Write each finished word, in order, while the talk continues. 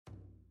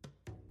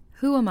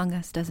Who among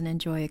us doesn't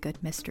enjoy a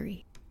good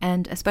mystery?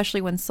 And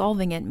especially when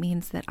solving it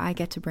means that I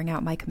get to bring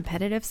out my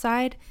competitive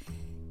side,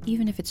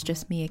 even if it's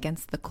just me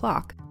against the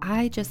clock.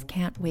 I just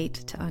can't wait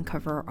to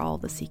uncover all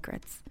the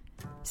secrets.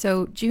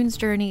 So June's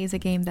Journey is a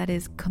game that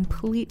is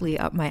completely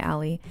up my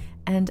alley,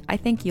 and I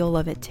think you'll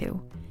love it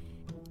too.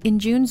 In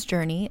June's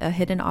Journey, a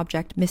hidden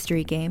object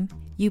mystery game,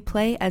 you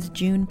play as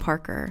June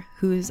Parker,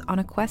 who's on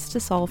a quest to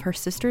solve her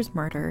sister's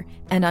murder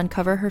and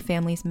uncover her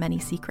family's many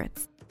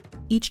secrets.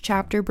 Each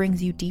chapter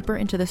brings you deeper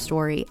into the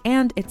story,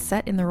 and it's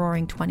set in the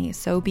Roaring '20s,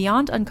 so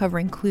beyond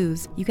uncovering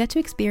clues, you get to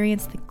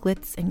experience the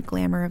glitz and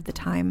glamour of the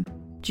time.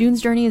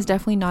 June's Journey is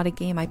definitely not a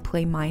game I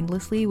play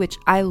mindlessly, which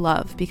I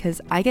love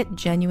because I get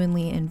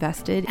genuinely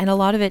invested, and a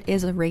lot of it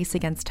is a race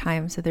against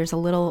time, so there's a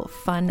little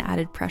fun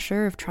added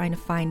pressure of trying to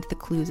find the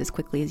clues as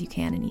quickly as you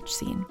can in each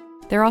scene.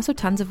 There are also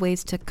tons of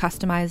ways to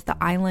customize the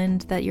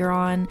island that you're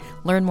on,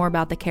 learn more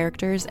about the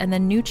characters, and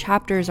then new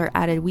chapters are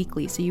added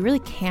weekly, so you really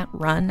can't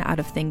run out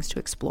of things to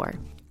explore.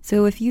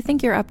 So if you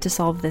think you're up to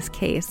solve this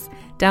case,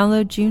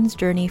 download June's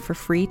Journey for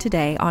free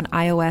today on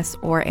iOS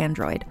or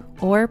Android,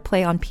 or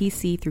play on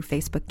PC through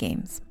Facebook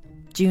Games.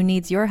 June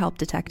needs your help,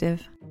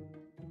 detective.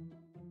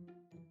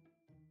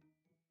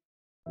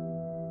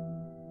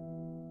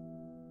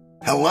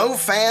 Hello,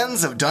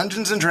 fans of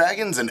Dungeons &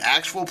 Dragons and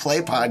actual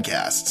play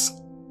podcasts.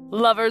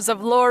 Lovers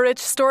of lore-rich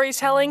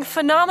storytelling,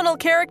 phenomenal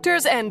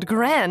characters, and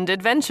grand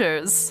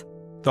adventures.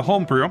 The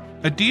Homebrew,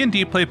 a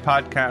D&D play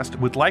podcast,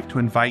 would like to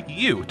invite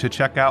you to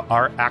check out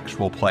our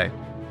actual play.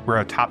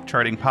 We're a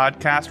top-charting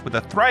podcast with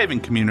a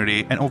thriving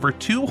community and over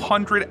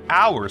 200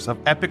 hours of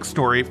epic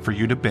story for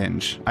you to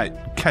binge.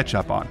 Catch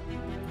up on.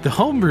 The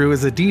Homebrew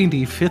is a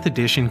D&D 5th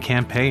edition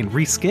campaign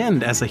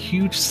reskinned as a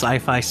huge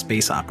sci-fi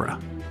space opera.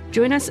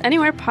 Join us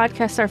anywhere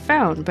podcasts are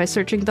found by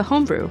searching The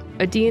Homebrew,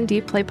 a D&D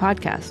play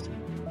podcast.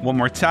 One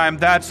more time,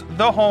 that's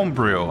The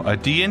Homebrew, a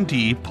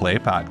D&D play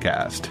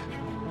podcast.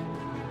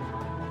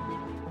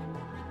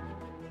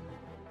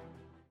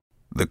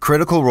 The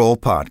Critical Role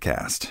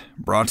Podcast,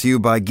 brought to you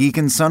by Geek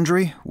and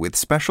Sundry with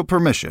special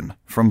permission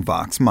from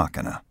Vox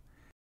Machina.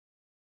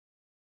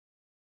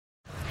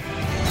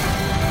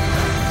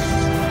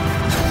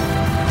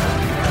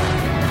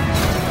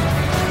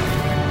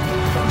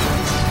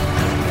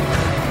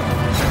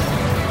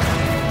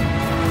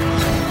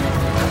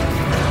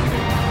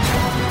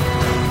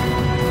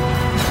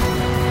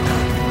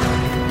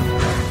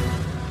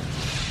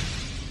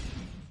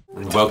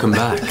 Welcome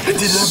back.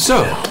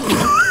 So,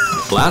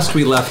 last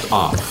we left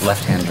off,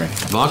 left-hand drink.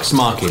 Vox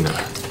Machina,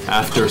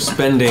 after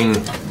spending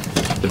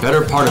the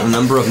better part of a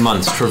number of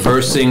months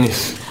traversing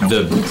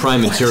the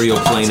prime material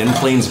plane and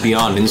planes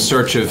beyond in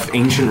search of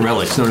ancient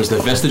relics known as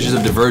the Vestiges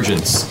of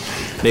Divergence,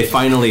 they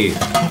finally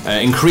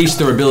increased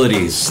their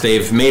abilities,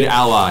 they've made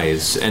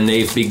allies, and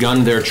they've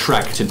begun their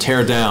trek to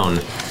tear down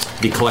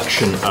the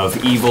collection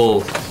of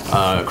evil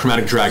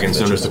chromatic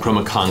dragons known as the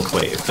Chroma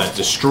Conclave that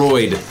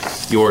destroyed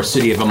your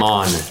city of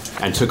Amon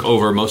and took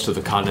over most of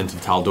the continent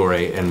of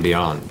Taldore and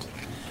beyond.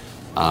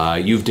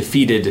 You've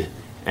defeated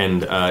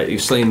and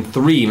you've slain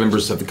 3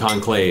 members of the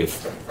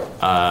Conclave,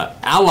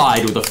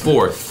 allied with a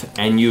 4th,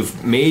 and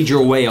you've made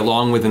your way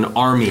along with an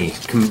army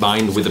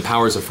combined with the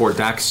powers of Fort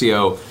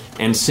Daxio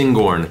and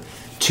Singorn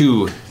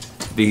to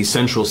the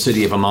central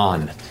city of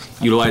Amon,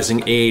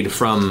 utilizing aid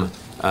from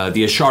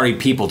the Ashari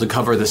people to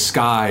cover the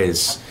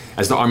skies.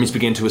 As the armies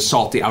began to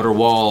assault the outer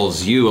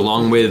walls, you,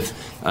 along with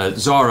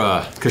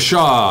Zara,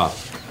 Kashaw,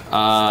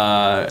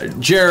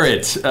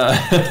 Jarrett,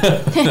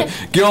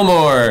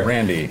 Gilmore,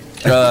 Randy,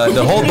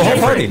 the whole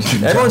party.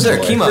 Everyone's there.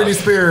 Kima, Britney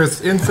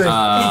Spears, insane.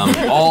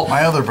 All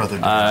my other brother.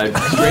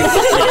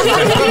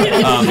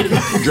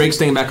 Drake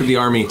staying back with the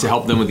army to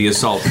help them with the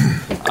assault.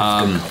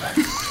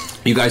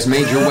 You guys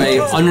made your way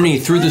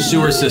underneath through the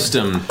sewer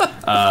system,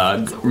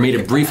 made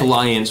a brief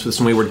alliance with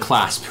some wayward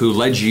clasp who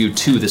led you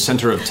to the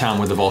center of town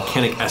where the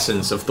volcanic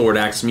essence of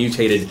Thordak's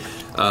mutated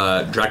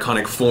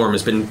draconic form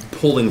has been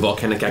pulling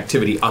volcanic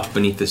activity up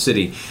beneath the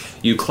city.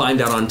 You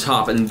climbed out on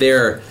top, and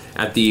there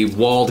at the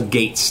walled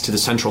gates to the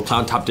central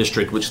top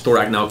district, which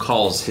Thordak now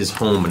calls his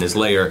home and his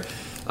lair,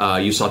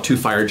 you saw 2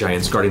 fire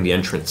giants guarding the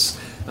entrance.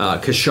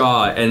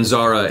 Kashaw and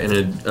Zara,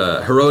 in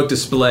a heroic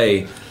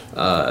display,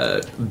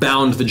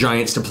 bound the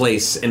giants to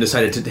place and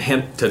decided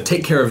to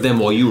take care of them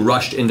while you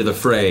rushed into the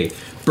fray,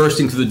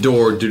 bursting through the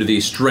door due to the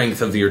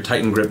strength of your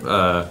Titan grip,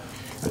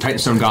 Titan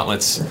stone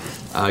gauntlets.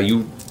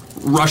 You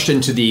rushed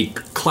into the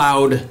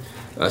cloud,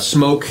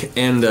 smoke,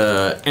 and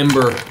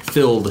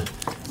ember-filled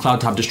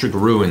Cloud Top District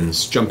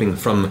ruins, jumping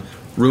from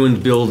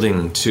ruined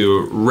building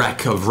to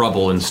wreck of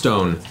rubble and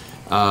stone.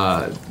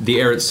 The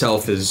air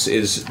itself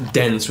is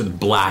dense with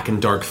black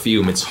and dark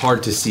fume. It's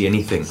hard to see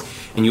anything.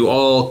 And you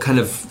all kind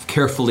of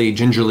carefully,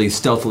 gingerly,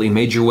 stealthily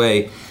made your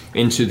way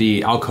into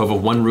the alcove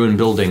of one ruined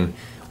building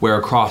where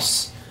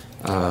across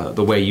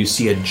the way you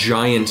see a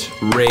giant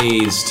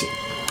raised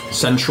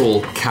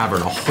central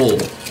cavern, a hole,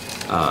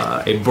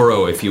 a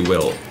burrow, if you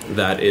will,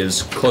 that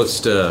is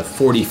close to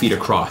 40 feet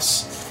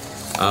across.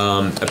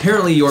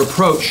 Apparently your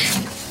approach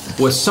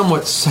was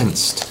somewhat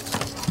sensed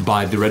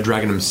by the Red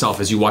Dragon himself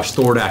as you watch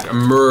Thordak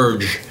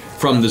emerge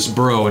from this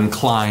burrow and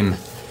climb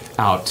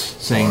out,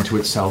 saying to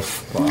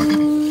itself,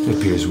 "It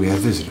appears we have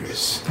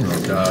visitors."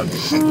 Oh God.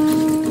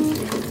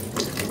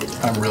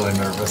 I'm really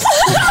nervous.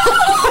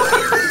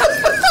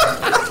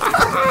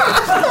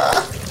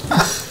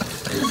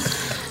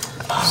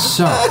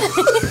 So,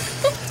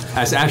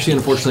 as Ashley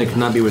unfortunately could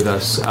not be with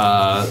us,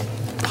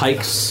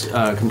 Pike's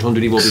control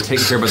duty will be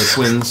taken care of by the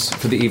twins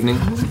for the evening.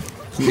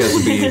 You guys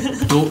will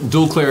be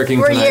dual clericing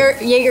We're tonight.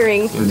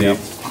 Jaegering. Indeed.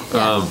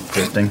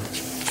 Drifting.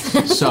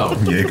 So,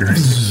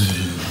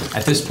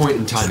 at this point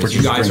in time, as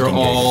you guys are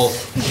all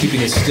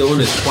keeping as still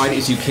and as quiet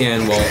as you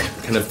can while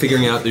kind of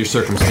figuring out your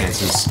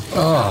circumstances,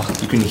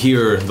 you can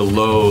hear the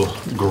low,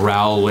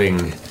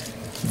 growling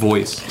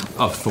voice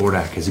of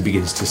Thordak as he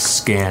begins to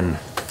scan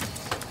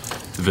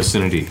the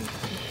vicinity.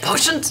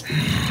 Potions?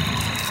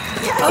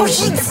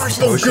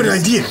 Potions. Good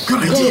idea.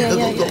 Good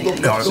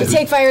idea. We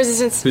take fire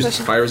resistance. Who's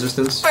Potion. fire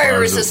resistance? Fire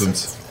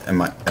resistance.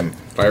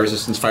 Fire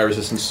resistance, fire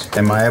resistance.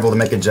 Am I able to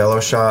make a jello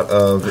shot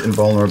of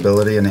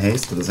invulnerability and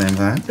haste at the same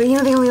time? But you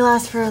know they only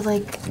last for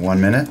like 1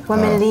 minute? 1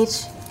 minute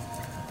each.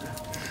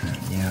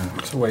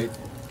 Yeah. So wait.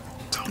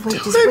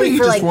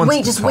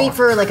 Just wait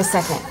for like a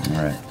second.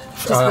 All right.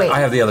 Just wait. I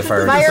have the other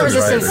fire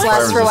resistance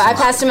lasts for a while. I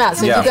passed him out,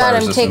 so if you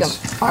got him, take him.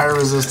 Fire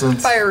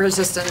resistance. Fire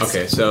resistance.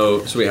 Okay,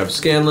 so we have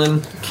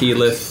Scanlan,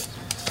 Keyleth,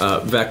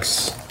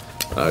 Vex,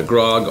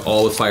 Grog,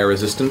 all with fire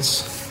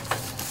resistance,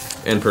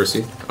 and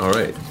Percy. All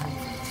right.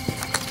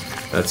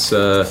 That's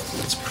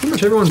pretty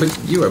much everyone but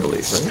you, I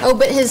believe, right? Oh,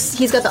 but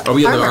he's got the Oh,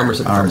 yeah, armor.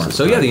 the armor.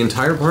 So yeah, the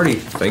entire party,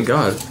 thank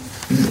God,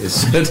 is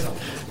set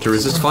to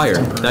resist fire.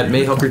 That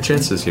may help your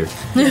chances here.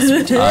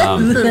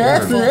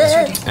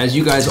 As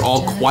you guys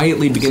all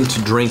quietly begin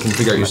to drink and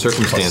figure out your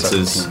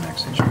circumstances.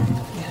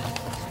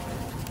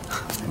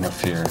 No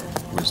fear.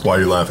 Why are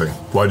you laughing?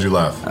 Why'd you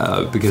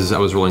laugh? Because I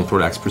was rolling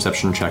Thordak's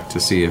perception check to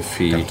see if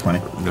he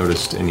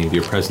noticed any of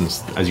your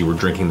presence as you were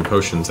drinking the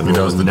potions, and it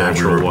was the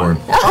natural one.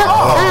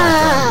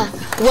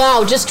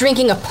 Wow, just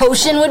drinking a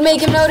potion would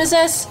make him notice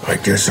us? I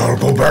guess I'll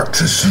go back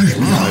to sleep.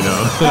 I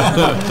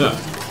know.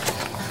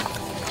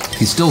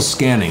 He's still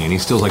scanning, and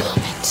he's still like,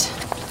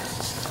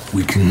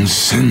 we can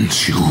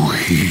sense you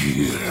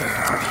here.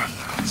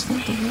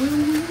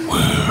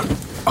 Where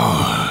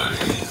are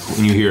you?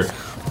 When you hear,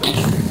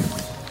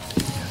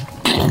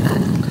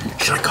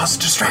 Should I cause a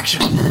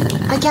distraction?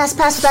 I cast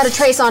Pass Without a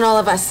Trace on all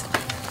of us.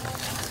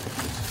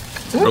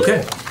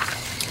 okay.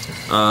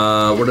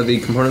 What are the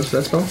components for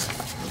that spell?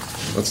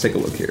 Let's take a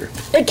look here.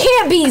 It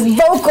can't be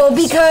vocal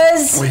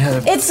because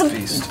it's a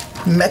feast.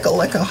 Mecha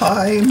like a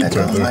high,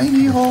 mecha high.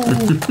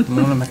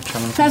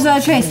 Pass Without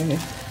a Trace.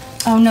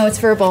 Oh no, it's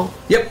verbal.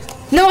 Yep.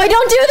 No, I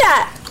don't do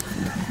that.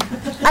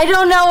 I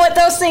don't know what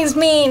those things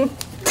mean. You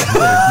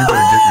better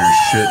get your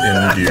shit in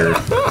gear.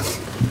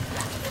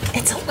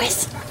 It's a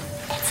whisper.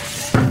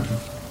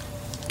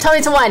 Tell me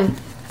it's a 1.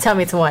 Tell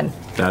me it's a 1.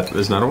 That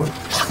is not a one.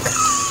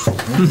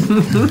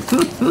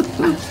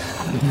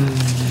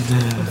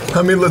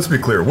 I mean, let's be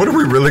clear. What are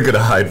we really gonna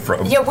hide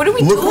from? Yeah, what are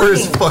we Look doing? where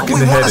his fucking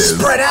We head want to is.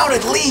 spread out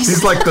at least.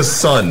 He's like the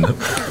sun.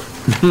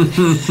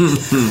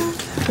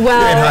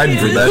 Well, ain't hiding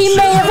from that he shit.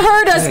 may have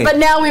heard us, but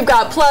now we've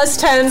got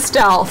 +10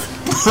 stealth.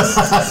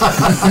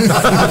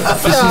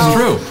 This is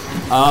true.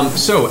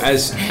 So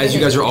as you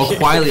guys are all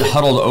quietly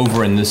huddled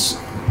over in this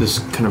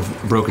kind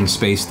of broken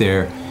space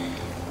there,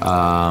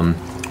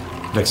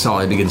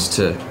 Vexalia begins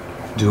to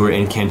do her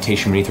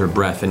incantation beneath her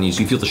breath, and you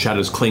feel the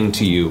shadows cling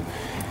to you.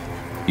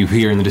 You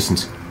hear in the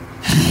distance.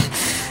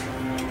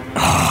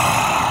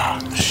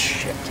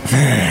 Shit.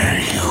 There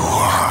you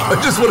are. I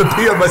just want to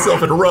pee on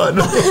myself and run.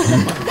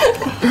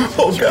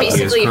 Oh God.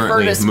 Basically,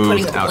 heard us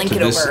putting a out to blanket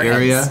this over our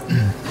area.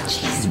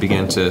 heads. You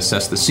began to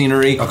assess the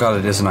scenery. Oh God,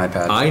 it is an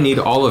iPad. I need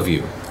all of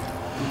you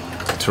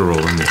to roll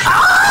initiative.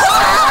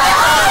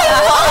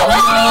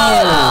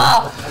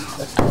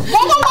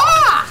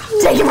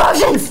 Take your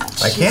potions!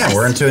 I can't.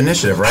 We're into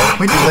initiative, right?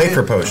 We too late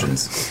for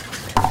potions.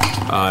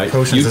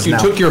 Potions You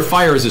took your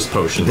fire resist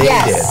potion. They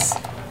Yes.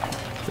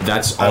 did.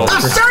 That's all. I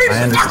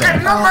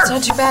understand. Oh, that's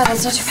not too bad.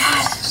 That's not too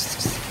bad.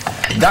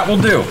 That will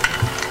do.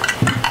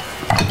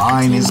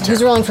 Mine is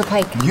Who's rolling for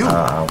Pike? you.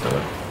 I'll do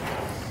it.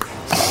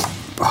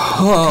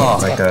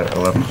 Like a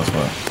 11 plus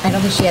what? I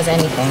don't think she has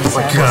anything. So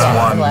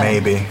One,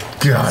 maybe.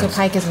 So God.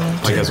 Pike is one.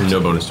 Like has no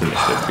bonus to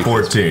initiative. because-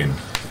 14.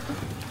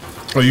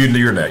 Oh,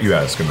 you're not. You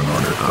ask in an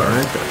order. All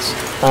right, that's.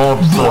 You're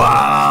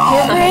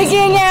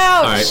freaking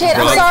out! All right, Shit,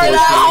 I'm roll sorry. 14.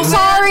 I'm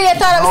sorry. I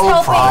thought I was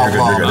helping. You're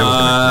good. You're good.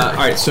 All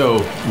right, so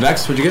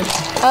Vex, what'd you get?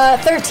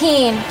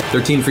 13.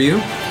 13 for you.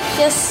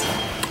 Yes.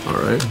 All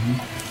right.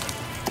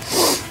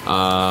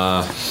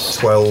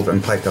 12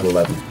 and Pike got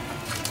 11.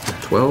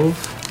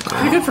 12.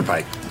 Pretty good for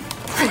Pike.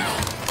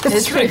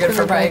 It's pretty good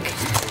for Pike.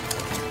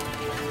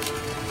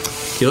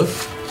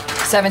 Keyleth?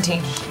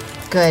 17.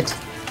 Good.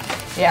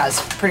 Yeah,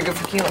 it's pretty good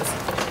for Keyleth.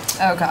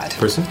 Oh God.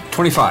 Person?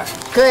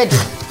 25. Good.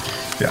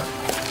 Yeah.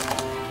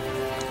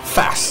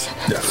 Fast.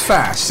 Yeah.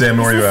 Fast. Sam,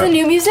 where are you Is this the at?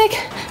 new music?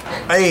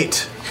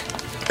 8.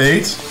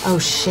 8? Oh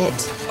shit.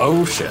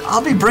 Oh shit.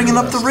 I'll be bringing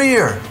up the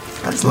rear.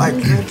 That's how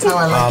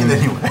I like it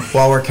anyway.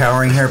 While we're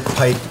cowering here,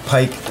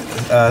 Pike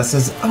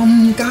says,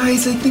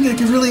 guys, I think I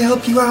could really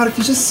help you out if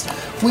you just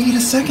wait a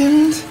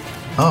second.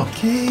 Oh.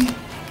 Okay.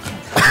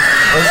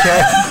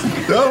 Okay.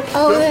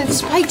 Oh,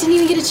 Spike didn't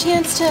even get a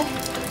chance to...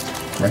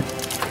 Right.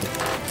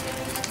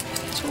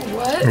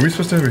 What? Are we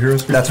supposed to have a hero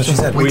speech? That's what she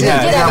said. We did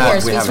have hero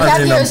speech. We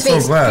have hero I'm so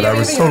speech. glad. I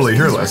was totally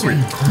here last week.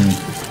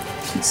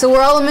 So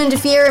we're all immune to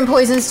fear and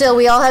poison still.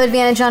 We all have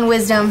advantage on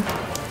wisdom.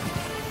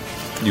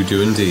 You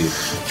do indeed.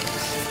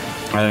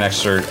 And an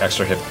extra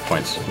hit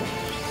points.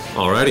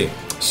 Alrighty.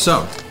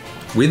 So,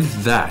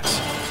 with that,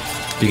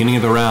 beginning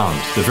of the round,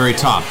 the very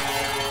top,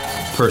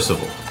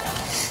 Percival.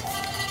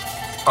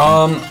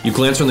 You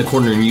glance around the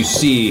corner and you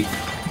see,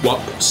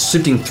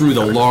 sifting through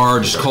the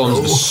large columns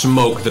of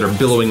smoke that are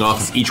billowing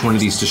off of each one of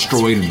these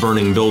destroyed,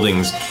 burning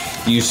buildings,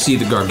 you see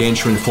the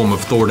gargantuan form of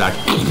Thordak.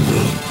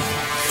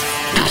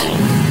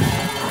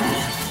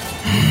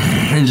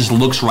 And just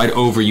looks right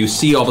over. You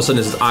see all of a sudden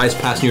as his eyes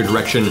pass in your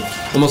direction,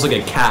 almost like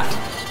a cat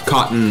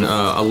caught in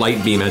a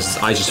light beam, as his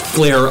eyes just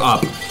flare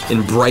up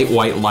in bright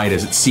white light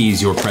as it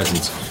sees your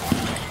presence.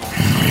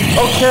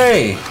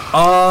 Okay.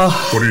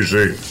 What do you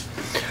say?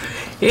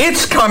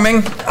 It's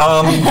coming.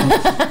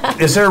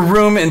 Is there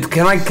room? And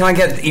can I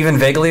get even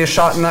vaguely a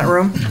shot in that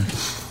room?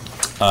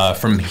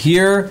 From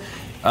here,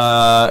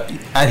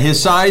 at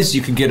his size,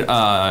 you could get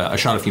a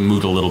shot if you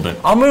moved a little bit.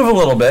 I'll move a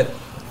little bit.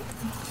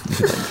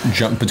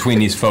 Jump between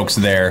these folks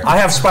there. I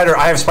have spider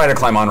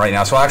climb on right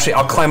now, so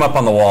I'll climb up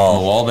on the wall.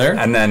 On the wall there?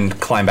 And then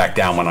climb back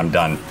down when I'm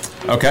done.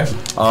 Okay.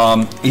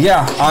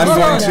 Yeah, I'm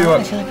going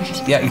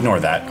to... yeah,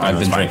 ignore that. I've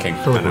been drinking.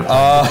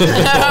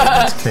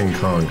 It's King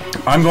Kong.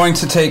 I'm going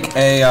to take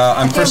a...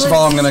 first of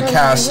all, I'm going to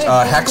cast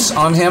Hex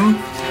on him,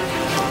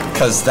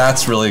 because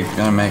that's really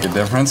going to make a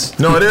difference.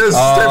 No, it is.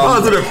 Stay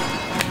positive.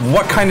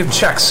 What kind of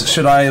checks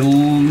should I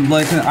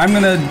like? I'm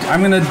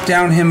gonna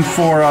down him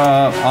for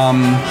I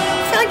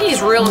feel like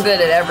he's real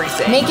good at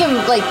everything. Make him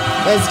like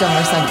wisdom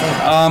or something.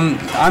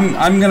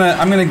 I'm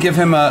gonna give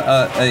him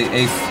a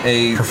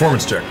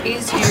performance check.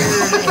 Easier to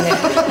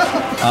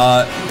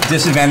hit.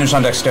 Disadvantage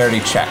on dexterity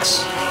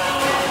checks.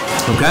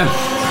 Okay.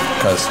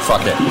 Because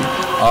fuck it.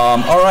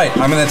 All right,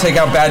 I'm gonna take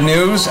out bad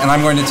news, and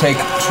I'm going to take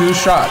 2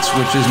 shots,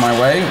 which is my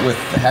way with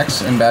the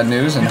Hex and bad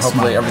news, and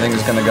hopefully everything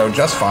is gonna go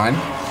just fine.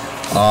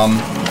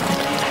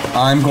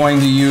 I'm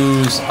going to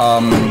use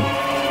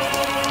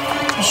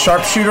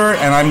sharpshooter,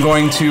 and I'm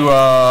going to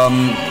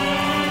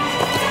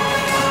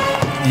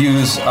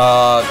use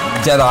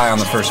Deadeye on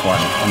the first one.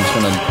 I'm just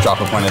going to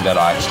drop a point of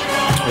Deadeye.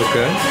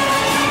 Okay.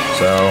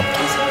 So,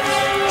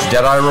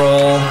 Deadeye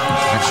roll.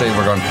 Actually,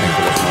 we're going to pink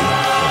for this one.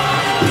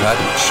 That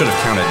should have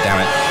counted, damn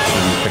it.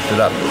 Should have picked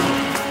it up.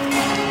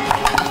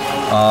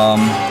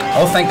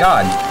 Oh, thank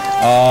God.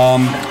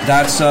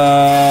 That's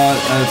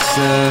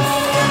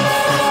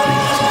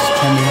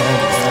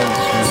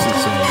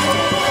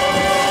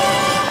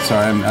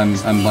sorry,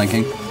 I'm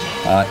blanking.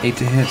 8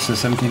 to hit, so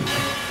 17.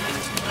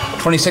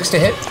 26 to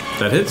hit.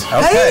 That hits.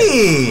 Okay.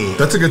 Hey!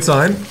 That's a good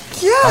sign.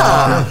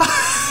 Yeah.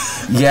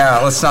 Yeah,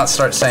 let's not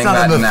start saying It's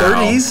not that in the now.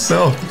 30s.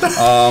 No.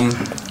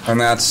 And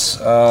that's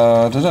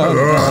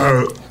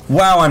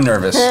wow, I'm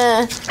nervous.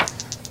 That's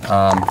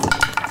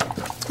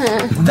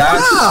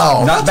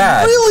wow, not that's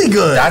bad. Really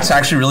good. That's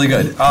actually really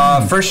good.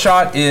 First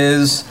shot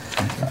is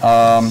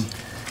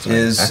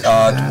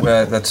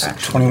that's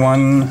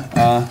 21,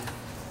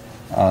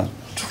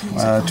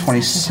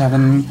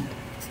 27,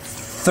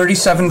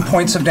 37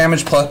 points of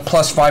damage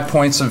plus 5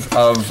 points of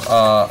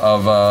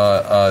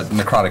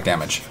necrotic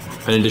damage.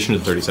 In addition to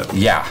 37.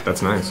 Yeah.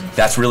 That's nice.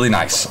 That's really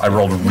nice. I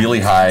rolled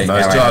really high.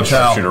 Nice and job, I had a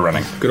pal. sharpshooter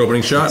running. Good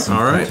opening shot.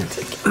 All right.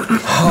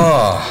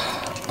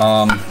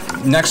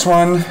 Next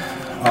one,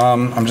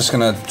 I'm just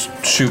gonna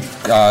shoot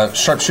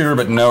sharpshooter,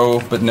 but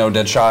no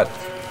dead shot.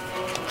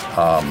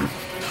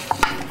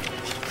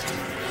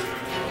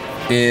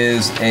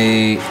 Is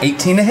a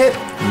 18 to hit?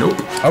 Nope.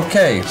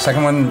 Okay,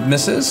 second one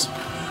misses.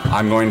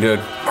 I'm going to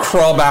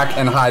crawl back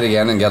and hide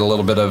again and get a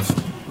little bit of.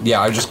 Yeah,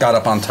 I just got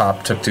up on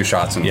top, took 2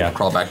 shots, and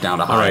crawl back down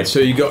to hide. All right, so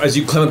you go as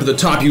you climb up to the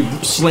top. You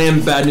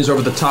slam bad news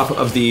over the top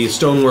of the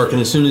stonework,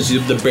 and as soon as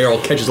the barrel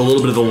catches a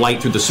little bit of the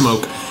light through the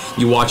smoke,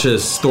 you watch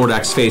as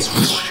Thordak's face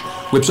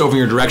whips over in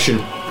your direction.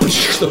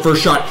 The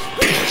first shot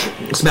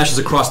smashes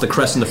across the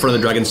crest in the front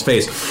of the dragon's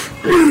face.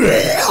 You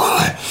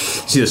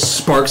see the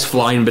sparks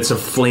fly and bits of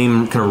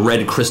flame, kind of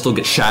red crystal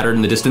get shattered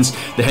in the distance.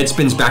 The head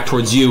spins back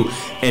towards you,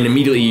 and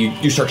immediately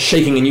you start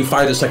shaking, and you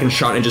fire the second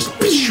shot, and it just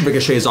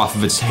ricochets off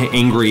of its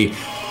angry,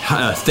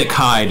 thick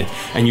hide,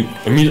 and you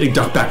immediately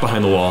duck back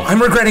behind the wall.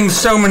 I'm regretting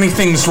so many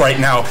things right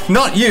now.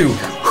 Not you.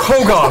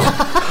 Oh, God.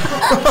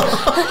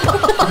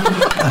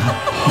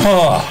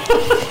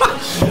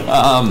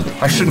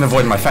 I shouldn't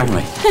avoid my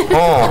family.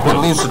 Oh,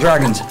 we'll lose the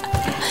dragons.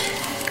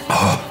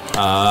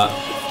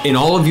 In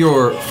all of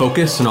your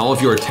focus and all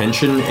of your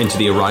attention into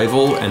the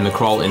arrival and the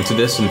crawl into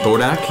this and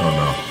Thordak,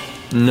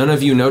 none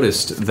of you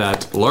noticed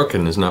that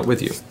Larkin is not with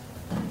you.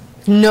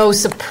 No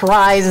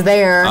surprise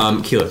there.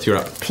 Keyleth, you're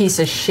up. Piece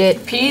of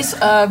shit. Piece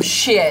of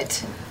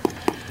shit.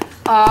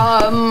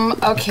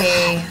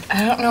 Okay.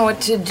 I don't know what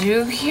to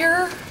do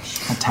here.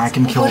 Attack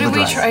and kill What the are we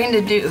dragon. trying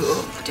to do?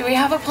 Do we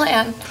have a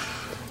plan?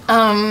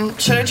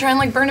 Should I try and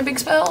like burn a big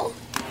spell?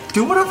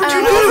 Do whatever you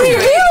Do whatever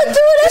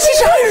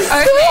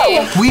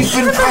Okay. We've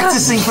been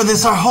practicing for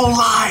this our whole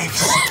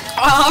lives.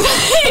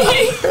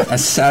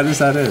 As sad as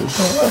that is.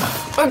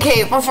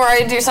 Okay, before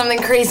I do something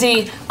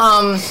crazy,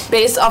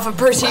 based off of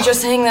Percy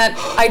just saying that,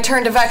 I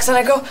turn to Vex and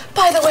I go,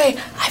 by the way,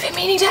 I've been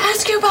meaning to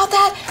ask you about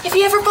that, if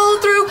you ever follow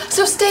through,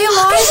 so stay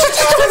alive,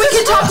 so we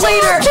can talk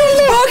later.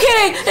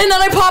 Okay, and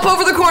then I pop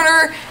over the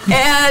corner,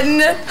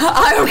 and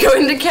I'm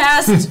going to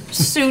cast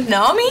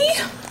Tsunami?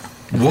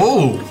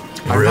 Whoa.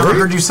 I've never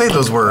heard you say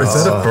those words.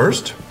 Is that a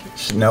burst?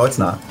 No, it's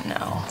not.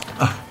 No.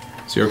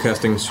 So you're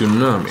casting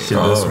Tsunami. She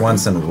did this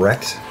once and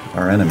wrecked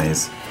our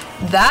enemies.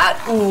 That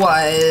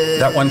was...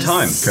 That one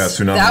time. Cast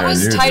Tsunami That on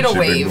was you, Tidal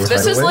didn't she, Wave. Big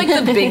This Boy? is like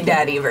the Big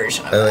Daddy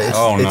version of it. It's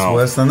no.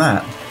 worse than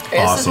that.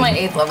 This is my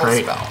 8th level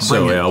spell.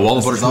 So yeah, wall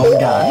of water.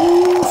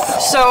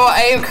 So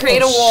I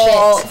create a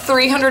wall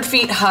 300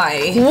 feet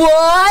high.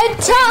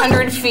 What?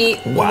 300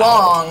 feet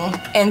long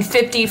and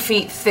 50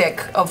 feet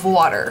thick of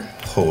water.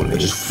 Holy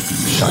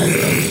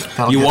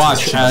You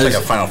watch as, like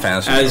a Final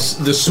Fantasy as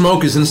the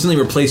smoke is instantly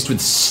replaced with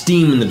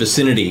steam in the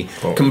vicinity,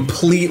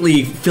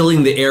 completely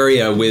filling the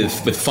area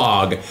with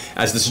fog,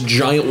 as this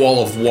giant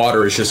wall of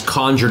water is just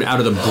conjured out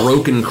of the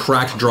broken,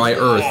 cracked, dry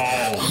earth.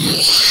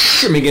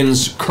 It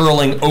begins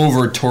curling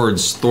over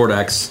towards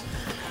Thordak's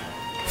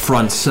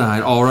front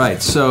side. All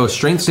right, so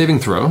strength saving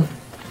throw.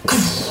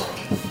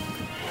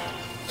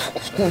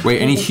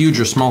 Wait, any huge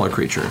or smaller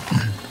creature?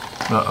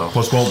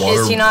 Plus one water.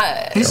 Is he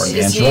not?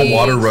 Is he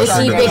water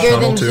rushing he down the bigger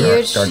tunnel than too?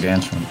 huge?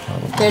 gargantuan,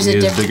 probably. There's He a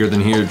is difference. bigger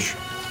than huge.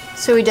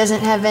 So he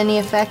doesn't have any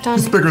effect on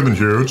It's bigger than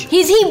huge.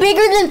 Is he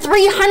bigger than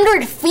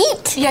 300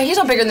 feet? Yeah, he's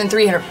not bigger than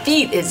 300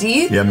 feet, is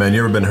he? Yeah, man,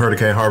 you ever been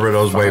Hurricane Harbor?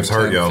 Those waves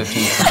hurt, yo.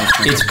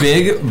 It's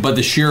big, but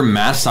the sheer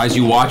mass size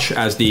you watch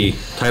as the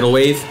tidal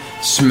wave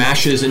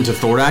smashes into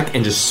Thordak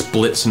and just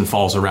splits and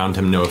falls around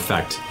him, no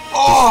effect.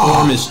 His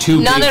form is too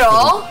big. None at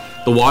all?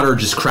 The water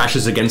just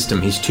crashes against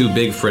him. He's too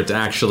big for it to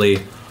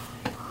actually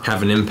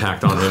have an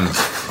impact on him.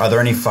 Are there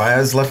any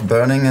fires left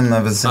burning in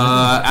the vicinity?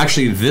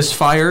 Actually, this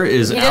fire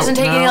is He out doesn't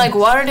take now. any like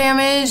water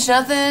damage,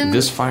 nothing.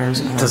 This fire's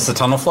out. Does the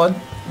tunnel flood?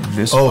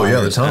 This Oh, yeah,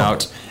 fire the is tunnel.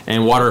 out,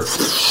 and water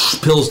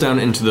spills down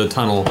into the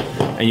tunnel,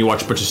 and you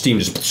watch a bunch of steam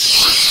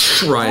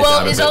just rise Well,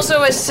 out of it's it.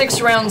 also a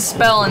 6-round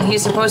spell, and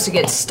he's supposed to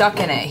get stuck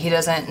in it. He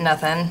doesn't.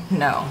 Nothing.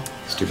 No.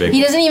 It's too big.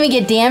 He doesn't even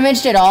get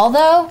damaged at all,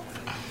 though?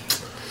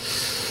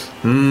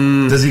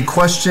 Does he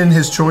question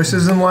his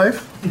choices in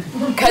life?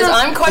 Because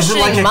I'm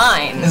questioning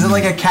mine. Is it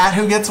like a cat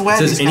who gets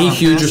wet? It says He's any kinda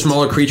huge or pissed.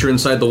 smaller creature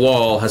inside the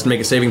wall has to make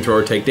a saving throw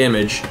or take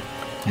damage.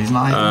 He's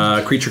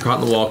not. Creature caught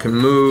in the wall can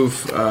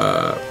move,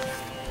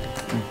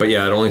 but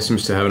yeah, it only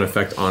seems to have an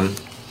effect on.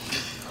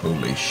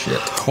 Holy shit.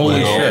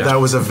 Holy shit! That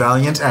was a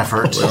valiant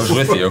effort. I was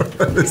with you.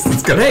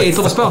 Hey, 8th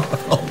level spell.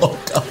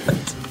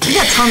 You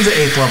got tons of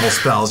 8th level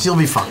spells. You'll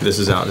be fine. This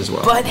is out as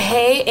well. But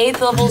hey,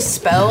 8th level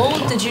spell?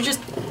 Did you just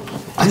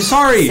I'm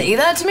sorry. say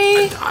that to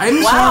me?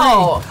 I'm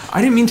wow. sorry.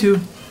 I didn't mean to.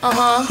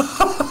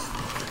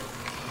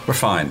 We're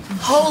fine.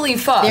 Holy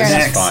fuck. They're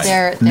Next. Fine.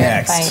 They're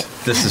Next. fight.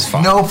 This is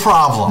fine. No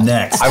problem.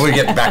 Next. I would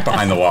get back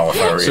behind the wall if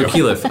I were So you.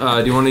 Keyleth,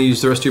 do you want to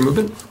use the rest of your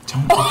movement?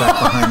 Don't get back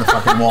behind the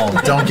fucking wall.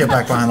 Don't get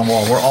back behind the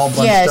wall. We're all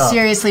bunched Yeah, up.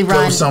 seriously, Go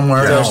run.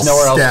 somewhere There's else.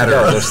 nowhere else to Scatter.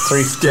 go. There's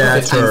three.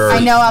 Scatter. I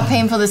know how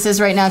painful this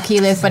is right now,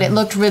 Keyleth, but it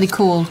looked really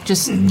cool.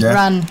 Just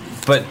run.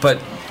 But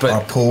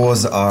Our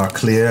pores are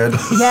cleared.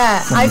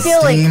 Yeah, from I the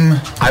feel like steam.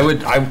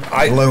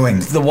 I glowing.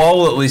 The wall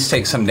will at least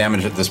take some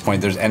damage at this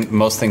point. And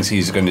most things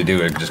he's going to do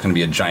are just going to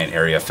be a giant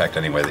area effect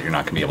anyway that you're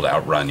not going to be able to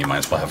outrun. You might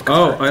as well have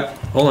cover.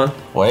 Hold on.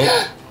 Wait.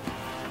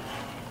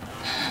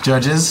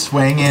 Judges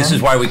weighing in. This is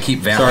why we keep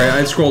vamping. Sorry,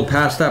 I scrolled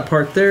past that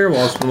part there.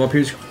 While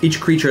each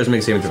creature has to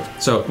make a saving throw.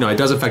 So no, it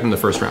does affect him the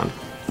first round.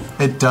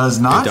 It does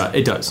not?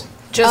 It does.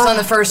 Just on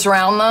the first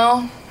round,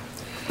 though?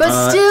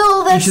 But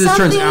still, that's Each of his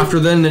turns something. after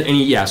then,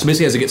 so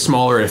basically as it gets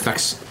smaller, it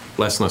affects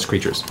less and less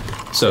creatures.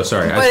 So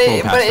sorry, I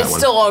scrolled past But that it's one.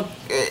 still,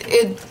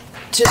 it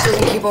just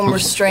doesn't keep him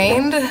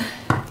restrained.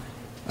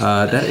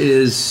 That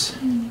is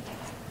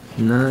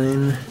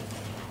 9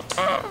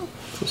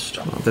 plus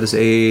 12. That is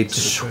a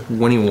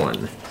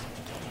 21.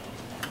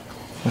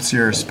 What's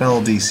your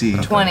spell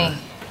DC? 20.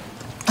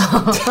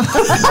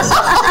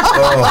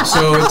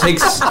 So it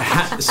takes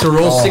so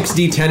roll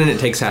 6d10 and it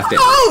takes half damage.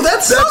 Oh,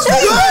 that's good! That's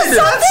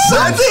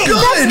good!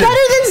 That's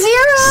better than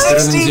zero.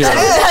 Better than zero.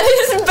 That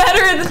is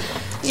better than...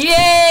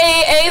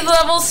 Yay! 8th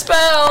level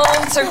spell,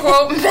 to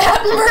quote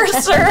Matt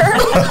Mercer.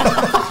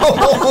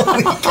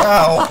 Holy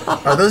cow!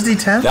 Are those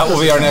D10? That will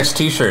be our next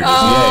T-shirt. Yay,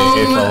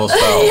 8th level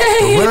spell.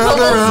 Yay! 8th level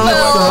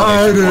spell.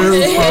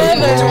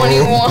 And a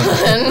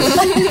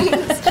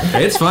 21.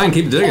 Hey, it's fine.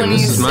 Keep digging.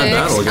 This is my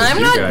 26. battle against I'm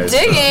you not guys.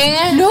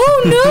 digging. No,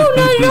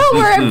 not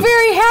over. I'm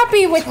very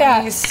happy with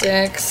that.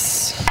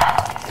 26.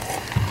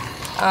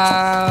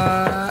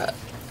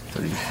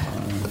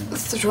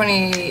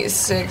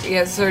 26,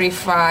 yeah,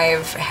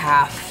 35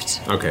 halved.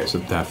 Okay, so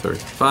half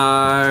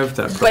 35.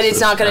 That But it's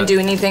not going to do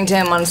anything to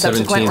him on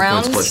 17 subsequent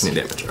rounds. points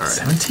bludgeoning damage. All right.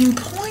 17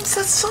 points?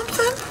 That's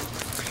something?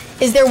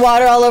 Is there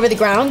water all over the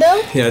ground,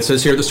 though? Yeah, it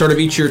says here, at the start of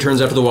each year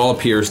turns after the wall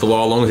appears, the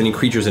wall, along with any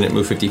creatures in it,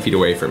 move 50 feet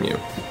away from you.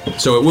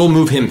 So it will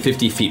move him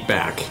 50 feet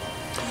back.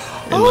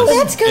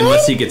 That's good.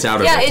 Unless he gets out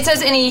of it. Yeah, it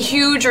says any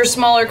huge or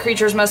smaller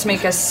creatures must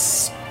make a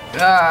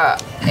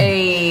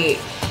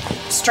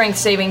strength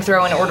saving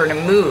throw in order to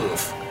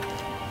move.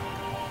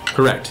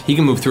 Correct. He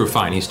can move through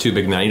fine. He's too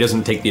big now. He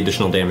doesn't take the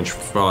additional damage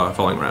for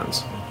falling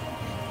rounds.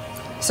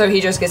 So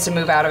he just gets to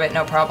move out of it,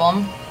 no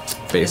problem?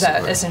 Basically. Is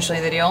that essentially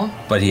the deal?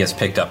 But he has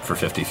picked up for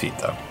 50 feet,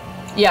 though.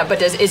 Yeah,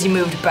 but is he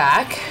moved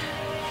back?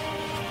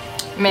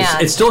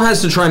 Man. It still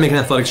has to try and make an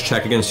athletics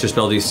check against your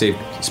spell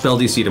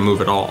DC to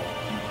move at all.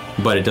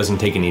 But it doesn't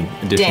take any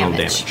additional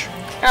damage.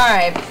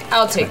 Alright,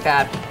 I'll take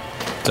that.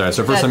 Sorry,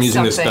 so first I'm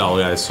using this something. spell,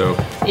 guys, so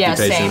Yeah,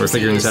 be patient. same, We're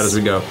figuring this out as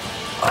we go.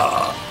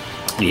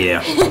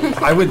 Yeah.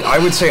 I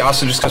would say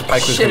also just because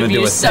Pike was going to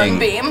do a thing.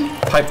 Sunbeam.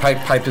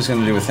 Pipe is going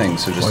to do a thing,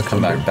 so just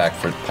come back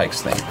for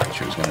Pike's thing. That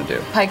she was going to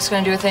do. Pike's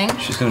gonna do a thing?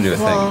 She's going to do a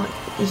Well,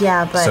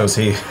 yeah, but... So's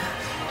he.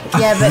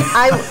 Yeah, but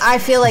I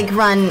feel like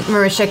run,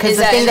 Marisha, because Is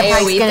the that thing an that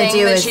Pike's AoE going to thing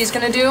do that is... she's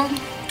gonna do?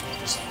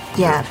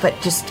 Yeah, but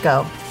just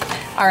go.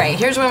 Alright,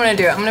 here's what I'm gonna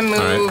do. I'm gonna move,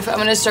 Alright. I'm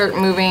gonna start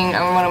moving,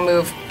 I wanna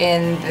move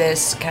in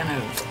this kind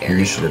of area.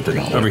 You should have done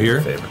that. Over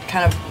here?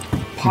 Kind of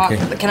pop,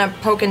 Okay. can I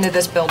poke into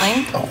this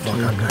building? Oh, fuck,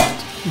 I'm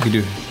next. You can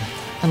do.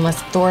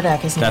 Unless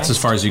Thordak is That's as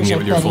far as you can get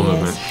with your full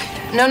movement.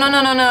 No, I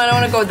don't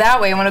wanna go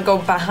that way, I wanna go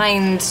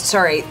behind,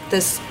 sorry,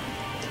 this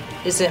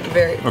isn't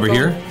very... Over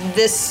here?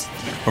 This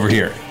Over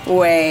here.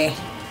 way.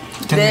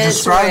 Can you This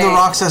describe the way.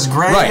 rocks as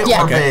gray Right,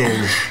 or okay.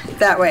 beige?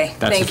 That way,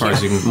 That's thank as far you.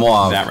 as you can.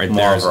 Mauve. That right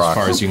there is as Mauve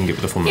far rock. as you can get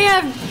with the full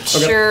movement. Yeah,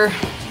 sure.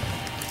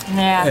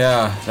 Yeah.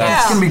 Yeah,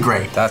 It's gonna be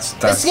great. That's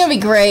It's going to be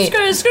great.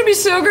 It's gonna be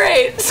so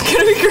great. It's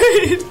gonna be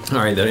great. All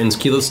right, that ends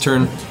Keela's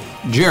turn.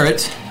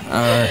 Jarrett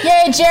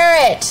Yay,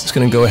 Jarrett! is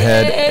going to go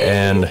ahead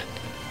and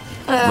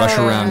rush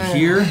around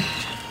here.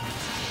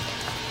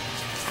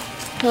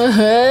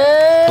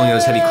 Pulling out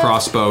his heavy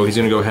crossbow, he's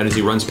going to go ahead as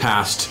he runs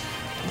past,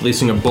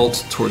 releasing a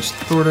bolt towards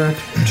Thordak.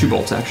 2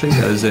 bolts, actually.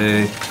 That is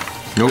a...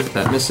 Nope,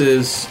 that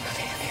misses.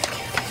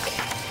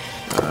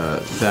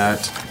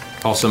 That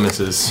also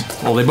misses.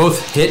 Well, they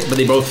both hit, but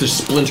they both just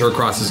splinter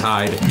across his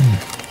hide.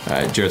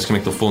 Jarrett's going to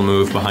make the full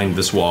move behind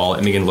this wall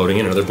and begin loading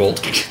in another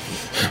bolt.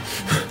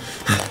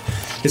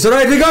 It's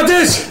alright, we got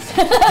this!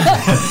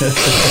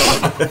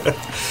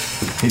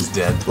 He's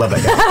dead. Love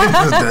that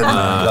guy. He's dead.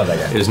 Love that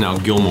guy. It is now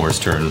Gilmore's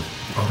turn.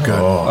 Oh, good.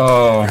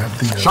 Oh. Grab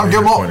the Sean laser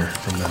Gilmore. pointer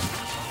from them.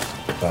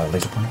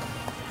 Laser pointer.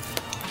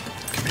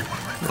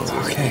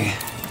 Okay.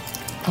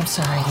 I'm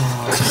sorry.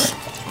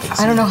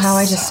 I don't know how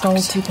I just stole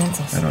 2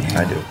 pencils.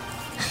 I do.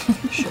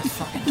 Should have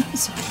fucking done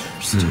so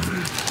first.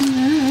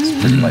 It's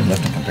pretty light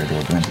lifting compared to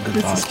what we're doing.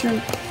 This is true.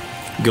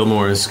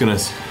 Gilmore is gonna,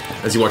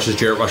 as he watches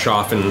Jarrett rush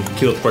off and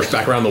Keela push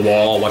back around the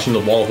wall, watching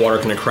the wall of water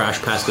kind of crash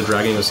past the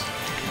dragon, he goes,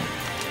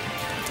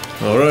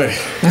 alright.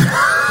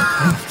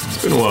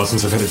 It's been a while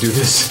since I've had to do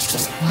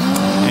this.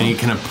 And he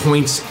kind of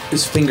points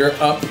his finger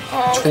up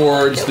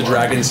towards the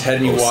dragon's head,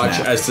 and you watch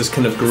as this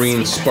kind of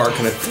green spark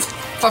kind of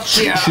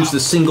shoots the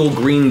single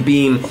green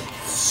beam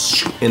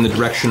in the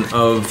direction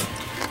of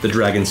the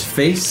dragon's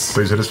face.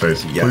 Please hit his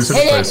face. Yes. Please hit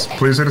his face.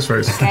 Please hit his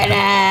face. Get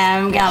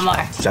him,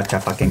 Gilmore. Shut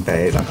your fucking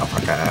face, Uncle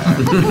Fucker.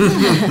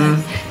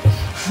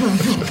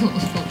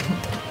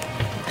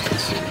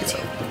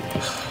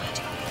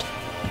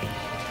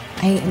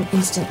 I am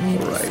instantly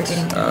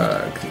forgetting.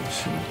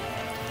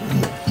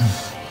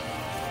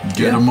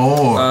 Get him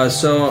more.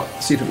 So,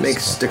 see if it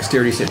makes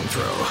dexterity saving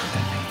throw.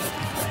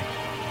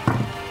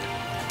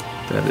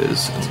 That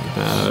is,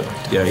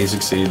 yeah, he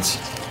succeeds.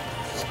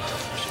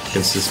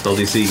 Against his spell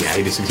DC, yeah,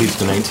 he succeeds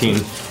to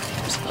 19.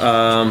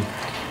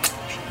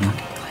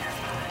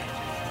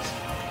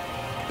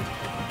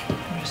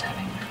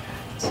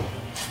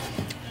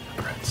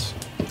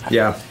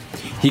 Yeah.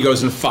 He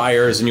goes and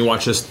fires, and you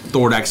watch as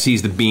Thordak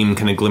sees the beam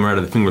kind of glimmer out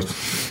of the fingers,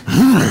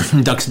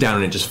 ducks down,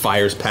 and it just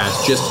fires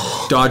past,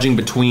 just dodging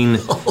between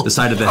the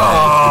side of the head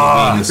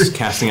and the wings,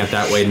 casting out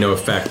that way, no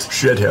effect.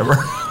 Shit hammer.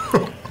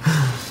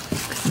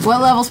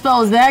 What level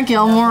spell is that,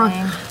 Gilmore?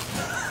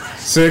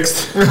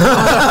 6th.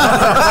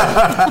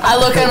 I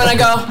look at him and I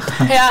go,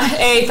 yeah,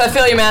 8th, I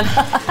feel you, man.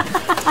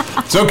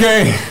 It's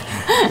okay.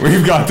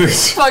 We've got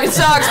this. Fucking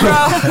sucks, bro.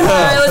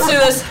 Alright, let's do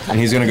this. And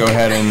he's gonna go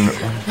ahead and...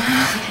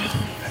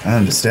 I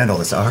understand all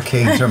this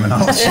arcane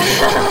terminology.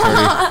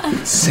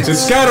 It's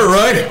scatter,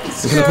 right?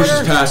 He kind of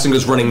pushes past and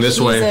goes running this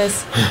way.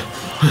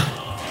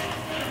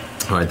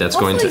 Alright, that's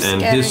going to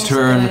end his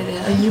turn.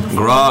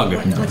 Grog.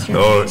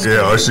 Oh,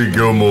 yeah, I see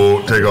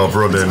Gilmore take off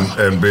running,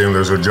 and being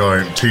there's a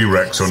giant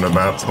T-Rex on the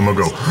map, I'm gonna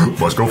go,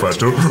 must go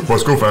faster,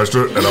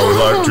 and I would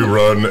like to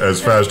run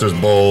as fast as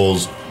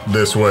balls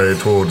this way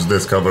towards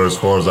this cover as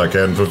far as I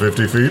can for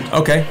 50 feet.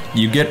 Okay,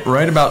 you get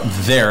right about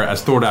there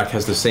as Thordak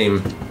has the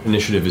same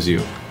initiative as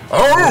you.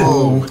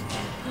 Oh!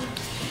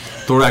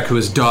 Thordak, who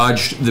has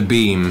dodged the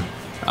beam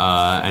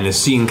and has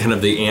seen kind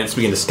of the ants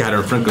begin to scatter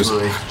in front, goes,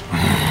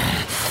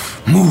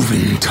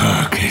 moving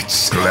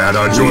targets. Glad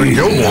I joined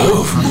Gilmore.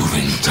 Love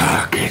moving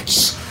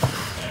targets.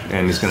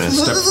 And he's going to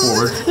step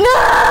forward.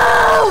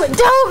 No!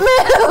 Don't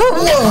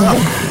move!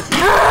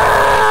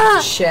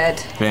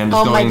 Shit. Van is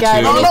Oh my going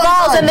god. to And he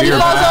falls and then he veer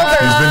falls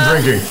back. over. He's been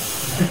drinking.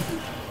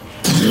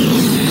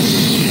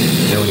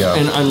 Here we go.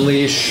 And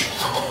unleash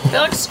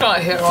Felix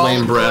got hit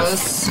flame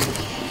breath.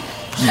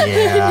 No.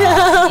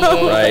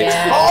 Right.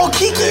 Oh,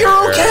 Kiki,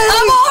 you're okay.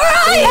 I'm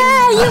alright!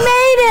 Yeah, you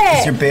made it!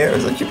 It's your bear.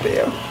 Is that your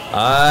bear?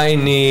 I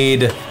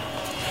need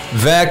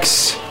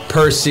Vex,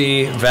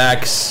 Percy,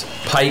 Vex,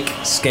 Pike,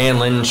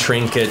 Scanlan,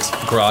 Trinket,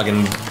 Grog,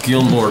 and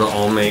Gilmore to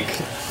all make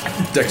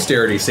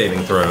dexterity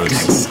saving throws.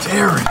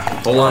 Dexterity.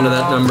 Hold on to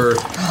that number.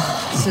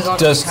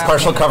 Does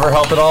partial cover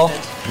help at all?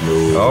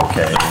 No.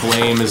 Okay.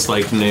 Flame is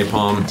like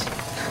napalm.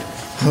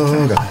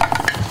 Oh, God.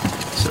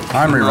 So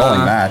I'm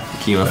re-rolling that.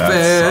 Kima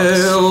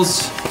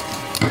fails.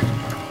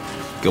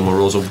 Gilmore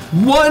rolls a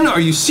 1. Are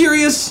you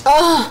serious?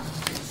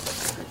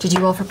 Did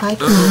you roll for Pike?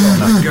 Oh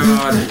my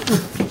god.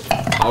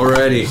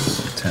 Alrighty.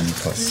 10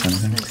 plus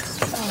something.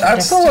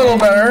 That's a little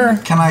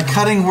better. Can I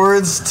cutting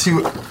words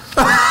to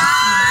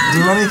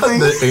do anything?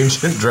 The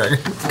ancient dragon.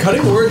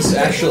 Cutting words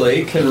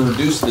actually can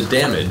reduce the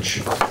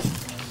damage.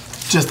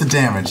 Just the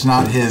damage,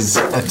 not his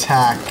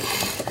attack.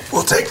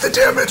 We'll take the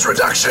damage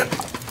reduction.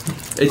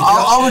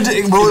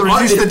 Will it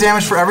reduce the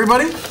damage for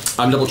everybody?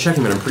 I'm double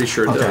checking, but I'm pretty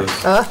sure it does.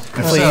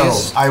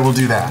 Please. So, I will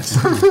do that.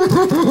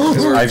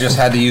 I just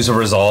had to use a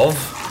resolve.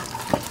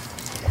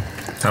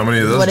 How many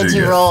of those What did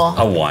you roll?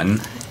 A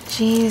 1.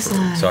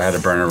 Jesus. So I had to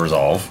burn a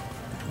resolve,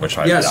 which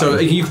I Yeah, so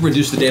you can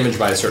reduce the damage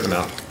by a certain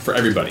amount for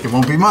everybody. It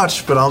won't be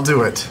much, but I'll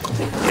do it.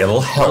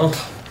 It'll help.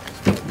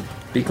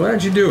 Be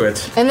glad you do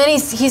it. And then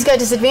he's got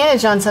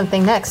disadvantage on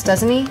something next,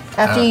 doesn't he?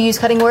 After you use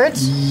cutting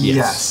words?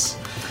 Yes.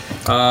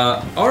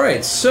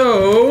 Alright,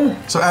 so...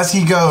 So as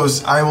he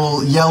goes, I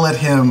will yell at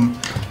him,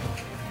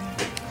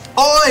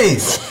 Oi!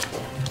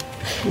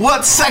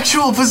 What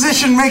sexual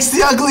position makes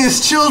the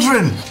ugliest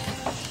children?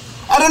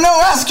 I don't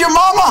know, ask your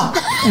mama!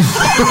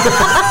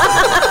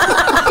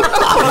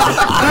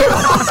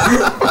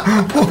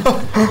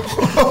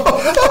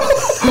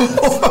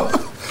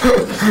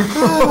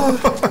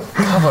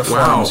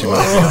 Wow.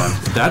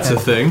 That's a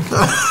thing.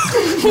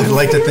 I'd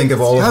like to think of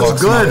all of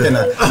Vox good.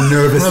 Machina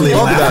nervously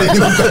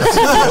laughing.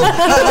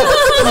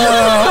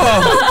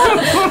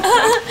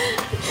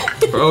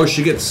 Oh,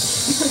 she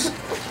gets...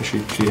 She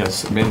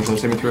has advantage on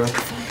the saving throw.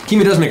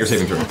 Kima does make her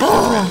saving throw.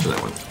 Advantage on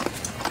that one.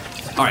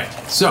 Alright,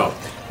 so...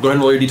 Go ahead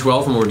and roll your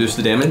d12 and we'll reduce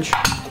the damage.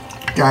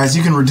 Guys,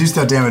 you can reduce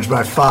that damage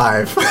by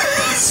 5.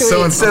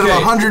 So instead of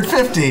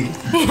 150,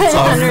 it's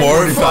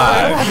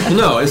 45.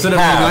 No, instead of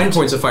 9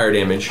 points of fire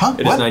damage,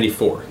 it is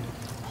 94.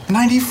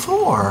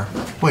 94?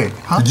 Wait,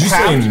 huh? Did you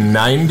say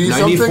 90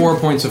 something? 94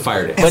 points of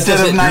fire damage.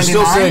 Instead of 99? You're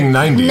still saying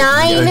 90.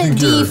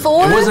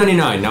 9d4? It was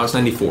 99, now it's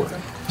 94.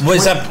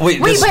 Does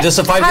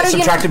the 5 get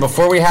subtracted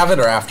before we have it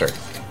or after?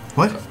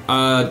 What?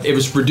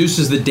 It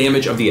reduces the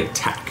damage of the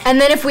attack. And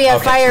then if we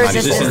have fire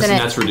resistance in and it.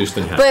 that's reduced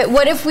in half. But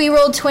what if we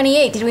rolled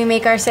 28? Did we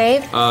make our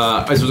save?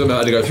 I was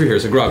about to go through here.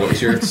 So Grog, what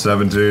was your...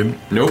 17.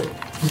 Nope.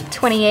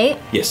 28?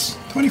 Yes.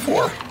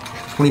 24.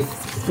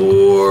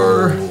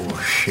 24.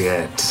 Oh,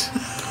 shit.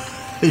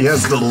 He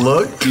has the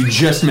look. You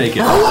just make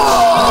it.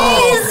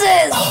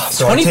 Jesus!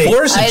 So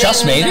 24 is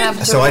just made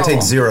it? So I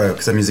take 0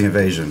 because I'm using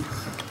evasion.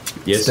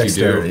 Yes, It's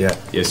you do. dexterity, yeah.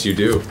 Yes, you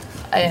do.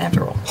 I didn't have to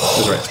roll.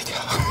 That's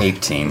right.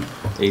 18.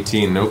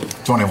 18, nope.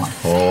 21.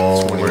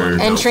 Oh,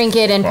 21. And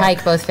Trinket and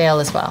Pike both fail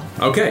as well.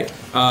 Okay.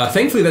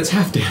 Thankfully, that's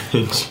half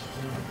damage.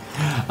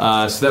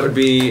 So that would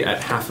be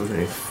at half of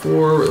 94.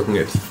 We're looking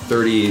at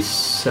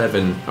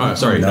 37. Oh,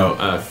 sorry, no.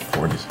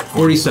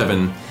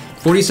 47.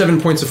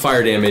 47 points of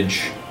fire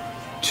damage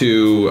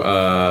to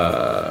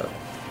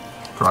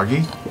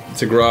Groggy?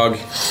 To Grog,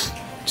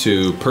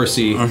 to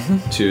Percy,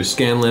 to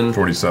Scanlan.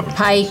 47.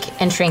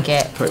 Pike and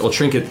Trinket. Well,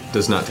 Trinket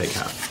does not take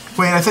half.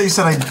 Wait, I thought you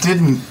said I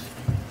didn't.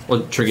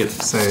 Well, Trinket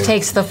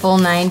Takes the full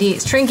 90.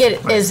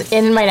 Trinket is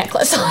in my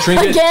necklace.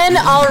 Trinket Again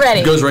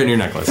already. goes right in your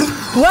necklace.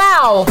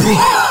 Wow.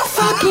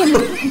 Fucking.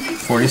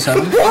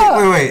 47?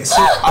 Wait. So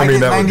I mean,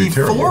 get that would be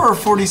 94 terrible. or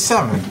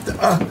 47?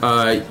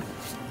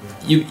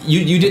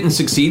 You didn't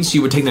succeed, so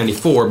you would take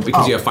 94.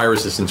 Because you have fire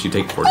resistance, you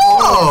take 47.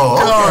 Oh,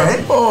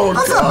 okay.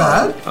 That's not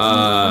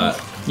bad.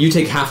 You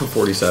take half of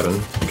 47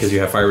 because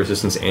you have fire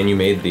resistance and you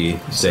made the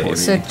save.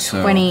 So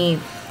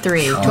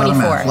 23,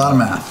 24. A lot of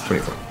math.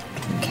 24.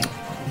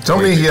 Tell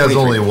me he has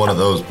only one of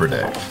those per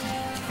day.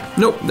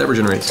 Nope, that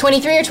regenerates.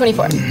 23 or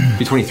 24?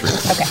 Be 23.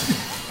 Okay.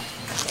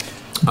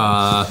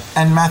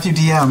 And Matthew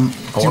DM,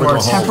 do wanna our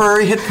go home.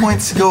 temporary hit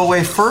points go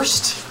away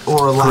first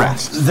or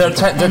last? They're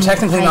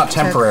technically not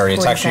temporary.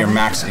 It's actually your 47.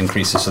 max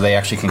increases, so they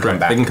actually can come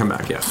back. They can come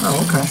back, yeah.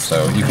 Oh, okay.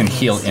 So you can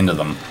heal into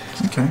them.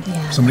 Okay.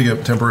 Somebody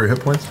get temporary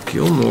hit points?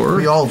 Gilmore.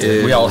 We all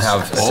do. We all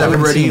have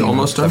already 17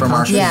 almost from our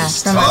unconscious. Yeah.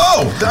 From That's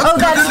oh,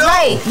 that's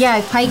right.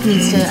 Yeah, Pike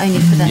needs to. I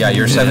need for that. Yeah,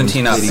 you're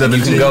 17 up. 17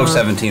 You can go up.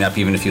 17 up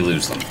even if you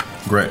lose them.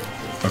 Great.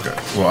 Okay.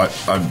 Well,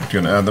 I'm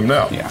going to add them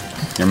now. Yeah.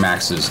 Your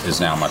max is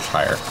now much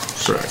higher.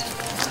 Correct.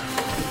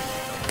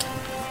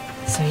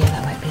 So yeah,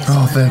 that might be a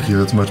Oh, thank you.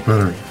 That's much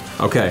better.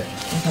 Okay.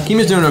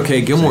 Kima's doing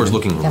okay. Gilmore's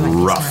looking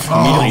rough.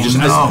 Immediately, just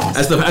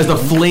as the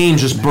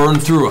flames just burn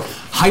through a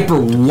hyper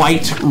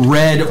white,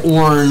 red,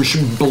 orange,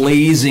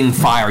 blazing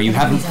fire. You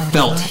haven't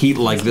felt heat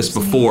like this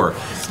before.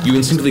 You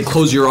instinctively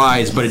close your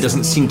eyes, but it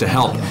doesn't seem to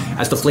help.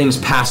 As the flames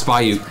pass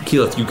by you,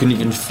 Keyleth, you can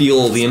even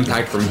feel the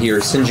impact from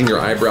here, singeing your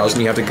eyebrows,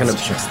 and you have to kind of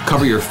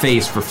cover your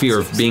face for fear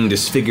of being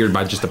disfigured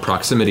by just the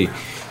proximity.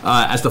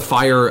 As the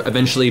fire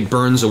eventually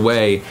burns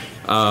away,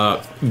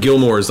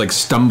 Gilmore is like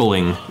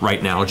stumbling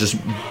right now, just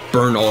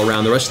burned all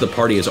around. The rest of the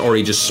party is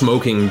already just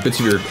smoking. Bits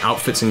of your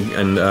outfits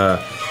and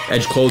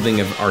edge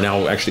clothing are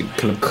now actually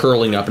kind of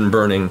curling up and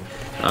burning.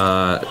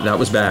 That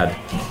was bad.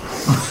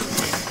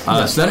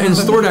 So that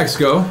ends Thordak's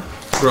go.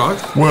 Grog?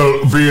 Well,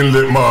 being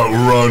that my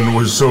run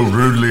was so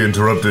rudely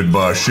interrupted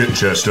by a shit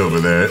chest over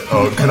there,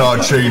 can I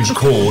change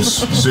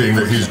course, seeing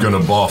that he's gonna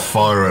boff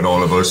fire at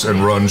all of us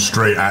and run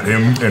straight at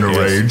him in a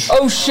rage?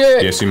 Oh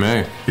shit! Yes, you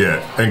may.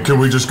 Yeah, and can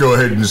we just go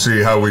ahead and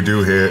see how we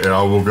do here, and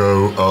I will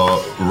go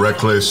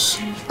reckless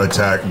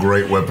attack,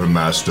 great weapon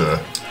master.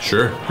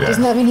 Sure. Yeah.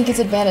 Doesn't that mean he gets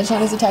advantage on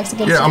his attacks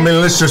against Yeah, you? I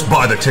mean, let's just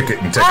buy the ticket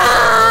and take it.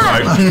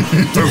 Right?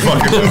 Who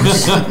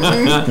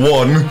fucking knows?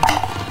 1.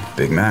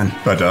 Big man.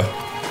 Better.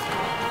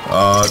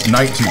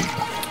 19.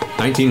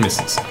 19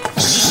 misses.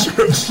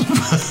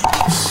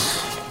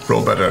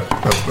 Roll better.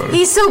 That's better.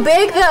 He's so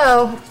big,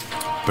 though.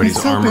 But his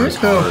armor is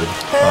hard.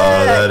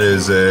 That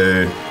is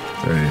the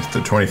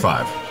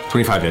 25.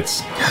 25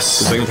 hits. Yes.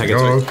 The second attack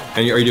hits.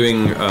 And are you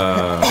doing...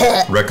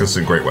 reckless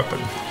and great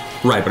weapon.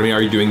 Right, but I mean,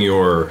 are you doing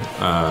your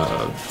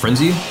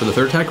frenzy for the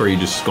third attack, or are you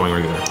just going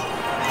regular?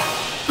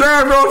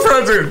 Yeah, I'm going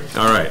frenzy!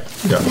 Alright.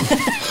 Yeah.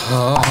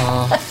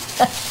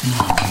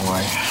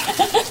 Boy.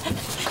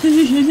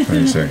 What do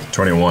you say?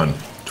 21.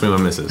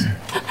 21 misses.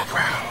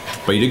 Wow.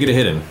 But you did get a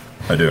hit in.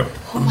 I do.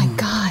 Oh my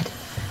god.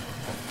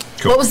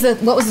 Cool. What was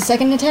the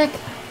second attack?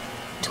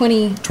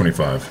 20.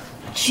 25.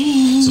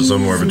 Jeez. So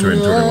somewhere between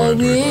 21 and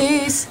 25.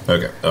 Louise.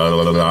 Okay.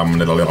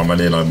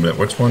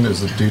 Which one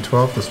is the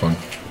D12? This one.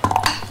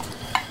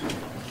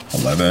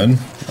 11.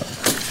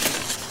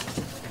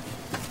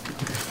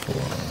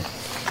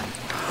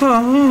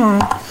 4.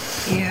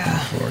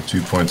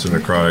 2 points of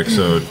necrotic.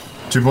 So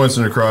 2 points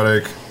of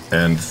necrotic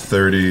and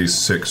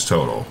 36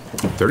 total.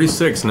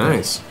 36,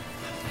 nice.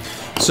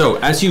 So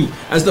as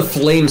the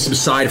flames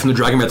subside from the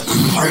dragon breath,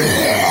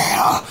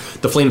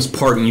 the flames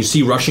part, and you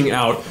see rushing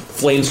out,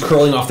 flames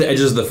curling off the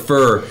edges of the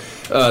fur.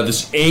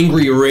 This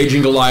angry,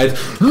 raging Goliath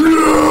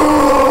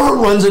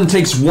runs and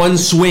takes one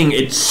swing.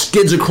 It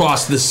skids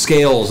across the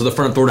scales of the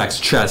front of Thordak's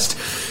chest,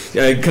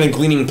 kind of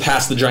gleaming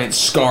past the giant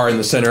scar in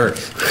the center.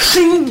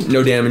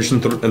 No damage,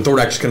 and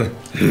Thordak just kind of...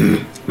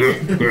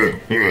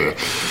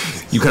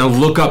 You kind of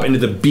look up into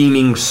the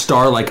beaming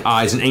star-like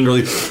eyes and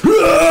angrily...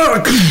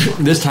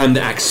 This time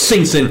the axe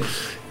sinks in.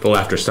 The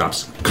laughter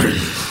stops.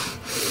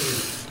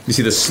 You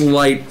see the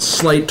slight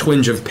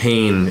twinge of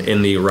pain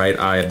in the right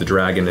eye of the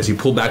dragon as he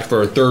pulled back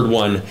for a third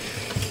one,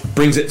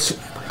 brings its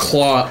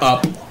claw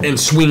up and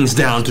swings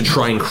down to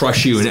try and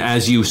crush you. And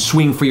as you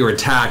swing for your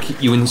attack,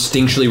 you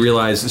instinctually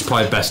realize it's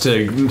probably best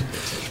to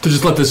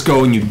just let this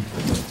go, and you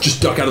just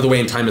duck out of the way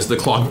in time as the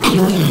claw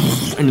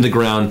into the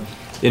ground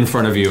in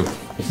front of you.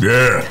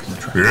 Yeah,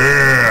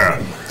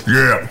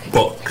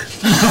 fuck.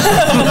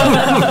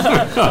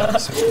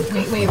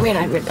 Wait,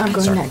 I'm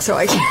going next, so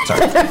I can't.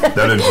 Sorry, that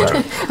didn't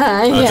work.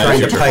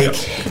 Trying to pike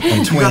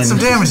and twin. Got some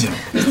damage in.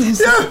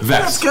 Yeah, Vex.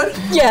 That's good.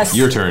 Yes.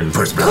 Your turn.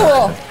 First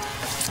Cool.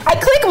 I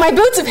click my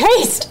boots of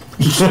haste.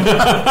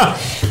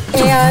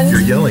 And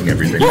You're yelling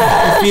everything. You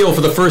feel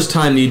for the first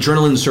time the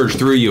adrenaline surge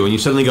through you, and you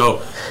suddenly go,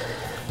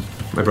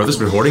 my brother's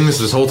been hoarding this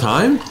whole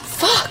time?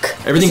 fuck.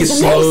 Everything this is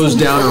slows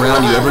amazing. down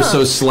around you ever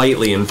so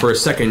slightly, and for a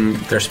second,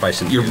 they're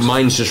spicy. Your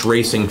mind's just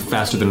racing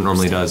faster than it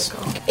normally does.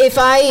 If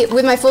I,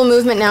 with my full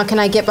movement now, can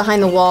I get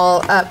behind the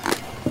wall up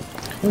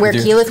where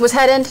Keyleth was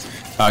headed?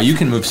 You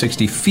can move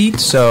 60 feet,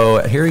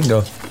 so here you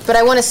go. But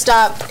I want to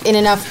stop in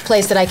enough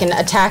place that I can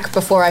attack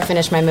before I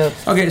finish my move.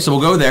 Okay, so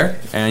we'll go there,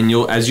 and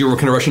as you're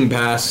kind of rushing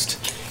past,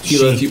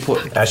 Keyleth, you pull.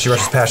 As she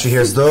rushes past, she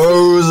hears,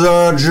 "Those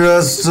are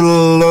just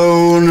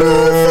loners."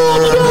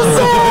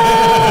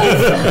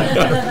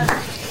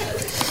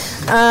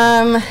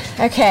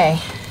 Okay.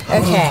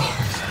 All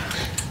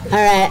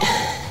right.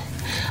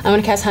 I'm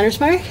gonna cast Hunter's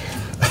Mark.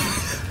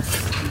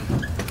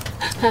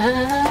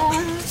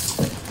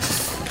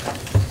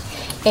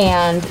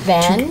 And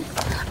then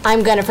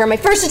I'm gonna, for my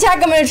first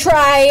attack, I'm gonna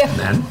try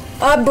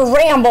a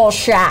bramble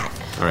shot.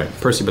 All right,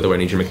 Percy, by the way, I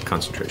need you to make a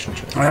concentration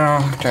check.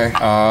 Oh, okay.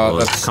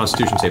 That's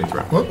Constitution saving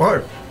throw.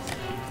 What?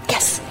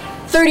 Yes.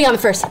 30 on the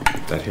first.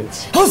 That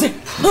hits.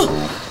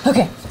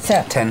 Okay,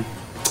 so 10.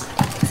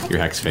 Your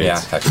hex fades. Yeah,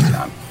 hex is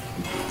gone.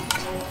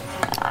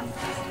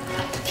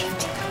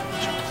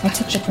 I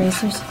took the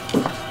bracers.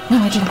 No,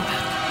 I didn't.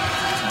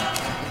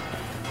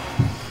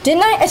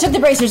 Didn't I? I took the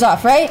bracers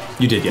off, right?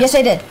 You did, yes. Yes,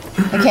 I did.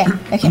 Okay.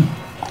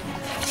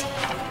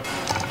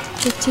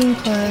 15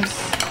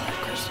 plus...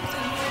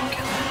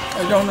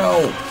 I don't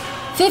know.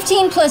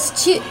 15 plus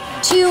 2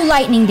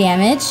 lightning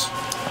damage,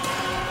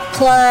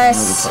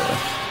 plus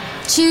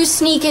 2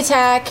 sneak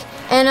attack,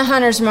 and a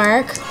hunter's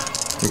mark.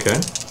 Okay.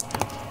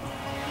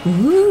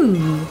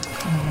 Ooh.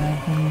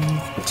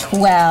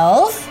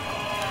 12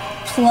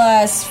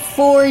 plus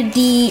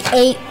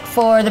 4d8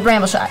 for the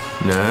bramble shot.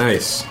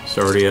 Nice. It's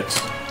already at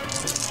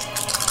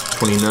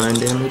 29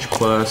 damage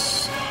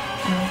plus...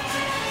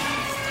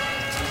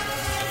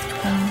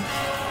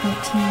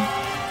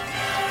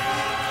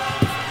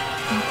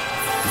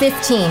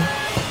 15.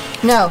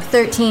 No,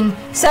 13.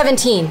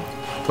 17.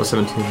 Plus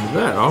 17 to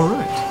that. All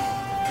right.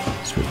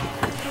 Sweet.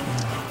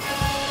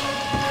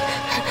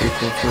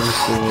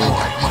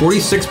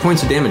 46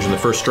 points of damage in the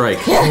first strike.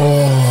 Yeah.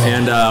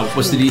 And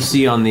what's the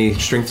DC on the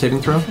strength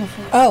saving throw?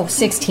 Oh,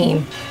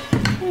 16.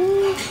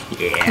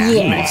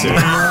 Yeah. Makes it.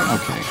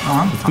 Okay.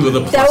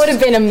 That would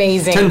have been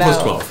amazing. 10 plus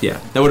though. 12. Yeah,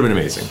 that would have been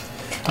amazing.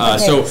 Okay.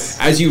 So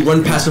as you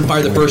run past and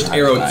fire the first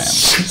arrow, it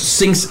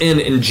sinks in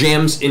and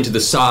jams into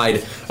the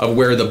side of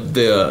where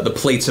the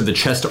plates of the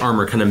chest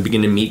armor kind of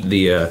begin to meet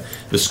the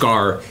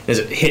scar. As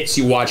it hits,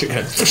 you watch it kind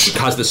of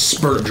cause this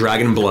spurt of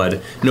dragon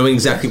blood, knowing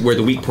exactly where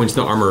the weak points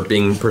in the armor,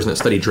 being a person that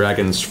studied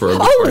dragons for a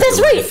Oh, that's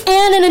right!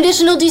 And an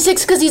additional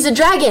d6 because he's a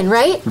dragon,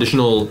 right?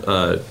 Additional 2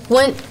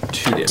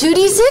 damage.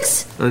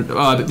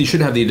 2d6? You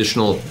should have the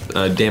additional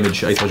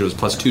damage. I told you it was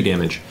plus 2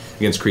 damage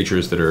against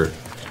creatures that are...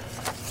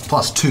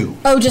 Plus 2.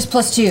 Oh, just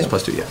plus 2. It's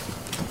plus 2, yeah.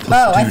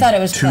 I thought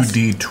it was plus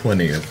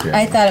 2d20 at the end.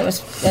 I thought it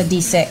was a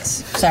d6.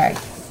 Sorry.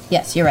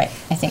 Yes, you're right.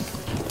 I think.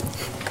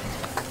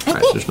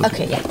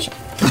 Okay, yeah, sure.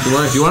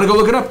 If you want to go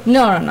look it up.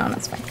 No,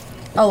 that's fine.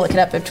 I'll look it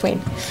up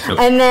between.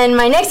 Okay. And then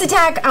my next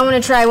attack, I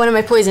want to try one of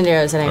my poisoned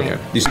arrows that I made.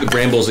 Okay. You see the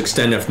brambles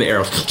extend out from the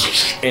arrow,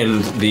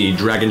 and the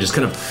dragon just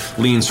kind of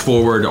leans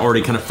forward,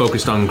 already kind of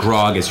focused on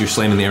Grog as you're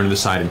slamming the arrow to the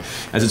side. And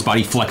as its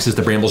body flexes,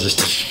 the brambles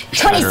just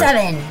shatter.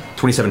 27.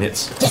 27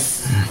 hits.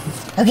 Yes.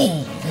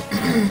 Okay.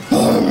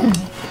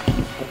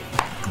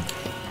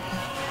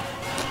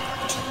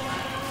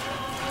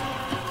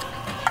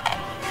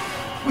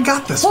 We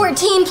got this.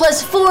 14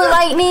 plus 4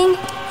 lightning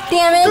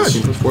damage.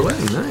 14 plus 4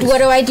 lightning, nice. What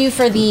do I do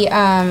for the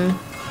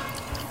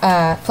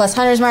plus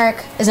hunter's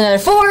mark? Is another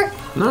 4.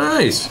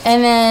 Nice.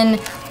 And then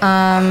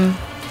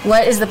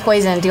what is the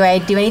poison? Do I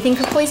do anything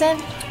for poison?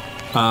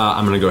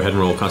 I'm going to go ahead and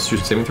roll a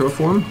Constitution saving throw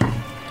for him.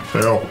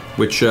 Fail.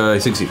 Which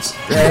succeeds.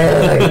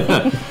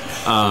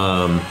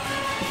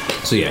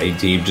 So yeah,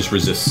 he just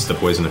resists the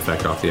poison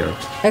effect off the arrow.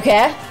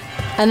 Okay.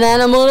 And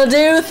then I'm gonna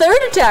do third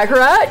attack,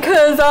 right?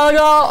 Because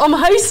I'm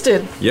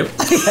hasted. Yep.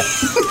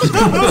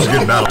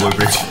 Good battle,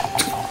 Loopy.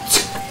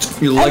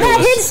 You And that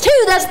hits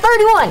too. That's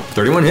 31.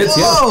 31 hits.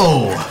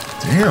 Whoa!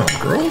 Damn,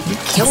 girl. You're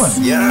killing.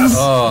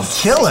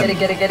 Yes. Killing.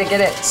 Get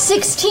it.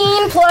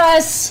 16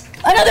 plus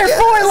another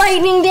 4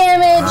 lightning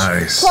damage.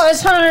 Nice.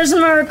 Plus hunter's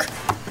mark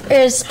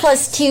is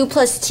plus 2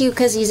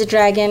 because he's a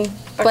dragon.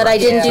 But I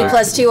didn't do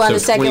plus 2 on the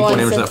second 24 one.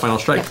 damage on that final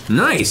strike.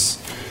 Nice.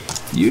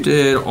 You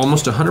did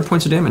almost 100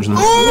 points of damage in the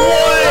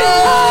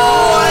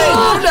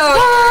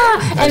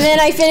And then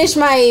I finish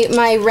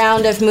my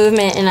round of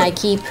movement and I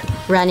keep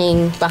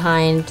running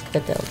behind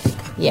the building.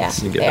 Yeah.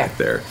 You get back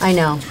there. I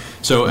know.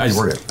 So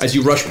as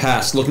you rush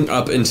past, looking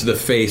up into the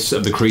face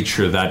of the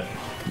creature that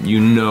you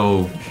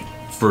know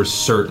for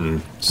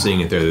certain, seeing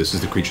it there, this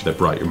is the creature that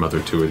brought your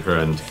mother to her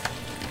end,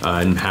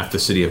 in half the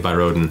city of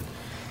Byrodin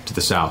to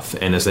the south.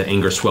 And as that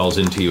anger swells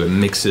into you, it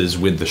mixes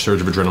with the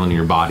surge of adrenaline in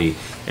your body,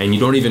 and you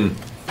don't even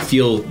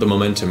feel the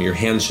momentum. Your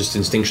hands just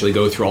instinctually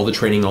go through all the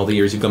training, all the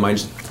years you've gone by.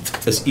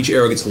 Just, as each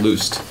arrow gets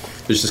loosed,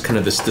 there's just kind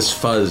of this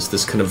fuzz,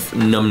 this kind of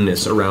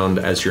numbness around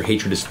as your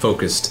hatred is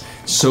focused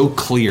so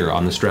clear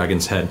on this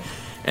dragon's head.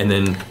 And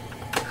then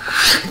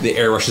the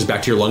air rushes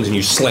back to your lungs and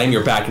you slam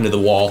your back into the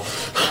wall,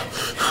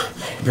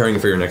 preparing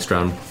for your next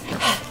round.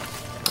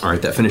 All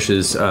right, that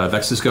finishes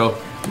Vex's go.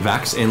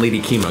 Vax and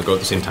Lady Kima go at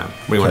the same time.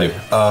 What do you want to do?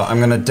 I'm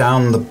going to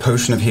down the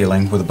potion of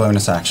healing with a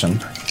bonus action.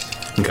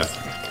 Okay.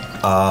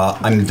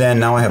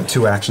 Now I have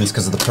 2 actions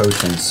because of the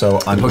potion. So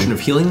I'm potion of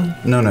healing?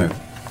 No,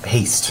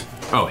 haste.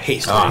 Oh,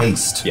 haste.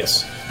 Haste.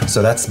 Yes.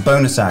 So that's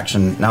bonus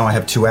action. Now I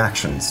have 2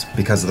 actions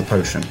because of the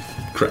potion.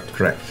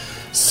 Correct.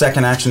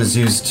 Second action is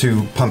used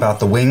to pump out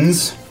the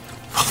wings.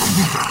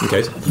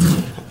 Okay.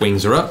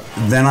 Wings are up.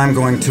 Then I'm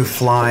going to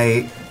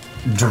fly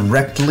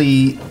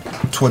directly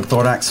toward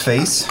Thordak's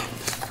face.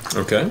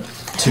 Okay.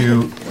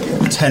 To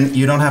 10.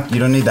 You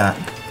don't need that.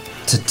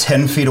 To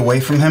 10 feet away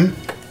from him.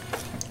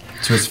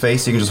 To his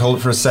face. You can just hold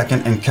it for a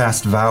second and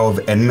cast Vow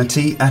of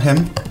Enmity at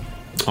him.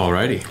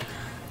 Alrighty.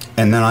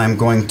 And then I'm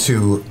going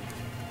to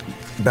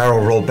barrel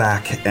roll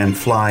back and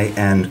fly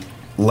and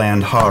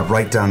land hard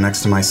right down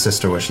next to my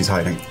sister where she's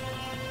hiding.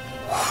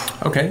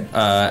 Okay.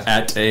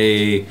 At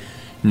a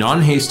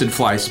non-hasted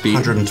fly speed.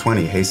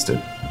 120 hasted.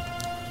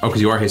 Oh,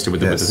 because you are hasted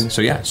with the thing.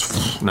 So yeah,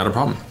 it's not a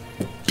problem.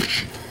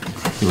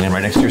 You land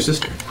right next to your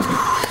sister.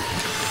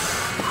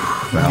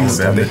 Vow of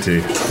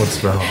Enmity. What's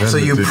Vow of Enmity? So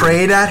you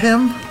prayed at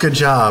him? Good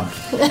job.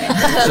 So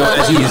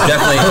as he's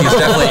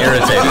definitely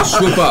irritated. You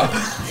swoop up.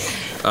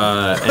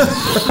 And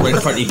right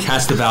in front, you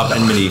cast the Vow of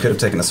Enmity. You could have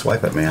taken a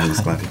swipe at me. I'm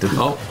just glad he didn't.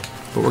 Oh,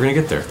 but we're gonna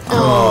get there.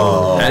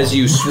 Oh. As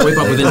you swipe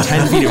up within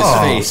 10 feet of his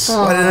face.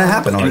 Why didn't it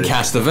happen already? And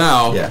cast the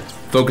vow,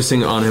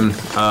 focusing on him.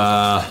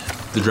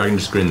 The dragon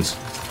just grins.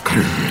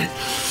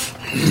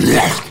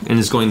 And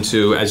is going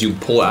to, as you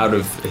pull out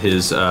of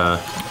his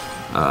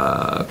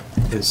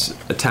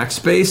attack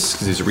space,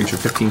 because he's a reach of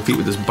 15 feet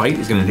with his bite,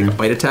 he's going to take a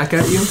bite attack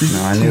at you.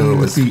 No, I knew it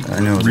was.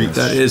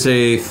 That is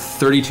a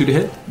 32 to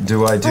hit.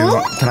 Do I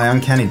do? Can I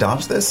uncanny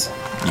dodge this?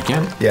 You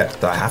can. Yeah,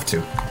 I have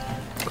to.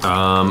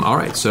 All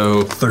right,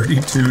 so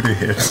 32 to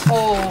hit.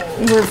 Oh,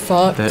 we're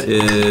fucked. That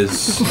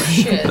is.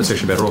 Shit. That's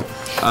actually a better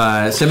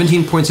roll.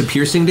 17 points of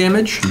piercing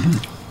damage,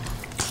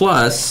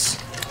 plus.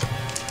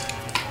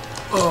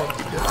 Oh.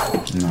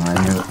 No,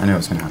 I knew it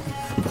was gonna happen.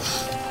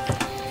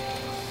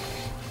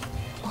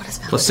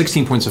 Plus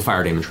 16 points of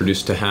fire damage,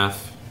 reduced to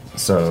half.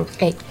 So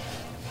 8.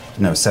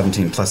 No,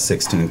 17 plus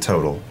 16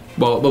 total.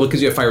 Well,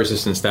 because you have fire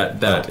resistance, that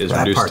is that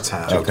reduced part's to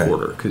half. a Okay.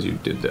 quarter because you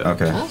did that.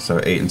 Okay, so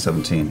 8 and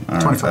 17.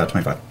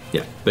 25.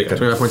 Yeah, they got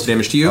 25 points of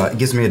damage to you. It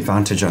gives me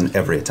advantage on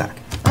every attack.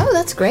 Oh,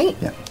 that's great.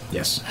 Yeah.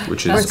 Yes,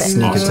 which is Perfect.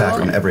 Sneak attack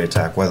on every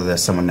attack, whether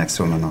there's someone next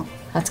to him or not.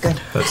 That's good.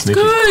 That's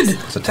Good.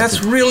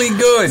 That's really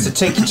good. So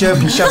take your joke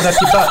and shove it up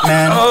your butt,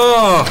 man.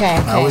 Oh. Okay.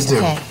 I always do.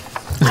 Okay.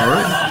 All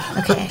right.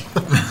 Okay.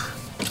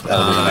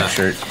 That'll be the next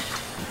shirt.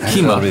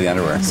 Kima That'll be the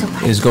underwear.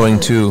 is going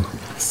to.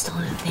 Still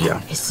in a thing.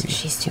 Yeah.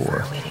 She's too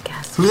far away to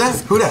cast. Who that?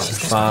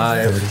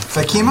 5. Is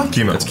that Kima?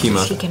 That's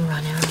Kima. She can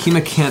run out.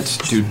 Kima can't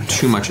do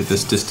too much at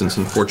this distance,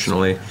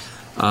 unfortunately.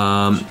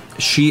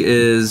 She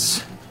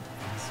is.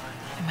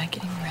 Am I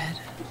getting red?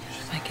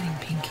 Am I getting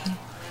pinky?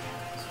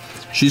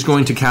 She's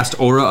going to cast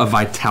Aura of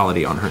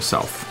Vitality on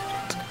herself.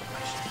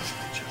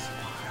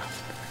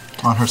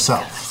 On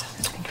herself.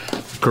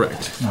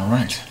 Correct. All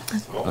right.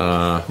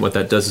 What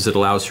that does is it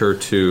allows her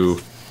to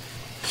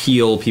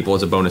heal people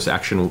as a bonus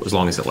action as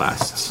long as it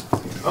lasts.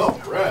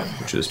 Oh, right.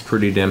 Which is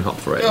pretty damn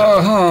helpful right now.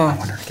 I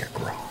want her to get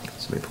grog.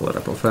 So let me pull that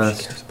up real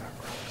fast.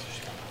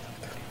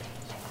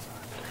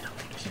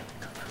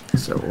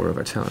 So, Aura of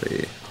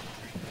Vitality.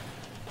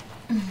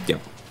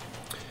 Yep.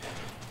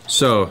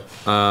 So,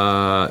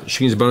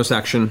 she needs a bonus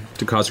action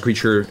to cause a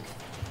creature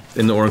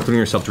in the aura, including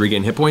herself, to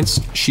regain hit points.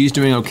 She's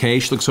doing okay.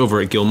 She looks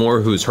over at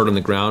Gilmore, who's hurt on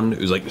the ground,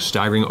 who's like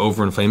staggering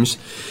over in flames.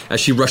 As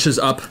she rushes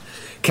up,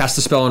 casts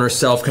a spell on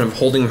herself, kind of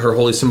holding her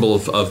holy symbol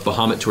of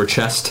Bahamut to her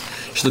chest.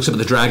 She looks up at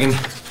the dragon.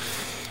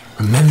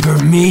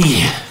 Remember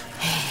me.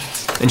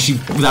 And she,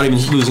 without even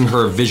losing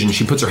her vision,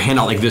 she puts her hand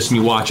out like this, and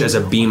you watch as a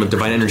beam of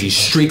divine energy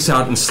streaks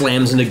out and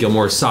slams into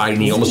Gilmore's side,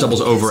 and he almost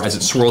doubles over as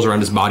it swirls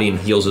around his body and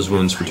heals his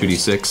wounds for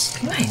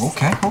 2d6. Nice.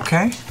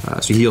 Okay.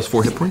 So he heals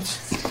 4 hit points.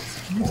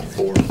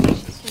 4.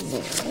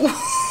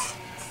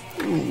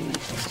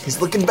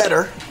 He's looking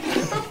better.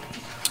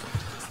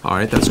 All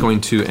right, that's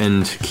going to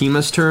end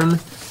Kima's turn.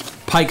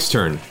 Pike's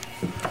turn.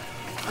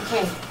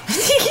 Okay.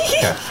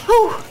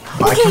 Oh.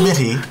 By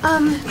committee.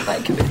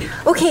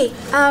 Okay.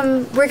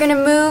 We're gonna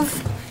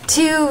move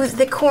to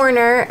the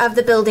corner of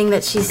the building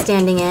that she's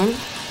standing in.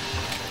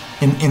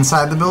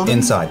 Inside the building?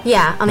 Inside.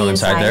 Yeah, on the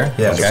inside.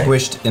 Yeah,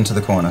 squished into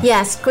the corner.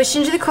 Yeah, squished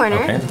into the corner.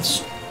 Okay.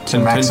 To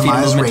 10 feet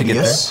maximize movement to get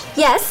radius. there.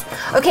 Yes.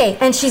 Okay,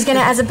 and she's gonna,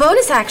 as a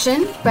bonus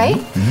action, right,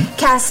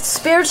 cast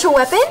Spiritual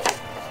Weapon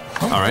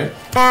All right.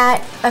 at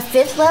a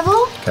 5th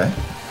level. Okay,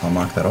 I'll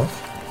mark that off.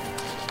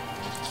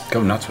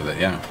 Go nuts with it,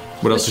 yeah.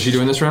 What else is she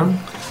doing this round?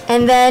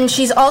 And then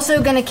she's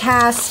also gonna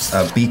cast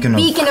Beacon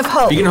of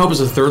Hope. Beacon of Hope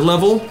is a 3rd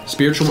level.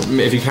 Spiritual.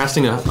 If you're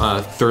casting a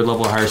 3rd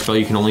level or higher spell,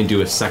 you can only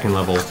do a 2nd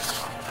level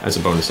as a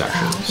bonus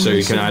action. So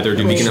you can either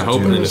do Beacon of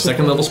Hope and then a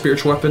 2nd level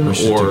spiritual weapon, We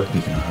should or do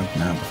Beacon of Hope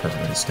now before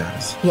everybody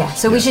scatters. Yeah,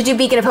 so we should do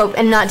Beacon of Hope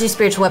and not do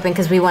Spiritual Weapon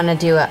because we want to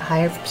do a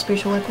higher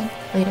Spiritual Weapon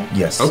later.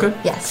 Yes. Okay.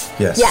 Yes.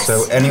 Yes. Yes.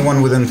 So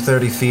anyone within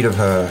 30 feet of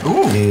her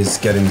is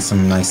getting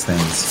some nice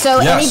things. So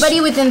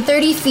anybody within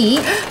 30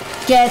 feet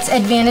gets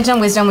advantage on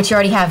Wisdom, which you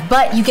already have,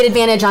 but you get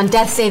advantage on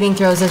Death saving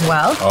throws as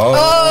well.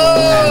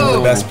 And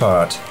the best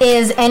part.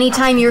 Is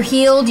anytime you're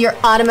healed, you're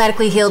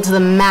automatically healed to the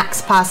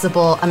max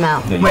possible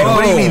amount. Wait,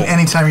 what do you mean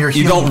anytime you're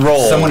healed? You don't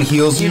roll. Someone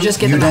heals you, just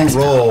get you the don't max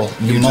roll.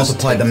 You just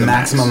multiply take the the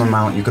maximum max.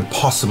 amount you could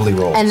possibly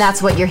roll. And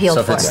that's what you're healed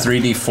So if for. it's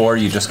 3d4,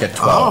 you just get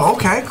 12. Oh,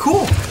 okay,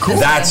 cool.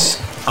 That's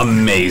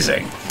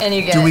amazing. And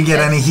you get. Do we get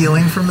any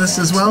healing from this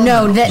as well?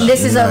 No,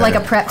 this is like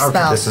a prep Okay.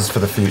 spell. This is for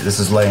the future. This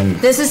is laying.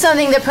 This is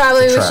something that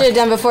probably we Trap. should have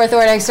done before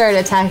Thordak started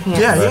attacking us.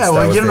 Yeah, That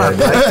well, was give him the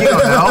a idea. you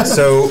don't know.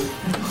 So,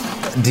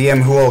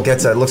 DM, who all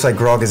gets it? It looks like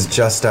Grog is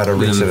just out of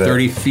reach within of it.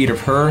 30 feet of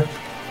her.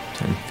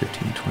 10,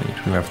 15, 20,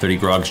 25, 30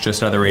 Grogs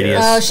just out of the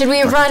radius. Should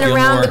we run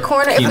around the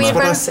corner? If we had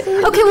run,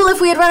 okay, well,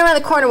 if we had run around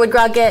the corner, would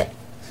Grog get?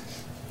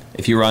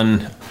 If you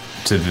run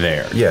to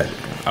there. Yeah.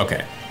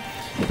 Okay.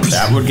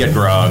 That would get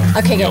Grog,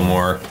 Okay, good.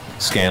 Gilmore,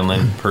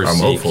 Scanlan, Percy,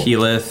 hopeful.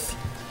 Keyleth.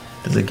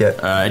 Does it get?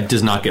 It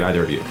does not get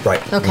either of you.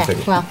 Right. Okay,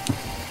 figured. well,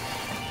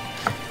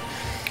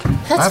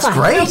 That's fine.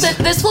 great.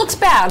 This looks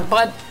bad,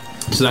 but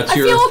So that's I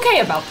your. feel okay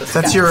about this.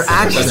 That's guys. your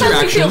action. That's your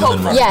Makes me action. feel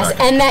hopeful. Yes,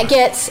 and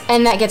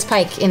that gets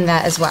Pike in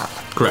that as well.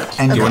 Correct.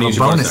 And you wanna have use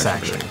a your bonus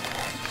action.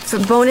 For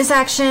bonus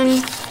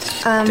action,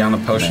 Down the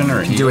potion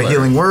or You do a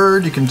healing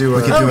word. You can do a.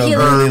 We could do a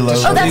healing. really low.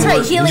 Oh, that's right,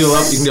 You healing can do a word.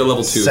 level, you can do a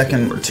level 2.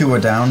 Second, 2 are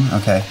down.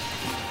 Okay.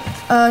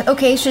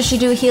 Okay, should she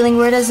do a healing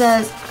word as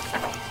a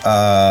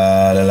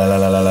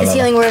Is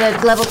healing word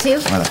at level 2? You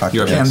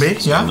can be,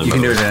 yeah. You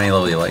can do it at any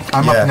level you like.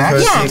 I'm up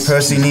next.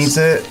 Percy needs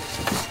it.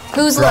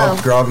 Who's low?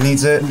 Grog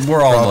needs it.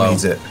 We're all Grog low.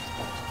 needs it.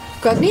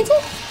 Grog needs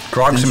it?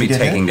 Grog's gonna be Didn't you get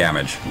taking hit?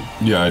 damage.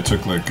 Yeah, I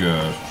took like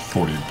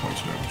 40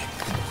 points of damage.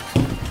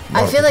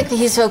 I feel like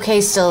he's okay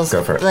still.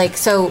 Go for it. Like,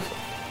 so,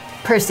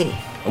 Percy.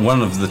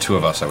 One of the two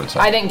of us, I would say.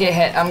 I didn't get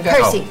hit. I'm good.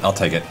 Percy. I'll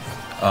take it.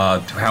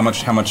 How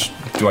much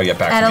do I get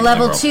back? At from a the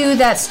level roll? 2,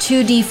 that's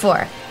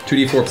 2d4.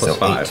 2d4 plus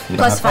 5.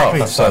 Plus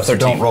 5. Oh, so 13.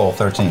 Don't roll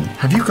 13.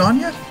 Have you gone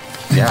yet?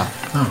 Yeah.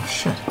 Oh,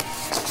 shit.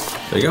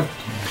 There you go.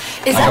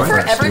 Is that for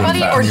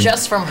everybody or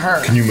just from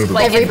her? Can you move it?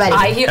 Like Everybody.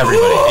 I heal.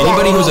 Everybody.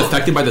 Anybody who's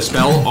affected by the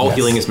spell, all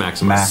healing is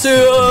maximum.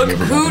 So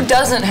who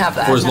doesn't have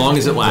that? For as long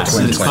as it lasts.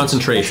 It's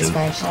concentration.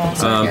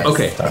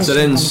 Okay, so that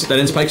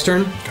ends Pike's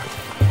turn.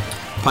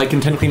 Pike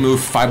can technically move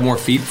 5 more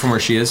feet from where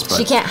she is, but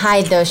She can't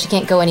hide, though. She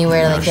can't go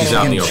anywhere. Like she's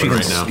out in the getting- open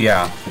right now.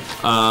 Yeah.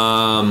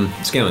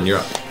 Scanlan, you're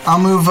up. I'll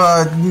move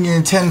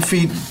 10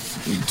 feet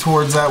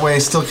towards that way,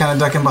 still kind of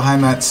ducking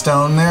behind that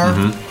stone there.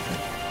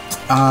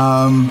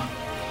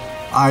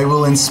 I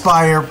will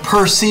inspire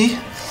Percy.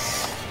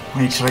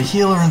 Wait, should I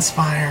heal or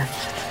inspire?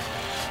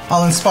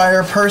 I'll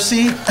inspire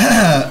Percy.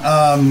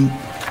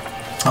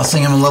 I'll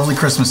sing him a lovely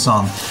Christmas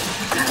song.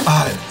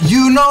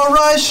 You know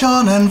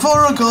Ryshawn and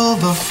Voragol,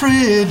 the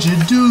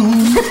frigid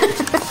doom.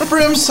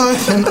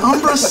 Brimscythe and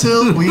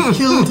Umbrasil we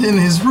killed in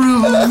his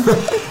room.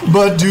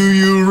 But do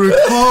you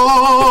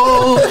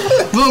recall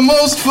the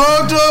most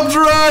fucked up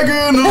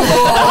dragon of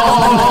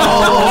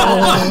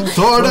all?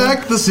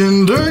 Thordak the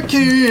Cinder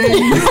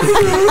King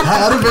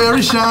had a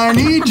very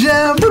shiny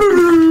gem.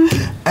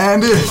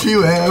 And if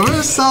you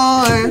ever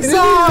saw it,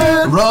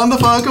 run the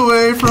fuck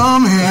away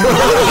from him.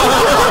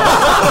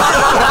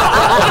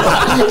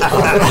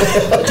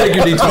 Take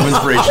your D12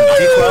 inspiration.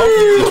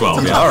 D12?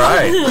 D12, yeah. All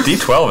right.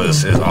 D12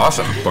 is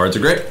awesome. Bards are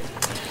great. All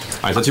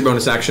right, that's your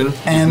bonus action. You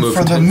can And move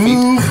for the 10 feet.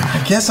 move,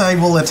 I guess I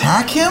will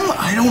attack him.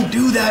 I don't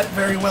do that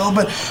very well,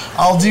 but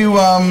I'll do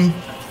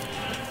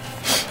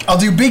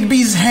Big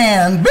B's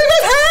hand. Big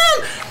B's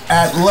hand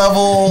at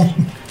level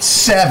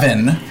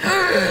 7.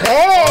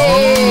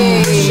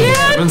 Hey!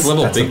 Seventh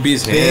level, Big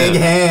B's hand.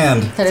 Big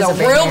hand. That is It's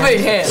a real big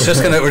hit.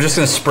 We're just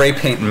gonna spray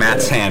paint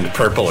Matt's hand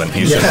purple, and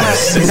he's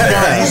just He's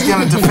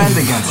gonna defend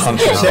against him.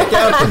 Check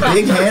out the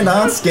big hand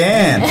on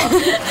scan.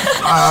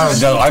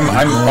 No,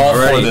 I'm all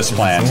for this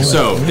plan.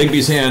 So, Big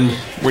B's hand,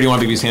 where do you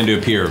want Big B's hand to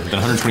appear? Within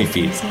 120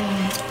 feet.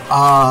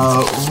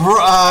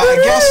 I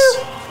guess.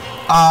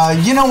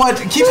 You know what?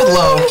 Keep it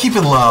low. Keep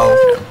it low.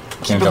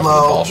 Keep it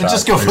low.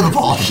 Just go for the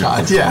ball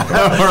shot. Yeah.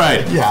 All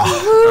right. Yeah.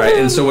 All right,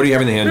 and so what do you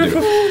have in the hand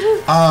do?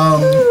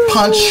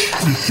 Punch.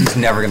 He's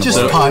never gonna Just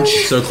blow it. punch.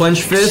 So,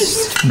 clench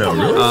fist. No,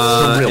 really?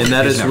 And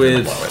that He's is never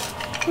with gonna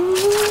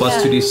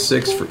plus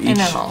 2d6 for each.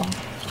 know.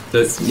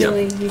 Plus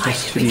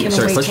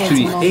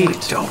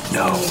 2d8. Don't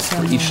know.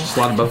 For each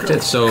slot above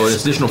it. So, an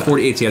additional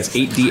 48, so that's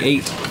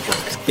 8d8.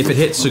 If it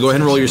hits, so go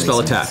ahead and roll your spell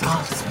attack.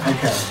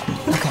 Okay.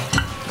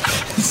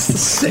 It's the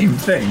same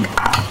thing.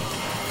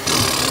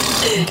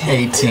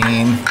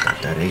 18.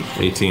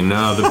 18.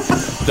 Now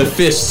the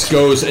fist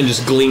goes and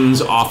just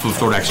gleams off of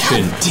Thordak's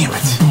chin. Damn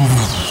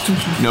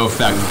it. No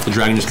effect. The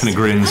dragon just kind of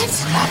grins.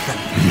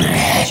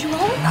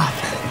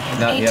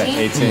 Not yet.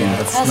 18.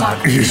 That's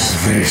not. Is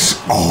this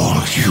all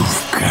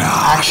you've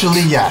got?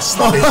 Actually, yes.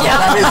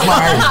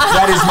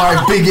 That is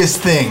my biggest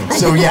thing.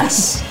 So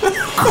yes.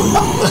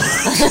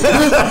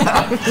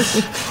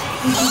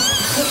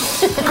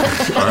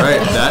 All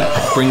right,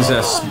 that brings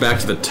us back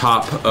to the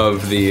top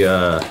of the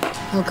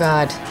Oh,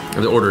 God.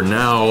 of the order.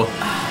 Now,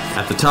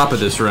 at the top of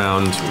this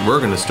round, we're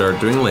going to start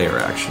doing layer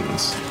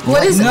actions.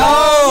 What is... No!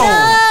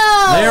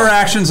 Oh, no! Layer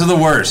actions are the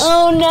worst.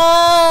 Oh,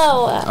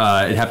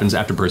 no! It happens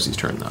after Percy's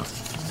turn, though.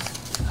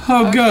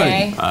 Oh,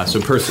 Okay.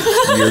 So Percy,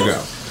 your go.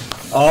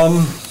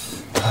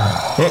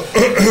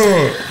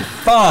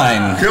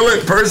 Fine. Kill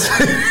it, Percy.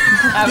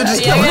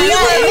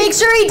 Make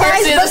sure he dies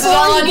Percy, this is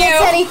all before on he gets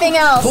you. anything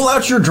else. Pull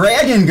out your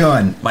dragon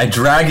gun. My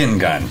dragon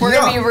gun. We're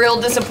gonna be real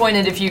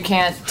disappointed if you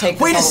can't take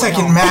this Wait a all the way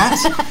second, home. Matt.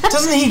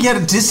 Doesn't he get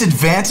a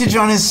disadvantage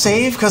on his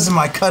save because of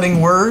my cutting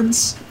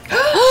words?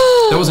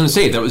 That wasn't a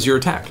save. That was your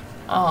attack.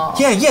 Oh.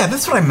 Yeah,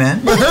 that's what I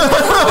meant. The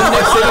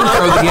next saving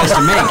throw that he has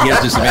to make, he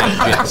has disadvantage.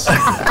 Yes.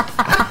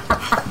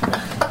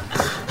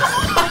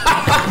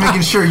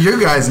 Making sure you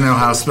guys know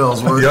how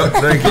spells work. Yep,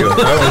 thank you.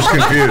 I was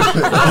confused.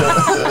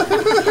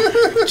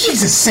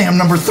 Jesus, Sam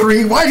number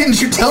 3, why didn't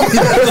you tell me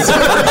that?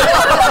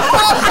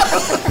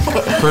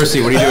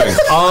 Percy, what are you doing?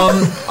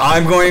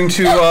 I'm going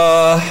to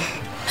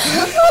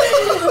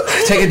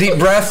take a deep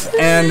breath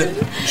and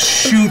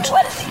shoot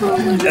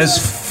as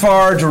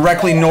far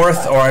directly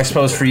north, or I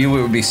suppose for you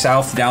it would be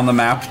south down the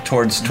map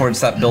towards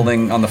that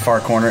building on the far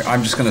corner.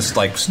 I'm just going to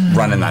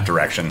run in that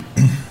direction.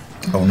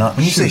 Oh, not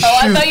when you say Oh,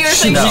 I thought you were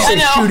saying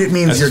shoot, it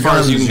means That's your as far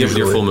as gun you can get with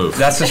your full move.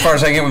 That's as far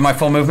as I can get with my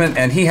full movement,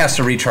 and he has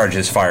to recharge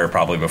his fire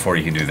probably before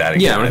he can do that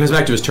again. Yeah, when it comes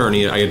back to his turn,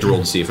 I get to roll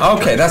to see if.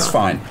 Okay, that's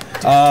fine.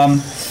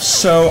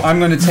 So I'm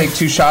going to take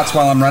 2 shots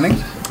while I'm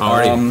running.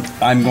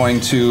 I'm going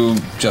to,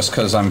 just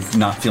because I'm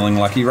not feeling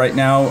lucky right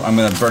now, I'm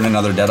going to burn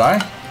another Deadeye.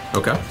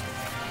 Okay.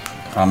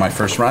 On my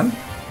first run.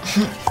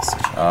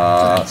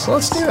 So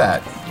let's do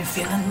that. You're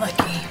feeling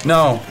lucky.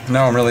 No,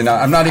 I'm really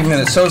not. I'm not even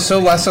going to, so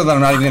less so that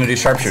I'm not even going to do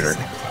Sharpshooter.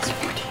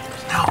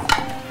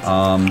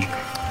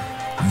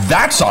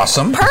 That's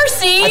awesome.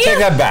 Percy! I take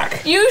that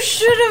back. You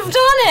should have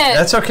done it.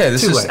 That's okay.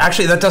 This is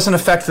actually, that doesn't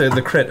affect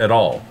the crit at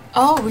all.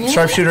 Oh, really?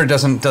 Sharpshooter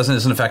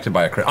isn't affected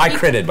by a crit. I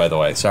critted, by the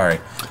way.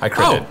 Sorry, I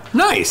critted. Oh,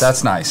 nice.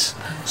 That's nice.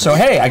 So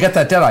hey, I get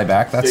that Deadeye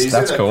back.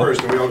 That's cool.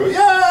 First, and we all go,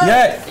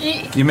 yeah.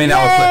 You may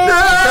now applaud.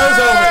 Show's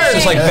over. It's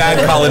just like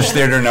bad college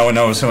theater. No one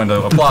knows when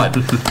to applaud.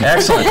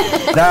 Excellent.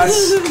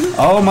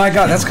 Oh my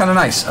god, that's kind of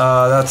nice.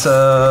 That's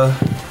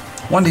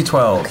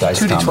 1d12,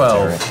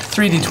 2d12,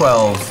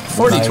 3d12,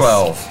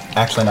 4d12.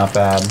 Actually, not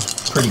bad.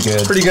 Pretty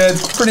good. Pretty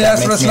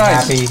That's nice.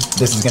 Happy.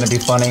 This is gonna be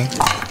funny.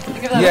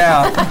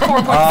 Yeah.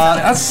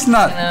 That's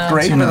not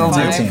great, but it'll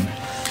do.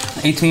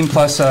 18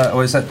 plus,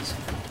 what is that?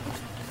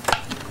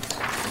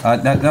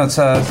 No, it's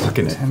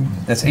 10.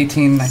 That's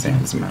 18, I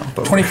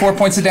think. 24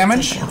 points of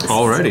damage.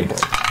 Alrighty.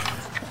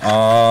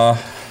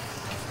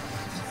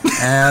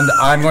 And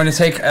I'm going to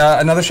take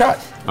another shot.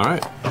 All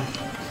right.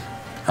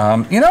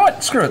 You know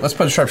what? Screw it. Let's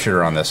put a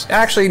sharpshooter on this.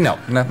 Actually, no.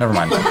 Never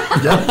mind.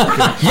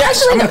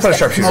 Yes, I'm going to put a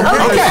sharpshooter.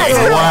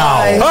 Okay.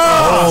 Wow.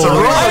 I'm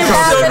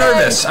so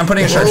nervous. I'm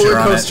putting a sharpshooter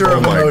on it. Oh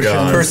my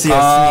god. Percy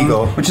as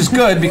Smeagol. Which is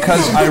good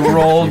because I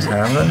rolled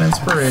Have an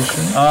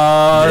inspiration.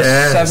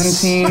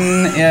 17,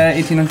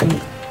 18,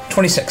 19,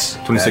 26.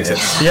 26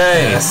 hits.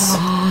 Yay.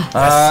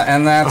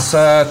 And that's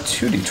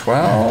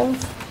 2d12.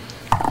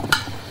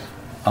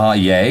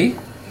 Yay.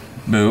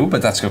 Boo,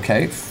 but that's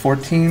okay.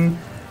 14.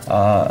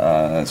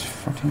 That's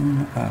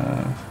 14,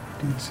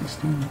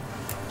 16,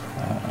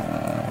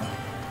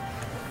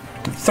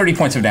 30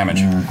 points of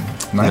damage.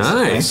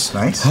 Nice.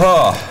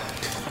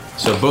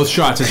 So both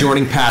shots, as you're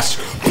running past,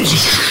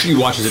 you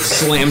watch as it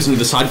slams into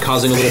the side,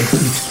 causing a little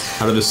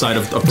out of the side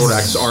of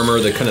Thordak's armor.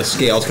 The kind of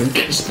scales can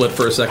split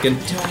for a second.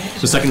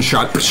 The second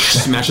shot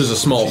smashes a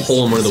small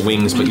hole in one of the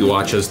wings, but you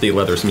watch as the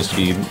leather seems to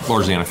be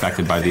largely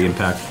unaffected by the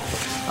impact.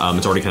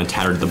 It's already kind of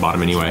tattered at the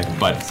bottom anyway,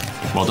 but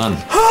well done.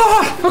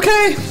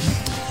 Okay.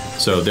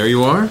 So there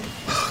you are.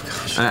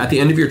 At the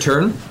end of your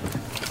turn,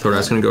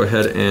 Thordak's going to go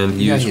ahead and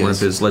use one of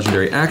his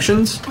legendary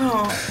actions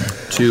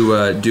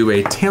to do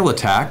a tail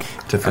attack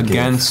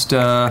against.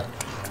 Oh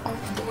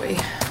boy.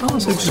 Oh,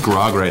 it's just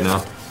Grog right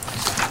now.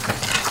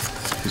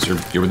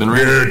 You're within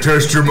range. Yeah,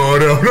 test your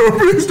mod out. No,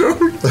 please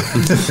don't.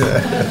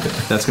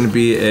 That's going to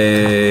be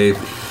a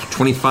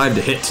 25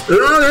 to hit.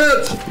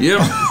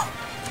 Yep.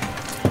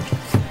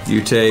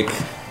 You take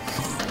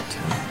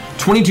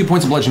 22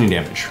 points of bludgeoning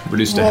damage,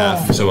 reduced to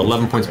half. So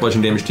 11 points of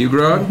bludgeoning damage to you,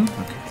 Grog.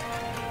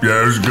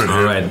 Yeah, it was a good hit.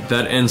 All right,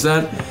 that ends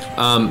that.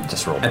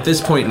 Just roll. At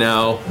this point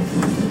now,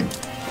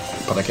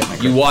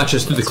 you watch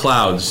us through the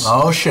clouds.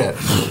 Oh shit!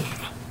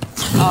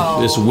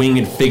 This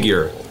winged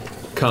figure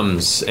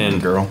comes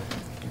and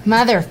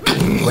Mother.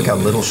 Look how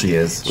little she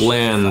is.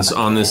 Lands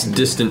on this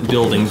distant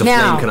building. The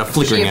Now. flame kind of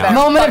flickering out.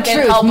 Moment of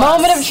truth.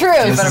 Moment of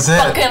truth. You better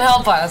fucking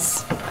help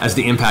us. As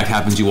the impact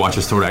happens, you watch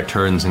as Thordak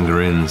turns and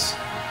grins.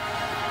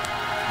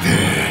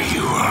 There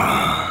you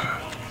are.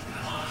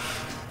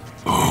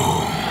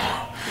 Oh,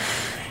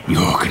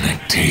 you're gonna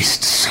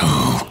taste so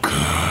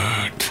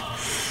good.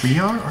 We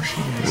are, or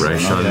she is?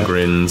 Raishan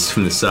grins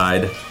from the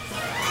side.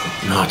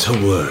 Not to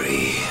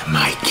worry,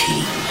 my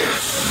king.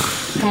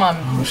 Come on.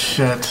 Oh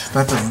shit,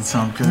 that doesn't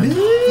sound good.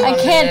 I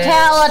can't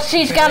tell what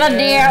she's gonna do.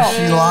 Is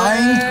she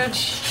lying?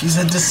 She's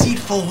a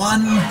deceitful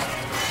one.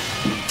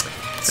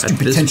 At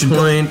this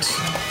point,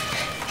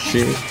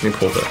 let me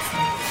pull that.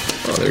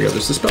 Oh, there you go.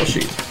 There's the spell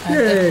sheet.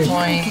 Yay.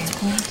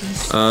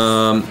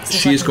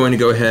 She's going to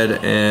go ahead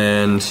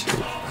and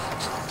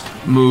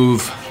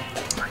move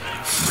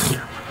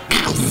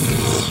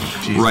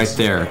right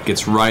there.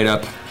 Gets right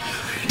up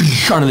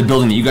onto the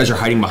building that you guys are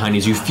hiding behind.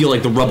 As you feel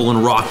like the rubble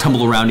and rock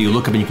tumble around you,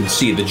 look up and you can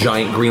see the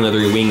giant green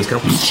leathery wings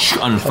kind of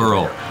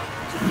unfurl.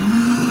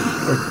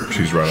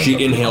 She's right.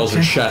 She inhales,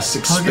 her chest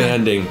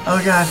expanding.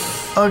 Oh god.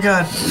 Oh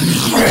god.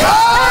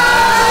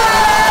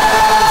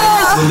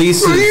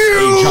 Releases a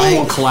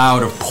giant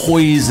cloud of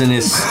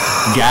poisonous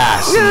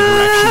gas in the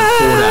direction of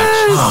Thordak.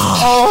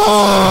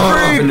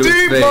 Breathe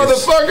deep,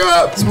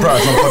 motherfucker!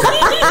 Surprise,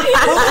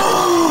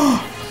 motherfucker!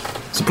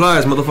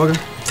 Supplies, motherfucker!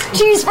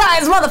 Cheese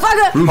fries,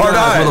 motherfucker! Hard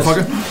eyes,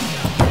 motherfucker!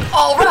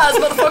 All rise,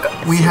 motherfucker!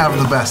 We have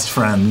the best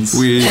friends.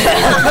 We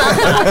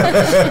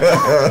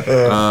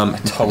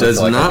does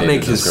like not I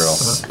make dated his.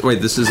 this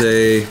Wait, this is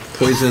a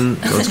poison.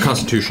 No, it's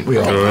Constitution.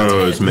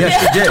 Yes,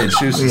 she did.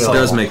 She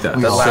does make that.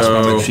 The last So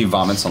moment she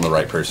vomits on the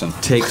right person.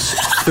 takes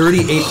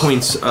 38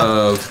 poinds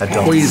of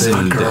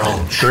poison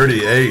damage.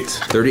 38.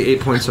 38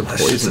 points of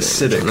poison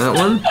damage on that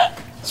one.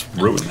 Let's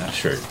ruin that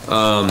shirt.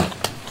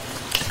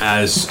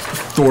 As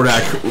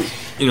Thordak,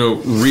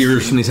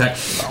 rears from the attack.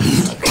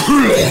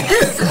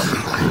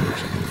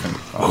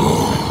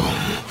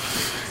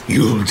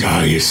 You'll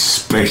die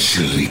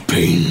especially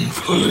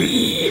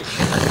painfully.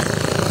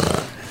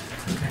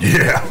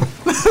 Yeah.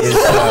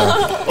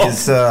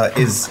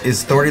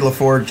 Is Thordy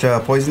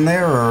LaForge poison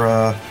there,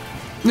 or?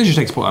 It just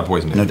takes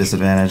poison. No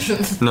disadvantage.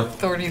 No.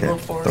 Thordy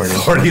LaForge.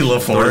 Thordy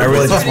LaForge. I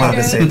really just wanted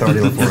to say Thordy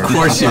LaForge. Of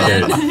course you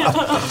did.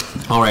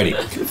 Alrighty.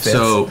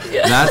 So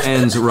that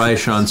ends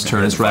Raishan's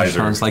turn. It's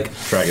Raishan's like,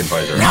 Dragon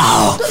Visor.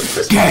 Now,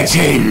 get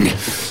in!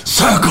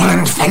 Circle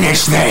and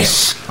finish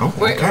this! Oh,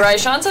 wait,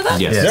 Raishan said that?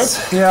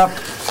 Yes. Yep.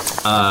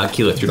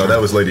 Keyleth, your No, that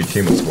was Lady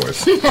Kima's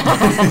voice. Corona,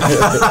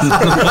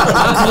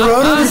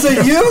 is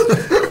it you?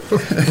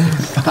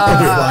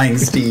 Flying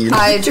steed.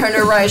 I turn to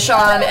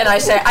Raishan and I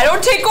say, I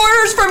don't take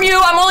orders from you.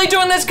 I'm only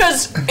doing this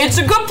because it's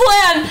a good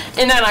plan.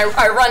 And then I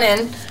run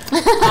in.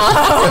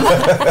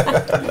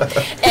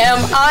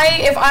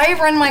 If I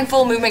run my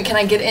full movement, can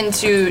I get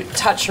into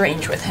touch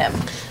range with him?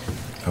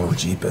 Oh,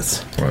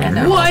 jeepers.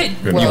 What?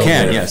 You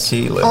can, yes.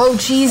 Oh,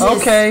 Jesus.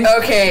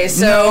 Okay,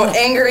 so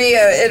angry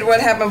at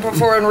what happened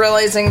before and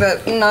realizing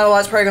that not a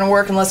lot's probably going to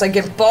work unless I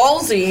get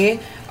ballsy.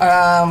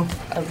 I'm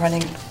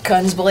running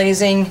guns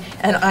blazing,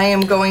 and I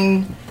am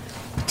going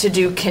to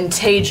do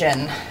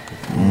contagion.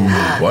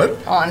 What?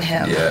 On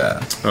him.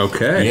 Yeah.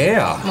 Okay.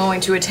 Yeah. I'm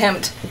going to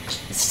attempt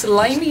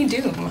slimy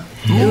doom.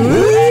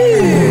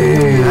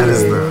 That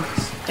is the...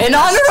 In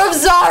honor of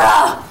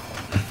Zara!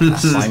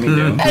 Slimy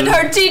Doom. And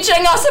her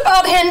teaching us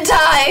about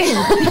hentai!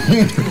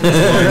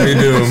 Slimy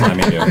Doom.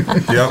 Slimy Doom.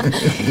 Yep.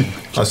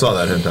 I saw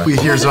that hentai. We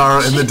hear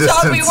Zara in the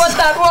distance. Tell me what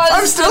that was.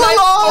 I'm still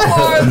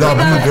alive! Love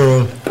you,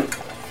 girl.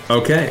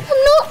 Okay.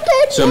 I'm not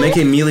dead. So make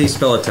a melee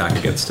spell attack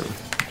against him.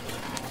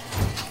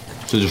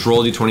 So just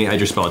roll d20, add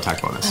your spell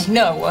attack bonus.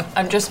 No,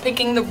 I'm just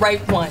picking the right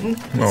one.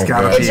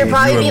 It should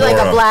probably be like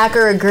a black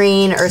or a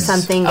green or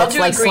something I'll that's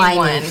do like a green slimy.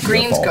 one.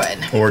 Green's good.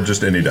 Or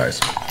just any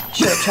dice.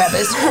 Sure,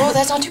 Travis. Oh,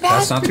 that's not too bad.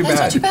 That's not too That's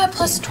bad. not too bad.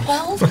 Plus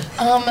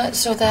 12.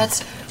 So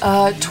that's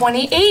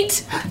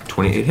 28.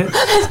 28 hits.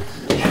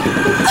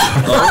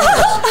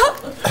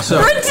 So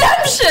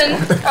Redemption!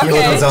 He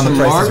was on the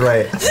Price is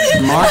Right.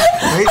 Mark.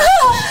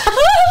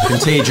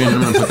 Contagion.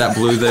 I'm going to put that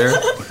blue there.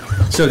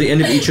 So at the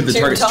end of each of the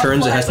target's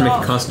turns, it has to make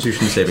a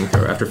Constitution saving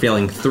throw. After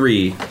failing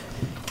 3,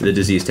 the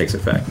disease takes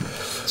effect.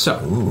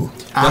 So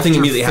nothing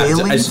immediately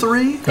happens.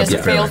 Failing 3? Yes,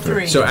 it failed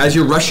 3. So as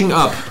you're rushing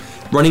up,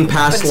 running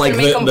past like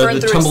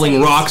the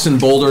tumbling rocks and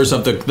boulders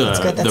of the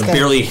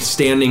barely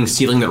standing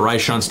ceiling that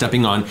Raishan's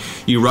stepping on,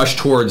 you rush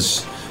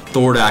towards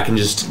Thordak and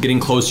just getting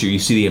closer, you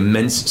see the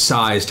immense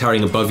size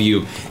towering above you,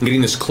 and getting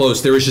this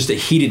close, there is just a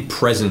heated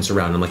presence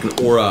around him, like an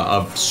aura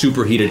of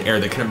superheated air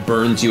that kind of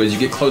burns you. As you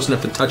get close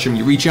enough to touch him,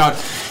 you reach out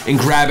and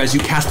grab as you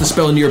cast the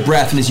spell into your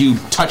breath, and as you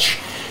touch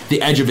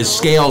the edge of his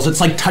scales,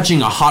 it's like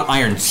touching a hot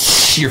iron.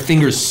 Your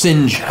fingers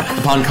singe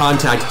upon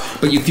contact,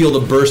 but you feel the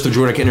burst of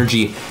Jordic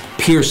energy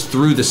pierce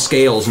through the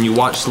scales, and you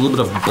watch a little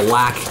bit of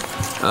black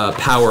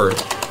power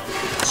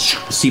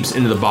seeps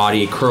into the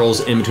body, curls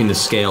in between the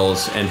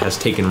scales, and has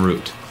taken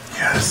root.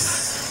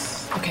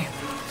 Yes. Okay.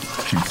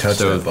 She touched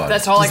that body.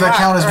 That's all Does I that got,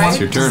 count as right?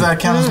 one? Does that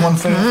count as one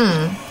fail?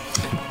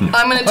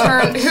 I'm gonna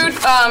turn.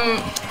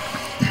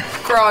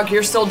 Grog,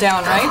 you're still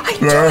down, right?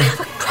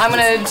 I'm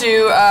gonna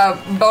do a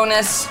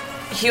bonus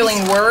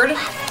healing word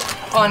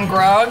on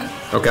Grog.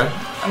 Okay.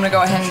 I'm gonna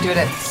go ahead and do it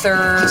at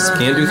third.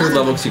 Can't do third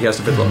level because you cast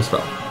a 5th level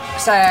spell.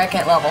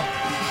 Second level.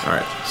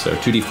 Alright, so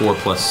 2d4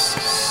 plus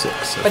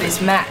 6. But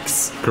it's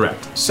max.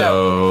 Correct.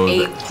 So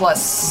 8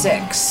 plus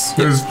 6.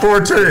 It's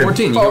 14.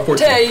 14. You got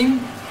 14.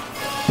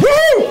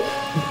 Woo!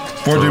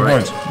 14 All right.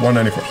 points.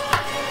 194.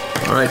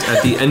 Alright,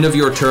 at the end of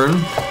your turn,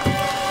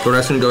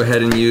 Thordak's going to go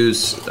ahead and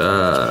use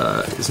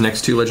his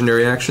next 2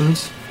 legendary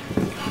actions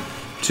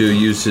to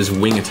use his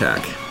wing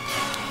attack.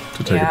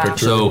 To take a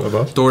picture of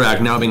us?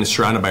 Thordak, now being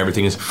surrounded by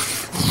everything,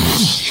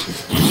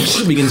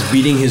 begins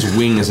beating his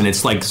wings, and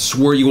it's like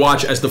you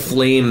watch as the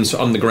flames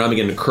on the ground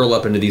begin to curl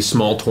up into these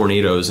small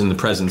tornadoes in the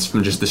presence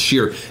from just the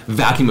sheer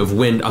vacuum of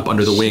wind up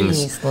under the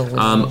wings.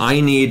 I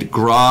need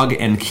Grog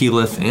and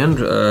Keyleth and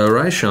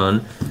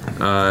Raishan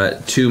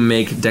to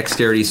make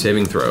dexterity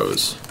saving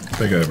throws. I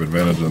think I have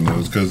advantage on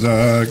those because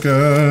I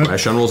got.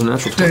 Raishan rolls a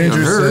natural 20 on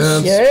Danger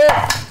hers. sense.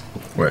 Yeah.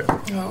 Wait.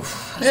 Oh,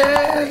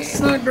 it's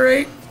not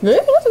great.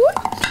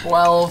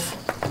 12.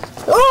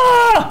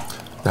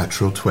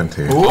 Natural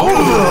 20.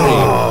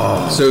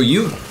 So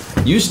you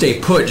stay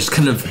put, just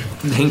kind of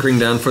hankering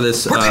down for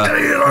this.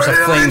 There's a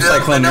flame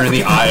cyclone you're in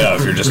the eye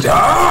of. You're just.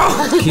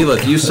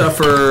 Keyleth, you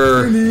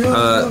suffer.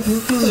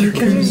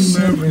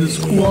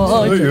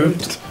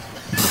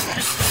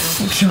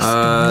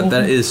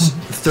 That is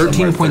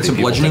 13 points of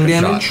bludgeoning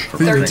damage.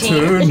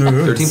 13.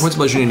 13 points of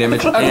bludgeoning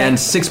damage and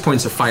 6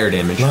 points of fire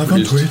damage.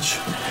 Reduced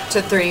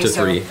To 3, to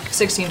so 3.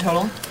 16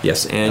 total.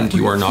 Yes, and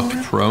you are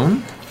knocked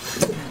prone.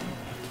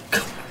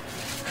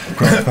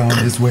 Found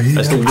his way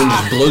As the wind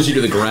just blows you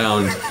to the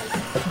ground,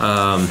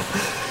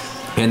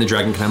 and the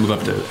dragon can move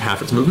up to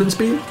half its movement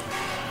speed.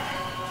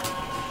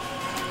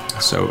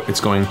 So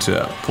it's going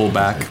to pull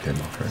back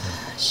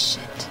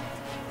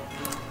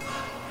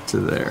to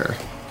there.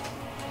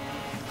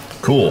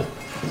 Cool.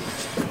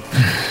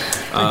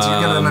 you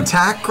get an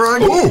attack,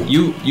 Grog?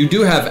 You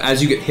do have,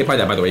 as you get hit by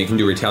that, by the way, you can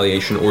do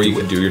retaliation or you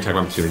can do your attack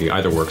of opportunity.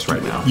 Either works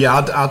right now. Yeah,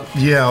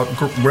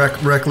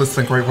 reckless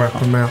and great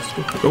weapon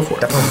master. Go for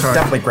it.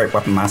 Definitely great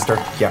weapon master.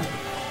 Yeah.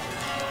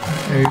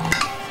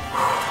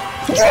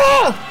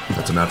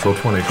 That's a natural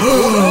 20.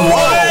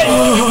 What?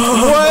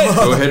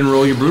 Go ahead and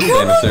roll your brutal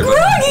damage there,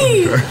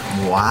 buddy.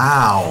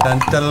 Wow. Doing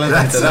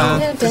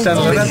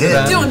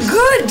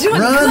good,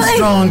 doing Run, good.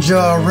 Strong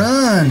Jaw,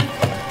 run.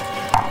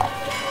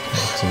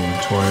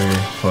 20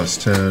 plus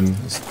 10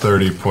 is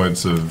 30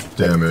 points of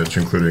damage,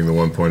 including the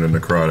 1 point of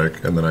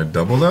necrotic, and then I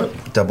double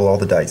that? Double all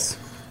the dice.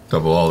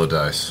 Double all the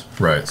dice.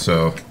 Right,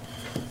 so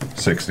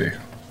 60.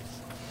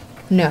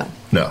 No.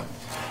 No.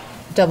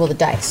 Double the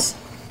dice.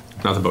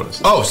 Not the bonus.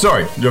 Oh,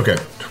 sorry. Okay.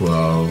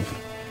 12,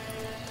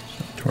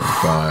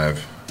 25,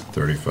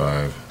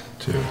 35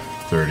 to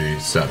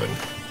 37.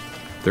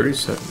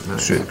 37.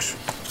 Nice. 6.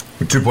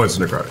 With 2 points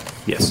of necrotic.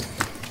 Yes.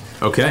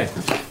 Okay.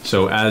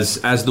 So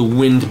as the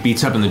wind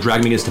beats up and the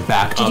dragon begins to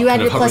back Did up, you add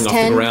kind of your plus hovering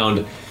off 10? the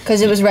ground,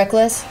 Because it was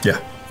reckless? Yeah.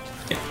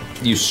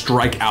 you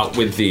strike out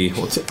with the.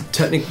 Well,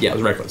 technically, yeah, it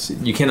was reckless.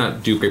 You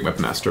cannot do Great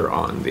Weapon Master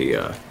on the.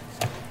 Well,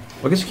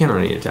 I guess you can on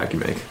any attack you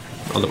make.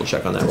 I'll double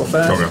check on that real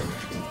fast. Okay. So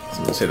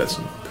I'm gonna say that's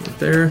right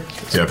there.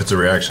 Yeah, if it's a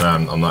reaction,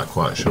 I'm not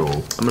quite sure.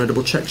 I'm gonna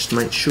double check just to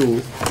make sure.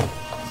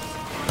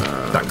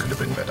 That could have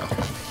been better.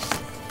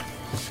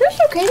 That's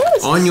okay. That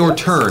was On your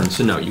turn,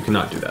 so no, you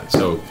cannot do that.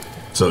 So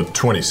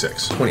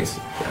 26. 26.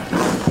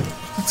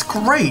 That's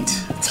great.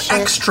 It's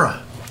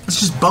extra. It's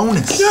just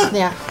bonus.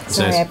 Yeah.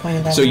 Sorry, I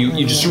pointed that So out.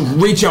 you just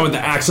reach out with the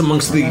axe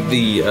amongst the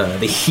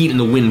heat and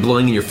the wind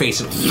blowing in your face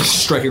and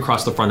strike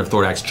across the front of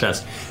Thordak's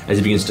chest as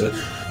he begins to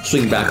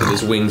swing back with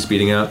his wings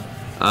beating out.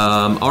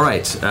 All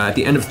right. At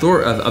the end of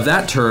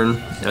that turn,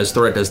 as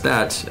Thordak does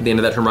that, at the end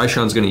of that turn,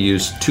 Raishan's going to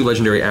use 2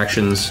 legendary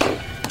actions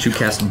to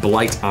cast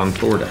Blight on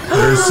Thordak.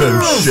 There's some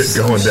shit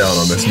going down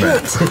on this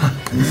map.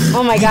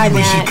 Oh my god,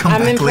 Matt.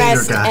 I'm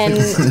impressed and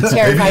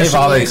terrified. They've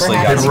obviously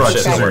got some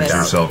shit to work this.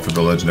 yourself for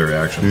the legendary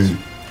actions.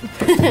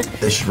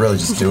 They should really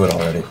just do it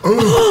already.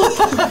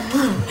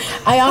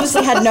 I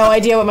honestly had no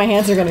idea what my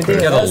hands were going to do.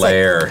 Get a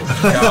lair.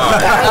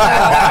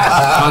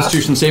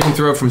 Constitution saving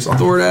throw from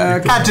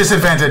Thordak. At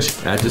disadvantage.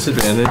 At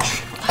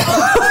disadvantage.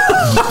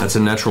 That's a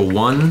natural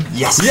 1.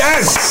 Yes!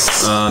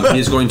 Yes! He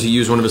is going to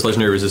use one of his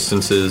legendary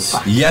resistances.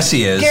 Yes,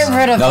 he is. Get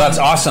rid of No, him. that's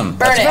awesome.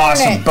 Burn That's it.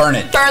 awesome. Burn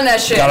it. Burn that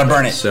shit. Gotta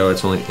burn it. So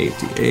it's only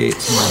 8d8. He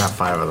might have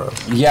 5 of those.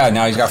 Yeah,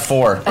 now he's got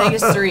 4. I think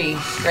it's 3,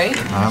 right?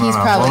 I don't He's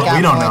know. probably Well, got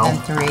we don't more know.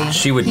 than 3.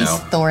 She would He's know.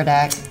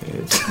 Thordak.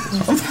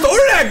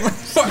 Thordak!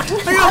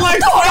 I got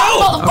like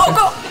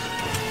 12!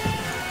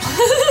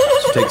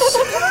 So takes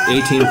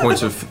 18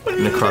 points of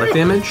necrotic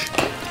damage.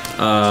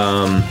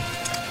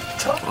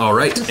 All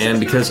right, and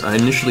because I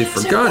initially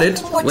forgot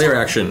it, lair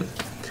action.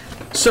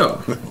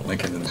 So.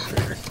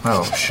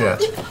 Oh,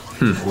 shit.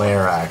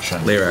 Lair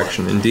action. Lair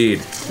action,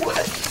 indeed.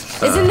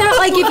 Isn't that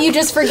like if you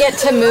just forget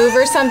to move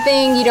or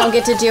something, you don't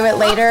get to do it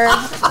later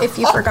if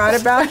you forgot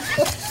about it?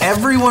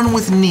 Everyone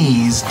with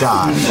knees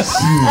dies.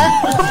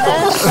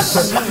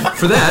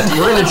 For that,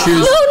 we're going to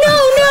choose. No,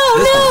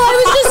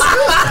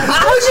 I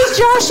was just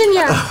joshing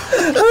you.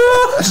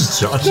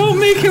 Don't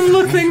make him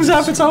look things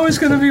up. It's always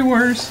going to be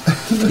worse.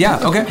 Yeah,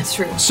 okay. That's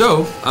true.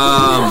 So,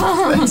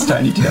 Thanks,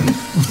 Tiny Tim.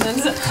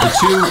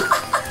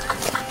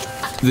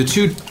 the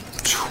two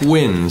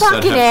twins that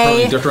Fucking have A.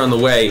 currently ducked around the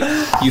way,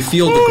 you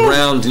feel the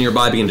ground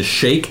nearby begin to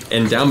shake,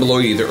 and down below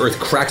you, the earth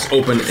cracks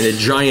open, and a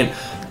giant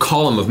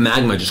column of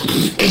magma just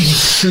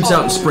shoots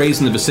out and sprays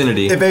in the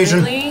vicinity.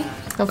 Evasion. Really?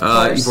 Of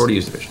course. You've already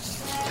used evasion.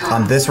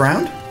 On this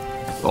round?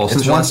 Also,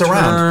 It's once a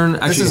round.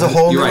 This is a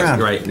whole you're new right, round.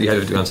 You're right. You had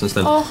it done since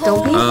then.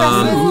 Don't be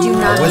aggressive. Do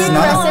not I was be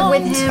not. aggressive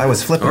with him. I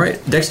was flipping. All right.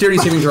 Dexterity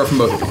saving throw from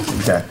both of you.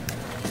 Okay.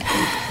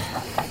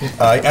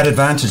 At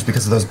advantage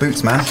because of those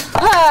boots, man.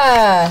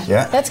 Ah,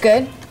 Yeah. that's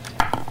good.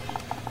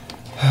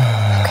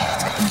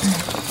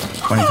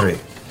 23.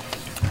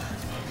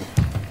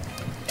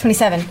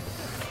 27.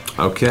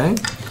 Okay.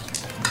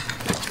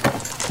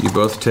 You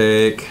both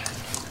take.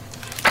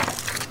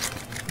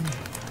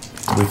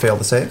 We failed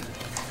the save?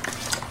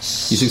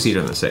 You succeed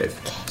on the save.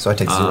 So I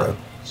take 0.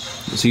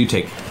 So you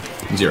take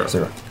 0.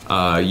 0.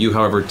 You,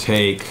 however,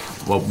 take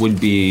what would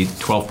be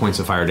 12 points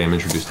of fire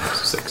damage reduced to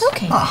 6.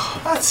 Okay. Oh,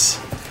 that's...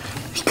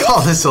 You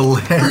call this a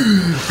lair?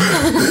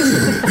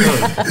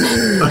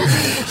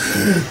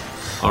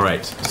 All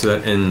right. So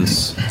that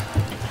ends.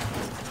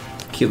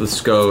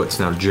 Let's go. It's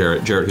now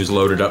Jarrett. Jarrett, who's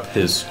loaded up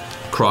his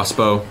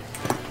crossbow,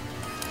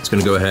 is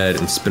going to go ahead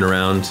and spin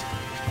around,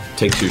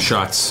 take 2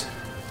 shots.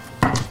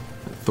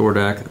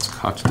 Thordak, that's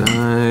cocked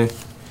die.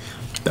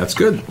 That's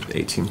good.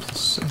 18 plus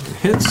 7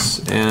 hits,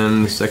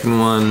 and the second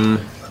one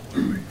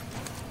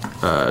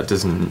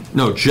doesn't.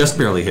 No, just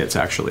barely hits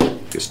actually.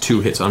 There's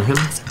 2 hits on him.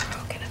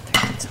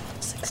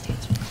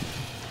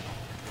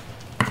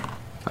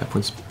 5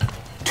 points.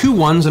 2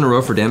 1s in a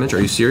row for damage.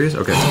 Are you serious?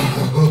 Okay.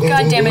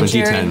 God damn it,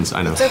 Jerry. D10s.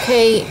 I know. It's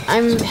okay.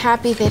 I'm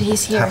happy that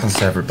he's here. Happens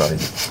to everybody.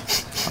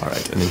 All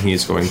right, and then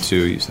he's going to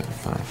use that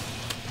 5.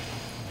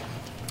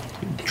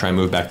 try and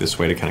move back this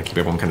way to kind of keep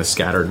everyone kind of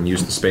scattered and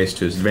use the space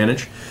to his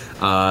advantage.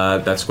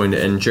 That's going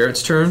to end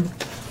Jarrett's turn.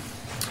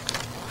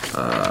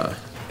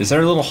 Is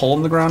there a little hole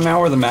in the ground now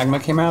where the magma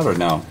came out, or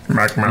no?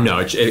 Magma. No,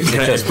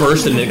 it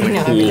burst and it kind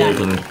of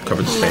cooled and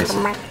covered the space.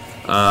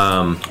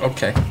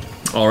 Okay.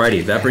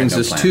 Alrighty, that brings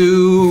us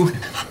to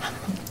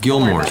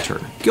Gilmore's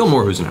turn.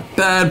 Gilmore, who's in a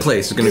bad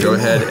place, is going to go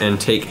ahead and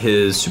take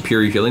his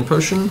superior healing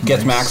potion.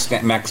 Gets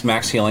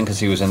max healing because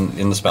he was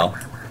in the spell.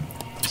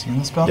 Is he in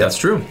the spell? That's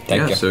true.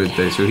 Thank you. So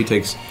he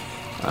takes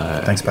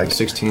Thanks, Pike.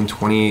 16,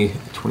 20,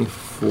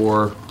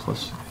 24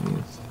 plus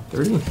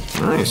 30.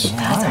 Nice.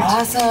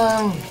 That's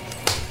awesome.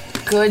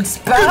 Good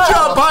spell. Good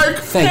job, Pike.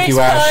 Thank you,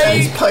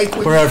 Ashley. Pike.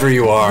 Wherever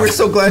you are. We're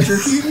so glad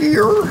you're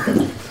here.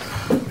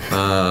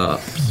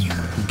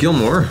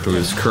 Gilmore, who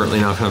is currently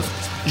now kind of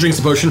drinks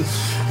the potion.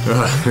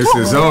 This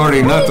is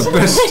already not the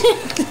best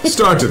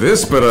start to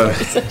this, but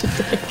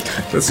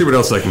let's see what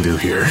else I can do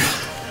here.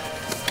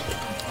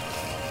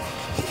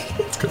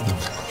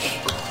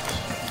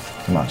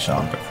 Come on,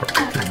 Sean.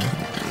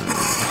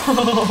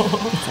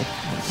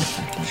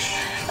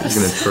 He's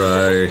gonna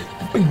try.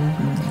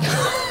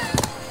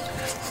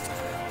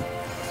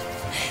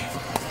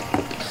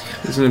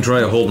 He's gonna try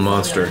a hold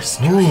monster.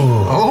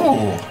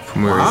 Oh,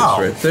 from where he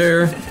is right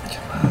there.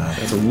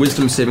 That's a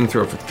wisdom saving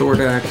throw for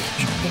Thordak.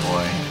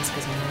 Boy.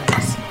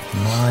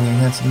 Come on, you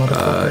handsome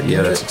motherfucker.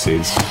 Yeah, that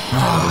succeeds.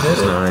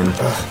 9.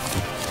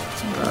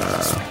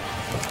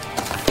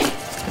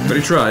 But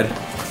he tried.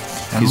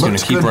 He's gonna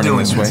keep running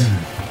this way.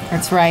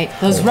 That's right.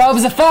 Those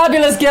robes are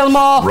fabulous,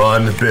 Gilmore.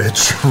 Run,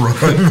 bitch,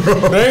 run.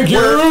 Thank you.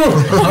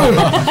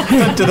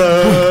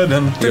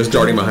 He was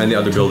darting behind the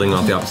other building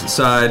off the opposite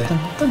side.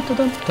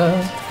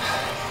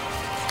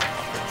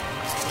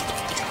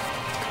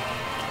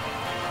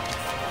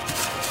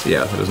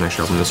 Yeah, that doesn't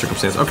actually help in this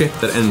circumstance. Okay,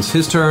 that ends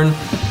his turn.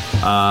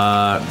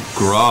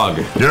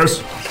 Grog.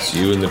 Yes? It's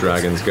you and the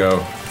dragons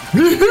go.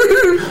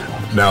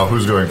 Now,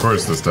 who's going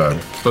first this time?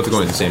 Both are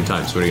going at the same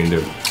time, so what are you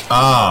going to do?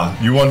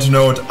 You want to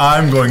know what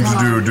I'm going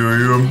to do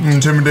you?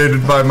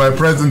 Intimidated by my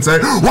presence, eh?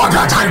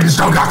 Waka Titans,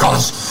 no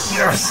knuckles!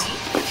 Yes!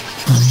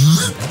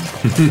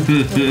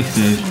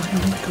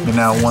 You're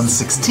now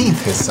 1/16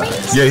 his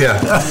size. Yeah.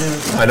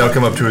 I now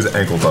come up to his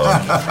ankle bone.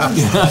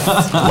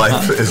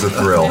 Life is a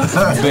thrill.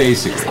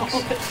 Basically.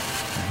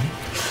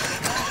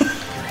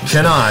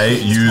 Can I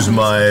use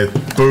my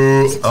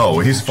boo? Oh,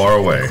 he's far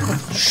away.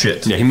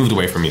 Shit. Yeah, he moved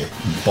away from you.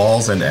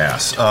 Balls and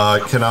ass.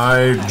 Can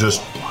I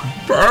just...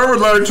 I would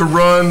like to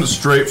run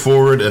straight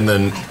forward and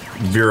then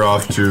veer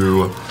off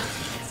to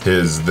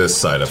this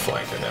side of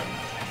flanking him.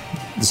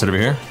 This side over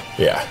here?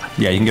 Yeah.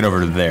 Yeah, you can get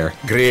over to there.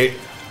 Great.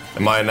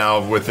 Am I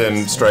now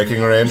within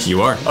striking range?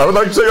 You are. I would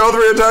like to take all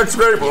 3 attacks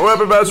straight.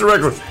 Weapon master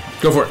reckless.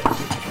 Go for it.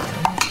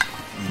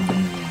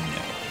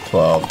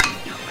 12.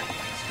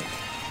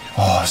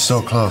 Oh,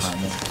 so close.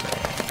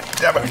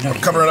 Damn it, I'm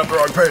covering up the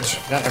wrong page.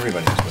 Not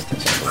everybody's with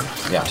this.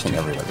 Yeah, I think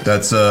everybody.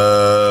 That's,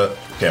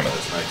 damn it,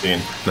 it's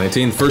 19.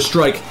 19, first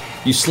strike.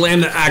 You slam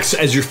the axe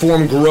as your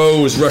form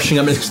grows, rushing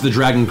up next to the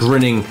dragon,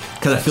 grinning,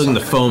 kind of feeling the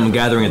foam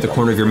gathering at the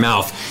corner of your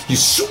mouth. You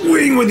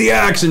swing with the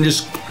axe and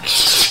just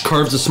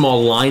carves a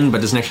small line,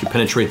 but doesn't actually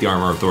penetrate the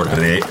armor of Thordak.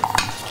 Great.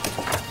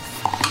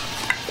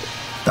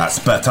 That's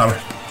better.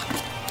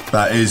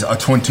 That is a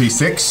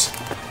 26.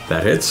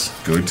 That hits.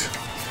 Good.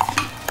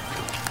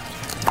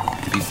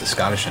 Beat the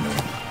Scottish into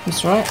him.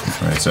 That's right.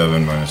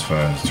 27 minus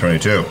 5 is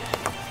 22.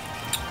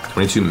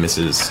 22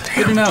 misses.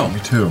 Good to know.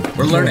 22.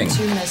 We're learning.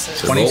 22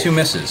 misses. 22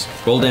 misses.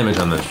 Roll damage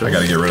on that. I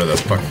gotta get rid of that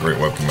fucking great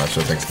weapon match.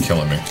 That thing's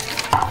killing me.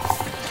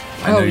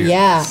 I know you're-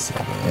 yeah.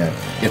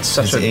 It's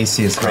such His a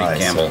AC is great high,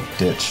 gamble. so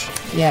ditch.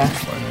 Yeah.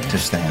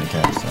 Ditch the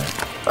handicap. So.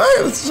 Oh,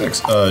 yeah, that's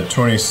 6.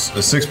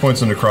 6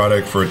 points of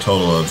necrotic for a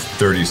total of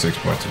 36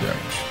 points of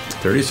damage.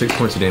 36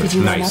 points of damage. Did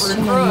you run Nice. up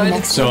to the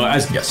next So one?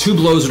 as 2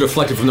 blows are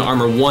deflected from the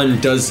armor, 1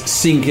 does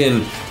sink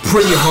in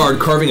pretty hard,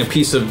 carving a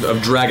piece of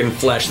dragon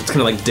flesh that's kind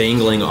of like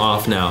dangling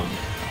off now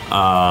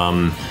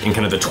in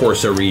kind of the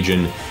torso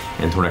region.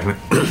 And Thordak kind of...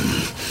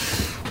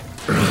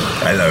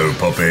 Hello,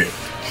 puppet.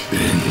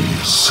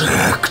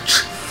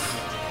 Insect.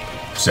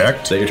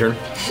 Sect? Is that your turn?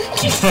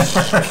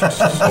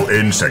 Oh,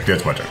 insect.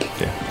 That's my turn.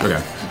 Yeah,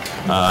 okay.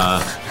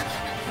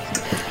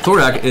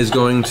 Thordak is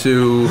going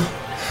to...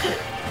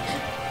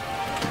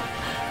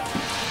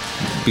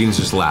 Bean's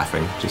just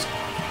laughing. Just...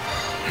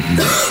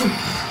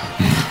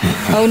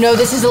 Oh no,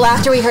 this is the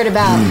laughter we heard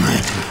about.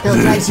 That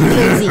drives you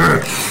crazy.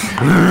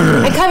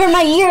 I covered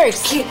my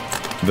ears.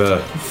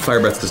 The fire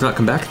breath does not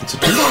come back. It's a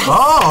 2.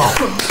 Oh!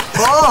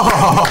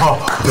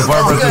 The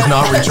fire breath does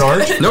not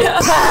recharge?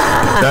 Nope.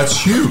 That's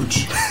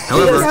huge.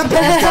 However,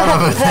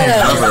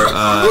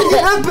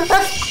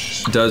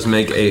 does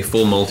make a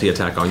full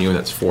multi-attack on you, and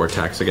that's 4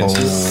 attacks against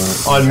you.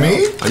 On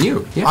me? On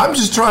you, yeah. I'm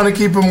just trying to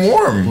keep him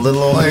warm.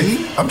 Little old like,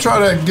 lady? I'm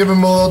trying to give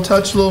him a little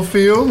touch, a little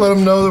feel, let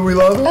him know that we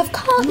love him. Of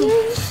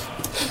course.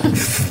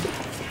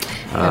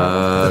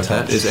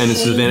 That is, and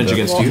it's advantage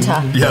against you.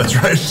 Yeah, that's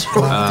right.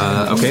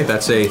 Okay,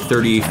 that's a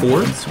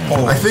 34.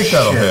 I think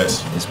that'll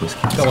hit.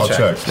 I'll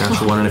check.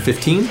 Natural 1 and a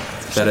 15.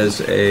 That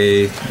is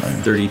a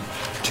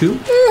 32.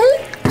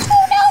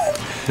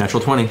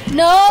 Natural 20.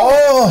 No!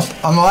 Oh!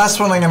 On the last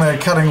one, I'm going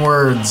to cutting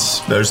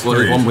words. There's Well,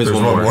 three. there's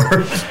one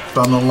more. But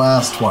on the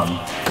last one.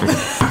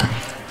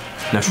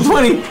 Natural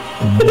 20.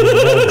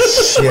 Oh,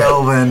 shit.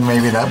 Well, then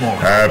maybe that won't.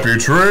 Happy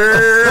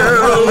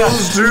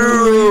trails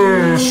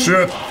to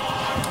shit.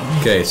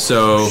 Okay,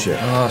 so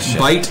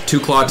bite, 2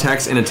 claw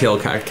attacks, and a tail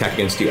attack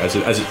against you as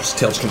its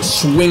tail just kind of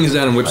swings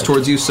down and whips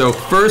towards you. So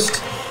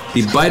first,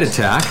 the bite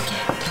attack.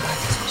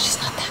 She's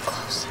not that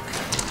close.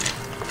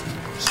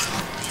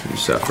 You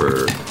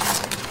suffer.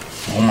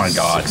 Oh my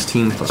god.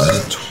 16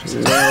 plus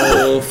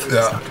 12.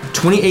 Yeah.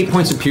 28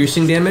 points of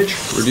piercing damage,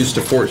 reduced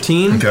to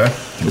 14. Okay.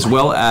 As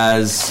well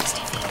as.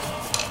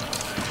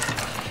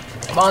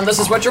 Come on, this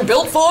is what you're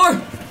built for.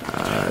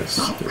 Right.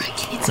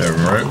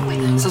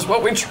 This is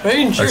what we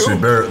trained you. Actually,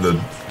 the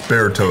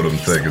bear totem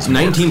thing is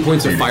 19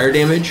 points of fire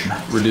damage,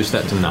 reduce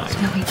that to 9.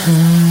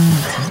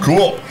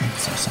 Cool.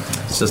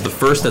 This is the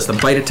first, that's the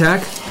bite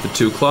attack. The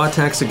 2 claw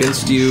attacks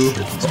against you.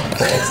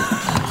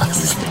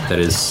 That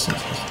is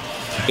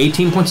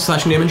 18 points of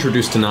slashing damage,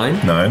 reduced to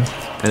 9. 9.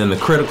 And then the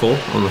critical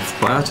on the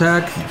fire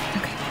attack.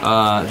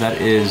 That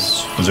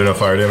is. Is there no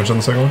fire damage on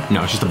the second one?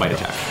 No, it's just a bite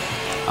attack.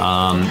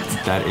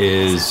 That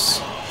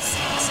is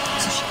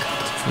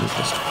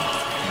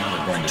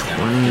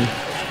 20,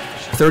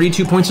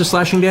 32 points of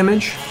slashing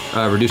damage,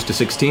 reduced to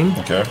 16.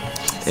 Okay.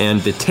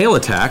 And the tail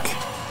attack,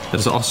 that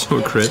is also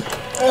a crit.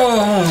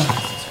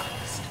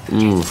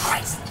 Oof.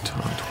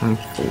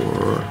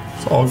 24.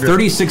 All good.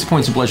 36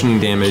 points of bludgeoning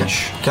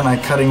damage. Can I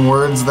cutting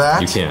words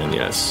that? You can,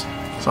 yes.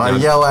 So I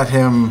yell at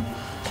him,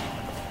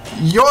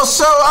 "You're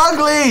so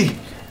ugly!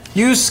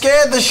 You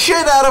scared the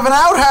shit out of an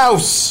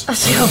outhouse!"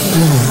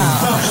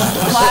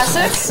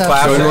 Classic.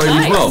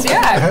 Classic.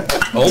 Yeah.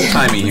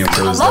 Old-timey humor.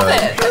 I love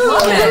it. I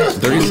love it.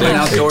 36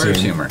 outdoors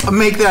humor.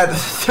 Make that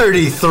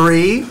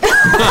 33.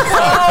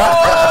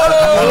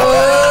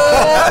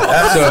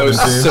 So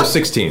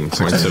 16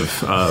 points of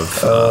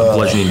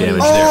bludgeoning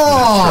damage there.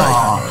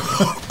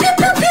 Pew,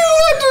 pew, pew!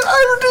 I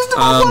reduced it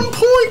by 1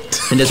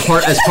 point. And as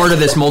part of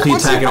this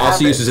multi-attack, it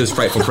also uses his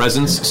frightful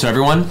presence. So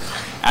everyone,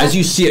 as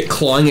you see it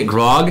clawing at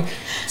Grog,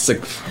 it's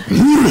like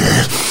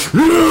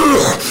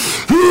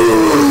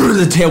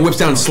the tail whips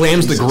down and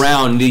slams the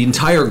ground. The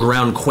entire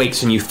ground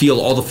quakes, and you feel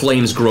all the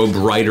flames grow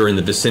brighter in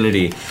the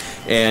vicinity.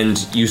 And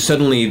you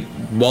suddenly,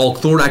 while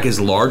Thordak is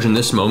large in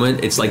this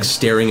moment, it's like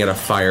staring at a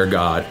fire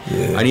god.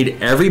 Yeah. I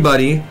need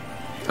everybody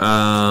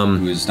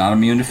who is not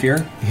immune to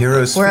fear.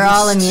 Heroes. We're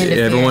all immune to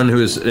fear. Everyone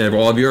who is,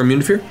 all of you are immune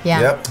to fear. Yeah.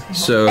 Yep.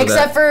 So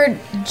except for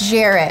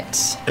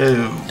Jarrett.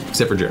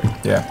 Except for Jarrett.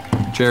 Yeah.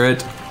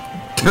 Jarrett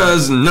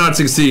does not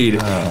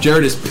succeed.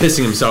 Jarrett is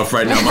pissing himself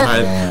right now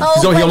behind.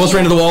 He almost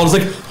ran to the wall and was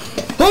like,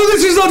 "Oh,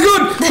 this is not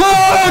good!"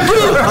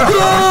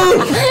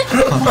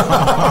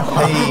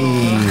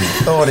 Hey,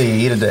 Thordy,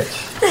 eat a dick.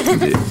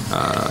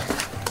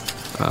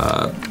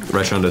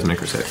 Reshon does make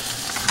her save.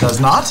 Does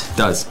not?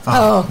 Does.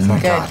 Oh,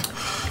 thank good. God.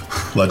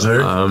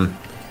 Legendary?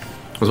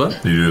 Was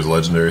what? Did you do his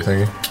legendary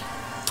thingy?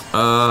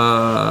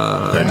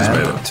 I just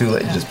made it. Too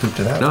late, you just pooped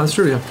it out. No, that's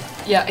true, yeah.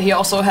 Yeah, he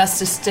also has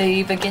to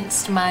stave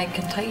against my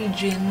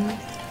contagion.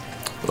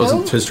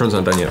 His turn's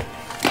not done yet.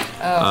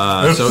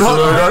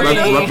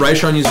 Oh.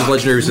 Raishon uses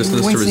legendary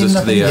resistance to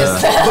resist the.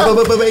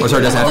 Oh,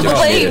 sorry, doesn't have to.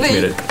 She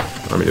made it.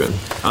 Let me do it.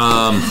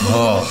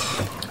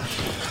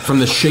 From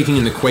the shaking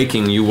and the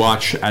quaking, you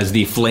watch as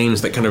the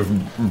flames that kind of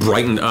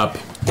brightened up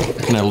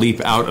kind of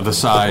leap out of the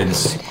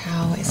sides.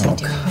 How is it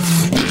doing?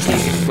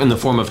 In the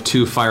form of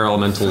 2 fire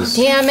elementals.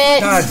 Damn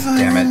it. God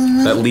damn it.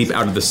 That leap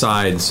out of the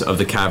sides of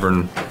the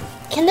cavern.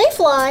 Can they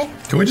fly?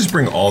 Can we just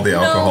bring all the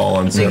alcohol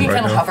on set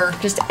right now? Hover.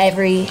 Just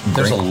every.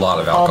 There's a lot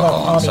of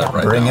alcohol on set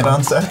right now. Bring it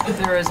on set.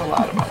 There is a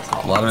lot of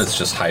alcohol. A lot of it's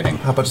just hiding.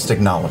 How about just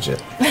acknowledge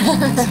it?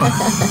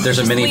 There's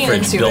a mini lean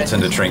fridge into built it.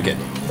 into Trinket.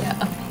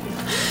 Yeah.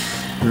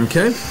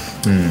 Okay.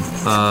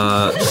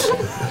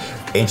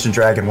 Ancient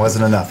Dragon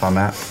wasn't enough on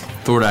that.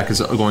 Thordak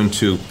is going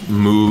to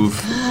move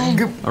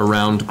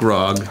around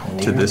Grog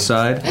to this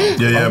side.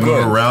 Yeah,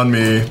 move around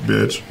me,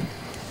 bitch.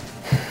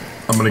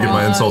 I'm gonna get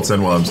my insults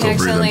in while I'm He still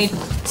accidentally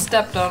breathing.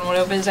 stepped on one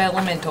of his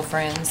elemental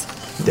friends.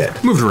 Dead.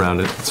 Moved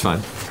around it. It's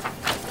fine.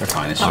 They're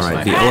fine. It's All just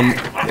right. fine.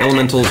 The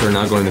elementals are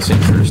now going the same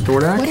turn as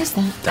Thordak. What is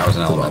that? That was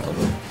an elemental.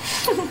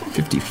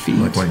 50 feet.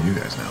 Like one of you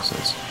guys now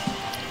says.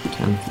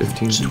 10,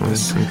 15, 20,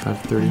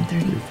 25, 30,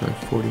 35,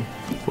 40,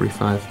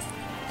 45,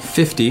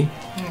 50.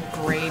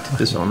 Great.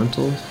 This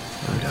elemental.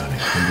 I'm down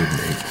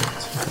 108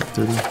 points.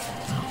 30,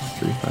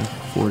 35,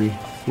 40,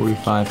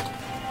 45,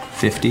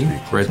 50.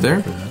 Right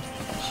there.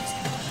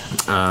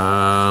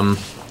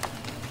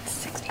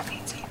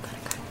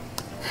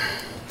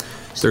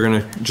 So they're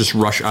gonna just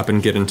rush up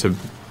and get into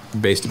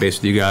base to base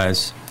with you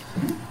guys,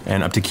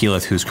 and up to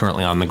Keyleth, who's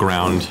currently on the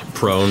ground,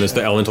 prone, as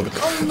the elemental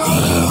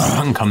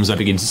comes up.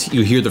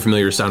 You hear the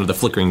familiar sound of the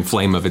flickering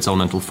flame of its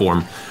elemental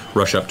form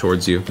rush up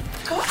towards you.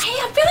 Oh, hey,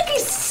 I feel like I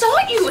saw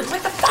you. It's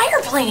like the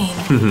fire plane.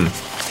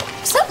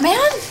 What's up,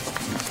 man?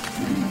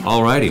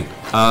 Alrighty.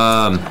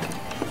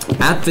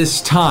 At this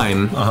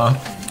time,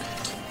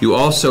 you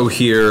also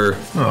hear.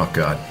 Oh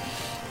God.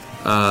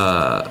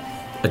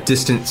 a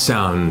distant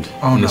sound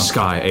in the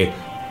sky,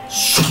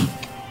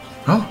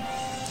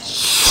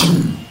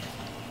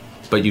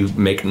 but you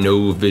make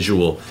no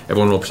visual.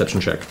 Everyone roll a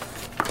perception check.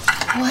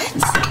 What?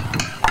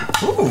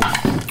 Ooh.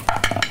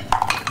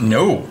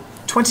 No.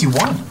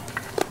 21.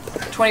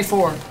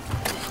 24.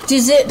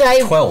 Does it?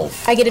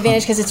 12. I get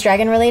advantage because it's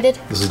dragon related.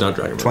 This is not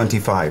dragon.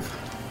 25.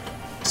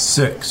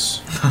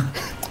 6.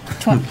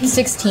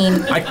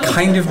 16. I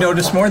kind of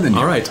noticed more than you.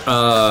 All right.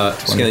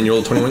 Scanlan, you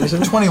rolled 21, you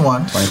said?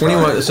 21.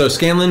 21. So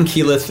Scanlan,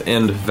 Keyleth,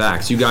 and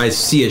Vax, you guys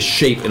see a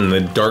shape in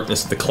the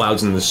darkness, the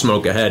clouds, and the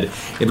smoke ahead.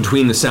 In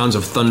between the sounds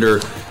of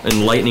thunder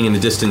and lightning in the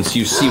distance,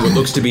 you see what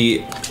looks to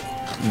be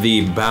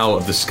the bow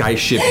of the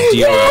skyship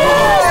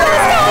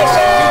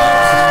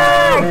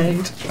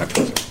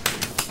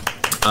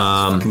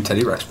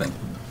Teddy Rex thing.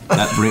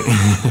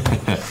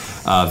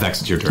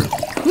 Vex, it's your turn.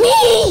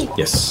 Me!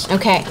 Yes.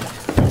 Okay.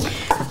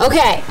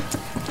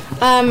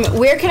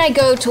 Where can I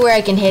go to where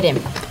I can hit him?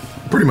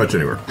 Pretty much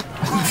anywhere.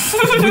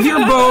 With your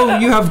bow,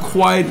 you have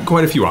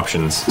quite a few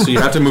options. So you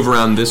have to move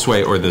around this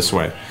way or this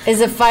way. Is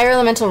the fire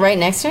elemental right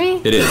next to me?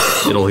 It is.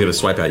 It'll get a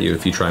swipe at you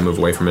if you try and move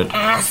away from it.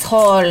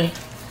 Asshole.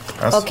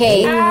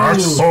 Okay.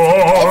 Asshole.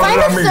 If I'm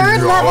a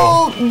third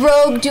level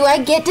rogue, do I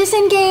get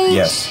disengaged?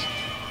 Yes.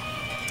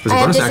 There's a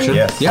bonus action.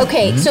 Yes. Yeah.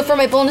 Okay, so for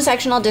my bonus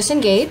action, I'll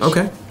disengage.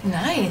 Okay.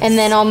 Nice. And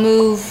then I'll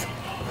move,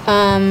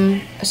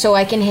 so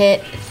I can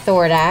hit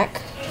Thordak.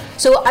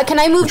 So can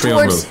I move Which way you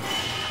wanna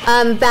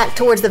towards, back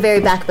towards the very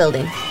back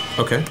building?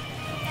 Okay.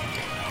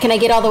 Can I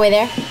get all the way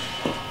there?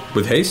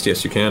 With haste,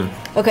 yes, you can.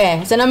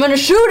 Okay, so then I'm gonna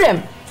shoot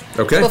him.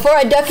 Okay. Before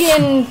I duck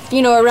in,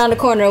 around a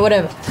corner or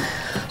whatever.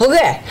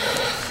 Okay.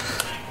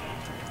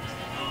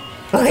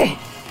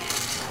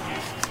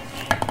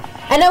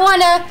 And I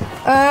wanna,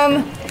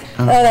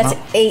 that's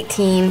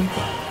 18.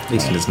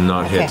 18 does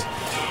not Okay. hit.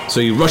 So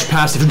you rush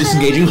past, after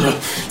disengaging,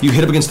 you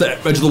hit up against the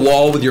edge of the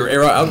wall with your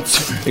arrow out.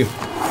 It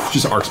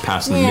just arcs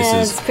past and Yeah,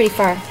 misses. it's pretty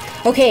far.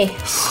 Okay,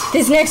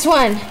 this next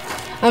one,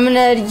 I'm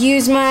gonna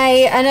use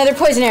another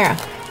poison arrow.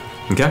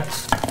 Okay.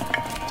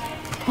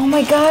 Oh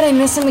my god, I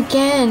miss him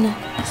again.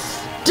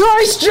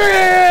 Dice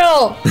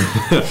drill!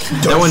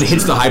 That one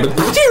hits the high, but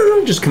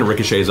just kind of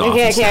ricochets off.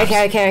 Okay. Yeah.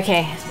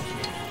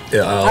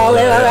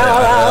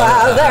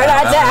 Third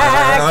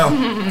attack!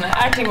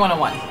 Acting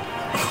 101.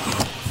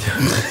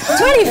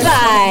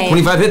 25!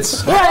 25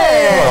 hits.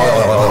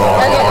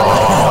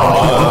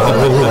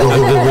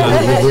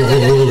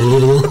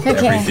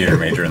 Every theater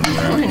major in the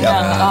room.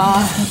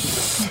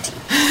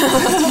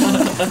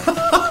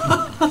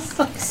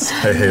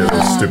 I hate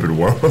those stupid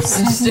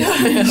worms.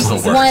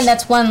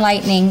 That's one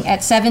lightning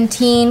at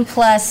 17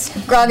 plus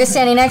Grog is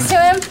standing next to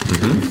him.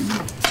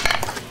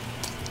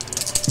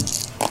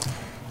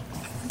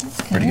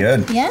 Pretty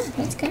good. Yeah,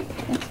 that's good.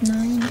 That's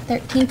 9,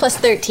 13 plus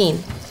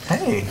 13.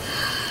 Hey.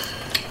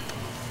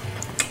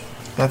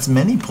 That's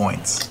many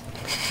points.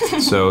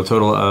 So a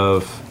total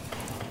of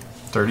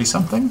 30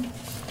 something?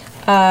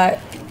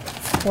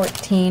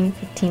 14,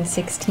 15,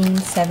 16,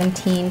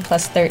 17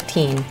 plus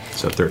 13.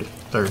 So 30.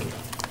 30.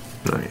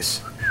 Nice.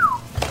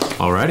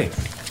 Alrighty.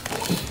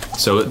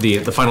 So the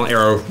final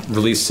arrow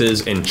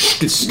releases and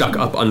gets stuck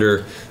up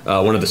under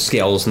one of the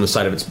scales on the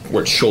side of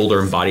where its shoulder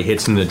and body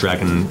hits, and the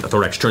dragon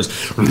Thordak turns.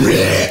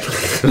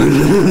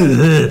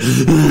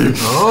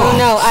 Oh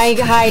no, I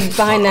hide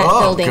behind that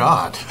building. Oh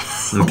god.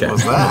 Okay. What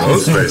was that?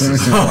 Those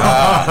faces.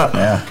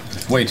 Yeah.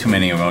 Way too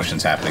many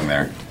emotions happening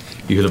there.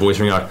 You hear the voice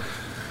ring out.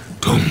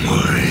 Don't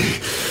worry.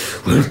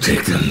 We'll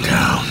take them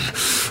down.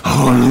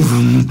 All of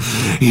them.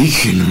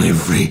 Each and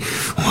every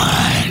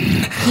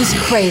one. He's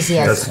crazy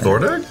as That's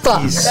Thordak?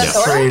 fuck. He's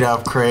straight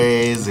up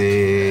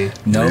crazy.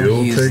 No,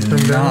 We'll he's take them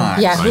down. not.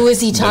 Yeah, who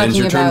is he That ends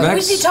talking your turn, about?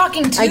 Vex? Who's he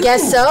talking to? I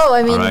guess so.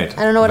 I mean, Alright.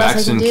 I don't know what else I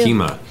Vax can and do.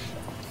 Kima.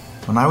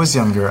 When I was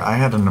younger, I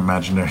had an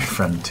imaginary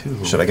friend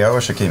too. Should I go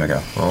or should Kima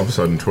go? All of a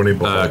sudden, 20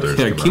 beholders.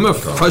 Kima,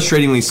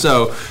 frustratingly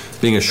so,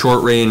 being a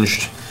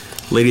short-ranged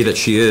lady that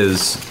she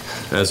is,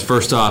 as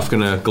first off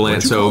gonna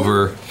glance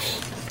over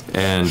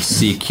and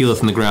see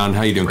Keyleth on the ground.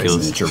 How you doing,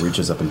 Keyleth? Nature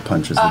reaches up and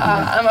punches him.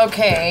 I'm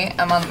okay.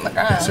 I'm on the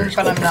ground,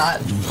 but I'm not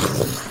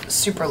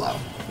super low.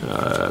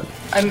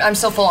 I'm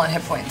still full on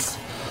hit points.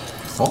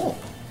 Full?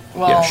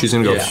 Well, Yeah, she's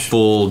gonna go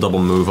full double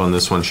move on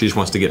this one. She just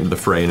wants to get into the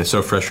fray and is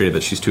so frustrated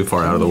that she's too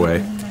far out of the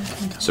way.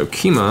 So I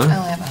Kima only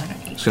have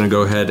 100 is gonna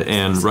go ahead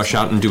and rush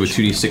out and do a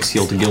 2d6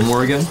 heal to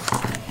Gilmore again.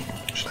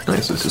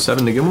 Nice, so it's a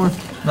 7 to Gilmore.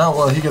 No,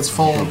 well, he gets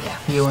full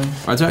healing.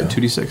 That's right,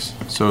 2d6.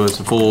 So it's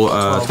a full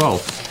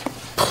 12.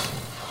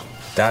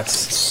 That's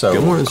so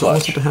Gilmore is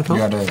almost at the half health.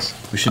 Yeah, it is.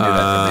 We should do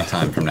that every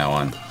time from now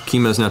on.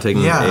 Kima is now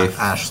taking a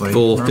Ashley,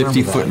 full remember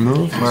 50-foot that.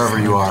 move. Wherever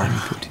you are.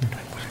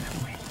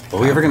 Are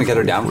we ever going to get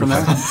her down from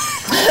there?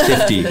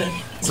 50.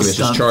 So she's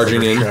just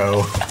charging in.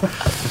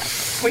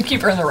 We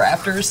keep her in the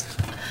rafters.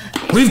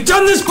 We've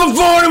done this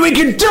before and we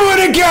can do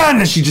it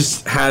again! She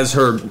just has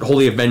her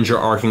Holy Avenger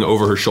arcing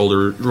over her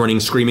shoulder,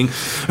 running, screaming.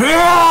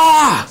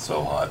 Ah!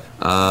 So hot.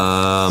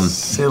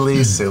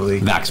 Silly.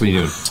 Vax, what are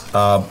you doing?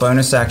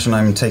 Bonus action,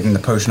 I'm taking the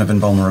potion of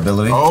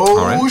invulnerability.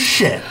 Oh,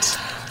 shit.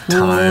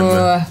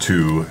 Time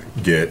to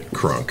get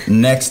crunk.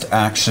 Next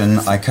action,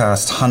 I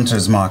cast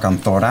Hunter's Mark on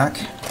Thordak.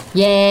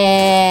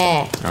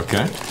 Yeah.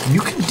 Okay.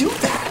 You can do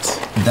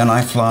that. Then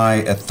I fly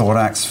at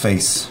Thordak's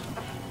face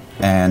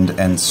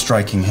and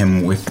striking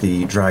him with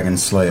the Dragon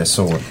Slayer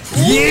sword.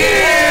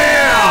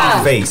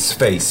 Yeah!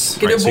 Face.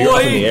 Get it, so boy! You're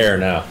up in the air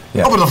now.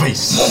 Yeah. Up in the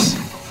face.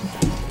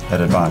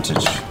 At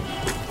advantage.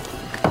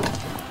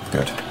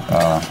 Good.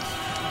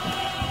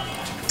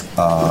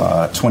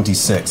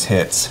 26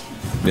 hits.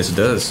 Yes, it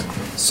does.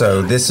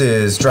 So this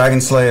is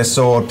Dragon Slayer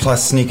sword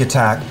plus sneak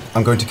attack.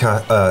 I'm going to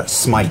cast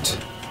Smite.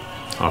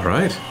 All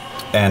right.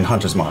 And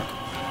Hunter's Mark.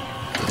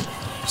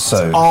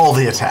 So all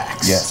the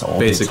attacks. Yes, all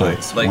basically. the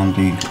attacks. Like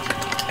 1d.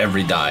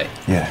 every die.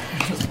 Yeah.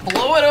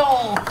 Blow it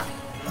all.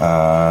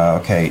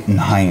 Okay,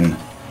 9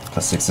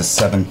 plus 6 is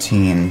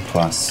 17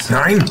 plus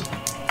 9.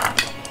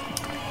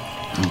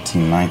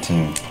 18,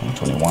 19,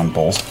 21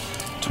 balls.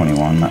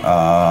 21.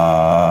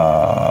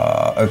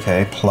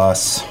 Okay,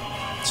 plus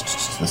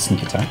the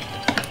sneak attack.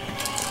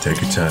 Take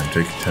your time.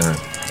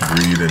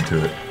 Breathe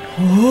into it.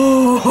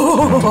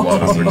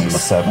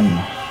 7,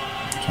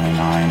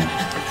 29,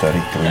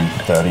 33,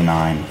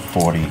 39,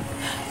 40,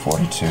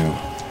 42,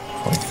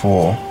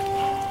 44.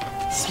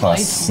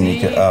 Plus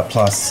sneak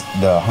plus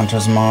the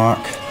Hunter's Mark.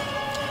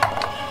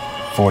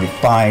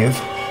 45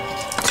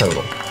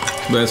 total.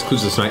 That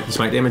includes the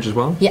smite damage as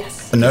well?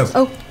 Yes. No.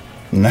 Oh.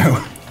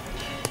 No.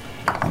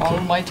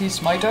 Almighty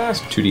smiter.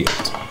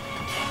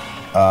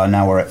 2d8.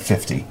 Now we're at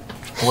 50.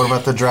 What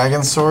about the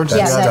dragon sword?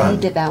 Yeah, you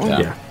did that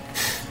one. Yeah.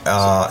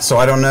 So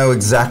I don't know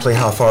exactly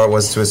how far it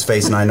was to his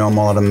face, and I know I'm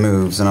all out of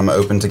moves, and I'm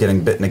open to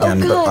getting bitten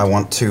again, but I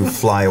want to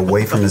fly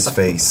away from his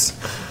face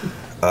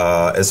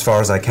as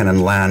far as I can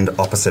and land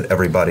opposite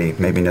everybody,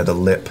 maybe near the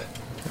lip.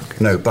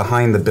 Okay. No,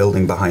 behind the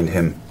building behind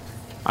him.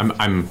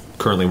 I'm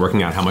currently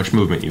working out how much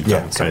movement you've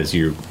done, because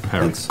you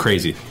are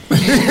crazy.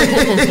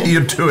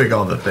 You're doing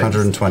all the things.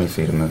 120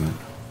 feet of movement.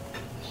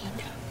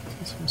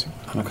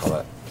 I'm going to call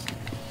that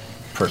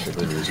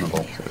perfectly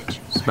reasonable.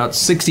 It's about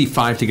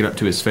 65 to get up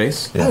to his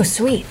face. Yeah. Oh,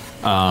 sweet.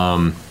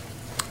 All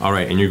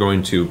right, and you're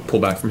going to pull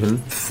back from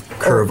him?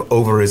 Curve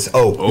over his...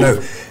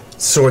 no.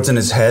 Swords in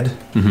his head.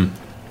 Mm-hmm.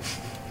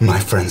 My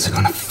friends are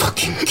gonna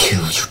fucking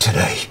kill you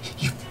today.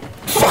 You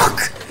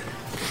fuck!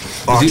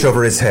 Arch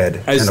over his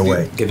head and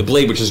away. Okay, the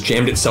blade, which has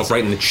jammed itself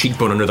right in the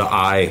cheekbone under the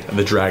eye of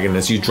the dragon,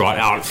 as you draw it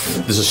out,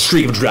 there's a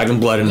streak of dragon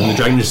blood, and the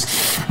dragon just...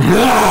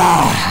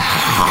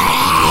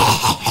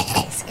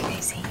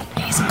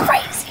 He's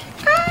crazy.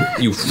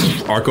 You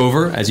arc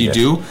over as you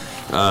do.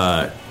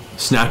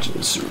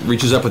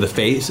 Reaches up with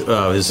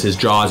his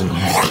jaws, and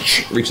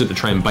reaches up to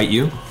try and bite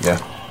you. Yeah.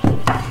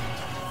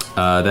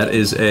 That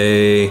is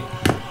a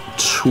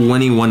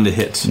 21 to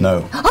hit.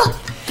 No.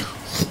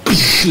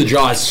 The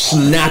jaws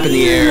snap in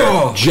the air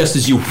just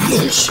as you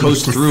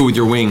coast through with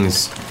your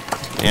wings.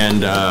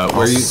 And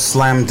where you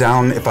slam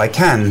down, if I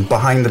can,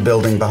 behind the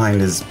building,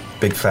 behind his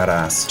big fat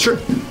ass. Sure.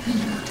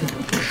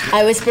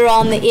 I whisper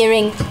on the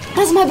earring,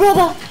 "That's my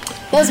brother.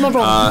 That's my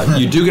brother."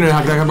 You do get an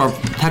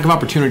attack of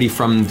opportunity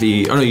from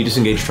the... Oh no, you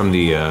disengaged from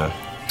the... I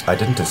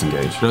didn't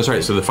disengage. No,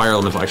 sorry. So the fire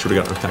elemental actually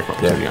would have got an attack of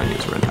opportunity on you.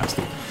 So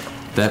fantastic.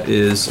 That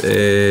is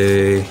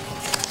a...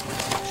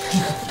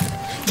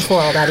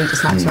 Before all that, he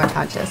just knocks you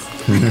unconscious.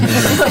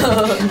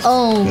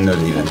 Oh. Not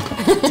even.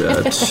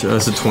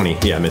 That's a 20.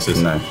 Yeah, misses.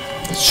 No.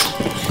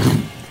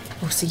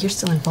 Oh, so you're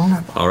still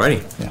invulnerable.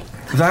 Alrighty. Yeah.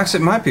 Vax,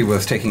 it might be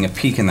worth taking a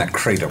peek in that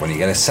crater when you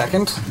get a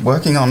second.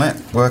 Working on it.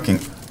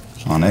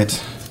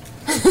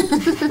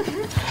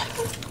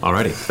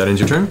 Alrighty. That ends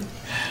your turn.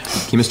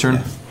 Kima's turn.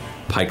 Yeah.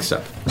 Pike's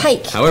up.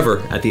 Pike.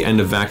 However, at the end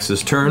of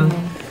Vax's turn,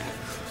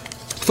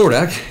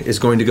 Thordak is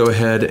going to go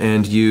ahead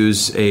and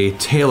use a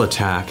tail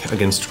attack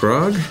against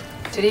Grog.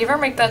 Did he ever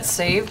make that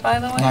save, by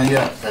the way? Not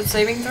yet. That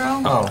saving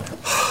throw? Oh.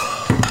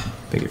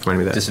 Thank you for reminding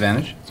me of that.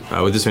 Disadvantage?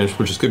 With disadvantage,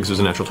 which is good because it was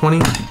a natural 20.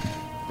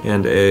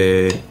 And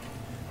a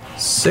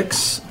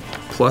 6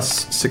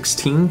 plus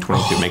 16,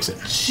 22 makes it.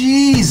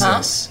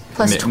 Jesus.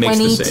 Plus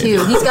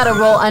 22. He's got to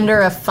roll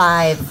under a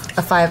 5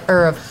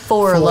 or a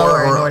 4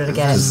 lower in order to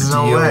get it. There's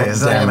no way. Is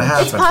that going to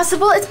happen? It's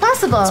possible. It's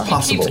possible. It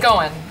keeps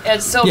going.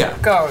 It still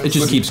goes. It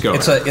just keeps going.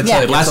 It's a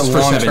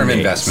long-term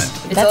investment.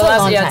 It's a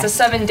it's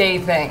a 7-day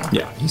thing.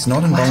 Yeah. He's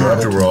not invulnerable.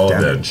 After we're all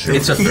dead.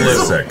 It's a flu.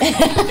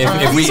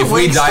 If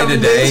we die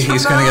today,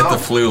 he's going to get the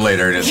flu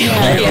later, and it's going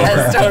to be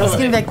over. It's going to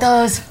be like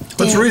those.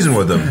 Let's reason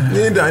with them.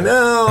 You die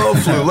now,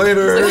 flu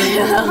later.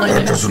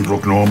 That doesn't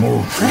look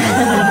normal.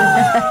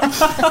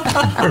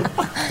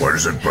 Why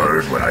does it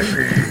burn when I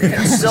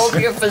pee? Still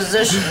be a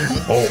physician.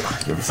 He's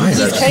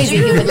crazy.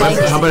 He would like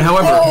it. But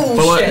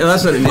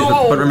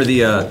remember,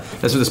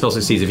 that's what the spell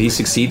succeeds. If he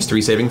succeeds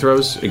 3 saving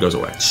throws, it goes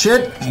away.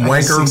 Shit,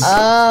 wanker.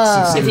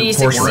 If he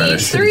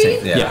succeeds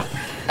 3? Yeah.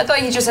 I thought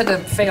he just had to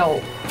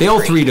fail. Fail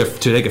 3 to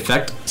take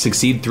effect,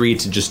 succeed 3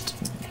 to just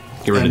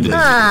get rid of the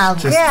Oh,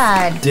 Just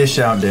God. dish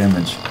out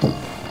damage.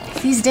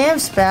 These damn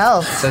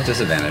spells. It's at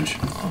disadvantage.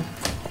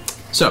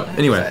 So,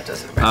 anyway,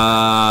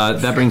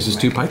 that brings us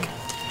to Pike.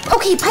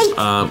 Okay, Pike.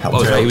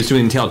 Sorry, he was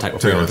doing tail attack.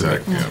 Tail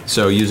attack, yeah.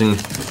 So using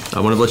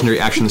one of legendary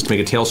actions to make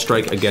a tail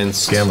strike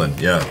against Scanlan.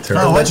 Yeah.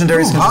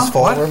 Legendaries can just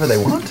fall wherever they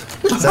want.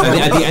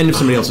 At the end of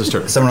somebody else's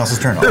turn. Someone else's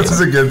turn. This is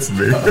against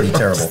me.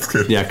 Terrible.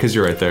 Yeah, because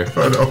you're right there.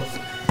 I know.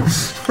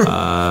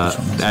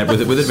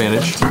 With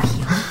advantage.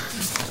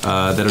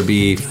 That would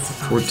be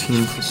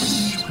 14.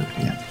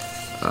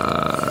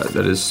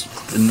 That is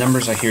the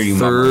numbers I hear you.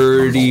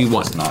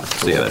 31. Not.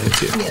 So yeah, that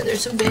hits you. Yeah, they're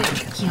so big.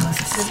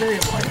 They're very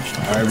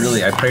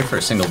large. I pray for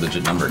a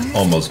single-digit number.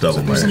 Almost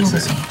double my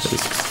AC.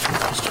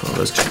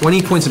 That's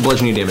 20 points of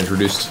bludgeoning damage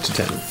reduced to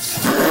 10.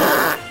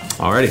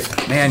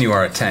 Alrighty. Man, you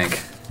are a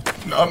tank.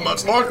 Not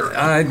much longer.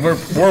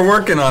 We're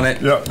working on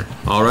it. Yeah.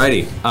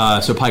 Alrighty.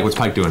 So Pike, what's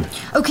Pike doing?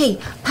 Okay,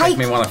 Pike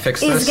may want to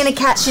fix is this. gonna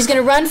catch. She's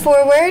gonna run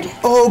forward.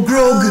 Oh,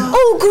 Grog!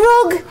 Oh,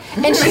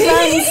 Grog! And she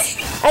runs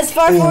as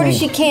far forward as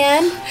she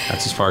can.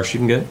 That's as far as she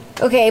can get.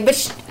 Okay, but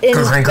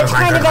it's kind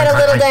of at a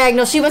little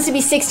diagonal. She wants to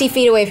be 60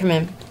 feet away from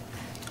him.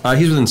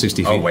 He's within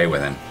 60 feet. Oh, way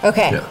within.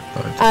 Okay.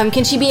 Yeah.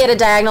 Can she be at a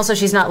diagonal so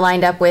she's not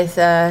lined up with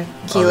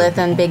Keyleth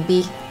and Big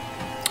B?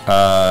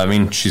 I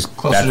mean, she's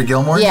closer to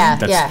Gilmore. Yeah,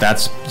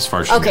 that's as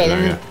far as she can Okay, get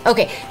there, then,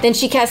 okay. Then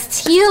she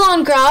casts Heal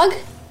on Grog,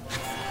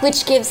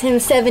 which gives him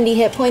 70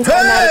 hit points.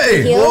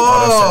 Automatically healed.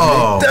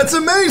 Whoa! That's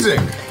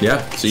amazing!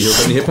 Yeah, so you heal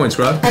 70 hit points,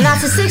 Grog. And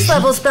that's a 6th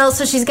level spell,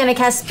 so she's gonna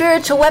cast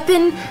Spiritual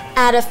Weapon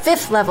at a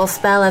 5th level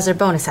spell as her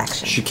bonus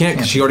action. She can't,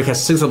 because she already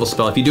cast a 6th level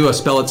spell. If you do a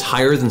spell that's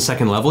higher than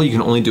 2nd level, you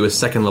can only do a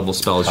 2nd level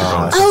spell as your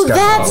bonus. Oh,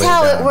 that's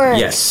how it works.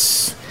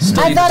 Yes.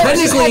 I thought it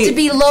just had to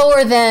be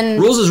lower than...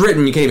 Rules is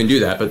written, you can't even do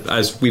that, but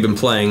as we've been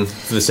playing,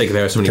 for the sake of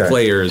having so many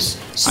players,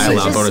 I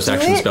allow bonus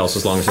action spells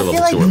as long as they're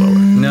level 2 or lower.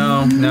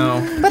 No.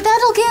 But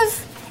that'll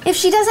give... If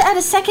she does it at a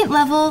 2nd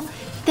level,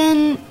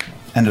 then...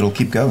 And it'll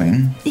keep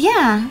going.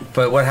 Yeah.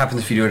 But what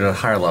happens if you do it at a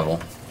higher level?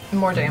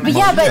 More damage.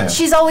 But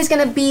she's always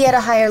going to be at a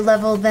higher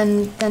level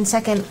than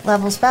 2nd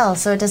level spell,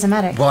 so it doesn't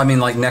matter. Well, I mean,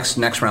 like next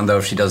round though,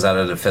 if she does that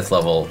at a 5th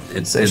level,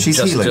 it's she's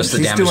healing. just the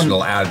She's damage doing-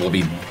 it'll add will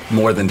be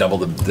more than double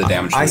the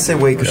damage. I say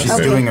wait because she's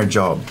doing her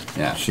job.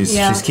 Yeah.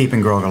 She's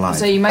keeping Grog alive.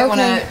 So you might want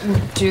to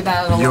do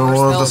that at a You're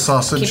lower the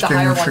spell. sausage Keep the king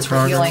higher of ones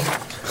for Chicago. healing.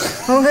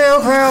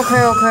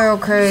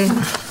 Okay.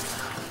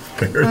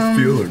 Very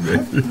feeling,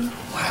 baby.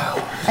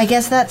 I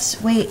guess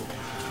that's... Wait.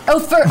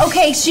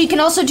 Okay, she can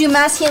also do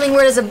Mass Healing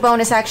Word as a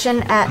bonus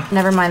action at...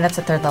 Never mind, that's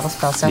a 3rd level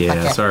spell, so fuck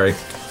Yeah, it. sorry.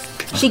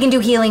 She can do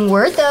Healing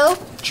Word, though,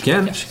 She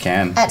can. She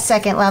can. at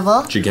 2nd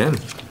level. She can.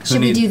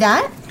 Should we do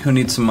that? Who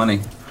needs some money?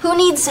 Who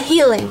needs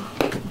healing?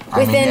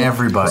 I mean,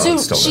 everybody.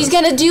 So she's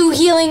gonna do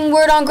Healing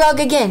Word on Grog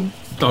again.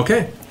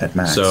 Okay. At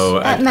max. So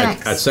At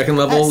max. at 2nd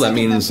level, At that second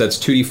means that's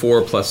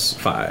 2d4 plus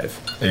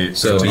 5. 8.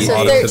 So, So you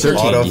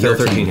 13. You heal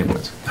 13 hit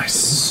points.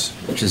 Nice.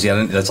 Which is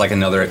that's like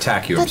another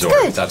attack you That's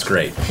absorb. good. That's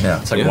great. Yeah.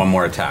 It's like one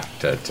more attack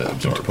to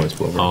absorb. Points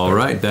below. All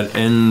right, that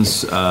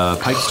ends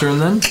Pike's turn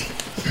then.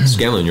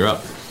 Scanlan, you're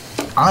up.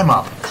 I'm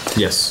up.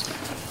 Yes.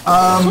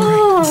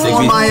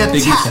 For my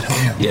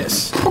attack,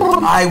 Yes.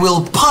 I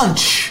will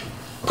punch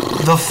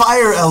the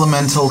fire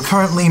elemental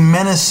currently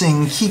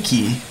menacing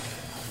Kiki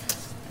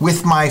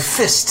with my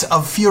Fist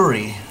of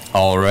Fury.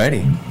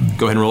 Alrighty.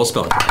 Go ahead and roll a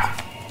spell.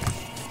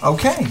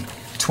 Okay,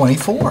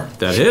 24.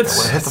 That hits.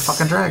 Would have hit the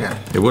fucking dragon.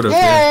 It would have.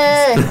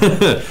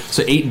 Yeah.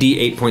 So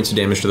 8d8 points of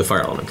damage to the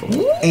fire elemental.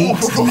 8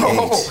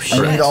 d8.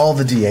 I need all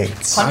the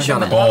d8s. Punch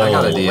him I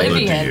got a in D8.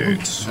 Oblivion.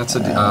 That's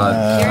a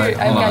Here,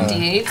 I've got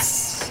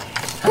D8s.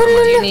 What do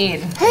you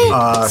need? Hey,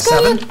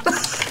 7.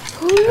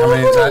 How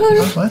many is that?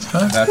 What?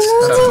 Huh? That's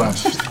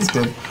That's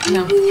good.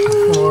 No.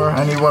 4.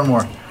 I need one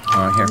more.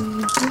 here.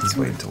 He's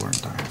waiting till we're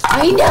done.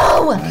 I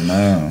know! I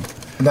know.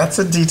 That's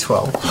a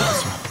d12.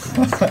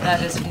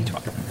 That is a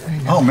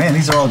D12. Oh man,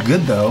 these are all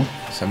good though.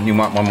 7. You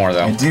want one more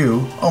though? I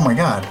do. Oh my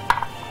god.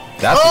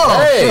 That's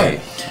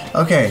hey!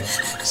 Okay.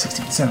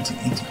 16, 17,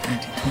 18,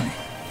 19, 20.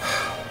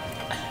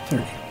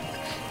 30.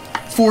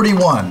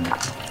 41.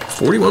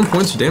 41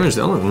 points of damage.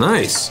 That looked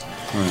nice.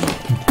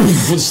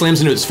 It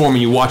slams into its form,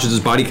 and you watch as his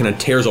body kind of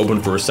tears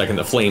open for a second.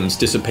 The flames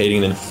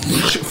dissipating, and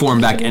then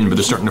form back in, but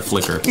they're starting to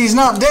flicker. He's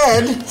not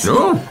dead.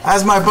 No.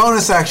 As my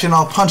bonus action,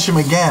 I'll punch him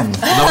again.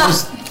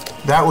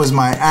 That was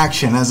my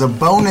action. As a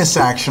bonus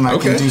action, I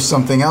can do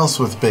something else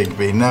with Big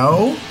B.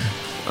 No?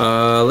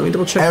 Let me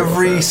double check.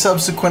 Every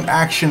subsequent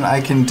action,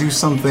 I can do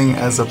something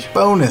as a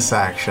bonus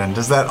action.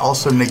 Does that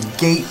also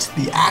negate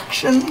the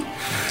action?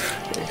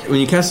 When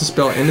you cast a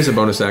spell and as a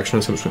bonus action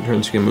on subsequent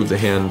turns, you can move the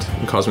hand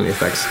and cause one of the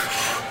effects.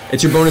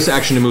 It's your bonus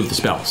action to move the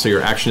spell, so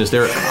your action is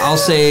there. I'll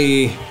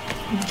say...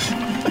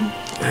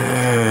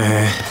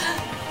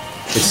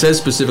 it says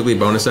specifically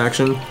bonus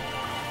action.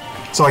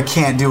 So I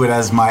can't do it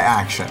as my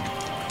action.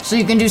 So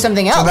you can do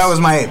something else. So that was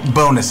my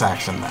bonus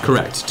action then.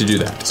 Correct, to do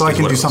that. So I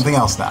can do something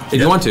else now. If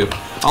you want to.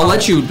 I'll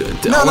let you...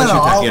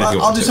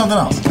 I'll do something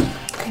else.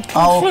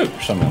 I'll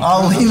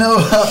lean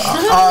over.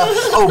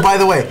 Oh, by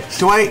the way,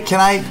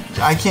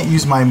 I can't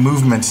use my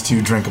movement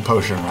to drink a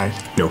potion, right?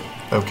 No.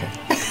 Okay.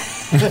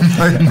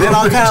 Then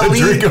I'll kind of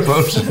lean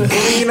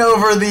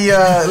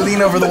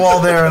over the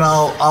wall there, and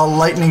I'll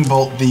lightning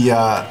bolt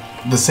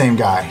the same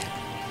guy.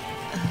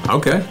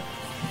 Okay.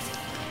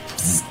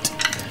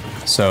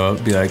 So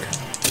it'd be like,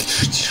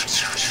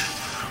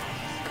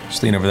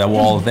 just lean over that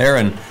wall there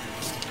and,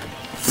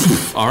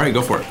 all right,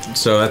 go for it.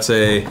 So that's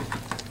a,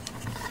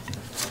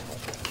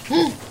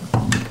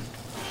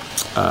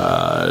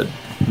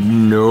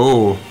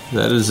 no,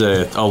 that is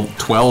a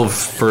 12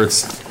 for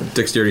its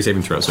dexterity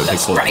saving throw, so it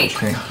takes full damage.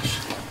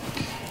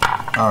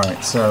 All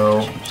right,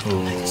 so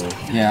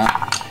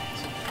yeah.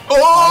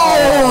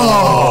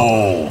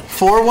 Oh!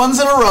 4 ones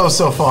in a row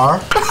so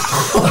far.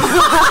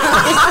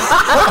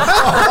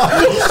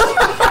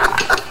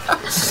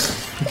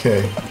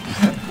 Okay.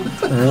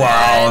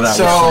 Wow, that was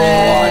so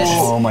much.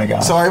 Oh my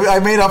god. So I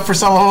made up for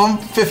some of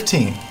them.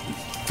 15.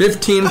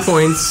 15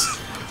 points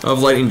of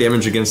lightning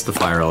damage against the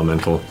fire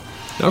elemental.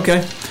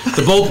 Okay.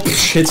 The bolt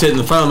hits it and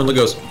the fire elemental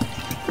goes.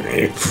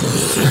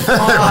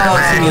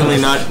 Seemingly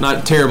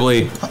not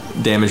terribly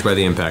damaged by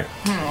the impact.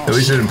 At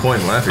least you didn't point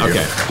and laugh again.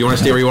 Okay. Do you want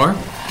to stay where you are?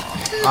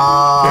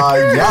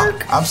 Yeah,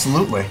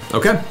 absolutely.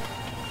 Okay.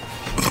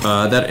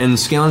 That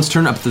ends Scalen's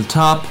turn. Up to the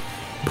top,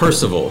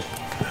 Percival.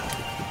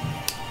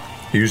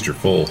 You used your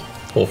full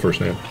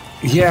first name.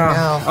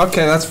 Yeah.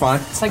 Okay, that's fine.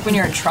 It's like when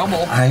you're in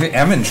trouble. I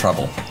am in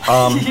trouble.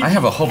 I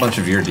have a whole bunch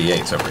of your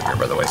D8s over here,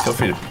 by the way. Feel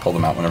free to pull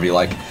them out whenever you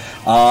like.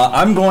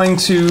 I'm going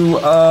to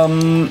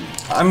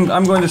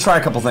I'm going to try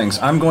a couple things.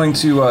 I'm going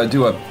to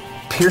do a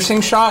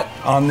piercing shot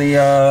on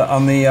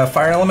the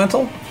fire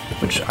elemental,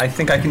 which I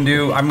think I can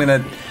do. I'm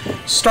gonna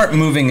start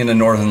moving in a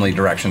northerly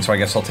direction, so I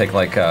guess I'll take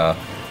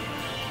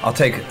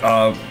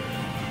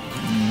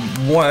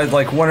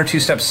one or two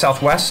steps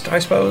southwest, I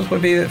suppose,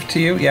 would be to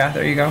you. Yeah,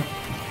 there you go.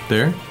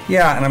 There?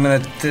 Yeah, and I'm gonna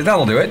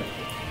that'll do it.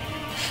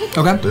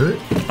 Okay. Do it.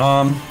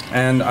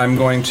 And I'm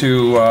going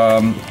to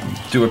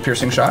do a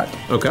piercing shot.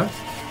 Okay.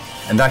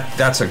 And that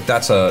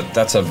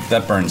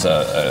burns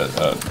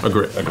a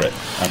grit. A grit.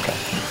 Okay.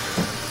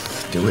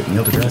 Do it,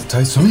 Neil deGrasse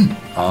Tyson.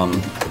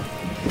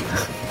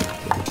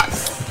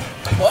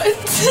 What?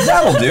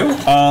 That'll do.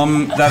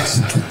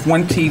 That's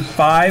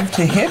 25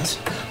 to hit.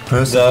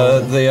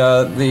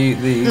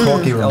 The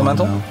Corky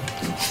elemental.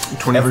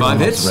 25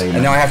 hits.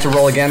 And now I have to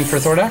roll again for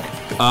Thordak?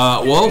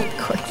 Well,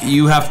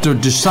 you have to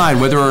decide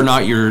whether or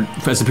not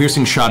as a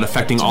piercing shot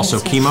affecting also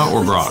Kima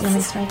or Grog.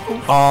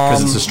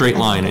 Because it's a straight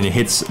line and it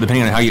hits,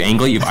 depending on how you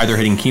angle it, you're either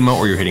hitting Kima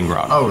or you're hitting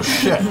Grog. Oh,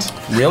 shit.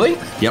 Really?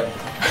 Yep.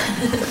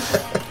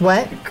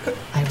 What?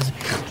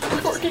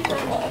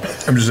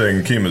 I'm just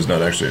saying Kima's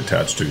not actually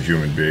attached to a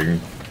human being.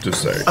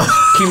 Just saying.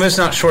 Kima's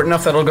not short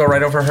enough that it'll go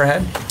right over her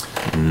head?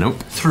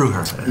 Nope. Through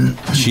her head.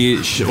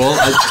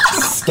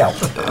 Scalp.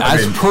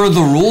 As per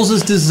the rules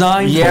as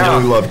designed. I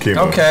really love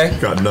Kima. Okay.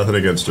 Got nothing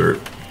against her.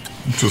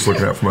 Just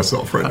looking out for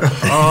myself right now.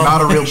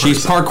 Not a real person.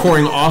 She's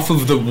parkouring off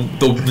of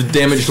the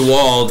damaged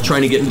wall,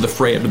 trying to get into the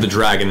fray of the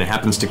dragon. It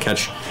happens to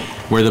catch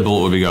where the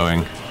bullet would be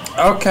going.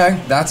 Okay,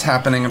 that's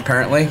happening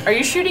apparently. Are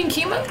you shooting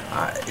Kima?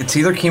 It's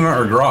either Kima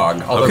or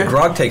Grog, although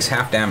Grog takes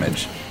half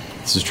damage.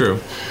 This is true.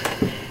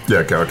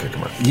 Yeah, okay,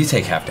 come on. You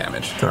take half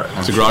damage. All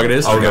right. So Grog it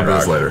is? I'll remember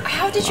this later.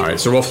 How did you? All right,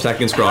 so roll attack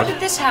against Grog. How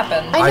did this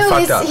happen? I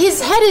know his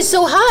head is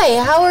so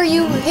high. How are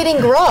you hitting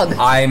Grog?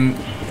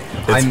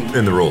 It's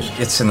in the rules.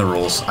 It's in the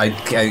rules. I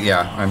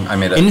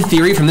made it. In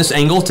theory, from this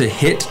angle to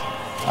hit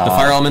the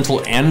fire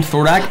elemental and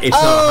Thordak, it's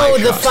not a high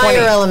the shot.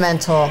 fire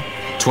elemental.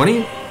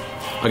 20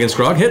 against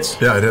Grog hits?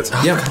 Yeah, it hits.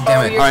 Yeah.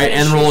 Damn it. All right,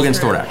 and roll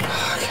against Thordak.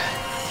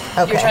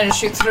 Okay. You're trying to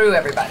shoot through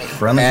everybody.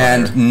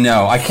 And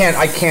no, I can't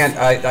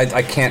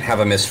have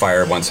a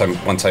misfire once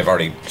I've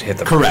already hit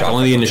the Correct. shot.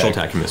 Only the initial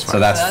attack can misfire. So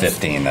that's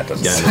 15. That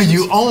doesn't. So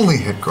you only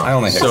hit Grog. I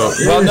only hit. So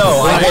well,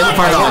 no, I hit the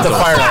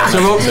fire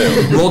elemental.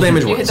 So roll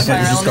damage You hit the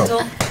fire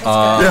elemental?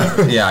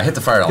 Yeah, I hit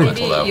the fire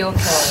elemental though. Maybe you'll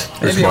kill it.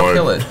 Maybe I'll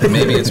kill it.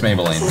 Maybe it's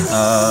Maybelline.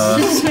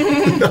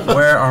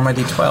 Where are my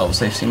D12s?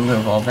 They seem to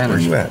have all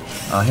vanished. Where you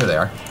at? Here they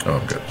are. Oh,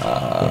 good.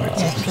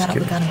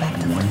 We got him back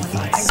to 1.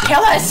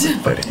 Kill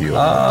it! But heal.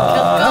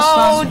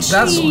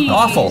 That's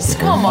awful.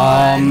 Come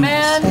on,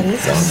 man.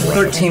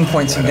 13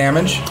 points of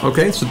damage.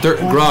 Okay, so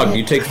Grog,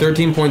 you take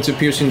 13 points of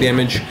piercing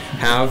damage,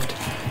 halved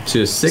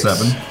to 6.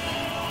 7.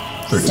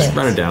 Just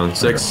round it down.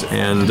 6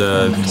 and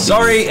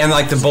Sorry, and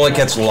like the bullet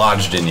gets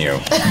lodged in you.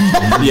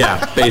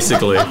 Yeah,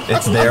 basically.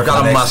 It's there Got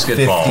for a the next musket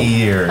 50 ball.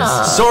 years.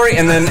 Sorry,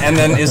 and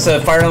then is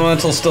the fire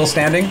elemental still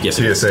standing? Yes.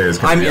 TSA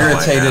is. I'm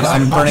irritated.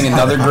 I'm burning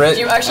another grit,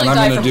 You actually and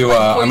die I'm gonna from do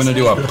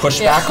a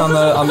poisoning. pushback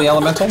on the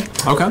elemental.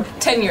 Okay.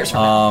 10 years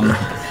from now.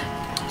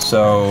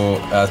 So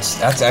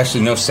that's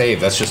actually no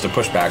save. That's just a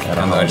pushback, and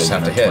then I just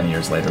have to hit. 20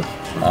 years later.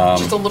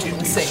 Just a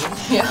little save.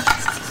 Yeah.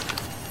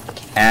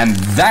 And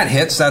that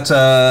hits. That's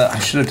I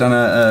should have done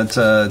it's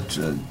a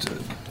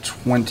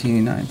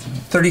 29,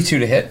 32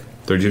 to hit.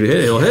 32 to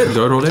hit. It'll hit. Go ahead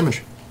and roll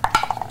damage.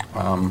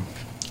 And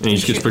you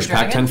just get pushed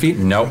back 10 feet?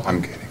 Nope.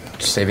 I'm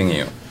saving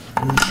you.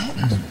 I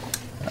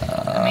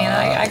mean,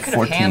 I could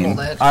have 14. handled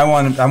it. I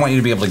want you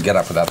to be able to get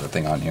up without the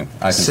thing on you.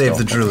 I can Save still.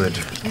 the druid.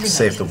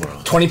 Save the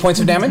world. 20 points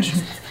of damage.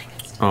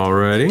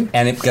 Alrighty.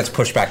 And it gets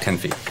pushed back 10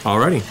 feet.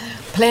 Alrighty.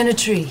 Plant a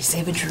tree,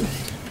 save a druid.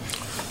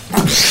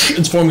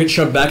 its form gets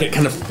shoved back. It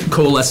kind of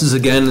coalesces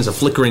again as a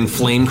flickering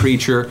flame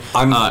creature.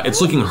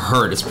 It's looking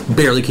hurt. It's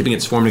barely keeping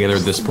its form together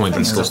at this point,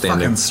 but it's still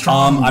standing.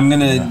 I'm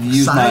gonna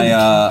use my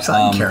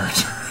side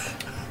character.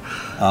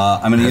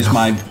 I'm gonna use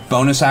my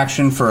bonus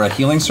action for a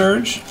healing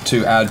surge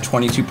to add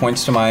 22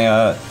 points to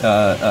my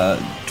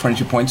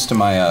 22 points to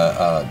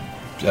my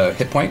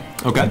hit point.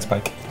 Okay.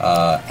 Spike.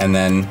 And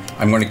then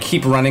I'm going to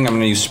keep running. I'm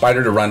going to use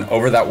Spider to run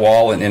over that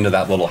wall and into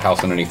that little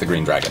house underneath the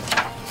green dragon.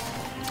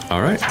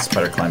 All right.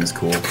 Spider climb is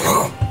cool.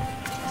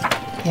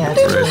 Yeah.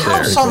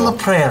 House on the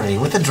prairie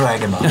with a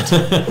dragon on it.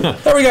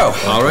 There we go.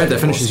 All right, that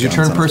finishes your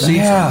turn, Percy.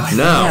 Yeah.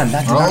 Now, Man,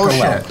 that did not go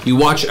well. you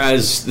watch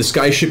as the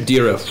skyship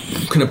Dira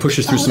kind of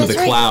pushes through some of the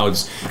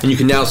clouds, and you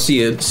can now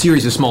see a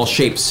series of small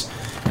shapes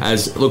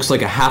as it looks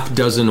like a half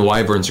dozen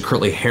wyverns are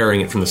currently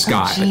harrying it from the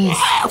sky.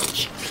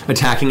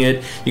 Attacking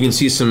it. You can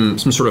see some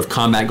sort of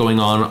combat going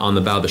on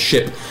the bow of the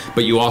ship,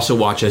 but you also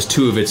watch as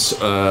two of its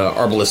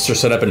arbalists are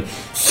set up and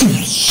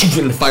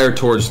fire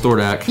towards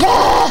Thordak.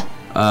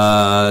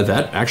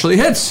 That actually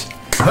hits.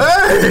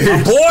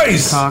 Hey,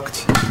 boys!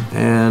 Cocked.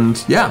 And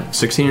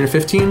 16 and a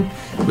 15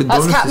 with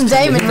That's bonuses. Captain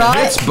Damon,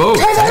 right? Hits both.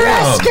 To the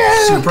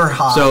rescue! Super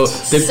hot. So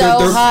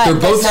they're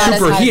both but not as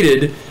super hot.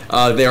 heated.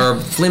 They are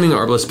flaming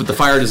arbalists, but the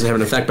fire doesn't have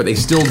an effect, but they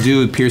still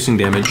do piercing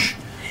damage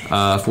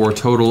for a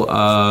total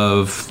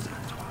of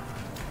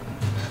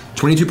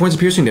 22 points of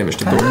piercing damage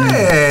to Thordak.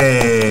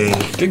 Hey!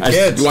 Good As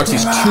kids. you watch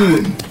these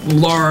two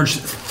large,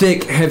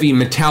 thick, heavy,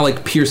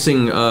 metallic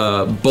piercing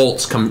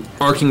bolts come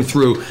arcing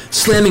through,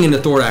 slamming into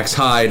Thordak's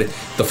hide.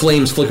 The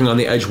flames flickering on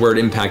the edge where it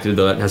impacted,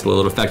 though that has a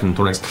little effect on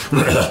Thordak's.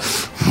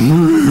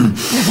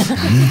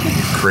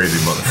 Crazy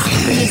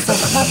motherfucker. He's so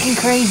fucking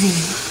crazy.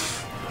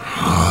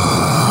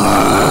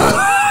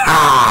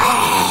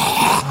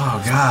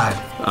 Oh, God.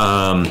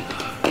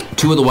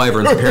 Two of the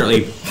wyverns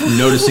apparently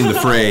noticing the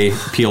fray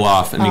peel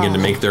off and begin to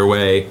make their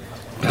way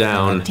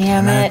down.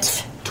 Damn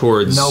it.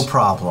 Towards no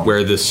problem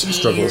where this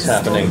struggle is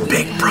happening.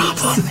 Big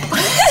problem.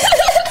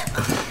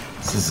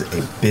 This is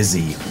a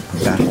busy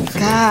battlefield.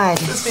 God.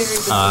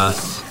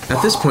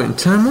 At this point in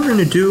time, we're going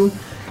to do...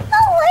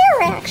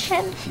 Lair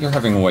action. You're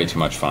having way too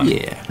much fun.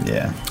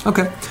 Yeah.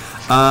 Okay.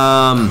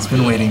 It's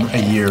been waiting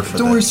a year for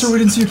Don't worry, sir, we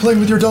didn't see you playing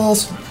with your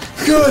dolls.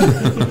 Good.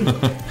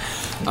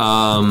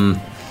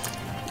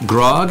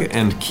 Grog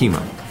and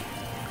Kima.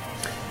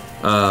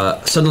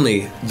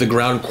 Suddenly, the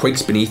ground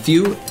quakes beneath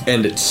you,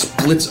 and it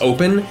splits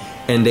open,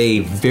 and a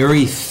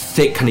very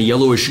thick, kind of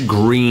yellowish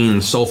green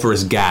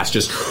sulfurous gas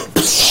just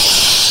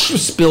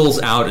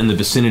spills out in the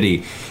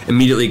vicinity,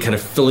 immediately kind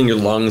of filling your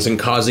lungs and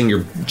causing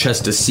your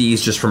chest to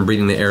seize just from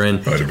breathing the air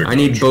in. I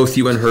need both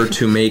you and her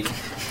to make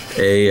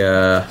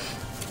a...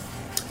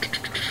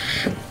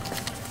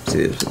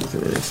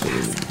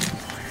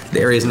 the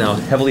area is now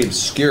heavily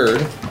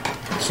obscured,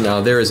 so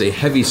now there is a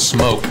heavy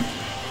smoke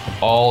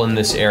all in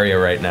this area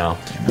right now.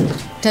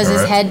 Does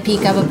his head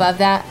peek up above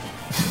that?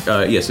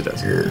 Yes, it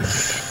does.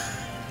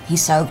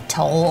 He's so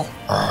tall.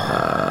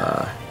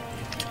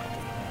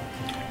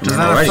 Does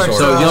that affect,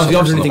 so you don't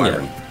have to do anything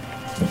yet.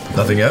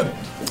 Nothing yet? You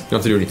don't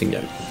have to do anything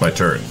yet. My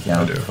turn.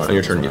 I do. On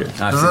your turn, you do.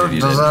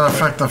 Does that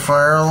affect the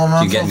fire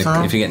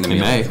elemental? If you get in the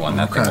melee with one,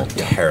 that thing will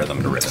tear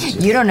them to ribbons.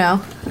 You don't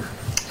know.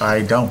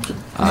 I don't.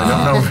 I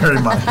don't know very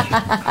much.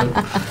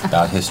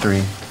 About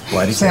history.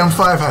 Why do you Sam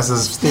 5 has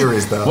his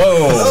theories, though.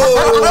 Whoa!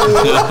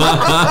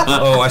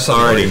 Oh, I saw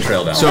the running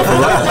trail down. So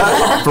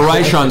for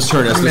Raishan's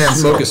turn, as the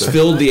smoke has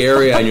filled the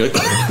area and you're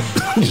like,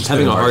 just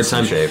having a hard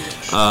time.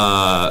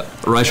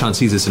 Raishan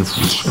sees this and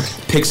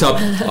picks up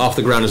off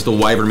the ground as the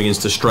wyvern begins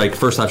to strike.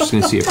 First off, she's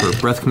going to see if her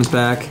breath comes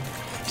back.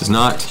 Does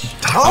not.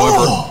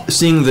 However,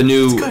 seeing the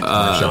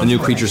new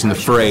creatures in the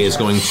fray is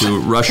going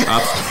to rush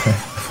up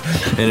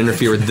and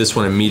interfere with this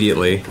one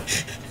immediately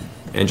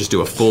and just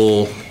do a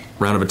full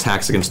round of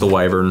attacks against the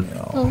wyvern.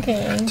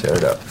 Okay. Tear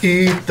it up.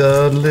 Eat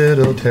the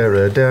little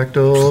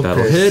pterodactyl.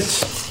 That'll hit.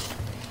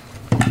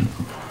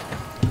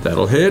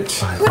 That'll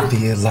hit. I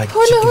feel like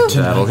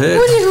That'll hit.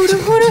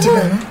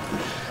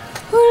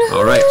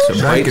 All right, so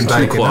bite and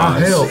 2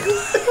 claws.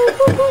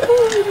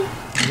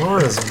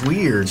 Laura's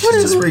weird.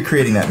 She's just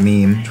recreating that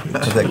meme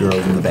of that girl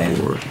in the band.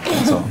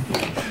 That's all.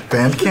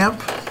 Band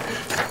camp?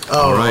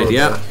 All right,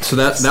 yeah. So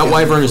that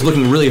wyvern is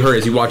looking really hurt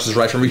as he watches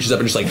Raishan reaches up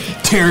and just like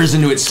tears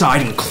into its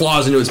side and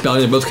claws into its belly.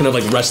 They're both kind of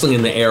like wrestling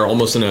in the air,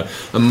 almost in a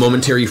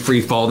momentary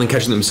free fall, then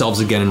catching themselves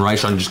again. And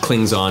Raishan just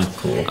clings on.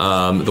 Cool.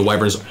 The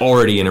wyvern is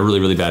already in a really,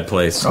 really bad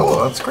place.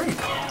 Oh, that's great.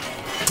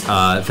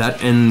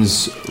 That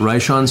ends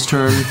Raishan's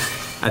turn.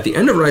 At the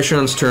end of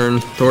Raishan's turn,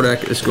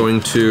 Thordak is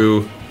going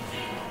to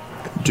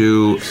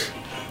do.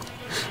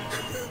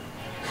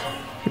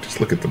 Just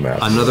look at the map.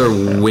 Another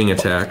wing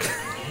attack.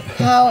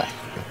 How?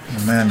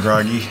 Oh, man,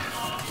 Groggy.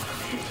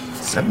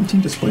 17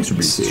 displacer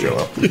beasts show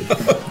up.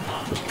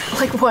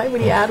 Like, why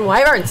would he add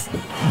wyverns?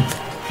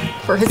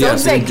 For his own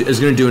sake. Is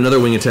going to do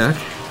another wing attack.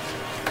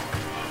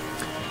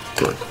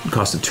 So it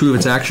costed 2 of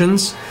its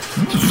actions.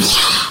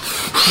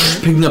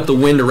 Picking up the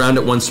wind around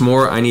it once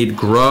more. I need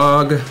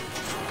Grog,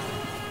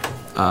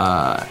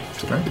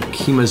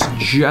 Kima's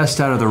just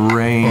out of the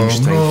range,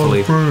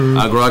 thankfully.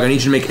 Grog, I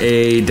need you to make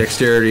a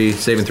dexterity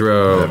saving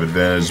throw. I have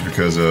advantage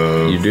because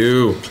of... You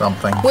do.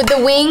 Something. Would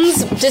the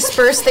wings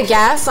disperse the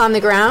gas on the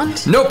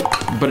ground? Nope,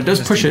 but it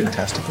does push it.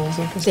 Testicles?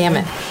 Damn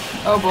it.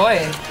 Oh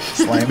boy.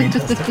 Slimy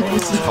testicles?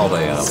 It's called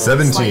a...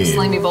 17.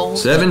 Slimy bowl.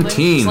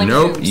 17. Slimy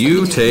Nope, boobs.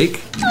 you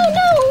take... Oh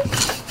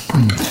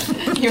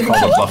You're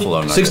Called a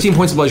buffalo nugget. 16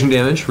 points of bludgeoning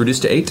damage,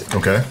 reduced to 8.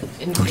 Okay.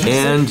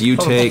 And you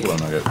take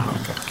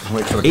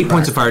 8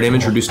 points of fire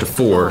damage, reduced to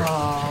 4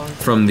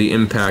 from the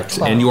impact,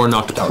 and you are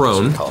knocked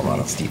prone.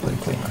 Colorado Steeply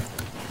Cleaner.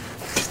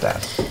 What's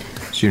that?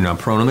 So you're now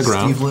prone on the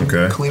ground.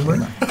 Okay.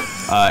 Cleaner?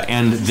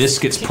 And this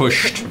gets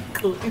pushed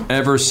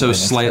ever so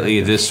slightly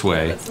this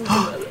way.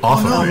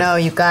 Off Oh no,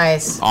 you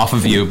guys. Off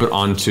of you, but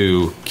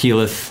onto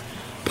Keyleth,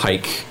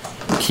 Pike,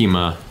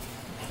 Kima,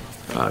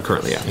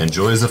 currently, yeah.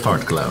 Enjoys the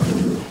fart cloud.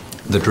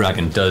 The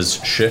dragon does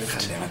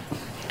shift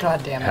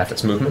God damn it. half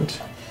its movement.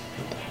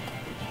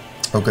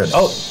 Oh, good.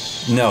 Oh,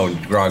 no,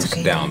 Grog's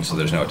down, so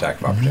there's no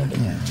attack of opportunity.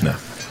 No.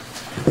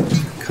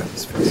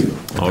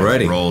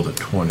 Alrighty. Rolled a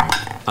 20.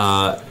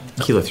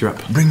 Keyleth, you're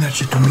up. Bring that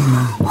shit to me,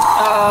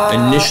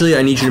 man. Initially,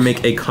 I need you to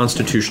make a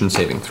Constitution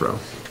saving throw.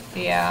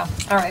 Yeah.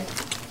 All right.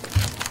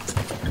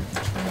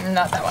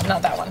 Not that one.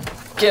 Not that one.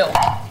 Gil.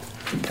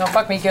 Don't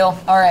fuck me, Gil.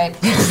 All right.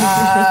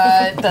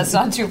 That's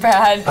not too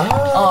bad.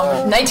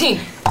 19.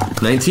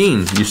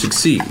 19, you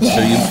succeed.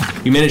 So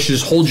you manage to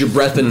just hold your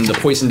breath and the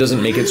poison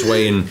doesn't make its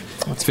way and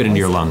fit into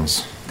your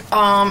lungs.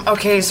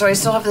 Okay, so I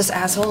still have this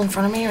asshole in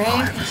front of me,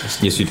 right?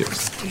 Yes, you do.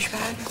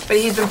 Douchebag. But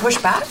he's been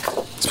pushed back?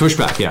 It's pushed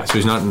back, yeah, so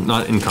he's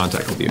not in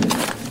contact with you.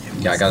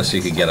 Yeah, I gotta see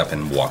if he can get up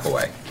and walk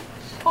away.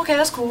 Okay,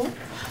 that's cool.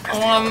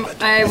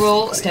 I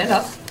will stand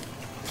up.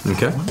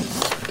 Okay.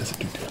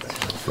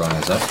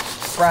 Rise up.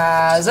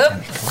 Rise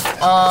up.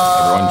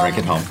 Everyone drink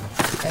at home.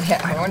 Yeah,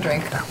 everyone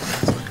drink.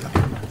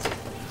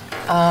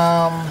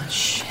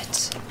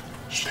 Shit.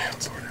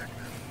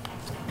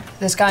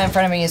 This guy in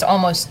front of me is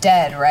almost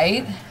dead,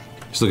 right?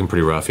 He's looking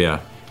pretty rough,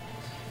 yeah.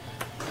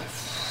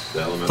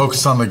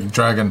 Focus on the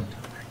dragon.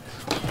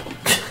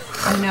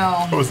 I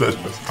know. What was that?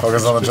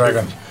 Focus on the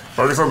dragon.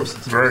 Focus on the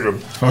dragon.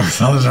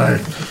 Focus on the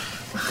dragon.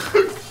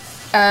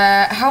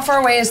 How far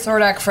away is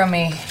Thordak from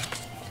me?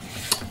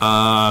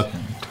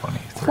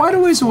 Quite a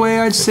ways away,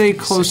 I'd say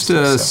close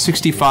to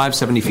 65,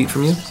 70 feet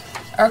from you.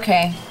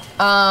 Okay.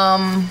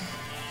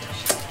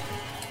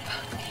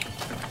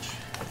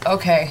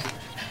 Okay.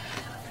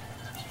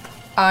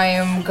 I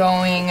am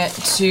going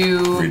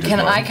to... Can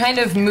I kind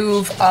of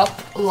move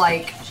up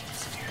like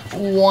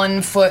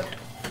 1 foot,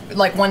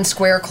 like 1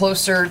 square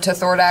closer to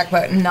Thordak,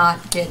 but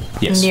not get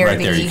Yes, near right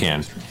the... there you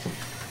can.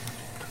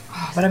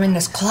 But I'm in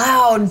this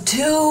cloud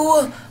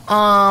too.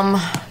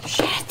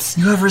 Shit.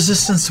 You have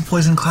resistance to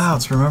poison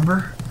clouds,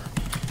 remember?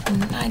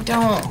 I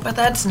don't, but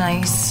that's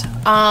nice.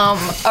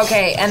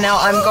 Okay, and now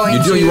I'm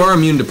going to... You are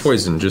immune to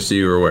poison, just so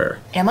you're aware.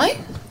 Am I?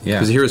 Yeah.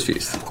 Because of Hero's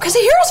Feast. Because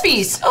of Hero's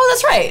Feast. Oh,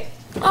 that's right.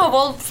 Oh,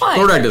 well, fine.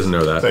 Thordak doesn't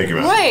know that. Thank you,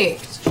 man. Right.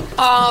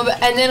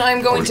 And then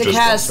I'm going to just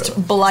cast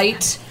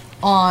Blight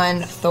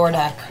on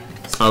Thordak.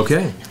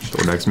 Okay.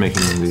 Thordak's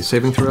making the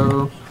saving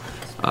throw.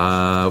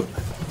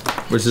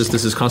 What's this?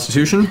 This is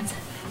Constitution?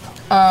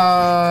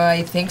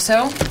 I think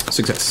so.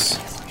 Success.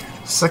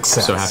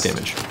 Success. So half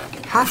damage.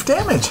 Half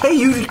damage. Hey,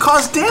 you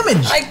caused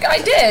damage.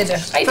 I did.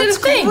 I did a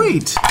thing.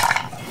 Great.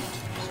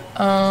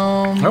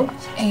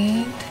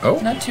 8. Oh.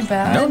 Not too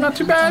bad. No, not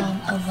too bad.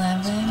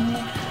 11,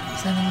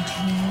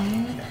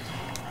 17,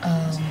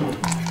 1,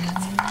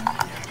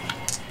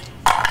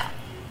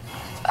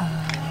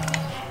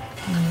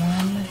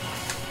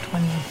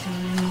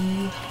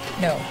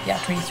 23. No, yeah,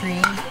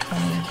 23,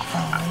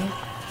 25,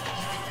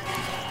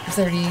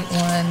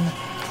 31,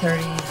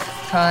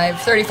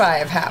 35,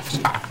 35, half.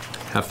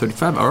 Half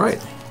 35, all right.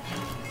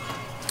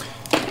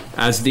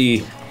 As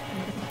the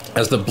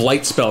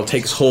blight spell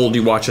takes hold,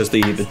 you watch as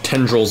the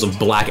tendrils of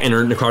black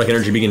necrotic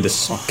energy begin to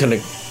kind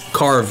of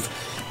carve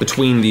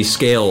between the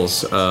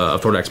scales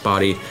of Thordak's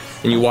body,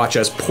 and you watch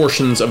as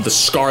portions of the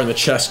scar in the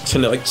chest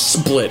tend to like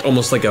split,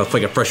 almost like a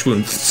fresh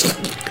wound,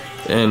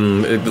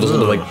 and the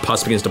little like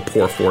pus begins to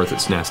pour forth.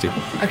 It's nasty.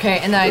 Okay,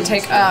 and then I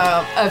take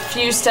a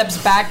few steps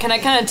back. Can I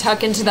kind of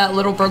tuck into that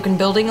little broken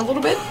building a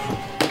little bit?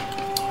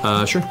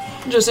 Sure.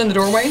 Just in the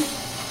doorway?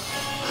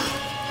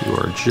 You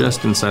are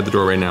just inside the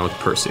doorway now with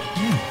Percy.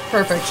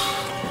 Perfect.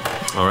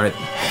 All right.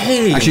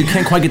 Hey. Actually, you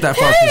can't quite get that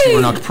far because you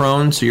were knocked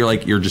prone, so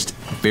you're just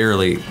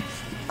barely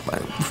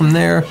from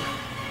there.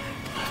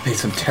 Made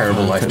some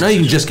terrible life. No,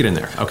 you can just get in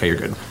there. Okay, you're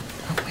good. All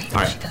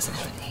right.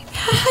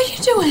 How you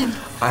doing?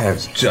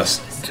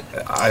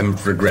 I'm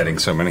regretting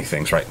so many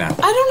things right now. I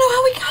don't know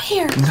how we got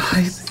here.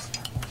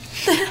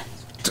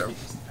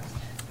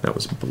 That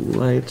was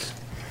Blight.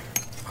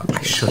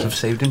 I should have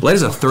saved him. Blight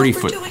has a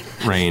 30-foot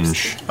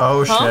range.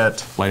 Oh,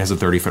 shit. Blight has a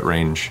 30-foot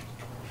range.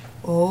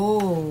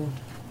 Oh.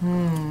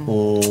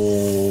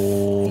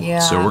 Oh. Yeah.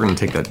 So we're going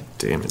to take that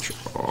damage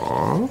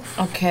off.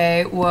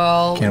 Okay,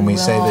 well... Can we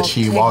say that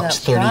she walked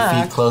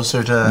 30 feet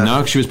closer to...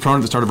 No, she was prone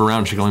at the start of her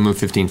round. She can only move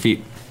 15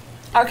 feet.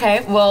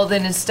 Okay, well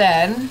then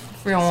instead,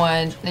 don't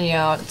want,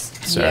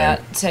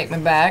 take me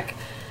back.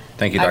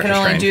 Thank you, I Dr. can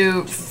only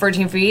Strange. do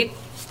 14 feet.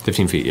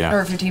 15 feet, yeah.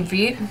 Or 15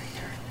 feet.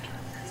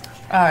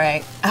 All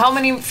right. How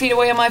many feet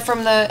away am I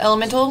from the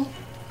elemental?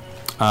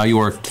 You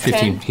are 15.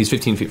 10. He's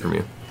 15 feet from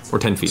you. Or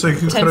 10 feet. So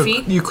you 10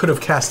 feet? You could have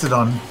cast it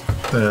on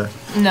the...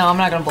 No, I'm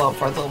not going to blow up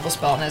 4th level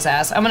spell in his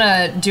ass. I'm going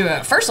to do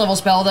a 1st level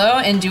spell, though,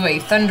 and do a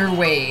Thunder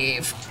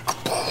Wave.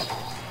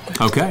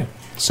 Okay.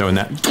 So in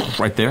that,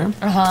 right there?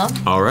 Uh-huh.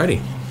 Alrighty.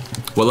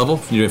 What level?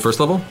 You doing 1st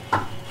level?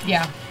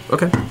 Yeah.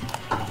 Okay.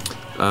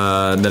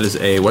 That is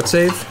a what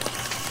save?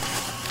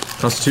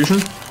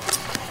 Constitution?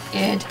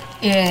 It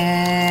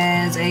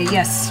is a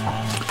yes.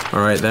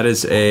 Alright, that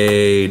is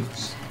a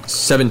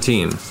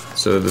 17.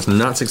 So it does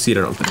not succeed,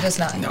 I don't It think. does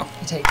not. No.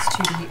 It takes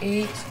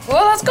 2d8.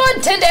 Well, that's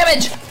good. 10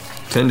 damage.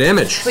 10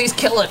 damage. Please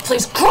kill it.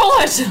 Please crull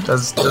it.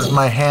 Does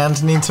my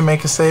hand need to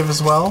make a save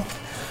as well?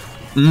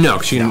 No,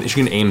 because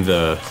she can aim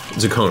the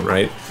cone,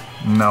 right?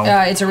 No.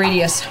 It's a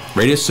radius.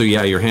 Radius, so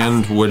yeah, your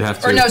hand would have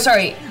to... Or no,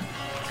 sorry.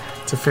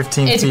 It's a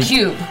 15 It's feet a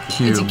cube.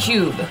 cube. It's a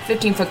cube.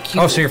 15-foot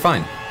cube. Oh, so you're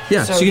fine.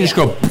 Yeah, so you can just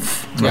go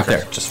right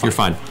there. Just you're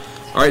fine.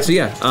 All right, so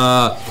yeah,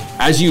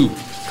 as you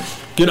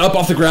get up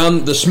off the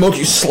ground, the smoke,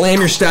 you slam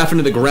your staff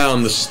into the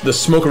ground. The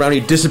smoke around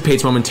you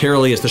dissipates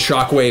momentarily as the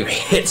shockwave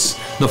hits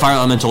the fire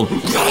elemental.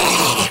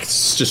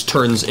 Just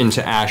turns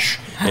into ash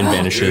and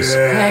vanishes.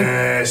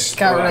 I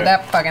got rid of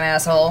that fucking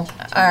asshole.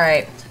 All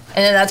right, and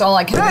then that's all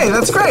I can. Hey,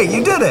 that's great.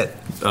 You did it.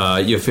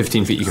 You have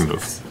 15 feet you can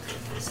move.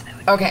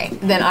 Okay,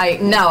 then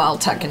now I'll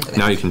tuck into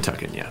Now you can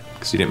tuck in, yeah,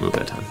 because you didn't move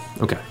that time.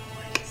 Okay.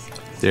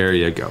 There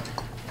you go.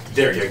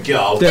 There you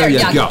go. There you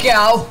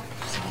go.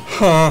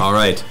 All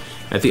right.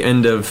 At the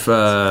end of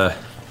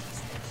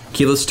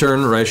Keela's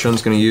turn,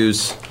 Raishon's going to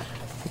use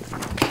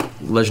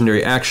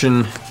legendary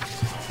action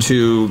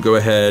to go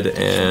ahead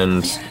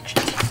and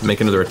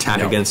make another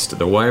attack against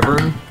the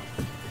wyvern.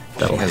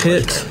 That'll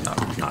hit.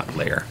 Not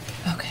layer.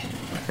 Okay.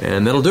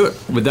 And that'll do it.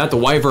 With that, the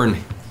wyvern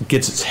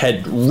gets its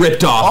head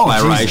ripped off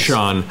by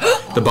Raishon.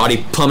 The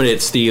body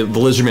plummets. The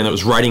lizardman that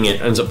was riding it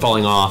ends up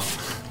falling off.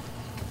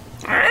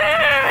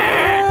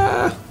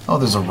 Oh,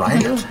 there's a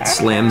rider?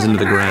 Slams into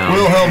the ground.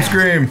 Wilhelm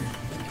scream.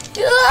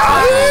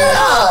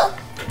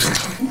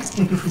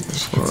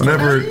 It's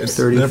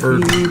never.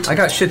 I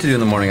got shit to do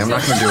in the morning. I'm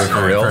not going to do it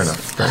for real.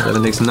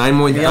 That takes 9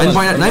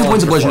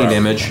 points of bludgeoning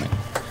damage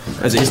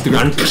as it hits the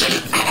ground.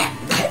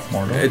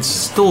 It's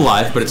still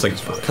alive, but it's like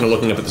kind of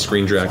looking up at the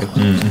screen dragon.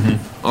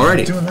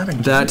 Alrighty,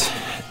 that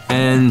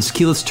ends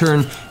Keela's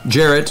turn.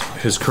 Jarrett,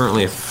 who's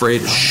currently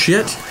afraid as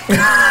shit.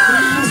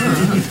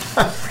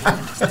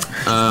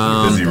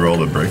 Does he roll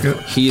to break it?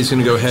 He is going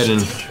to go ahead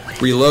and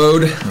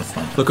reload.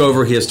 Look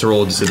over, he has to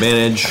roll a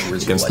disadvantage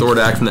against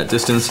Thordak from that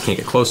distance. He can't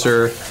get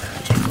closer.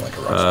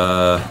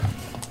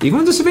 Even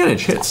with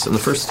disadvantage, hits on the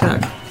first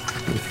attack.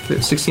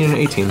 16 and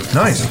 18.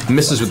 Nice.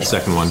 Misses with the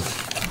second one.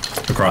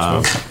 The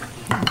crossbow.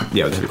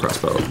 Yeah, with the heavy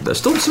crossbow. That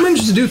still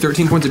manages to do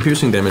 13 points of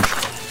piercing damage.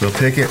 We'll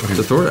take it.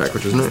 The Thordak,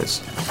 which is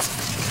nice.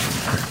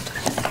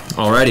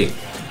 Alrighty.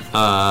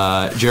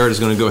 Jared is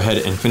going to go ahead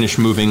and finish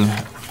moving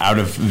out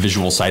of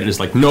visual sight. It's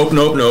like, nope,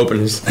 and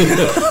he's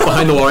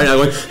behind the wall right now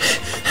going,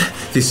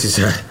 this is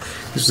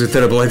a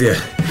terrible idea.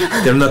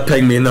 They're not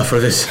paying me enough for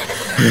this.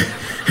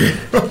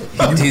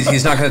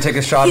 He's not going to take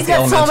a shot He's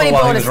at the got so elemental many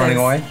while he was bonuses. running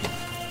away?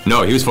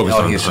 No, he was focused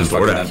on just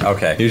Thordak.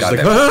 Okay, He was just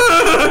like,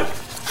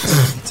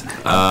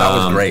 that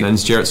was great. Then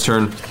it's Jarrett's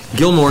turn.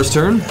 Gilmore's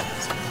turn.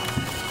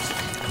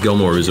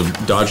 Gilmore is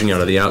dodging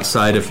out of the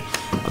outside of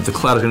the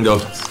cloud. Is going to go,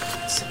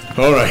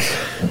 all right,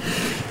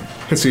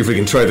 let's see if we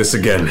can try this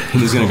again.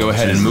 And he's going to go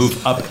ahead and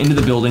move up into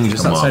the building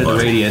just outside of the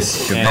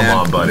radius. Come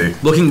on, buddy.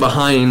 Looking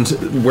behind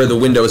where the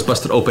window is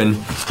busted open,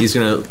 he's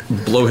going to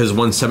blow his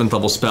 1 7th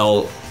level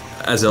spell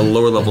as a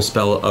lower level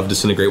spell of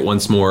Disintegrate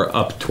once more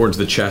up towards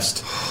the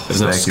chest. It's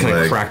now just kind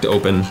of cracked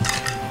open.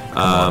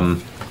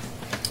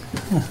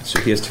 So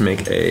he has to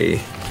make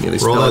a melee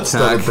spell Roll that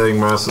attack. thing,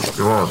 massive.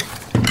 Come on.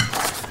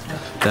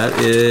 That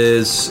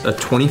is a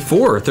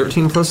 24.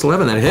 13 plus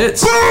 11. That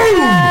hits.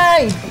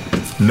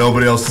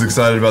 Nobody else is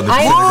excited about this.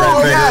 I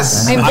know,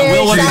 yes. I'm very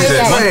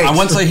excited.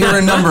 Once I hear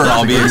a number,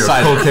 I'll be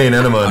excited. Cocaine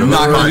enema. I'm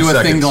not going to do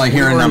a thing till I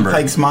hear a number.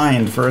 Pike's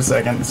mind for a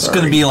second. It's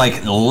going to be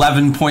like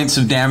 11 points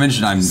of damage,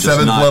 and I'm just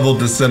 7th not, level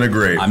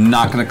disintegrate. I'm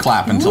not going to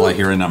clap until I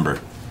hear a number.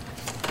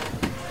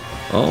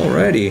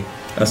 Alrighty.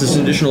 That's just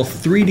an additional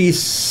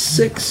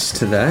 3d6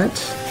 to that.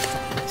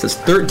 So it's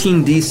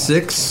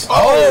 13d6.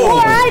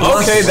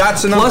 Oh! Okay,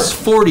 that's enough. Plus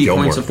 40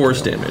 points of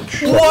force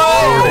damage.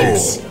 Whoa!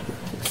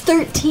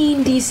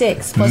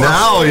 13d6.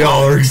 Now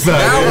y'all are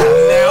excited.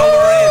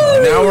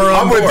 Now we're on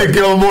I'm board. with you,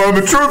 Gilmore. I'm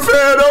a true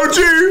fan, OG.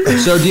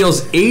 So it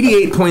deals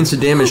 88 points of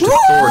damage to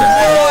Thordak.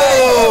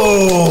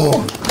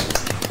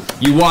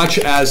 You watch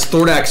as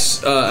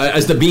Thordak's,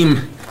 as the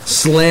beam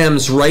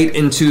slams right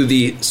into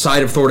the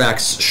side of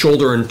Thordak's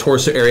shoulder and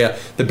torso area.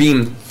 The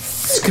beam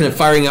kind of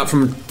firing out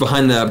from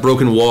behind the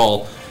broken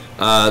wall.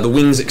 The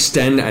wings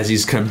extend as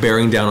he's kind of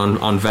bearing down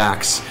on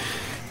Vax.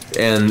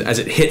 And as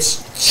it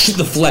hits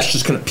the flesh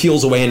just kind of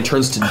peels away and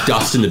turns to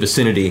dust in the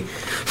vicinity.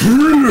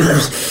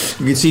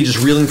 You can see just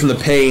reeling from the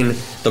pain,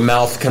 the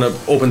mouth kind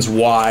of opens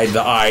wide,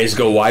 the eyes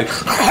go wide.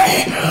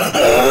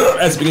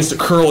 As it begins to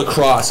curl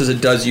across, as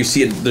it does, you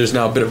see there's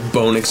now a bit of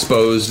bone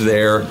exposed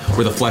there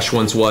where the flesh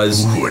once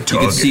was. You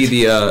can see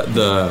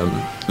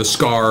the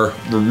scar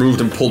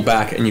removed and pulled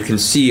back, and you can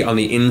see on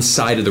the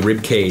inside of the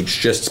rib cage,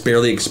 just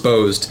barely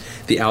exposed,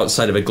 the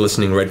outside of a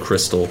glistening red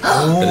crystal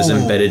that is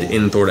embedded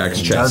in Thordak's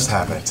chest. He does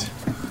have it.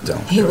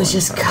 He was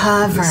just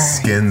covered. The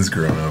skin's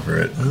grown over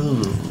it.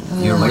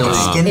 You're like a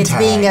skin It's tag.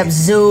 being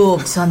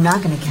absorbed, so I'm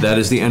not going to count. That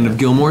is the end of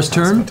Gilmore's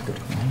turn.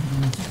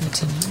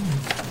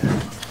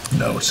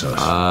 No, sus.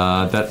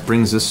 That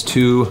brings us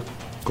to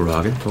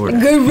Grog and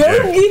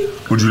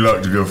Thordak. Would you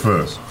like to go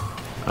first?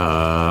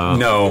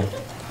 No.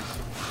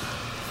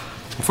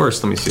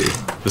 First, let me see.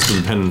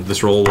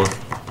 This roll will...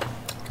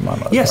 Come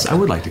on, yes, I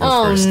would like to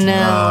go first.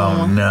 No.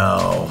 Oh,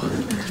 no.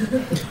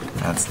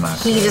 That's not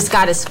He just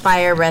got his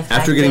fire breath back,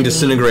 After getting didn't he?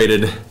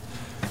 disintegrated,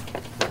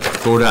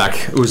 Thordak,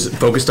 who's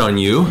focused on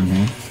you,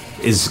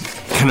 is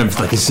kind of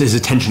like his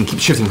attention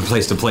keeps shifting from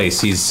place to place.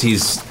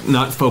 He's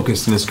not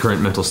focused in his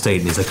current mental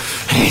state, and he's like,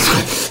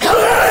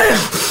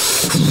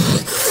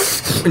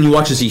 and you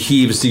watch as he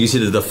heaves, so you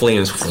see the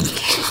flames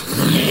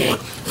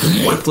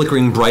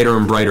flickering brighter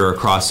and brighter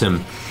across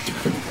him.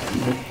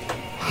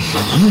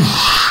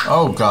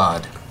 Oh,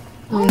 God.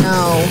 Oh,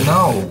 no.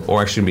 No.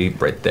 Or actually be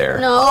right there.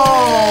 No.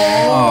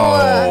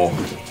 Oh.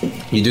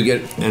 You do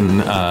get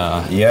an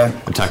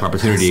attack of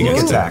opportunity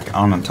against attack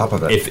on top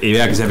of it. If you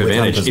have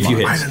advantage if you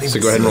hit. So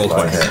go ahead and roll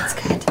twice.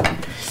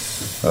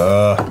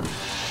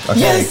 Okay,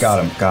 Yes.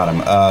 got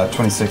him.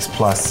 26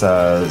 plus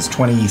is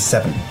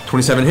 27.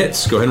 27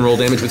 hits. Go ahead and roll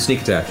damage with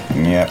sneak attack.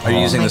 Yeah. Are you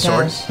using the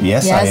sword?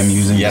 Yes, I am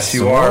using the Yes,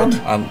 you sword.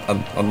 are.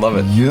 I love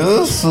it.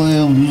 Yes, I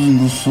am using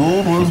the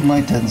sword. Where's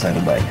my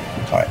 10-sided die?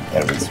 Alright,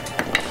 there it is.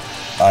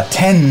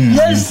 10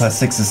 plus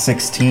 6 is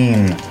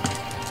 16.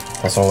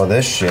 Plus all of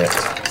this shit.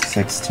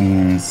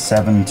 16,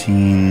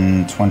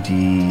 17,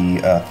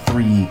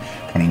 23,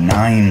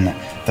 29,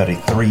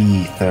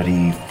 33,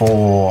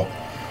 34,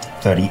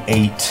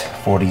 38,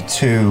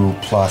 42,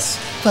 plus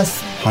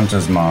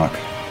Hunter's Mark.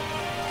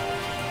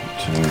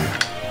 2,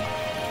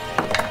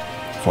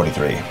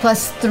 43.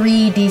 Plus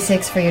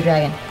 3d6 for your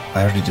dragon.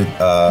 I already did.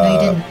 No, you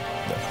didn't.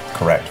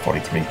 Correct,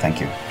 43.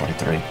 Thank you.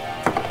 43.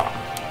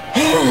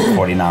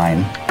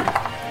 49.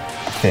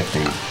 50.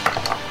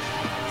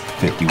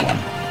 51.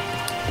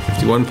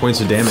 51 points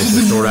of damage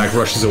as Thordak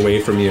rushes away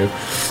from you.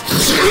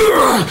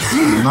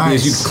 Nice.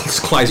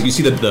 As you you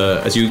see that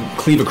as you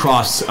cleave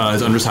across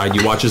his underside,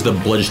 you watch as the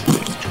blood just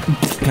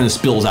kind of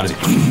spills out as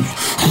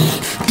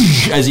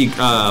he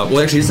well,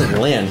 actually, he doesn't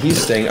land.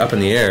 He's staying up in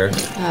the air.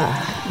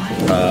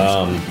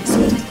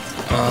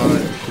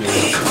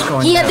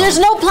 There's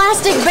no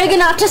plastic big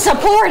enough to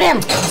support him.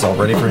 It's all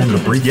ready for him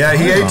to breathe. Yeah,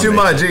 he ate too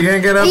much. He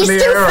can't get up He's in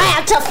the too air.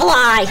 fat to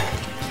fly.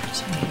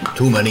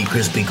 Too many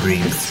Krispy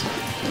Kremes.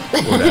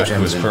 Thordak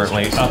was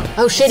currently up.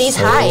 Oh shit, he's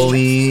high.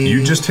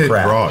 You just hit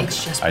Grog.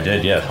 I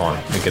did, yeah. Hold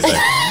on. Because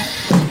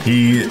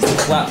He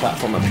flat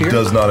platform up here.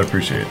 does not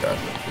appreciate that.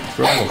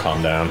 Grog will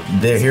calm down.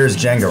 Here's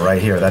Jenga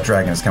right here. That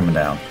dragon is coming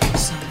down.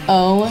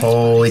 Oh.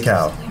 Holy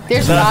cow.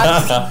 There's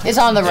rocks. It's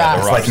on the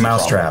rocks. It's like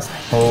mousetrap.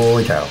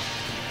 Holy cow.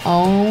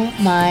 Oh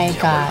my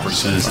god.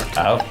 Versus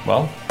out.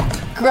 Well.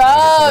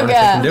 Grog!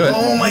 Do it.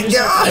 Oh my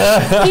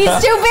god! He's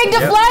too big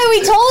to fly,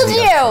 we told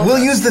you!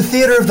 We'll use the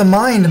theater of the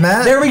mind,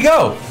 Matt. There we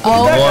go.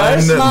 Oh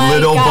One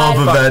little bump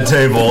of that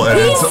table, and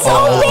He's it's so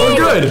all big.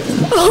 Good.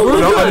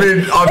 No, I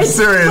mean, I'm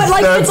serious. But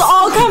like, That's it's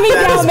all coming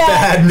down,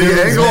 Matt. the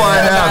angle I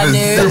have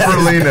is super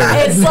leaner.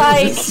 It's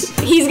like,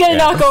 he's gonna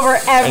knock over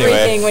everything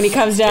Anyway, when he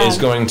comes down. Is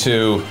going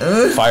to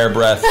fire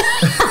breath.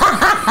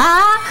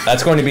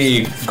 That's going to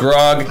be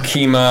Grog,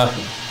 Kima,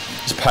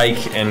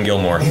 Pike, and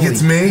Gilmore. He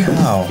gets me.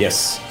 Oh.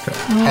 Yes.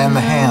 And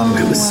the hand.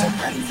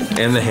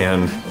 And the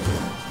hand.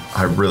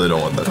 I really don't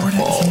want that to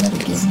fall.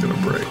 It's gonna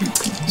break.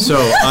 So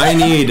I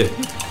need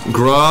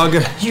Grog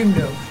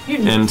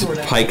and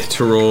Pike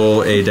to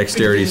roll a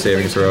dexterity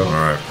saving throw. All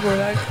right.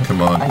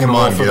 Come on, I'm come gonna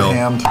roll on, for the Gil.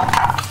 hand.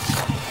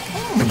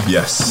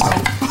 Yes.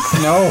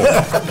 No.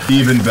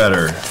 Even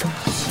better.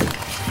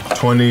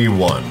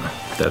 21.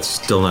 That's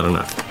still not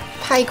enough.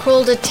 Pike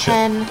rolled a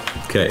 10.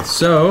 Okay,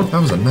 so That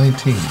was a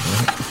 19,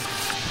 right?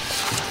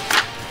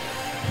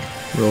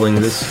 rolling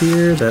this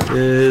here, that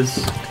is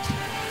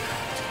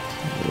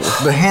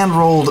The hand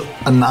rolled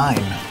a 9.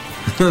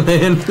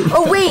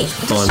 Oh, wait.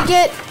 Did on. she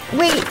get.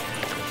 Wait.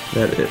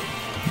 that it.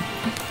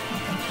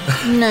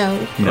 No.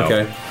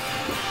 Okay.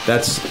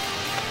 That's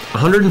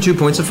 102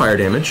 points of fire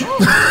damage.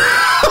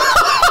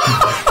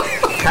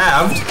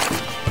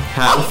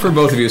 Halved for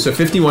both of you, so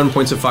 51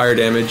 points of fire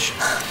damage.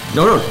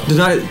 No, does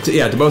not.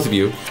 To both of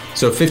you.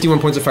 So 51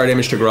 points of fire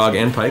damage to Grog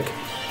and Pike.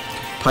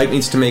 Pike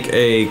needs to make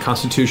a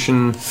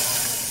Constitution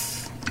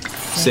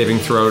saving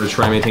throw to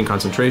try and maintain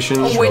concentration.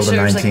 Oh, wait, so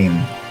there's, like- 19.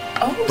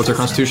 What's her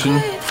Constitution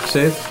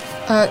save?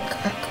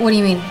 What do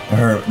you mean?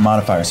 Her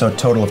modifier, so a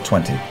total of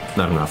 20.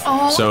 Not enough.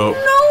 Oh, So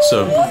no.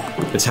 So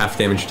it's half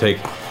damage you take.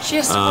 She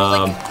has to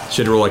roll she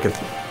had to roll like a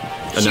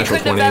She natural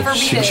couldn't 20. have ever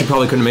beat She it.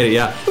 probably couldn't have made it,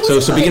 yeah. So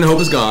Beacon of Hope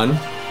is gone.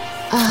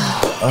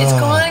 It's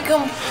going to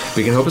come.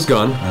 Beacon of Hope is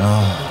gone.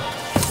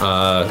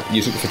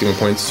 You took the 51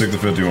 points. Took the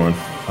 51.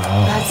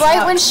 That's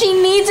right when she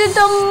needs it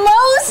the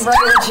most.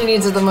 Right when she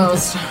needs it the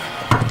most.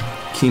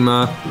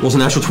 Kima rolls a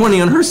natural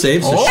 20 on her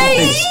save, so she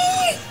takes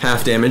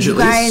half damage at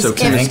least. So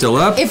Kima's still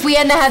up. If we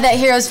hadn't had that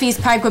Hero's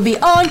Feast, Pike would be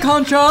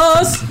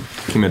unconscious.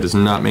 Kima does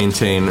not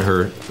maintain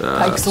her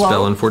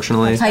spell,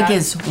 unfortunately. Pike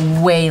is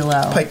way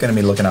low. Pike gonna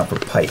be looking out for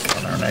Pike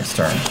on our next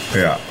turn.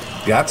 Yeah.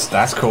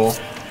 That's cool.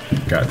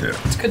 Got to.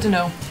 It's good to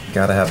know.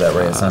 Gotta have that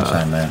ray of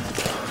sunshine there.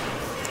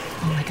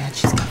 Oh my god,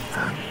 she's got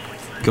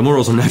Gilmore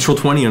rolls a natural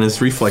 20 on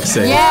his reflex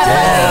save. Yeah.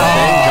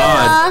 Thank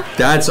God.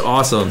 That's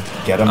awesome.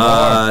 Get him more.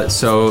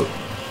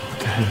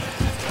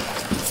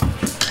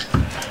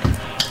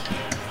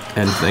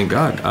 And thank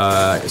God.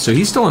 So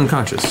he's still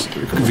unconscious.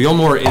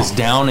 Gilmore is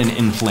down and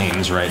in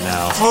flames right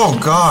now. Oh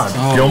God.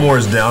 Gilmore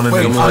is down in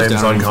Gilmore's flames,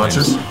 down in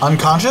unconscious. flames.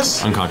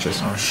 Unconscious?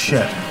 Unconscious. Oh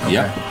shit. Okay.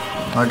 Yep.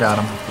 I got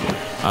him.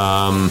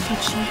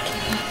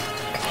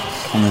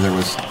 Only there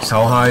was.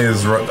 How high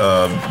is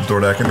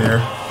Thordak in the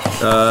air?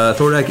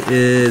 Thordak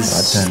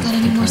is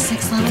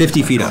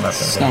 50 feet up.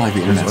 It's not like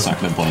the internet's not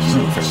going to blame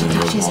you if everything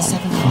goes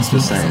wrong.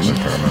 Just saying.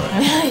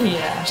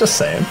 Yeah. Just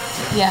saying.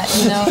 Yeah,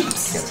 you know.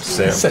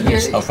 Setting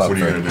yourself up. What are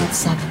you going to do?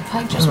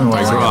 Pike just I'm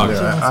went down.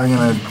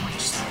 gonna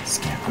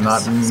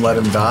not let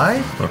him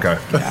die. Okay.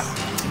 Yeah.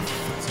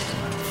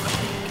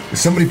 Is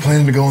somebody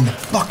planning to go in the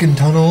fucking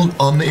tunnel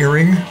on the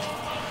earring?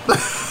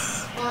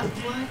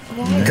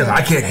 Because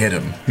I can't hit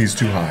him. He's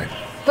too high.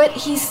 But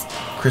he's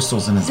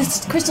crystals in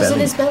his crystals in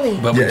his belly.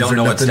 But we don't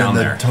know what's down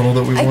there. Tunnel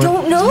that we I want?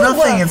 don't know.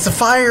 Nothing. It's a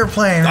fire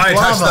plane. I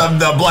touch Lava.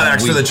 the blood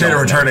axe for the chain of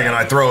don't returning and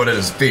I throw it at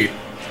his feet.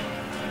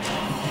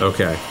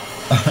 Okay.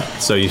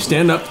 So you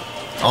stand up.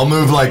 I'll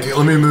move let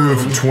me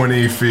move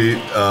 20 feet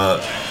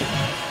to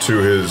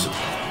his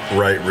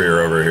right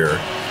rear over here.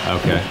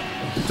 Okay.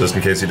 Just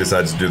in case he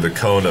decides to do the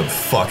cone of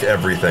fuck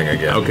everything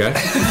again. Okay.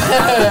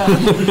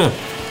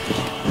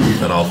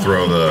 Then I'll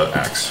throw the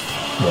axe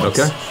once.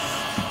 Okay.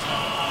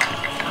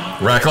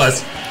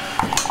 Reckless.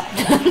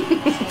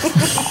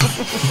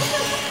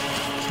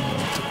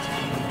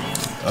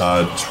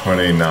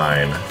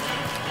 29.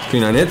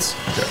 29 hits.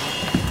 Okay.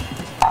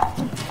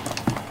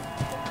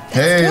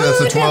 Hey,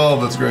 that's a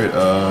 12. That's great.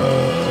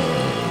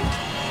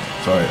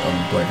 Sorry,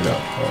 I'm blanking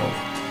out.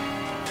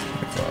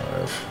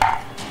 25.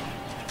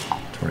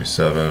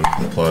 27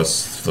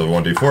 plus the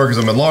 1d4 because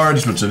I'm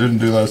enlarged, which I didn't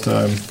do last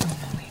time.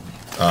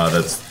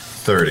 That's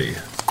 30.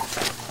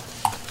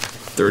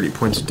 30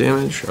 points of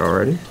damage.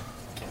 Alrighty.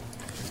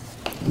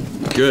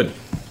 Good.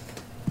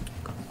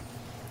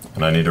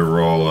 And I need to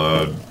roll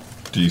a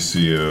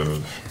DC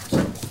of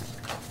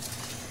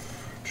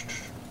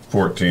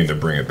 14 to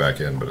bring it back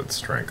in, but it's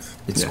strength.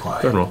 It's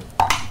quiet. Good roll.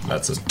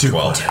 That's a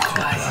 12.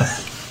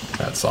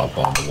 That's up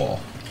on the wall.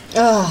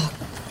 Oh.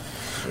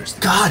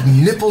 God,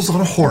 nipples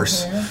on a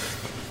horse.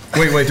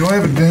 Wait, do I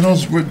have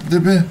advantage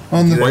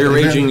on the... While you're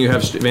raging, you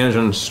have advantage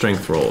on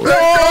strength rolls. Was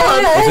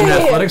God!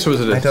 it athletics or was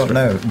it I don't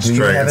know. Do you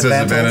Strength. have It says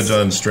advantage? advantage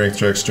on strength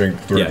check,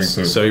 strength.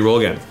 Yes, so you roll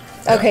again.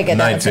 Okay, good.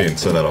 19,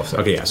 so that'll offset.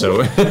 Okay, yeah,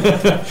 so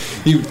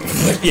you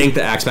yank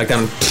the axe back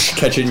down,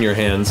 catch it in your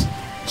hands.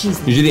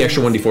 Jesus. You do the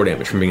extra 1d4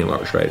 damage from being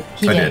enlarged, right?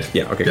 He I did. did.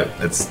 Yeah, okay.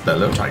 Yeah, it's that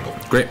little triangle.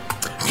 Great.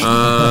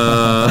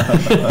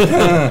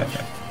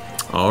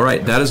 All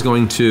right, that is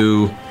going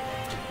to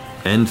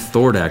end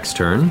Thordak's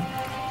turn.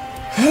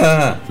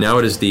 Now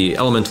it is the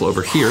elemental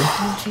over here.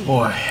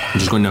 Boy. I'm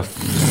just going to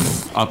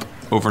up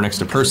over next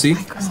to Percy. Ooh.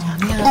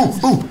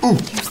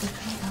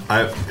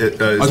 Is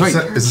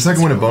the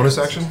second one a bonus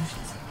action?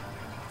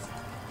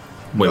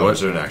 Wait, no, what?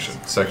 Is it an action?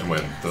 Second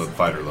wind, the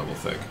fighter level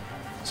thing.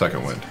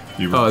 Second wind.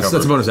 That's a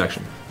bonus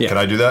action. Yeah. Can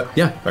I do that?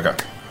 Yeah. Okay.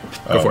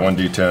 Go for it.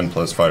 1d10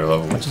 plus fighter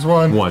level, which is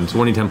 1. 1. So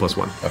 1d10 plus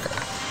 1. Okay.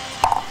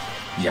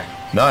 Yeah.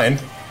 9.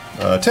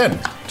 10.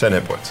 10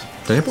 hit points.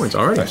 10 hit points.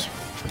 All right. Nice.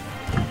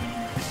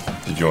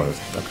 Did you want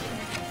to... Okay.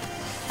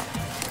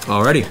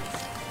 Alrighty.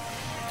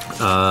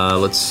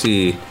 Let's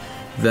see.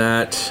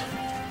 That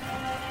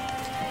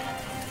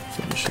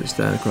finishes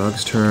that.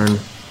 Grog's turn.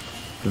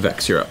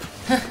 Vex, you're up.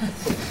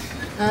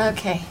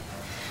 Okay.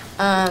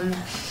 I'm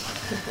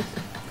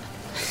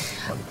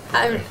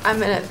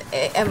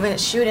gonna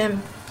shoot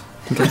him.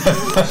 Move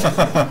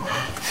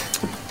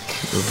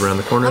around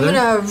the corner I'm there.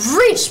 gonna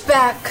reach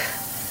back,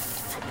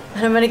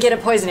 and I'm gonna get a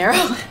poison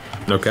arrow.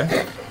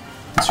 Okay.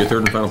 It's your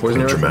third and final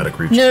poison arrow? Dramatic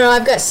reach. No,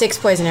 I've got 6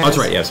 poison Oh, arrows. that's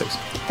right, yeah, 6.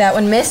 That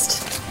one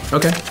missed.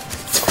 Okay.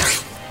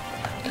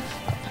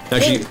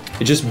 Actually,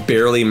 it just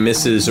barely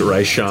misses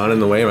Raishan in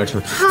the way. I'm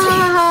actually.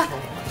 Ha!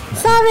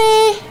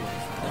 Sorry.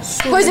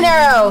 Poison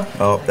arrow.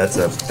 Oh, that's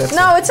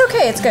No, it's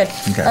okay. It's good.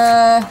 Okay.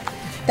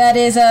 That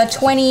is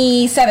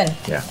 27.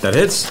 Yeah. That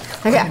hits.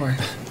 Okay. Yeah.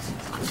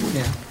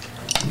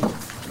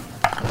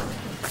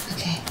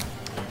 Okay.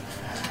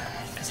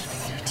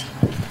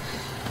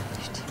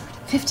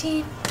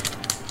 15.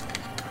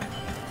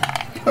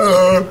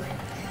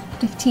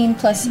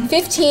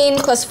 15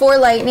 plus 4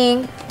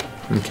 lightning.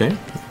 Okay.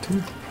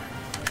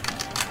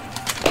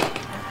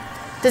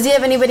 Does he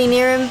have anybody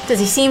near him? Does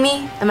he see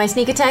me? Am I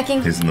sneak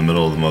attacking? He's in the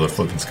middle of the mother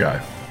flipping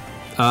sky.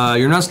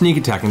 You're not sneak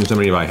attacking. There's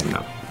somebody by him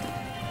now.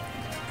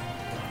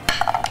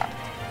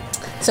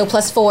 So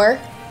 +4.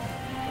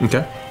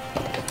 Okay.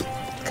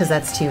 Because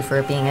that's 2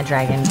 for being a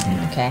dragon.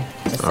 Okay.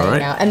 Just so All you right.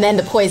 know. And then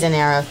the poison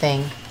arrow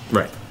thing.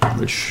 Right.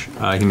 Which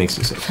he makes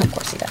it safe. Of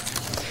course he does.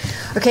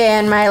 Okay,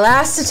 and my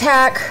last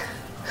attack.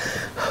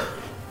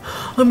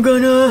 I'm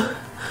gonna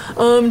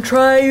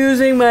try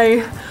using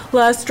my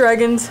last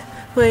dragon's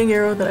flaying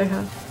arrow that I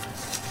have.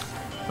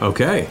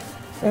 Okay.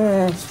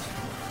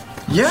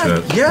 Yeah.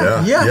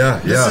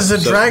 This is a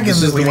dragon.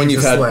 This is that we the one need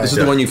you've to had. slay. This is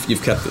the one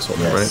you've kept this whole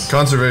time, right?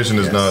 Conservation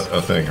is not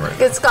a thing right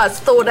now. It's got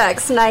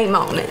Thordak's name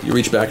on it. You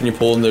reach back and you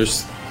pull, and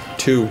there's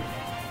 2.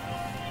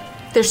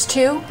 There's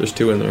 2? There's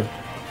 2 in there.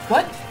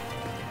 What?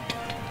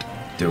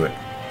 Do it.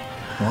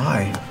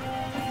 Why?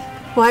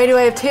 Why do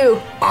I have 2?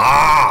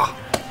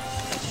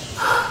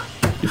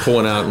 You pull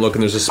one out and look,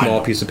 and there's a small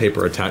piece of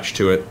paper attached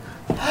to it.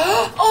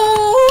 Oh!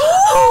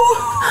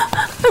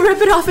 I rip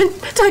it off and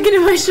tuck it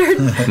in my shirt.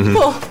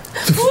 Pull.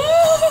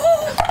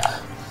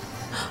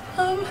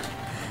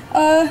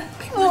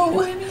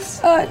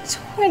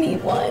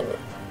 21.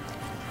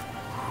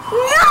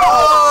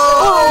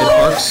 It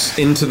arcs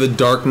into the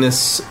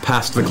darkness,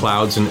 past the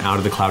clouds, and out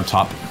of the cloud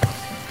top.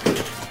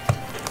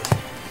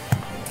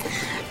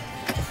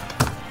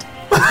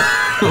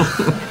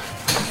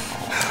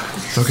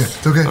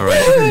 It's okay. All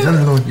right. Okay, you got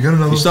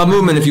another one. You stop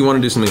movement if you want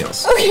to do something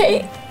else.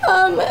 Okay,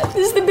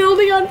 is the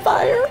building on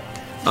fire?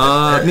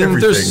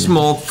 There's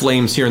small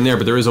flames here and there,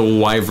 but there is a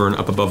wyvern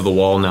up above the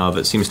wall now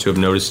that seems to have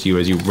noticed you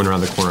as you went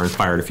around the corner and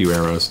fired a few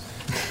arrows.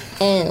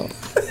 Ew.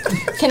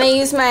 Can I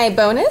use my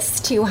bonus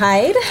to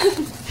hide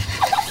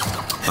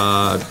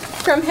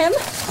from him?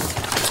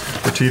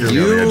 You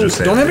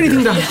don't have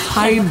anything to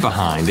hide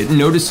behind. It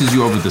notices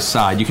you over the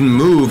side. You can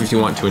move if you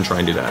want to and try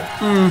and do that.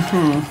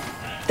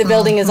 Mm-hmm. The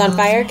building is on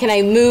fire. Can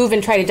I move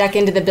and try to duck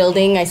into the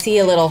building? I see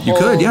a little hole You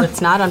could, yeah.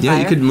 that's not on Yeah,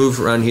 fire. you could move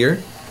around here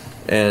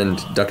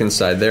and duck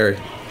inside there.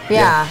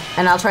 Yeah,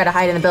 and I'll try to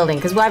hide in the building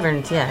because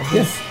wyverns. Yeah,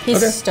 he's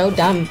okay. so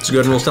dumb. So go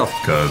ahead and roll stealth.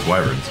 Because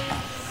wyverns.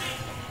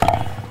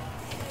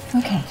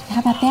 Okay, how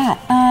about that?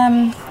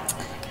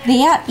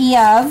 That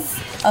is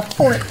a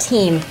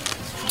 14.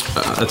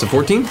 That's a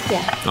 14?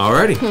 Yeah.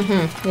 Alrighty.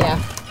 Mm-hmm. Yeah.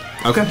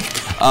 Okay.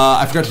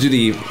 I forgot to do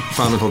the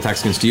fire elemental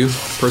attacks against you,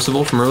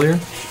 Percival, from earlier.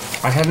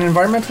 I had an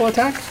environmental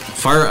attack?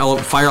 Fire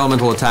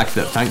elemental attack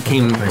that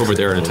came over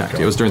there and attacked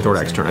you. It was during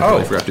Thordak's turn. I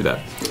totally forgot to do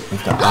that.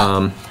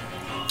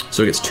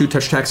 So it gets 2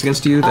 touch attacks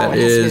against you. That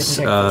is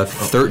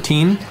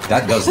 13.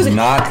 That does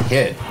not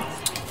hit.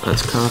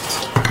 That's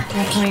cocked.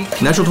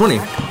 Natural 20.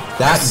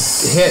 That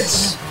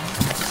hits.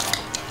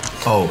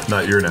 Oh,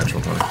 not your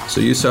natural 20.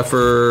 So you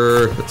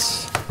suffer...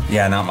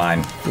 Yeah, not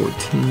mine.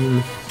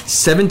 14...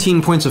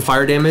 17 points of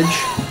fire damage.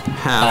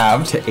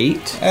 Halved to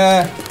 8.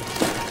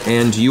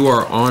 And you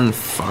are on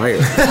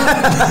fire.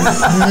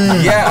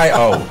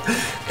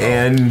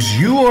 And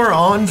you are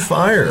on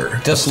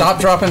fire. Does stop,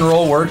 drop, and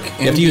roll work?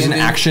 You have to use an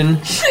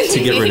action to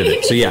get rid of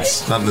it. So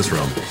yes. Not in this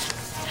realm.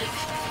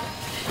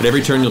 At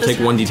every turn, you'll take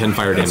 1d10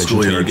 fire damage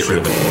until you get rid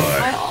of it.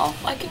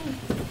 I can.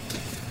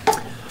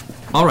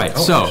 All right,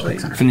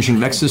 finishing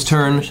Vex's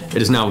turn, it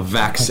is now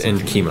Vax and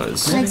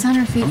Kima's. Meg's on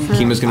her feet for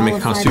Kima's going to make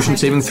a all of Constitution 5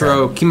 saving seconds.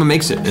 throw. Kima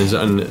makes it and is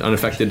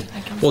unaffected.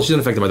 Well, she's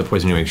unaffected by the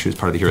poison anyway. She was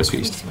part of the Hero's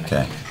Feast.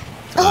 Okay.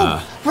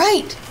 Oh,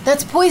 right.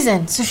 That's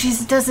poison. So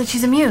she's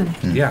immune.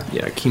 Yeah.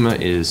 Yeah,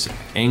 Kima is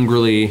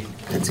angrily,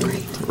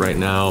 right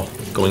now,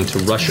 going to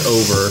rush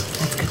over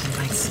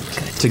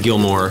to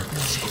Gilmore.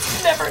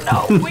 Never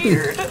know.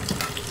 Weird.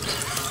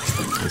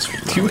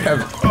 You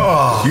have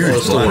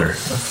huge bladder.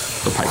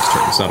 The Pike's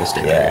turn. It's not a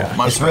state area.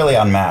 It's really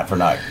on Matt for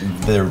not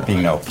there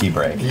being no pee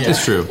break.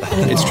 It's true.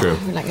 It's true.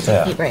 We're not going to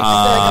take a pee break. I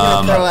feel like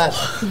I'm going to throw up.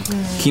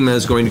 Kima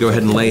is going to go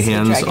ahead and lay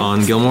hands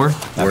on Gilmore.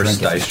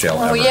 Worst dice gel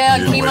Oh yeah,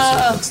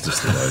 Kima. It's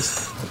just the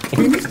dice.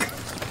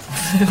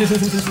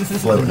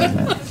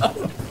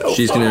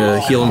 She's going to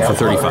heal him for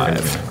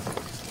 35.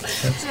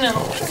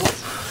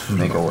 No.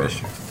 Make a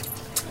wish.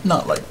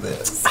 Not like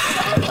this.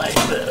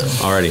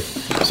 Alrighty.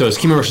 So as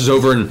Kima rushes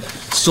over and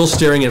still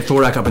staring at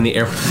Thordak up in the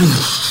air,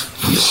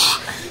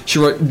 she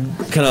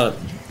kind of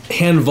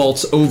hand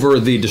vaults over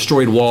the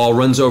destroyed wall,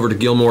 runs over to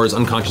Gilmore's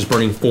unconscious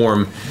burning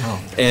form,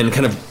 and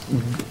kind of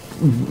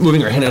moving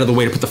her hand out of the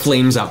way to put the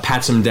flames out,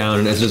 pats him down,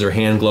 and as does her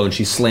hand glow, and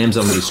she slams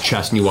him on his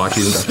chest, and you watch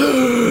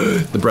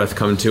the breath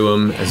come to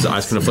him as his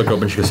eyes kind of flicker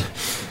open. She goes,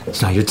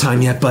 "It's not your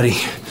time yet, buddy."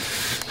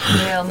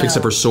 Picks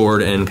up her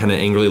sword and kind of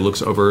angrily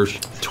looks over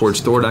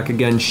towards Thordak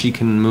again. She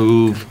can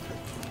move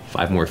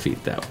 5 more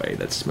feet that way.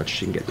 That's as much as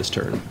she can get this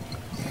turn.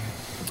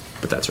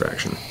 But that's her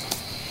action.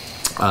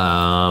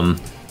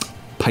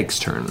 Pike's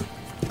turn.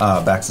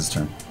 Vax's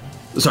turn.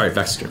 Sorry,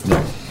 Vax's turn.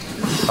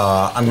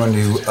 I'm going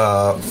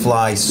to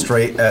fly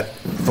straight at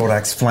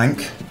Thordak's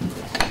flank.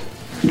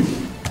 You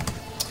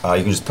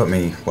can just put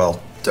me,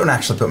 don't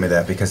actually put me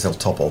there because he'll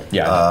topple.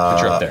 Yeah,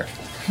 but you're up there.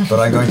 But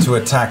I'm going to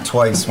attack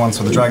twice, once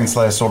with the Dragon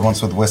Slayer sword,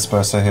 once with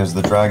Whisper, so here's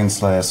the Dragon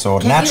Slayer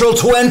sword. Natural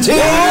 20! Oh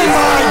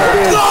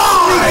my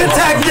god!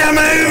 Attack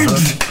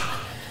damage!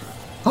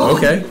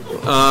 Okay.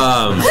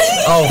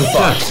 Oh,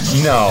 fuck.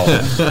 No.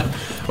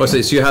 Oh, so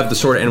you have the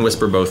sword and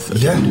Whisper both.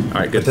 Yeah.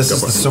 All right, good. This go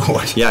is for the it.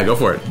 sword. Yeah, go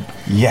for it.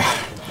 Yeah.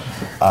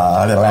 He's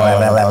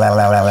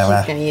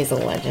gonna use a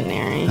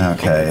legendary. Okay. I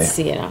can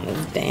see it on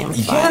his damn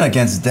You file. can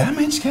against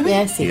damage, can you?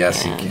 Yes, he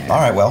can. All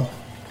right, well,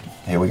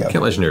 here we go.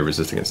 Can't legendary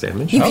resist against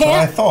damage. You That's what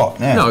I can't? thought,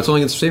 yeah. No, it's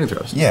only against saving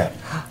throws. Yeah.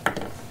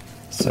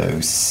 So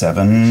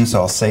 7,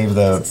 so I'll save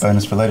the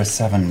bonus for later.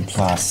 7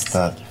 plus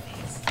the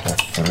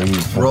 3.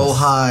 For Roll this.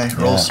 high,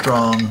 roll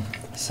strong.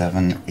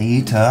 7,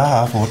 8,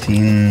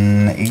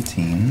 14,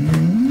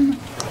 18.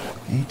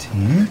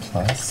 18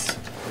 plus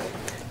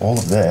all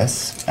of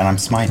this, and I'm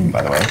smiting,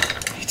 by the way.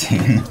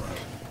 18,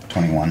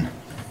 21,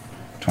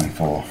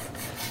 24,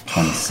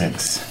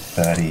 26,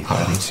 30,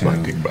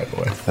 32, by the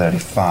way.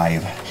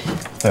 35,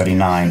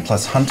 39,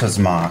 plus Hunter's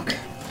Mark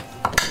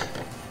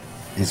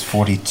is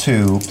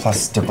 42,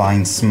 plus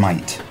Divine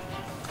Smite.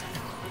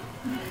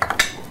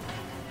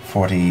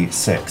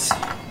 46.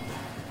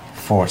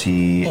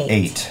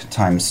 48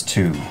 times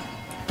 2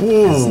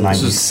 is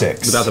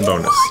 96. Without the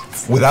bonus.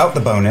 Without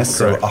the bonus,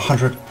 Correct. so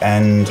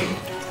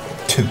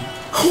 102.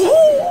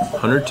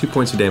 102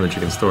 points of damage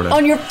against Thordak.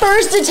 On your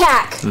first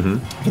attack. Mm-hmm.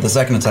 For the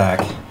second attack,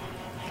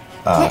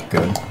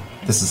 good.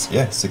 This is,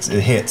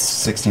 it hits.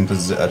 16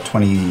 plus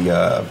 20,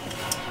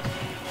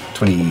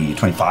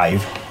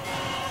 25.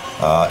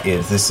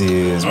 This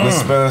is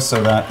Whisper,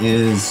 so that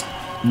is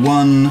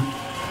 1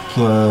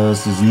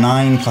 plus, is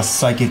 9 plus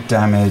psychic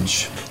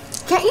damage.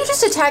 Can't you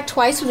just attack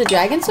twice with a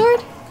dragon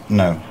sword?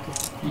 No.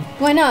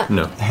 Why not?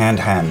 No. Hand.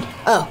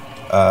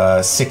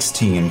 Oh.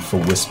 16 for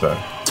Whisper.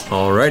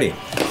 Alrighty.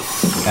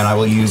 And I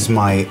will use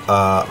my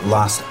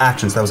last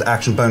action. So that was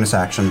action, bonus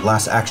action.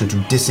 Last action to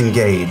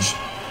disengage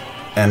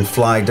and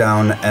fly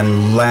down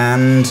and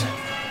land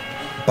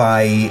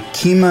by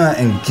Kima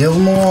and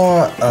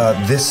Gilmore,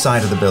 this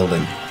side of the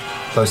building,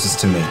 closest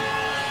to me.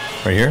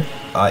 Right here?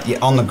 Yeah,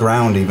 on the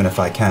ground even if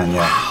I can,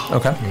 yeah.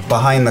 Okay.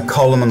 Behind the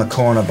column in the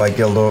corner by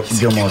Gilmore's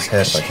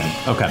head, I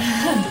think. Okay.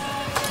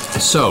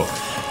 So,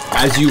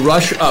 as you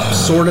rush up,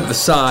 sword at the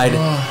side,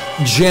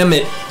 jam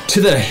it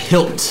to the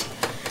hilt,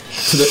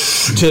 to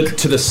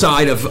the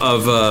side of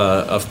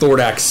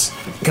Thordak's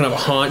kind of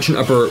haunch and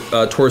upper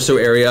torso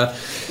area.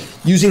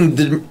 Using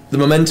the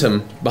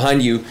momentum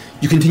behind you,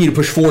 you continue to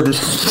push forward and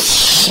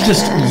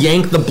just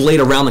yank the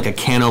blade around like a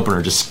can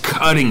opener, just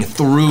cutting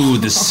through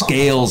the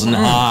scales and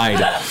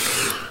hide.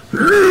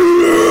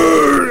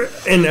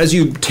 And as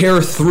you tear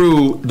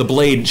through the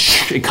blade,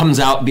 it comes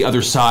out the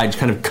other side,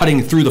 kind of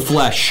cutting through the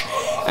flesh.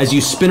 As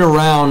you spin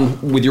around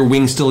with your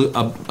wings still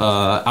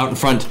out in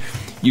front,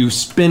 you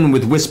spin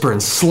with Whisper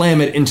and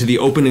slam it into the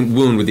opening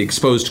wound with the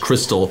exposed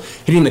crystal,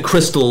 hitting the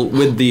crystal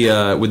with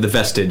the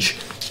vestige.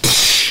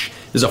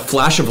 There's a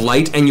flash of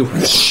light, and you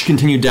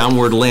continue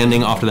downward,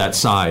 landing off to that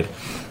side.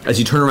 As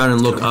you turn around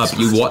and look up,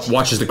 you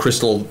watch as the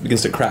crystal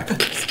begins to crack.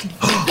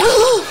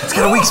 It's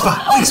got a weak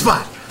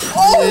spot.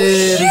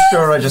 Pretty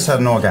sure I just had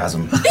an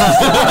orgasm.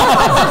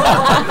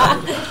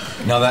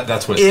 No,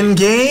 that's what. In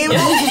game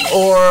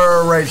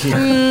or right here?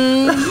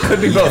 Could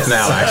be both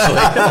now, actually.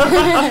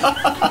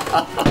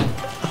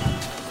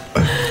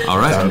 All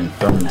right.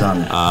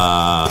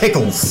 Done.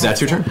 Pickles.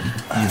 That's your turn.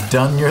 You've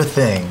done your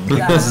thing.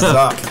 This is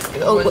up.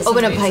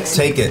 Open up Pike's.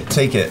 Take it.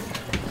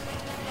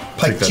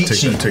 Pike cheat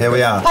sheet. Here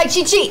we are. Pike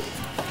cheat.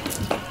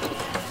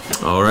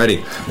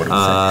 Alrighty.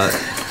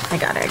 I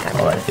got it.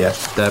 All right, yeah.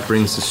 That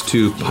brings us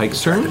to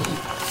Pike's turn.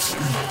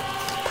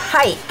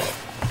 Pike.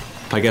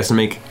 Pike has to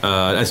make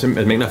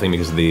nothing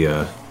because of the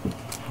Hero's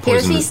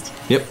poison. Feast.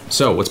 Yep.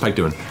 So what's Pike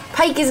doing?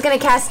 Pike is gonna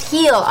cast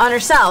heal on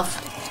herself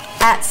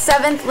at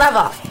 7th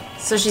level.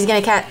 So she's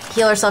gonna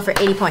heal herself for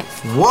 80 points.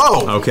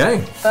 Whoa! Okay.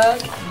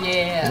 Fuck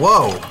yeah.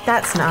 Whoa!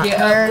 That's not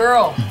Yeah, her.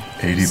 girl.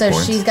 80 So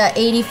points. she's got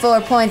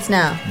 84 points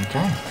now.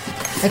 Okay.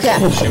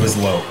 She was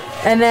low.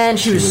 And then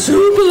she was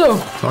super low.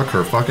 Tuck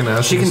her fucking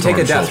ass. She in can the take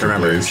a storm death, shelter,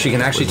 remember. please. She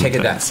can actually take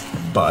a death.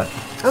 But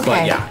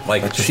Okay. yeah,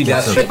 like she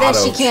does. But then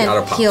she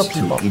can't heal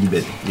people.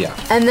 Yeah.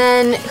 And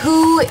then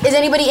is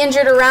anybody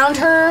injured around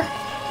her?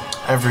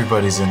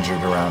 Everybody's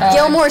injured around her.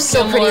 Gilmore's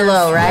still pretty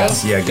low, right?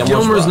 yeah,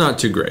 Gilmore's not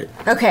too great.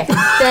 Okay.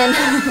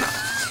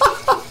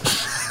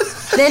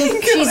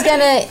 Then she's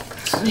gonna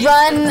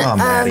run. Oh,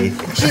 Maddie.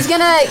 She's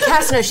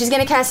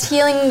gonna cast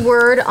Healing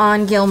Word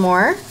on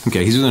Gilmore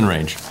Okay, he's within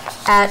range.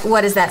 at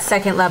what is that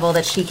second level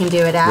that she can do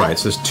it at? Right.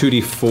 So it's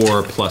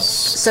 2d4 plus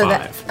So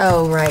 5.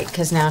 right,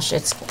 because now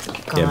it's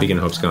gone. Yeah, Beacon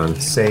of Hope's gone.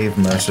 Save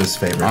Mercer's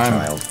favorite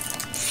child.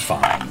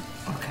 Fine.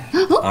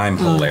 I'm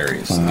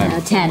hilarious.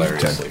 I'm 10.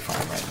 hilariously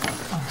fine right now.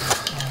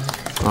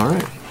 All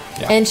right.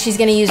 And she's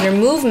gonna use her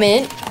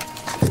movement,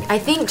 I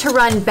think, to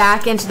run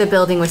back into the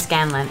building with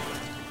Scanlan.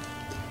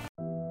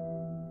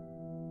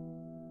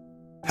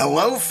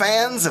 Hello,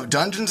 fans of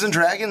Dungeons &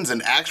 Dragons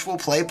and actual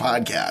play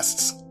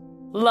podcasts.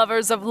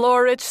 Lovers of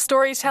lore-rich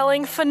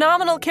storytelling,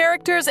 phenomenal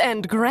characters,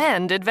 and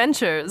grand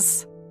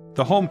adventures.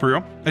 The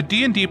Homebrew, a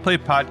D&D play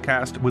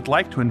podcast, would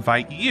like to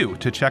invite you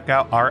to check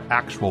out our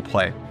actual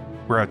play.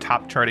 We're a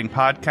top-charting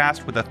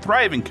podcast with a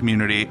thriving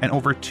community and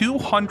over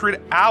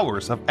 200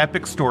 hours of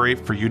epic story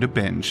for you to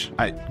binge.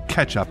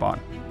 Catch up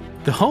on.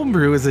 The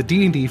Homebrew is a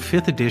D&D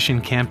 5th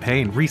edition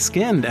campaign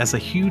reskinned as a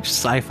huge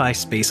sci-fi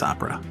space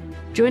opera.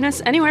 Join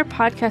us anywhere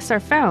podcasts are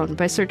found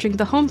by searching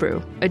The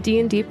Homebrew, a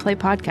D&D play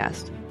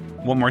podcast.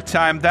 One more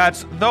time,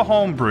 that's The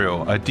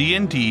Homebrew, a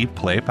D&D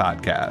play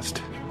podcast.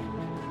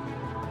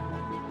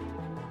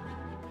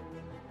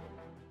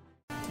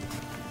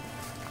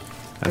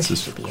 That's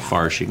as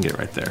far as she can get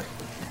right there.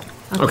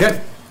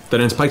 Okay. Then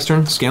it's Pike's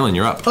turn. Scalen,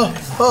 you're up.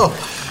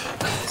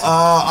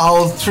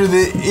 I'll, through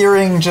the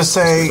earring, just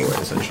say,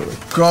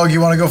 Grog, you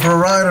want to go for a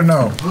ride or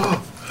no?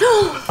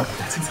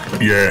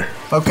 Yeah.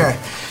 Okay.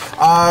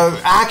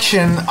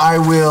 Action, I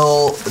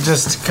will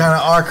just kind of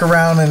arc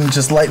around and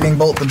just lightning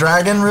bolt the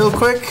dragon real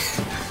quick.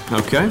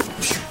 Okay.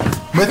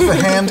 With the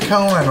hand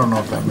cone, I don't know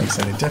if that makes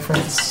any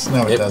difference.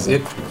 No, it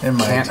doesn't. It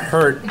might. Can't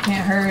hurt. It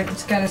can't hurt.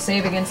 It's got to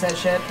save against that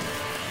shit.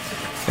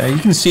 Yeah, you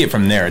can see it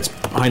from there. It's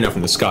high enough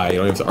in the sky. You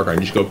don't have to arc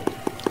around. You just go.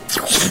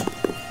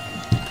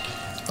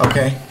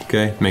 Okay.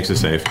 Okay, makes a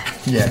save.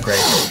 Yeah, great.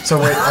 So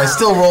wait, I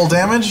still roll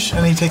damage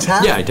and he takes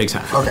half? Yeah, he takes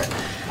half. Okay.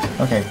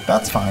 Okay,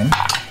 that's fine.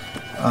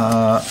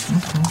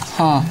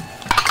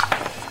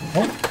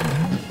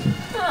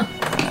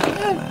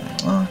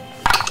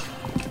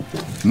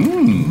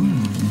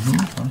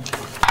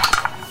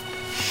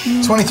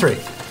 23.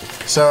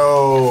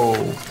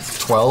 So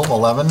 12,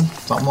 11,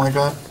 something like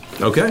that.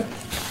 Okay.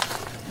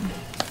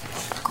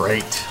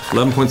 Great.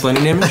 11 points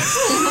lightning damage?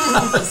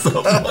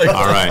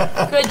 All right.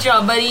 Good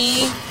job,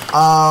 buddy.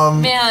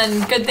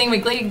 Man, good thing we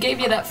gave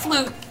you that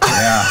flute.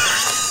 Yeah.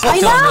 I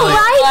know,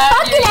 right?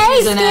 Fucking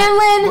A,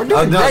 Scanlan. We're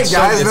doing great,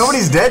 guys.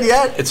 Nobody's dead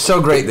yet. It's so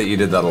great that you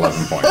did that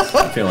 11 points.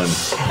 I'm feeling.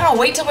 No,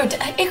 wait till we're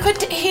dead.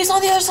 He's on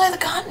the other side of the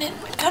continent.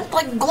 Kind of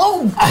like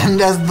globe. And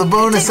as the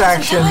bonus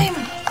action,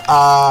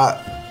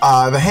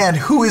 the hand,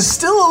 who is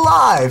still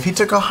alive, he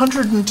took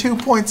 102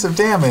 points of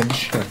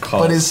damage,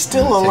 but is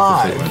still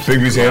alive.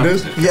 Bigby's hand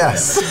is?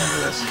 Yes.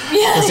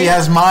 Because he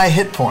has my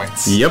hit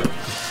points. Yep.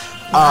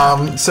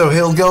 So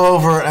he'll go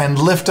over and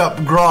lift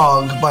up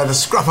Grog by the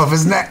scruff of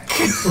his neck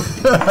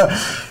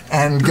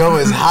and go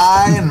as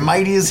high and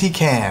mighty as he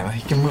can.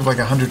 He can move like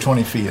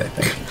 120 feet, I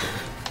think.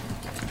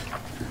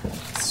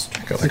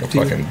 Got like a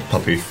fucking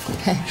puppy.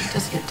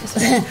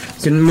 You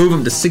can move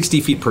him to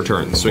 60 feet per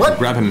turn, so you can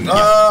grab him.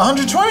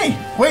 120.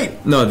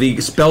 Wait. No,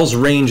 the spell's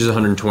range is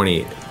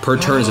 120. Per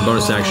turn is a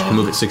bonus action. You can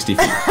move it 60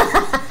 feet.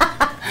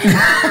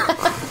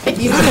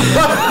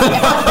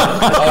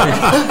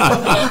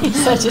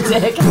 Such a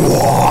dick.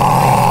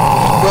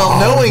 Well,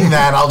 knowing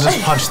that, I'll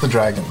just punch the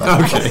dragon.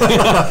 Okay.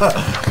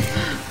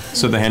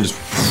 So the hand just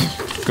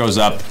goes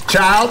up.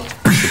 Child.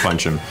 You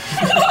punch him.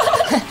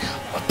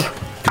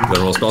 You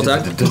roll a spell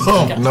attack?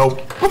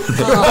 Nope.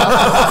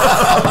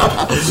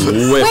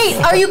 Wait,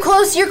 are you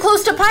close? You're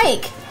close to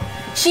Pike.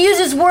 She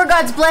uses War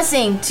God's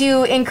Blessing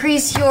to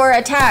increase your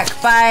attack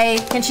by...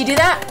 Can she do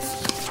that?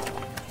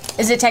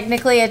 Is it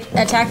technically an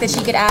attack that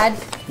she could add?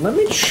 Let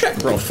me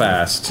check real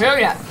fast. Oh,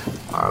 yeah.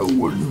 I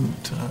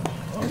wouldn't.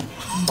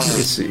 Let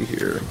me see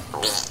here.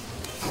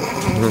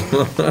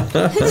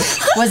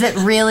 Was it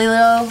really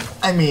low?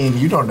 I mean,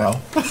 you don't know.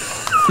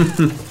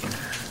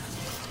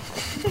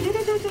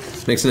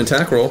 Makes an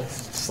attack roll.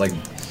 It's like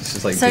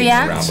So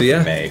yeah? So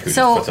yeah.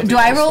 So do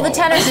I roll the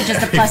 10 or is it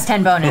just a plus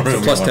 10 bonus?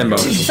 Plus 10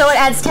 bonus. So it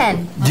adds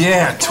 10.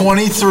 Yeah,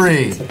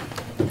 23.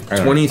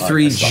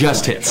 23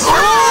 just hits.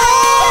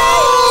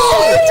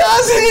 It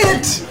does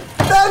hit!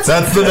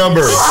 That's the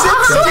number.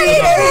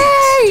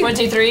 68!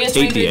 23 is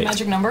 23 8d8.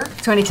 magic number?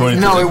 23.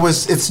 No,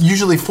 it's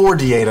usually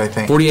 4d8, I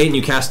think. 48 and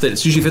you cast it.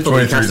 It's usually 5th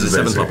level. You cast it at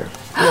 7th level.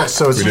 Yeah,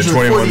 so it's We did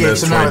usually 21 48,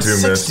 missed, so now it's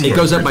 22 missed. 68. It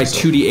goes up by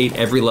 2d8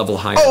 every level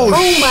higher. Oh,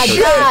 my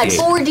So god, 8d8.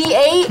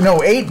 4d8? No,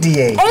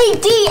 8d8.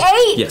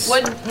 8d8? Yes.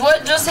 What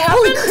just happened?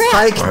 Holy crap.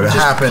 Pike What just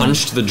happened?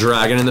 Punched the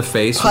dragon in the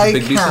face Pike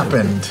with a big D7.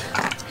 happened.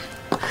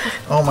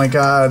 Oh my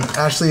god,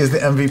 Ashley is the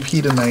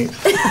MVP tonight.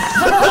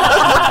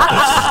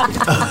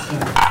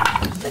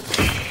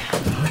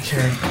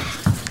 Okay.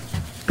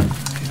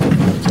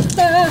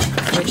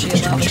 Would she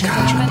allow the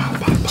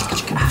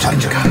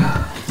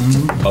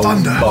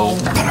Thunder.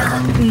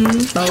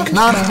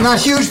 Not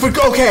huge, but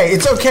okay.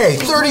 It's okay.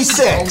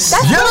 36.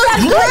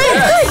 That's good.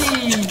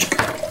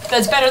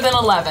 That's better than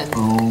 11.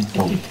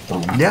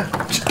 Yeah.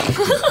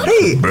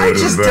 Hey, I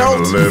just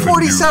dealt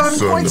 47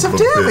 points of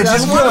damage.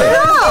 That's good.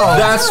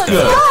 That's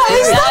good.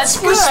 That's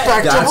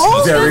respectable.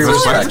 That's very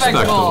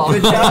respectable.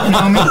 Good job,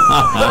 Naomi.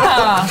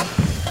 Yeah.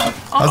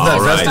 How's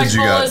that vestige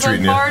you Respectable got as a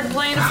treating you? bard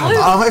playing a flute.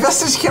 My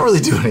vestige can't really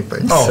do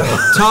anything. Oh,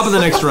 top of the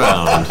next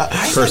round.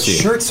 Percy.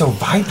 Shirt so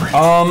vibrant.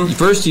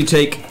 First you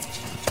take.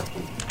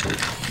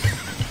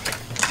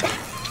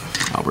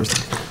 Oh, where's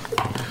that?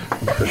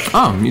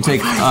 Oh, you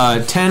take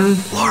 10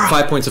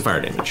 5 points of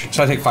fire damage.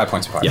 So I take 5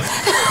 points of fire. Yeah.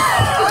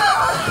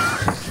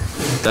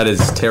 That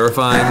is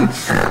terrifying.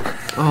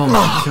 Oh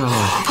my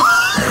god.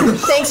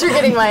 Thanks for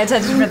getting my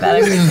attention for that. I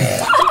appreciate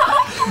it.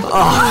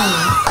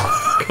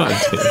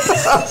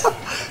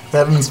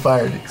 That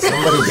inspired you.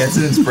 Somebody gets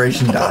an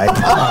inspiration die.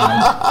 Come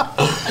on.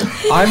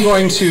 I'm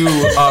going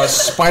to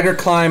spider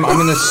climb. I'm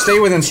going to stay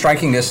within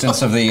striking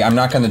distance of the. I'm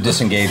not going to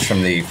disengage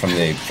from the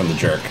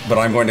jerk, but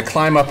I'm going to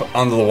climb up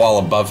onto the wall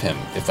above him,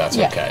 if that's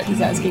okay. He's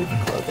asking for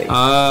clothing.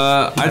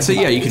 I'd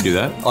say you could do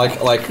that.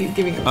 Like. He's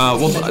giving.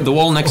 Well, the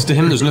wall next to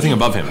him. There's nothing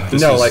above him.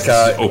 This No, is like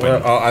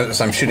open.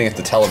 so I'm shooting at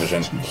the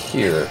television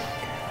here.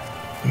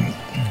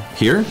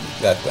 Here?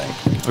 That thing.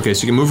 Okay,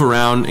 so you can move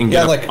around and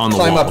get like up on the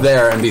climb wall. up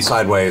there and be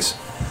sideways.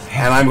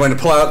 And I'm going to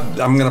pull out.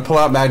 I'm going to pull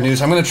out bad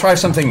news. I'm going to try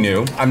something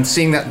new. I'm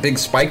seeing that big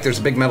spike. There's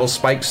a big metal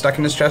spike stuck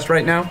in his chest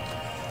right now.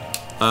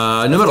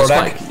 No metal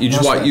Thordak? spike. You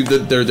just No want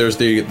spike.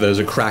 there's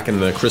a crack in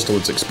the crystal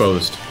that's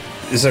exposed.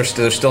 Is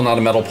there's still not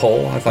a metal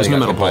pole? I thought There's he no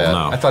got metal hit by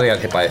pole. No. I thought he got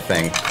hit by a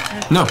thing.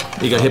 No,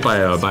 he got hit by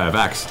a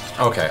Vax.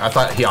 Okay, I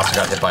thought he also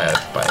got hit by a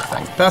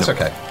thing. That's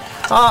okay.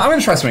 I'm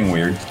gonna try something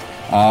weird.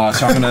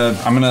 So I'm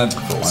gonna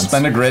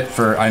spend a grit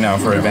for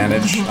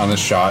advantage on this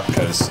shot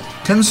because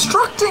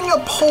constructing a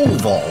pole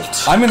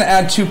vault. I'm gonna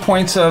add 2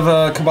 points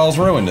of Cabal's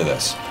Ruin to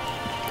this.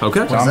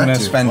 Okay. So I'm gonna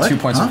spend 2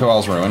 points of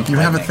Cabal's Ruin. You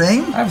have a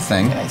thing? I have a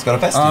thing. Yeah, he's got a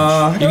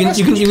vestige.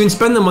 You can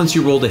spend them once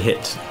you roll to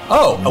hit.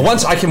 Oh,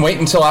 once I can wait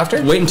until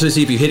after? Wait until you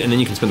see if you hit, and then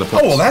you can spend the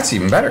points. Oh well, that's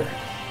even better.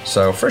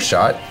 So first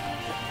shot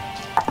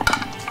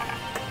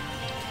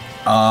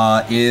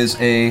is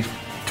a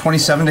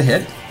 27 to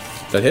hit.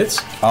 That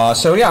hits.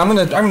 So yeah, I'm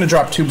gonna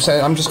drop 2.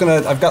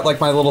 I've got like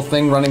my little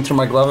thing running through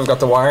my glove. I've got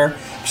the wire.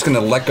 I'm just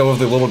gonna let go of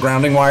the little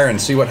grounding wire and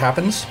see what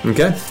happens.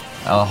 Okay.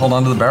 I'll hold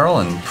onto the barrel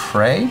and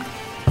pray.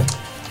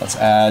 Let's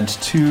add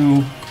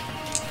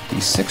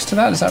 2d6 to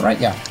that. Is that right?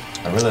 Yeah.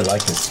 I really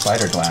like this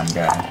spider glam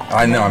guy.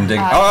 I know. I'm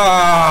digging.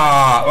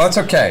 Well, that's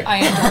okay.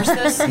 I endorse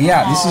this.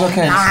 Yeah, this is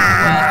okay.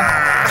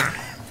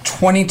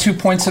 22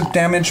 points of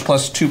damage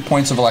plus 2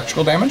 points of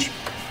electrical damage.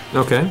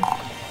 Okay.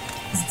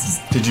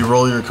 Did you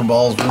roll your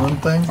Cabal's Ruin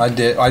thing? I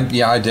did. I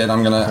did.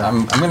 I'm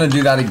gonna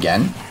do that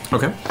again.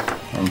 Okay.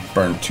 And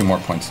burn 2 more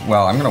points.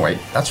 Well, I'm gonna wait.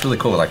 That's really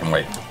cool that I can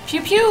wait.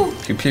 Pew pew.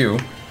 Pew pew.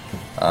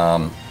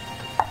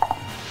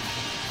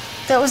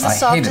 That was the I hate it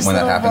softest when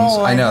that little happens.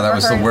 roll I know I've that ever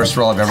was the heard. worst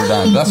roll I've ever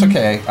done. That's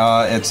okay.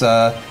 It's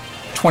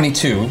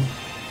 22.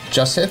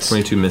 Just hits.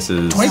 22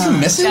 misses. 22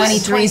 misses.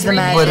 23 is the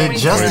magic. But it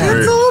just hits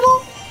a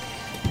little?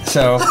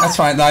 So that's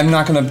fine. I'm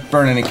not going to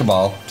burn any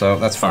Cabal, so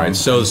that's fine. Alright,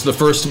 so the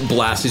first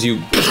blast as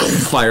you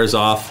fires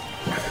off.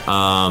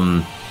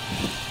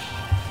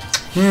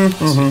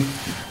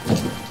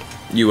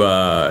 You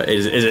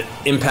as it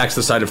impacts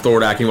the side of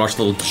Thordak, and you watch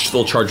the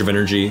little charge of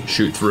energy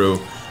shoot through.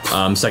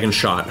 Second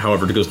shot,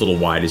 however, it goes a little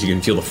wide as you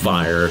can feel the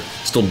fire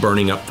still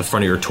burning up the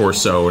front of your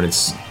torso, and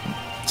it's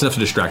enough to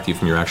distract you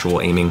from your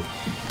actual aiming.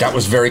 That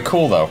was very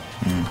cool, though.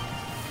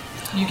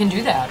 You can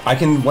do that. I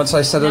can once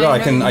I set it No,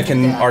 up. no, I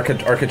can arc a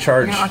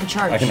charge. You're gonna arc a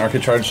charge. I can arc a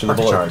charge to the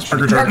bullet. Arc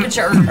a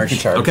charge. Arc a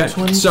charge. Okay,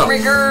 so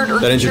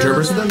Triggered. that ends your turn,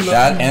 person?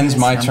 That ends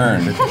my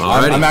turn.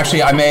 Alrighty. I'm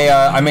actually. I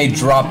may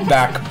drop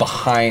back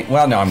behind.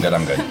 Well, no, I'm good.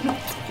 I'm good.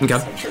 Okay.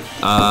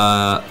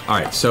 All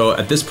right. So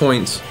at this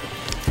point,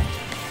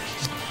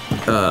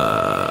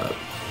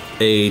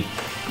 the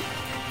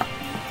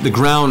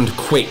ground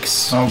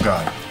quakes. Oh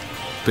God!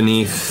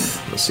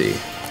 Beneath. Let's see.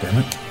 Damn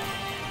it!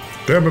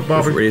 Damn it,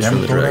 Bobby! Raised from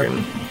the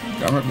dragon.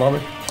 Damn it, Bobby.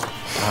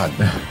 God.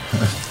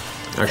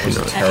 Actually,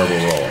 no. Terrible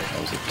roll. That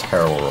was a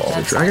terrible roll.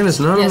 The dragon is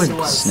not on Yes, the. it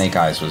was. Snake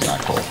Eyes was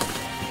not cool.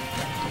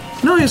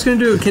 No, it's gonna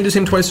do. It can't do the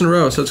same twice in a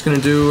row. So it's gonna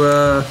do.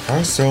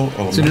 Also,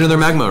 It's gonna do another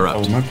magma erupt.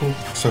 elemental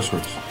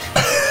accessories.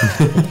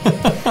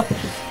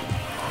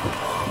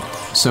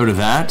 So to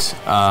that,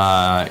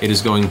 it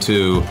is going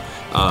to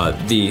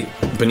the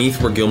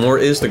beneath where Gilmore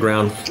is. The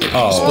ground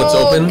splits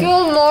open,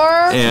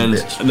 Gilmore. and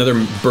another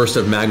burst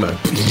of magma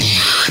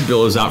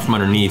billows out from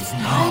underneath,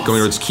 going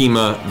towards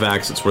Kima,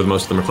 Vax. It's where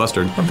most of them are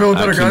clustered. feeling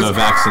better, Kima, guys.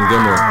 Vax, and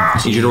Gilmore.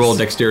 Need you to roll a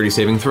dexterity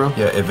saving throw.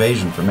 Yeah,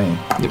 evasion for me.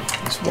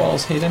 These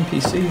walls hate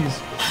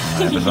NPCs.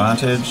 I have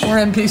advantage. Or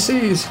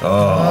NPCs.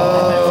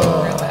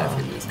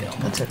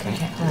 That's okay.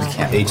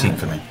 18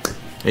 for me.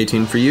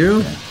 18 for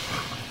you.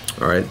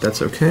 All right,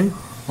 that's okay.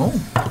 Oh.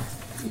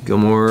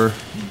 Gilmore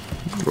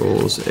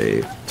rolls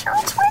a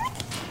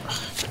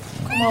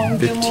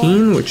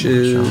 15, which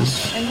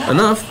is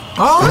enough.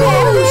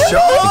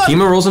 Oh,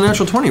 Kima rolls a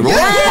natural 20. Roll.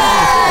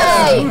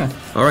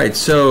 All right,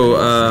 so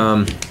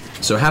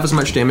half as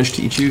much damage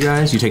to each of you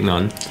guys. You take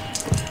none.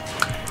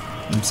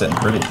 I'm sitting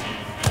pretty.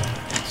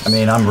 I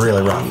mean, I'm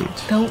really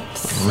rough. Don't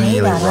Really say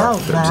that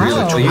rough. out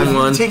loud. So you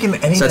one. taken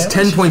any So that's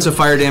 10 damage? points of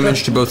fire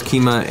damage to both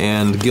Kima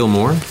and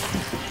Gilmore.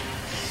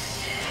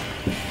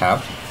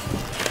 Half.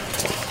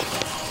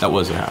 That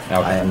was a half.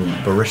 I am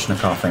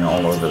Barishnikoving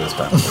all over this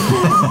battle.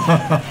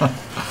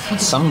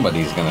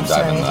 Somebody's gonna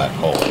dive in that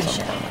hole.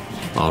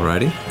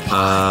 Alrighty.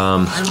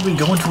 How did we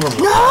go into a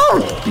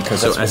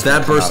Because So as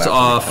that bursts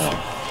off,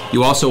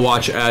 you also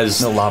watch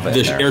as No lava in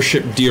this there.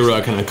 airship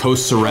Dira kind of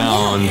coasts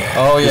around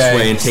this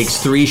way and takes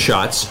 3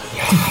 shots.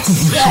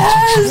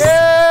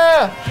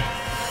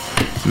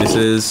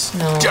 Misses.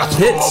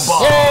 Hits.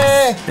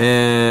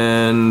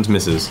 And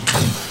misses.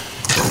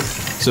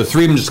 So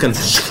 3 of them just kind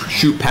of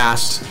shoot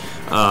past.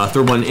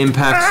 Third one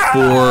impacts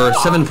for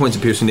 7 points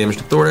of piercing damage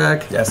to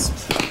Thordak. Yes.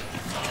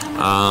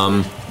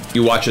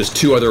 You watch as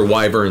 2 other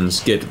wyverns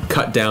get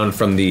cut down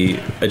from the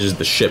edges of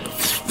the ship.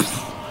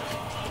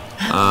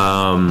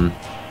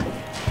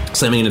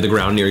 Slamming into the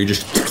ground near you,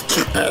 just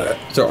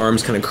their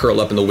arms kind of curl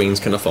up and the wings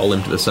kind of fall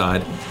limp to the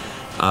side.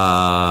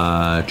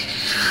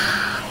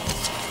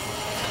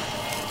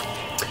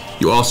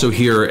 You also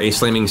hear a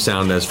slamming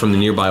sound as from the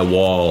nearby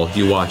wall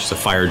you watch the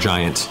fire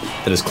giant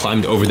that has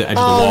climbed over the edge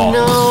of the wall.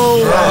 No.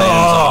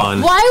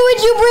 Why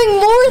would you bring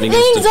more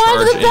things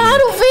onto the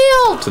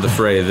battlefield? To the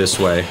fray this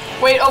way.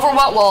 Wait, over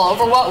what wall?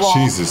 Over what wall?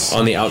 Jesus.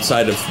 On the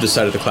outside of the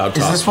side of the cloud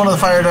top. Is this one of the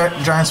fire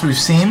giants we've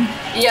seen?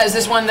 Yeah, is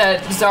this one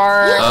that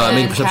Czar make a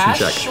and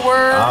perception Cash check.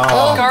 were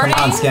guarding?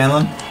 Come on,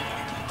 Scanlan.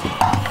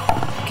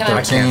 Can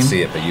I can't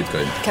see it, but you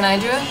could. Can I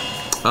do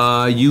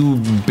it? You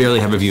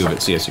barely have a view of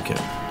it, so yes, you can.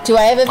 Do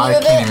I have a view of it?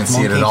 I can't even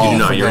see it at all. You do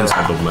not. You're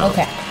inside the mouth.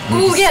 Okay.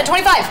 Ooh, yeah,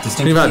 25.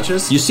 25.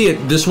 You see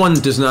it. This one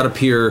does not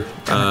appear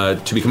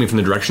to be coming from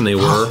the direction they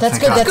were. That's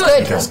good. That's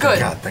good. That's good.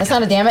 That's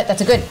not a damn it.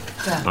 That's a good.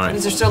 Yeah. All right.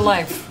 These are still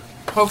alive.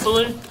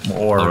 Hopefully.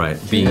 Or All right.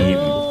 being eaten.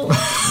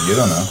 You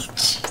don't know.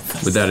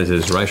 With that, it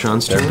is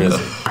Raishan's turn.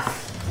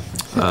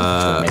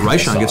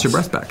 Raishan gets your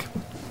breath back.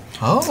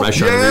 Oh,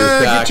 Raishan rears Yeah,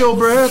 back, get your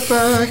breath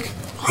back.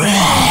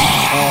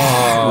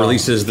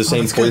 releases the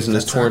same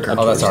poisonous torrent.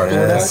 Oh, that's our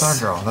That's our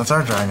girl. That's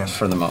our dragon.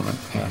 for the moment.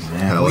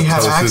 Yeah. We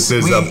have Halitosis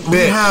is a we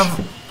bitch. have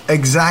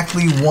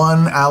exactly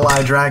one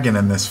ally dragon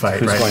in this fight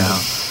Who's right going now.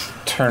 to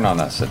turn on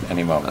us at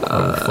any moment?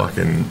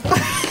 Fucking,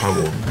 I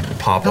will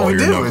pop No, all we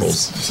your do.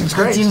 knuckles. She's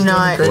great. I do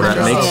not. That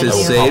makes his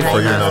save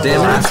for half damage.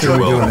 Last thing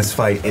we do in this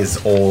fight is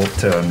all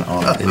turn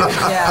on.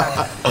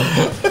 Yeah.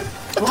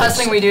 The last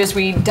thing we do is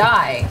we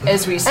die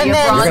as we see And a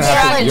then bronze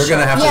dragon. You're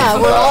gonna have to. Yeah,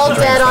 we're all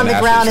dead on the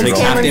ground, and Takes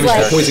half Cameron's damage.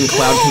 The like, poison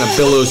cloud kind of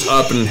billows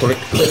up and.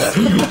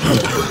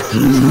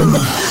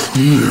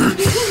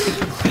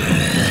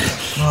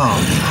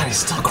 Oh God, he's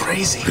still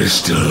crazy. They're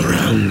still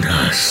around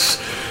us.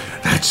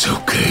 That's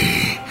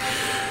okay.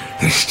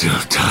 There's still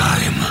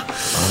time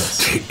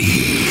to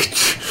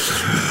eat.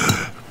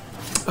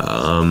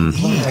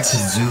 That's a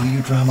zoo,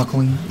 you drama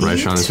queen.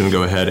 Raishan is going to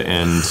go ahead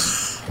and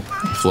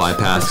fly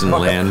past and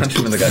land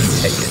onto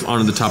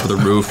the top of the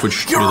roof,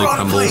 which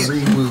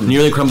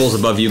nearly crumbles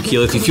above you.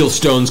 Keyleth, you feel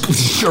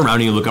stones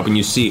around you. You look up and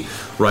you see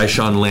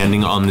Raishan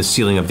landing on the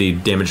ceiling of the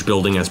damaged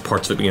building as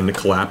parts of it begin to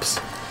collapse.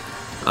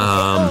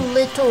 how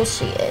little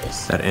she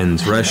is. That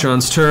ends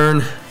Raishan's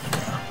turn.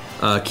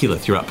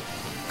 Keyleth, you're up.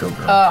 Go,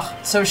 girl.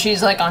 So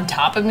she's like on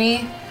top of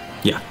me,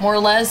 Yeah. more or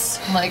less.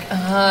 I'm like,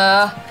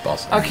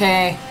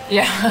 okay,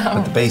 yeah.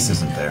 But the base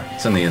isn't there.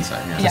 It's on the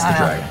inside. Yeah. Yeah, It's the I know.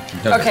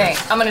 dragon. Okay,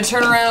 I'm gonna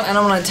turn around and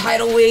I'm gonna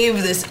tidal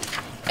wave this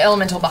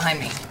elemental behind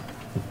me.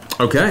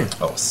 Okay.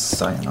 Oh,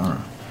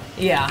 sayonara.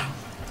 Yeah.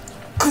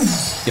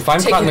 If I'm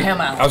Take caught in your the,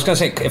 ham out. I was gonna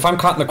say, if I'm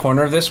caught in the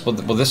corner of this, will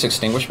this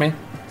extinguish me?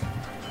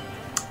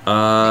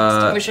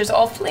 Extinguishes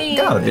all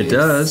flames. It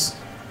does.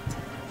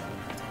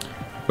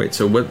 Wait,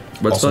 so what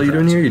spell are you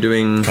doing here? You're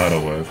doing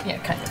Tidal wave. Yeah,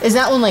 kind of. Is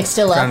that one like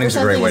still up or Grounding's a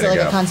something? great way Is it to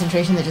like go. a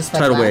concentration that just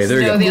like Tidal wave, lasts?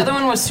 there you No, go. the other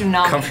one was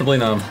tsunami. Comfortably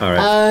numb. All right.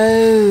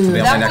 Oh. Be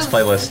on my next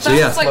playlist. That's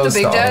yeah. like the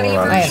Big Daddy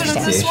I version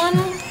of this one.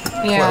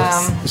 Yeah.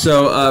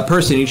 So,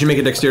 Percy, you should make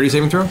a dexterity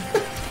saving throw?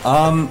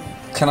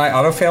 Can I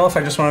auto fail if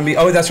I just want to be?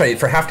 Oh, that's right,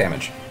 for half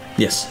damage.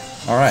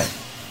 Yes. All right,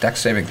 Dex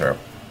saving throw.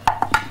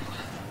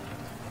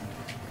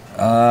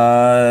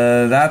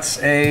 That's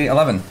a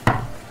 11.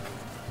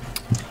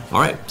 All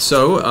right.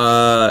 So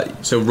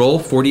roll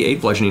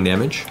 48 bludgeoning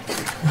damage.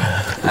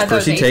 I thought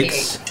Percy it was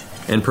takes,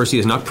 and Percy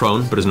is knocked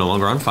prone, but is no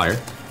longer on fire.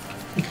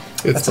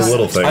 It's the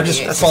little thing. I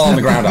just fall on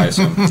the ground, I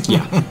assume.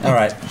 Yeah. All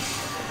right.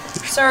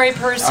 Sorry,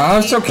 Percy.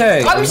 It's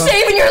okay. I'm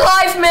saving your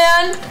life,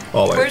 man.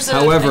 Where's the-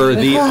 However,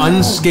 the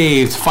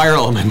unscathed fire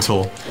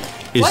elemental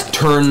is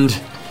turned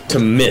to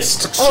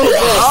mist from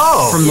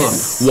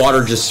the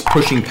water just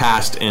pushing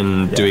past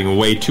and doing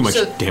way too much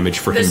So damage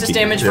for him. This is to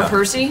damage for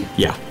Percy.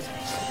 Yeah.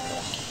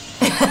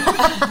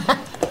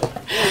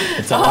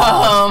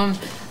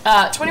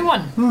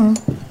 21.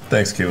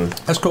 Thanks, Keelan.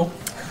 That's cool.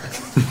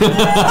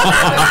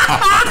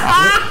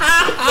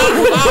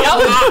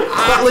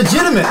 But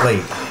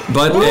legitimately.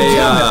 But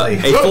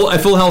a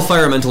full health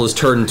fire elemental is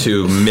turned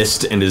to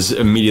mist and is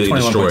immediately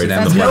 21 destroyed.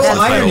 points of No By the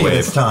irony wave.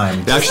 this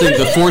time. Actually,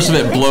 the force of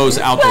it blows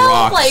out the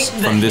rocks like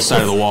from this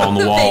side of the wall, and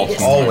the wall,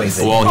 Always.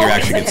 the wall here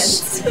actually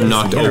gets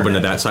knocked open to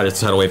that side. Its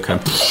tidal wave kind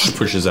of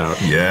pushes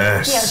out.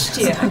 Yes.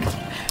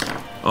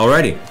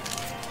 Alrighty.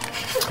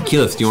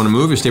 Keyleth, do you want to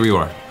move or stay where you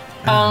are?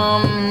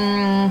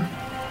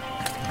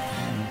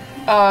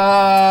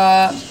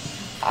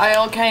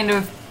 I'll kind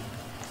of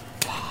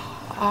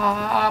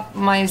pop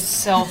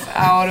myself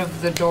out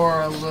of the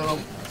door a little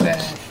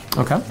bit.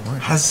 Okay.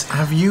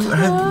 Have you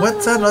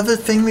what's that other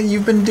thing that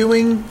you've been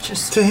doing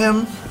to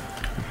him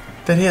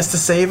that he has to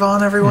save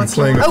on every once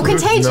in a while? Oh,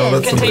 contagion. No,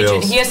 that's somebody Contagion.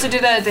 else. He has to do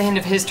that at the end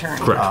of his turn.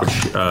 Correct.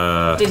 Which,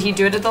 Did he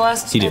do it at the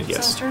last? he did,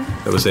 yes. turn?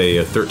 That was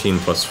a 13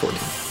 plus 14.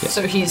 Yes.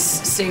 So he's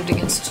saved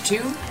against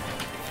 2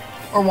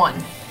 or 1.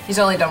 He's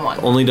only done 1.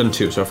 Only done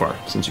 2 so far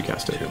since you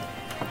cast it.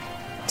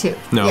 2.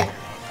 No. Yeah.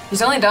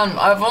 He's only done.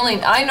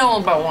 I know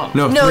about one.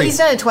 No, No, three. he's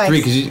done it twice. 3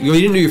 because you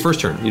didn't do your first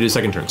turn. You did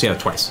second turn. So yeah,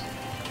 twice.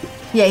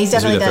 Yeah, he's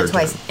This will be definitely the done it third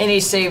twice. And he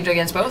saved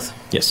against both?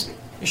 Yes.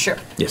 You sure?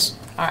 Yes.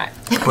 All right.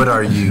 But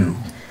are you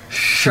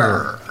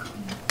sure?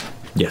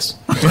 Yes.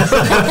 And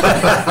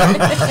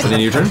then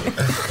your turn.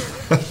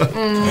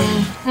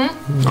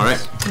 Mm-hmm. All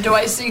right. Do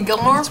I see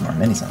Gilmore? More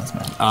mini sounds,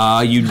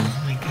 man. You,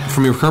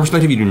 from your current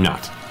perspective, you do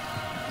not.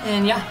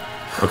 And yeah.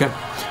 Okay.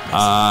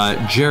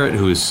 Jarrett,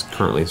 who is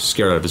currently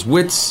scared out of his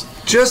wits.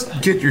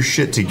 Just get your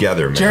shit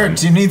together, man. Jared,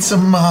 do you need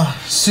some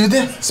soothe?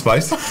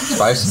 Spice?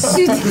 Spice?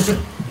 He's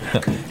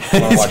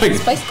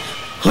like,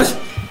 what?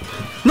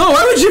 No,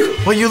 why would you?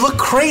 Well, you look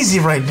crazy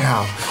right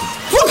now.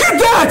 Look at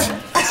that!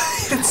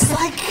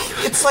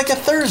 It's like a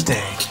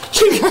Thursday.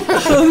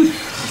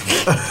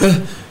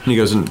 And he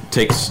goes and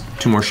takes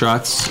 2 more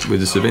shots with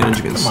disadvantage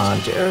against. Come on,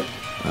 Jarrett.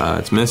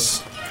 It's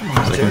miss.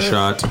 Second Jarrett.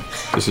 shot,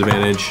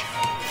 disadvantage.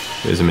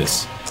 Is a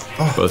miss.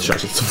 Both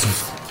shots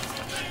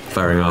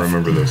firing off. I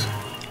remember this.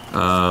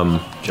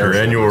 Your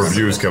annual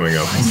review is coming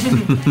up.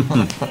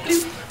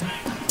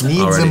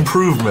 Needs Alrighty.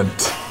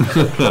 improvement.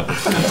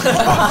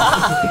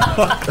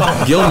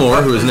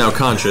 Gilmore, who is now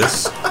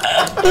conscious.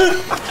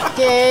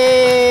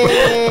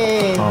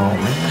 Yay! Oh,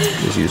 man.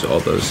 Just use all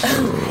those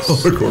spells. All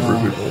the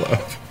corporate people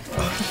laugh.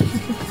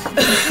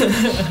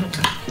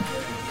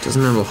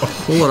 Doesn't have a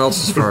whole lot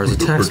else as far as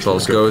attack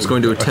spells go. It's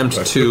going to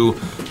attempt to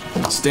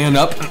stand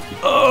up.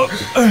 All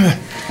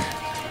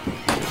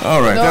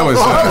right, that was.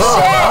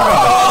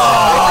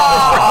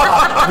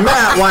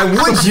 Matt, why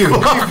would you?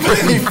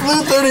 He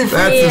flew 30 feet.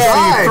 That's a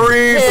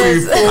C3,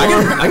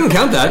 C4. I can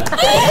count that.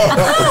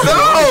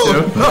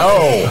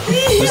 No!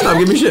 Just stop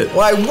giving me shit.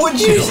 Why would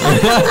you?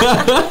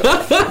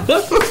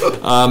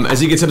 As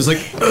he gets up, he's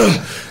like,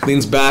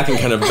 leans back and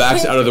kind of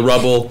backs out of the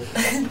rubble,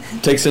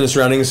 takes in the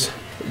surroundings,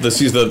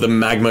 sees the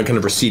magma kind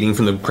of receding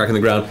from the crack in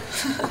the ground.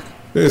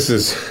 This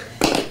is...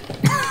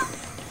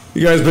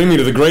 You guys bring me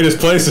to the greatest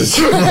places.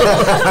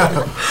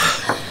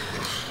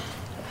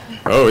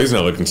 Oh, he's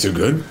not looking too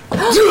good.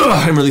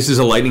 And releases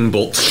a lightning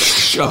bolt.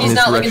 He's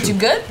not looking too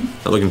good?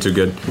 Not looking too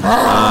good.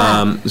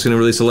 He's going to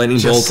release a lightning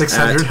bolt. Just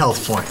 600 at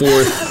health points.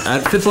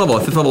 At 5th level. A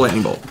 5th level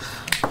lightning bolt.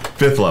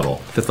 5th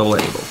level. 5th level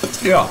lightning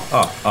bolt. Yeah.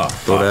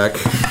 Thordak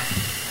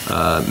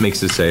makes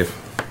his save.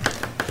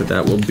 But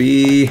that will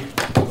be...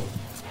 Come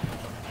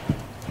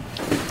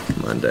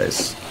on,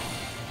 dice.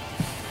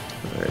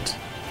 Alright.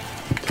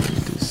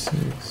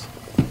 26.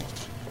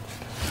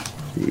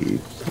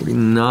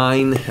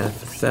 49,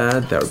 half of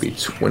that. That would be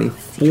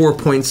 24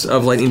 points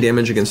of lightning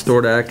damage against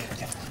Thordak.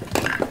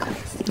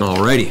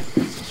 Alrighty.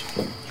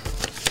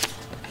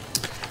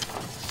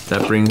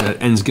 That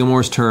ends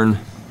Gilmore's turn.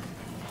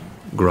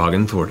 Grog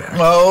and Thordak.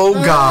 Oh,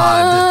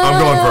 God. I'm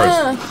going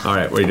first. All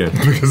right, what are you doing?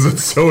 Because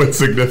it's so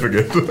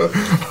insignificant.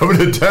 I'm going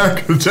to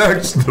attack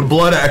the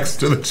blood axe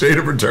to the Chain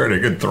of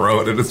Returning and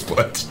throw it in his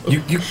foot.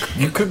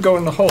 You could go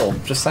in the hole.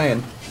 Just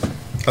saying.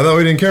 I thought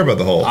we didn't care about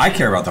the hole. I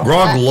care about the hole.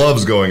 Grog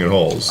loves going in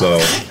holes, so...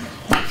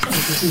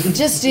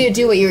 Just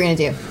do what you're gonna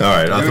do.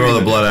 Alright, I'll throw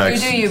the blood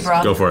axe. You do you,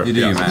 bro. Go for it. You do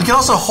you, man. You can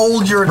also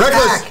hold your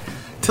Reckless. attack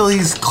till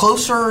he's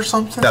closer or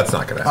something. That's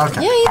not going to happen.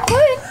 Okay. Yeah, you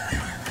could.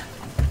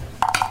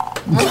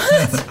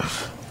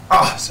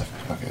 Ah,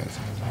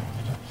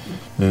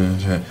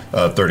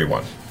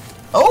 31.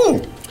 Oh,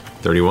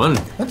 31.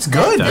 that's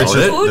good. That'll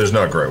hit. There's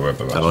not great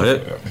weapon. That'll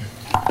hit.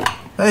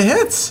 That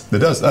hits. It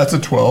does. That's a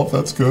 12.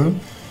 That's good.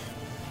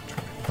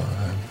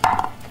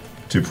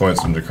 2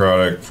 points from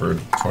necrotic for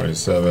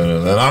 27,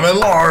 and then I'm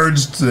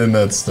enlarged, and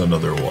that's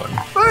another 1.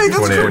 Hey,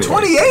 that's good.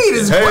 28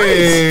 is great.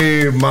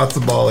 Hey,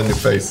 matzo ball in your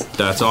face.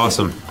 That's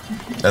awesome.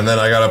 And then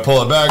I gotta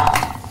pull it back.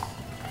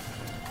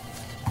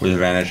 With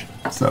advantage.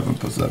 7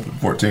 plus 7,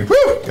 14. Woo!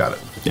 Got it.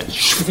 Yeah,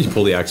 you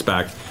pull the axe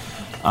back.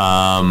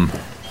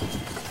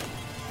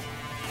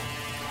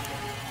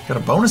 Got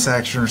a bonus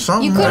action or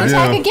something. You could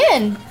attack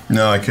again.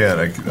 No, I can't.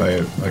 I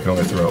can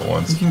only throw it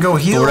once. You can go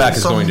heal. Thordak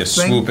is going to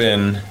something. swoop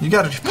in. You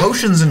got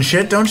potions and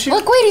shit, don't you?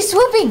 Look, wait, he's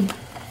swooping.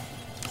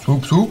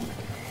 Swoop, swoop.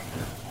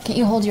 Can't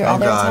you hold your Oh,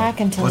 other God. attack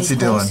until What's he's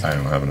he doing? close? I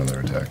don't have another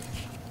attack.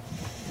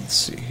 Let's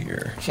see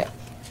here. Shit.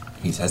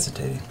 He's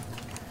hesitating.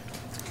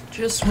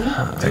 Just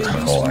Takes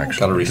my whole action.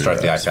 Gotta restart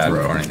the That's iPad throw.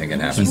 before anything can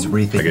happen. He's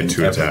rethinking I get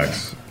 2 everything.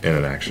 attacks in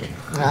an action.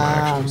 My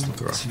action is to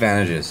throw.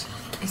 Advantages.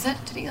 Is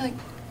that, did he like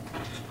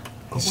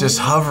He's just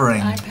hovering.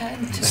 iPad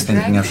to Just the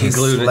thinking of He his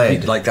glued it.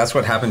 sled. Like, that's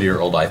what happened to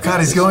your old iPad. God,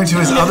 he's going to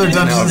his other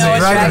Dungeons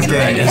and Dragons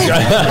game.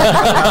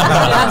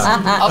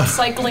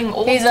 upcycling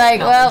old He's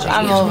like, well,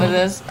 technology. I'm over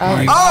this.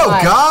 Oh,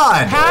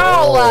 God.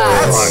 How?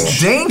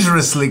 That's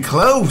dangerously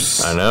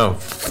close. I know.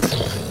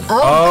 Oh,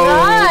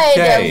 God.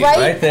 Okay, Right.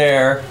 right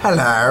there.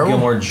 Hello.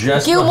 Gilmore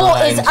just Gilmore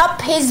behind. is up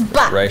his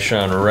butt. Right,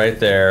 Sean, right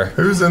there.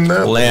 Who's in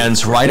that?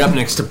 Lands right up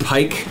next to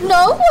Pike.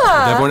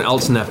 Noah. Everyone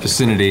else in that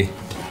vicinity.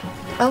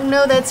 Oh,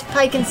 no, that's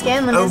Pike and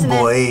Scanlan, Oh, isn't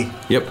boy.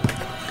 Yep.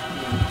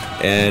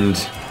 And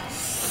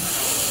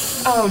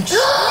Oh,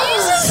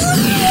 Jesus.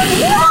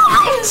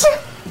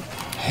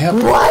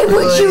 What? Why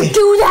would you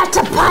do that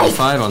to Pike?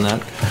 5 on that.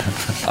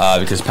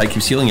 Because Pike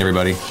keeps healing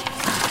everybody.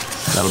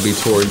 That'll be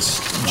towards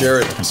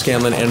Jarrett,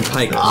 Scanlan, and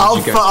Pike.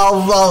 I'll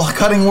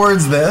cutting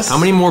words this. How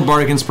many more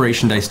bardic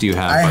inspiration dice do you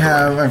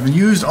have? I've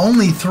used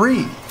only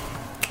 3.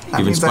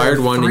 You've inspired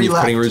 1 and you've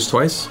cutting words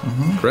twice?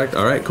 Mm-hmm. Correct.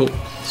 All right, cool.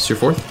 This is your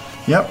 4th?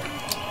 Yep.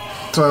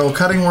 So I will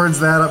cutting words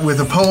that up with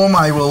a poem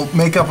I will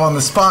make up on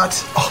the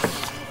spot. Oh.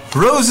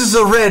 Roses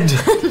are red.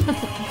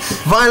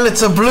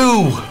 Violets are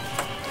blue.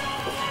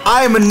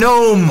 I'm a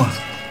gnome.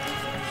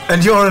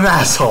 And you're an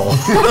asshole.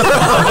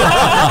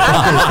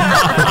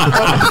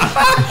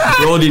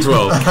 Roll a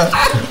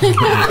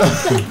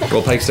d12.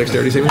 Roll Pike's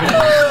dexterity saving throw.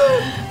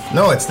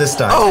 No, it's this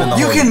die. Oh,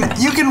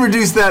 you can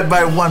reduce that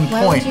by 1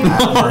 point.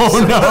 Oh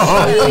no!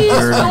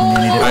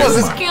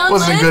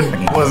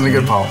 Wasn't a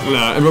good poem.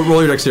 No,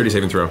 roll your dexterity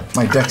saving throw.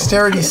 My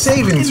dexterity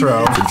saving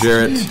throw. For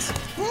Jarrett.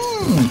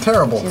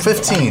 Terrible.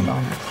 15.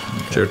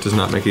 Jarrett does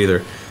not make it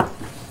either.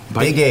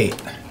 Big 8.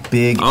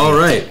 Big. All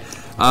right.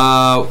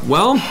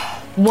 Well.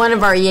 One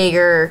of our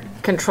Jaeger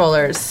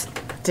controllers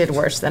did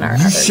worse than our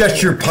other.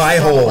 Shut your pie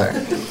hole.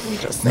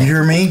 You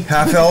hear me?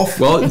 Half elf?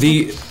 Well,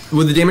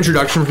 with the damage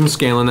reduction from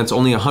Scanlan, that's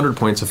only 100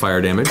 points of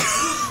fire damage.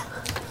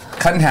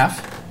 Cut in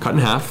half. Cut in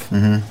half.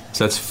 Mm-hmm.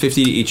 So that's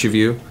 50 to each of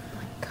you.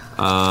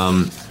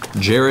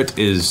 Jarrett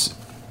is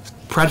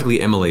practically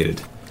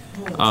immolated.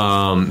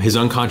 His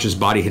unconscious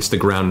body hits the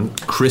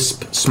ground,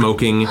 crisp,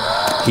 smoking.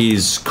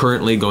 He's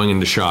currently going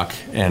into shock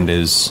and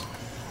is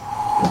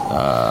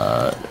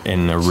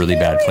in a really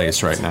bad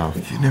place right now.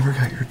 You never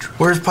got your drink.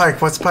 Where's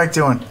Pike? What's Pike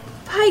doing?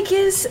 Pike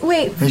is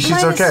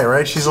she's okay,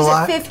 right? She's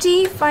alive? At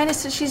 50.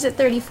 She's at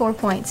 34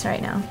 points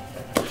right now.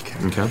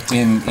 Okay.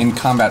 In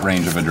combat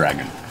range of a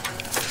dragon.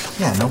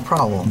 Yeah, no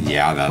problem.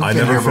 Yeah, that. I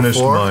never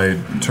finished my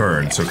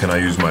turn, so can I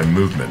use my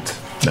movement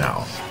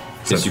now?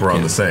 Since we're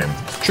on the same.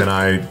 Can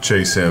I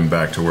chase him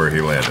back to where he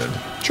landed?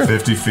 Sure.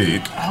 50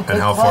 feet. And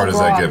how far does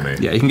that get me?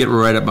 Yeah, you can get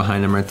right up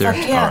behind him right there.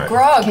 Yeah,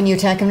 Grog. Can you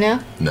attack him now?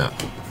 No.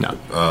 No.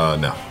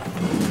 No.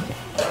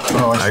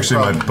 Oh, actually,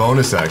 my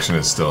bonus action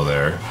is still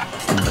there.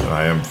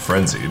 I am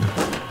frenzied.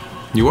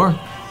 You are.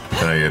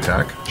 Can I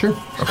attack? Sure.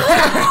 Okay.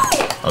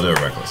 I'll do it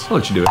reckless. I'll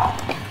let you do it.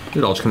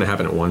 It all just kind of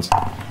happen at once.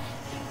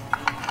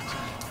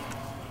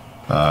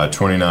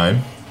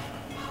 29.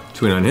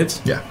 29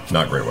 hits? Yeah,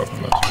 not great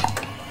weapon, though.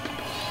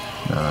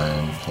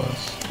 9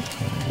 plus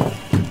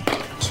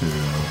 22,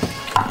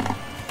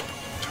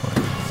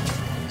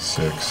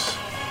 26,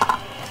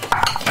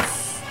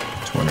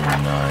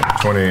 29.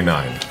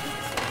 29.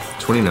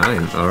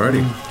 29,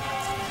 alrighty.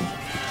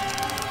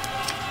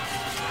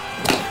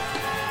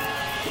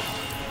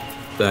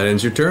 That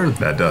ends your turn.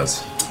 That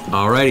does.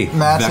 Alrighty.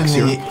 Matt,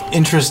 in the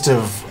interest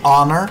of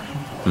honor,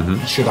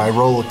 should I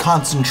roll a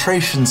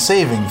concentration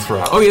saving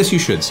throw? Oh, yes, you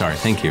should. Sorry,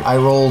 thank you. I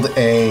rolled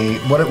a...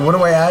 What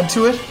do I add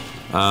to it?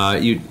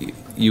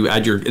 You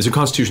add your... It's a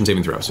Constitution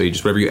saving throw, so you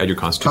just whatever you add your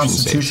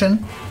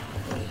Constitution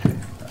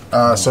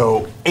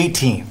So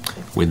 18.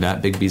 With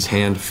that, Bigby's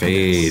hand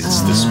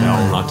fades. The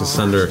spell knocked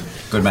asunder.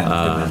 Good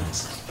man.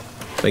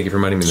 Thank you for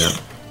reminding me of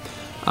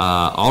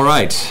that. All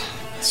right.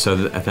 So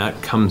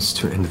that comes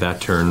to an end of that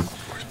turn.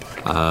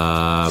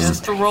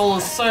 Just to roll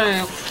a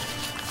save.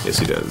 Yes,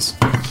 he does.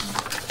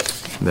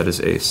 That is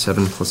a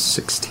 7 plus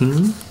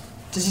 16.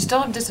 Does he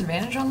still have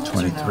disadvantage on those?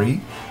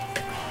 23?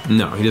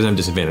 No, he doesn't have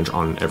disadvantage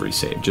on every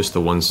save. Just the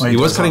ones. He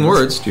was cutting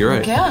words. You're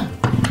right. Yeah.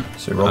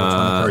 So roll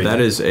 23.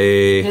 That is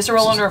a. He has to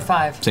roll under a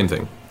 5. Same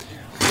thing.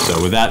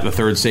 So with that, the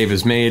third save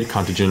is made.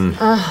 Contagion.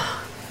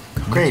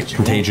 Great.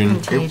 Contagion.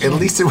 At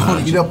least it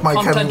won't eat up my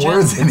cutting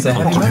words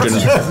anymore.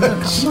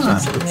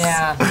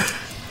 Yeah.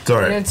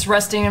 Sorry. It's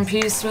resting in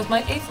peace with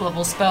my 8th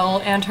level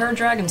spell and her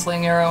dragon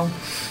slaying arrow.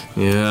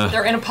 Yeah.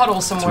 They're in a puddle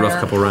somewhere. It's a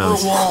rough couple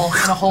rounds. Or a wall,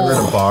 in a hole.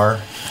 We're at a bar.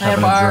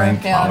 Having a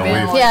drink.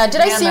 Yeah,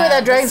 did I see where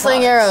that dragon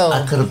slaying arrow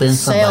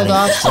sailed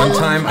off to? One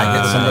time I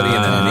hit somebody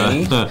in the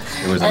knee.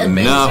 It was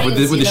amazing. No, with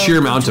the sheer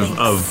amount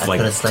of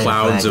like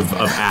clouds of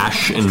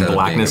ash and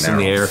blackness in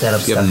the air,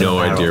 you have no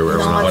idea where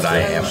we're What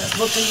I am.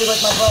 Looked at you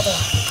like my brother.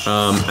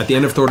 At the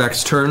end of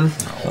Thordak's turn,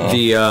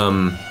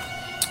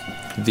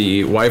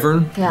 the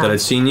wyvern that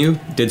had seen you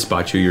did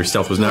spot you. Your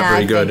stealth was not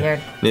very good.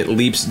 Figured. And it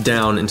leaps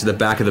down into the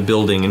back of the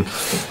building and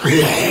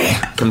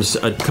comes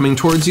coming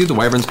towards you. The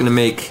wyvern's going to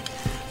make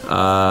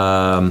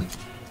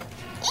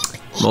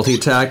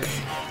multi-attack.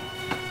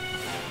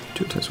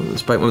 2 attacks, one with the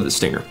spike, one with the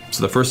stinger.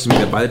 So the first is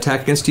made by the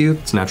attack against you.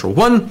 It's a natural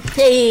 1.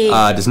 Hey.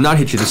 Does not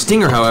hit you. The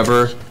stinger,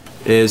 however,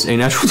 is a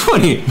natural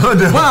 20.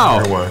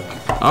 Wow.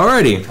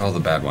 Alrighty. Oh, the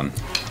bad one.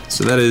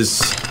 So that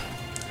is...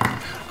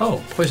 Oh,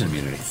 poison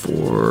immunity.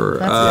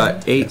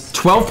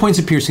 12 points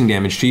of piercing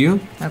damage to you.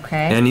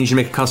 Okay. And I need you to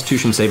make a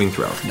Constitution saving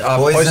throw.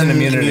 Poison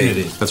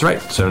immunity. That's right.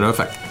 So no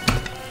effect.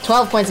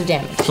 12 points of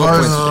damage.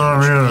 Sorry,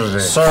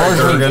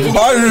 Kurgan.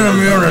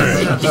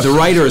 The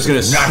rider is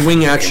going to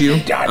swing at you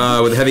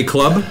with a heavy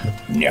club.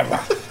 Never.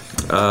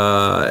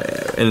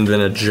 And then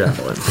a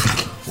javelin.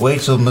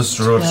 Wait till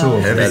Mr.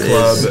 O'Toole. Heavy That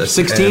club is a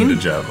 16. and a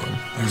javelin.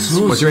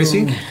 What's your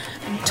AC?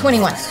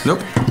 21.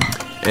 Nope.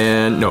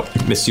 And no,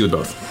 missed you with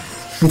both.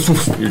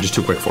 You're just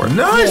too quick for it.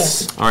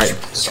 Nice! All right.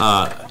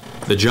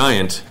 The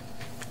giant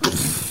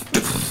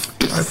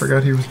I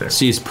forgot he was there.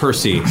 Sees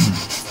Percy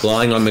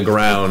lying on the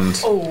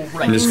ground. Oh,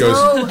 right. And just goes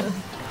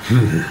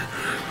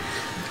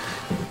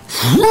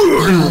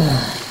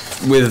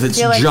with its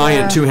Feel like,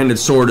 giant two-handed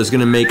sword is going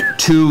to make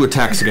 2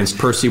 attacks against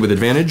Percy with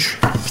advantage.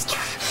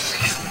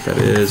 That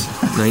is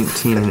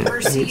 19 and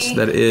 8.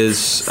 That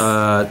is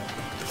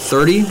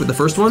 30 with the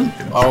first one.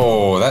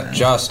 Oh, that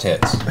just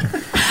hits.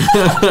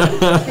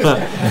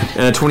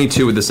 And a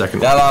 22 with the second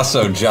one. That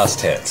also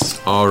just hits.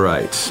 All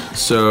right.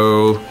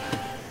 So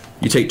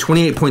you take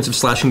 28 points of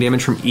slashing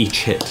damage from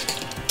each hit.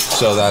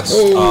 So that's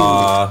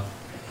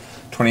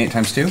 28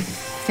 times 2?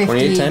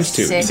 28 times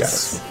 2. 56.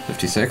 Yes.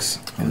 56?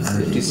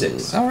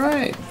 56. All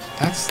right.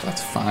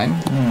 That's fine.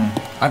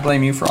 I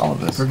blame you for all of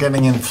this. We're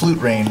getting in flute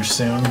range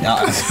soon.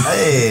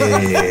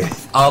 Hey.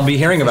 I'll be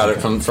hearing about it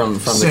from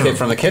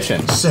the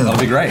kitchen. Soon. That'll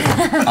be great.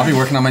 I'll be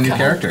working on my new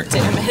character.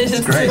 Damn it.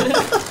 It's great.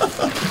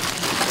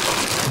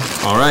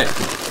 All right.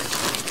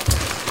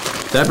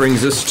 That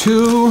brings us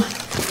to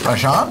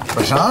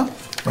Rashan?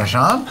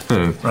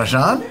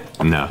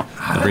 No.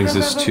 That brings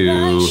us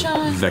to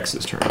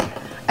Vex's turn.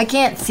 I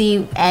can't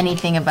see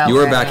anything about. You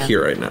are where I back am.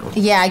 here right now.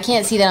 Yeah, I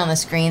can't see that on the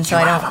screen, so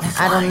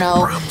I don't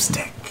know.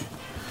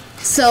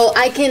 So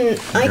I can.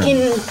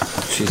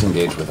 She's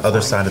engaged with the other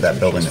side of that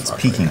building that's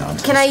peeking on.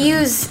 Can I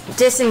use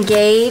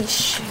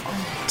disengage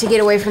to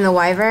get away from the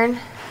wyvern?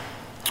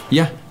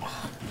 Yeah.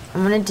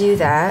 I'm gonna do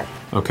that,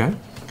 Okay.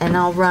 and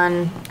I'll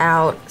run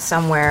out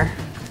somewhere.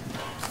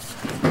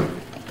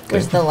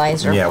 Where's the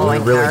laser? Yeah, we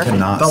point really power?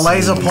 cannot. The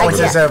laser see. point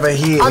is over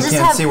here. I'll We just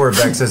can't have- see where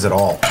Vex is at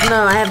all.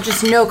 No, I have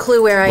just no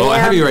clue where I Well, am.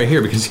 I have you right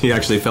here because he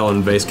actually fell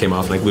and base came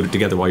off and I glued it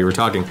together while you were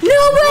talking. No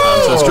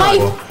way! So it's My-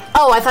 trouble.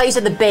 oh, I thought you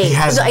said the base. He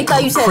has I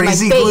thought you said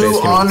crazy my base. glue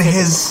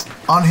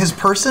on his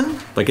person.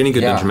 Like any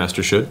good Dungeon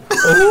Master should.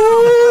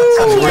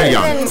 Ooh, There you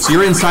go. So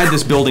you're inside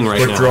this building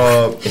right now.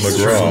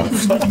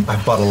 McGraw. I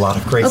bought a lot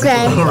of crazy.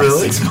 Okay. glue.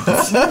 Really?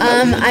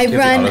 I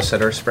run.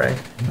 Auto-setter spray?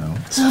 No.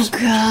 Oh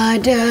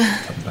God.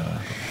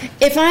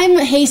 If I'm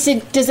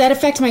hasted, does that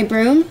affect my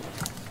broom?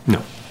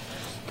 No.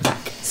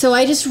 So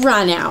I just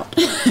run out.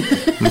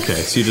 Okay,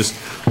 so you just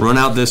run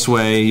out this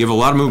way. You have a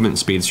lot of movement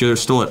speed, so you're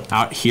still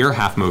out here,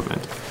 half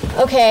movement.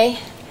 Okay.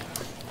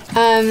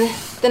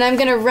 Then I'm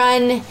gonna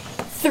run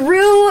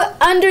through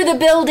under the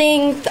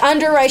building,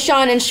 under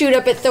Raishan, and shoot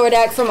up at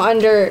Thordak from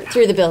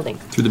through the building.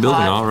 Through the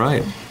building, all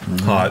right.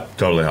 Hot,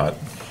 totally hot.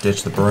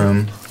 Ditch the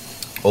broom.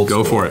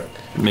 Go for it.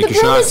 Make The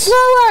your broom is shots.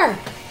 slower.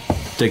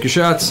 Take your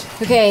shots.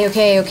 Okay.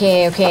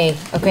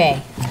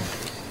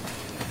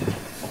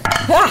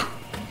 Ah!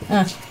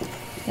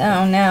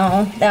 Oh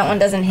no, that one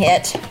doesn't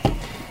hit.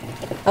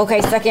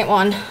 Okay, second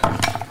one.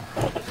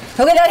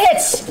 Okay, that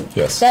hits.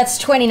 Yes. That's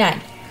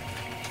 29.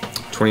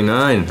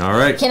 29, all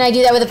right. Can I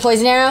do that with a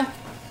poison arrow?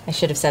 I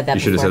should have said that You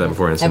should have said that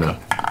before and said Okay.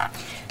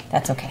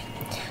 That's okay.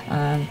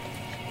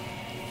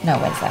 No,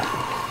 what is that?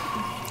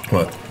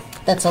 What?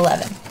 That's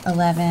 11.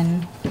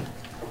 11, 13,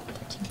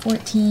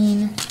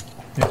 14.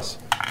 Yes.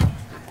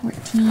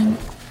 14.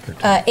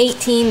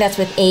 18, that's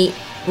with 4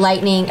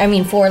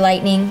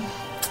 lightning.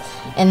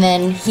 And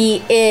then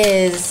he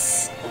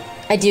is...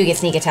 I do get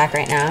sneak attack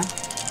right now.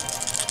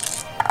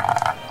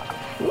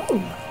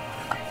 Ooh.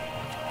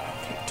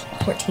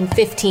 13, 14,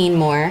 15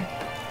 more.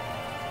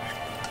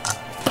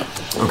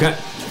 Okay.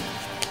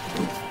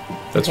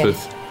 That's Okay.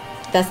 with...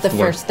 That's the What?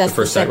 first. That's the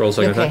first attack roll,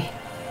 second attack?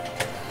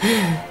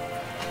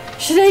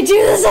 Should I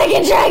do the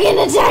second dragon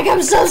attack?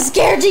 I'm so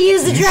scared to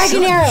use the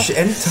dragon arrow.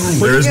 Anytime.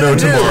 There is no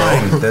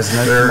tomorrow. There's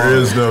no There tomorrow.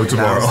 is no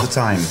tomorrow. Now's the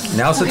time.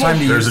 Now's the time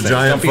to There's use a things.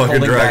 giant Don't be fucking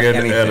holding back dragon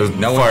anything. and a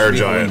No one fire should be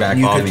holding giant back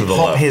You off can to the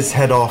pop left. his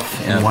head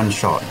off in one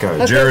shot. Go.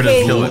 Okay, Jared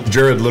okay.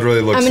 Jared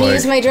literally looks I'm like gonna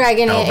use my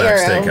dragon Outback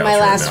arrow, Steakhouse my right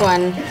last now.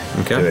 one.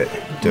 Okay. Do it.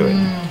 Do it.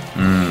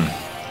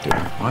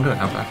 Want to do it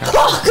Outback?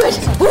 Oh, good.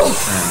 Woo.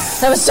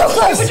 That was so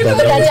close, but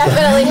that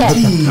definitely hit.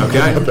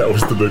 Okay. That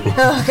was the big one.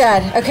 Oh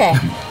God. Okay.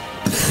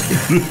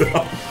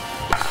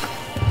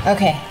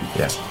 Okay.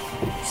 Yeah.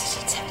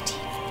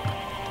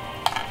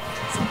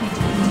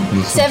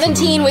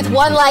 17 with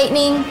 1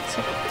 lightning.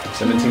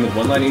 17 with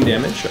 1 lightning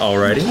damage.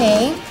 Alrighty.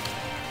 Okay.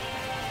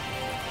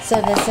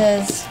 So this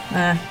is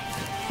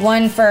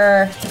 1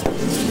 for.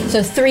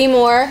 So 3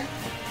 more.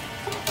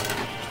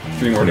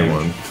 3 more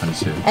damage.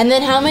 And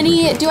then how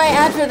many do I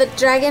add for the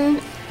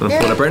dragon? I'm gonna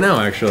pull it up right now,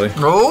 actually.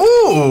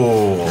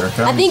 Oh!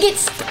 I think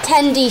it's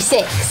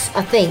 10d6.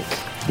 I think.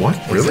 What?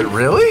 Is it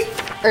really?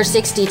 Or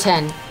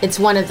 60-10. It's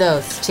one of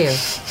those two.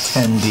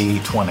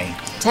 10d20.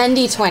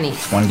 10d20.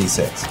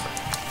 1d6.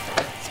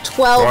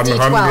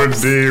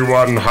 12d12.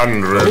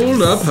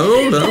 100d100.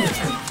 Hold up.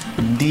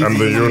 And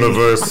the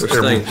universe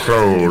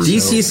implodes.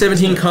 DC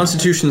 17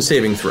 Constitution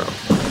saving throw.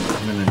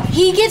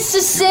 He gets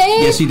to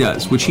save? Yes, he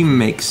does, which he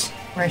makes.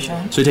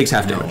 Raishan. So he takes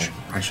half damage.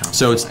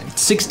 So it's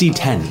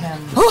 60-10.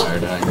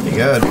 Pretty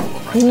good.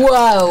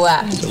 Whoa.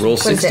 So roll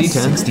What is this?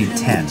 60-10.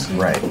 60-10.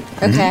 Right.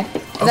 Okay.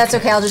 If that's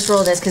okay, I'll just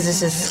roll this because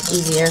this is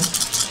easier.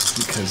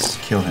 Because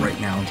kill him. Right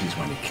now, he's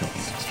going to kill me.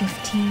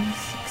 15,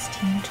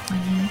 16,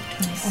 20,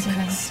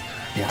 26,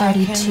 Yeah.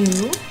 32.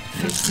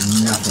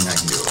 There's nothing I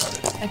can do about it.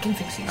 I can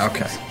fix you.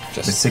 Okay.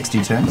 Just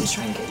 62.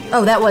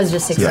 Oh, that was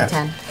just 6 Yeah. and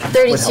 10.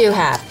 32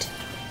 halved.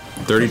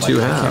 32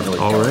 half.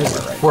 All right.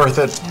 Worth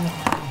it.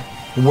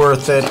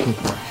 Worth it.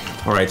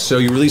 All right, so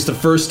you release the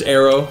first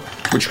arrow,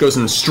 which goes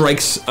and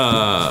strikes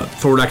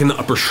Thordak in the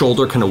upper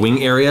shoulder, kind of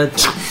wing area.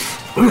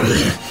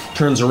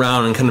 Turns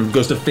around and kind of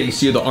goes to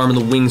face you. The arm and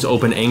the wings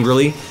open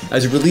angrily.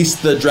 As you release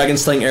the dragon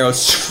slaying arrow,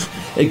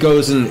 it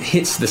goes and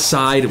hits the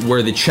side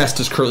where the chest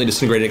is currently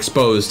disintegrated,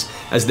 exposed.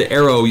 As the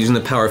arrow, using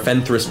the power of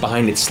Fenthras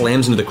behind it,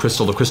 slams into the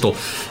crystal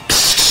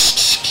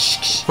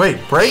Wait,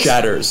 breaks?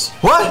 Shatters.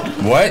 What?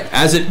 What?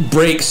 As it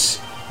breaks,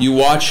 you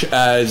watch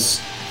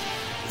as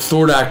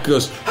Thordak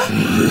goes,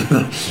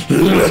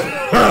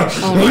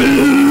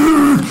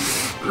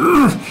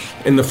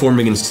 and the form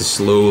begins to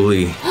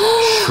slowly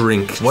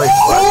shrink. Wait,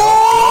 what?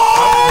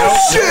 Oh,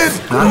 shit!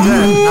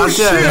 Not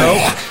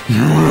dead.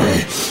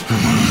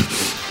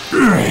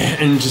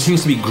 And just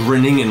seems to be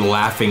grinning and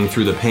laughing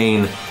through the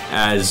pain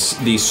as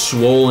the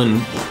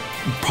swollen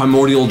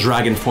primordial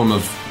dragon form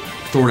of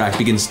Thordak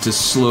begins to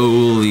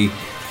slowly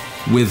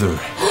wither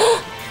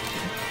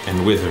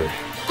and wither.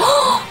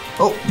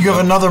 Oh, you have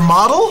another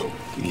model?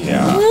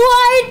 Yeah.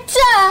 What?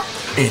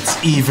 It's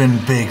even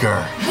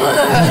bigger. Look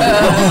at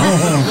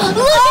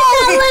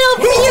that little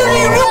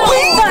beauty little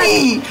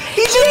baby!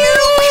 He's a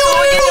little baby!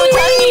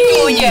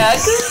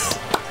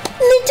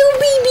 Little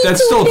baby.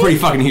 That's still a pretty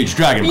fucking huge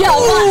dragon. Yeah,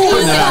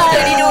 Putting that out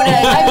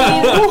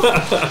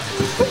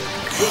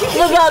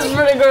there. That's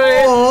pretty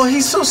great. Oh,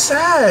 he's so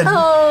sad.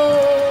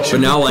 Oh. But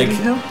now, like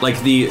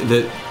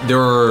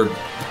there are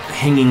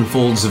hanging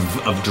folds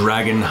of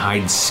dragon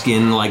hide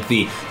skin. Like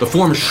the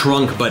form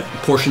shrunk, but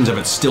portions of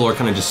it still are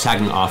kind of just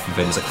sagging off of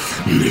it. It's like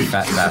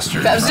fat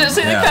bastard. I was gonna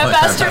say the fat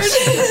bastard.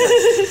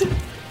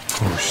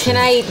 Can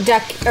I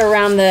duck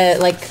around the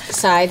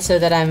side so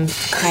that I'm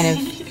kind of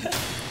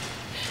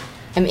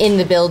I'm in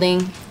the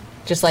building,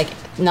 just like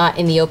not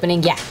in the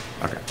opening? Yeah.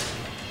 Okay.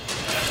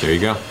 There you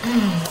go.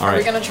 All Are we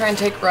right. gonna try and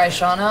take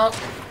Raishan out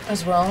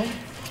as well?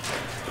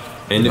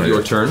 End of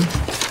your turn.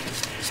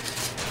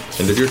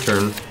 End of your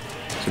turn.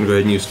 So I'm going to go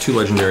ahead and use 2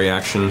 legendary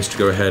actions to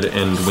go ahead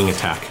and wing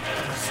attack.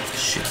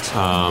 Shit.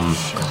 Oh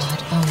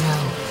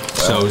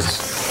So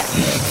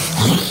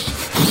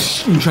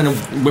I'm trying to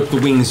whip the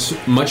wings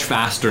much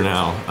faster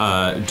now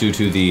due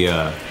to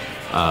the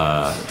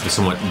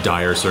somewhat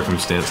dire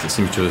circumstance that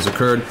seems to have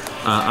occurred.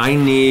 I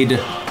need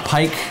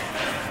Pike.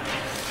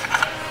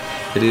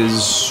 It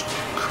is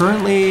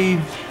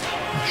currently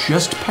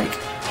just Pike,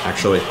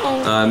 actually.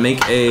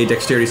 Make a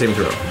dexterity saving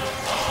throw.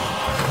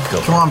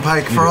 Come on,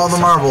 Pike, for all the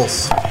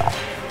marbles.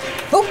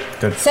 Oh,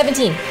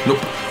 17. Nope.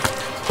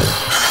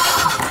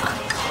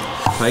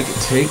 Pike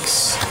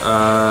takes,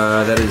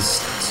 that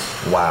is...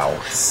 Wow,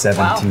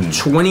 17.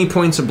 20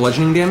 points of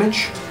bludgeoning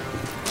damage.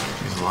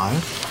 He's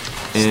alive.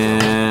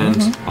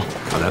 And... Oh,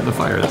 got that in the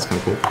fire, that's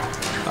kind of cool.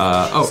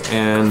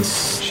 And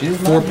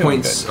 4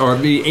 points, or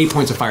it'd be 8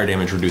 points of fire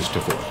damage reduced to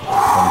 4.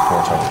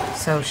 24 total.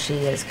 So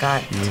she has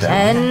got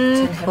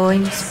 10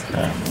 points.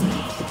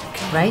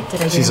 Right?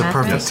 Did I do She's the a math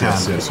perfect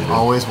right? 10.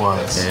 Always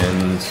was.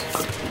 And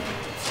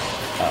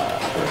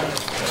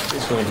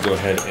he's going to go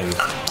ahead and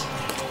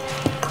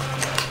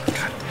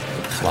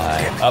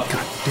fly up.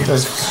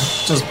 Does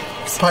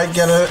Pike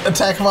get an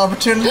attack of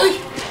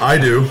opportunity? I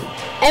do.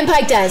 And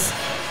Pike does.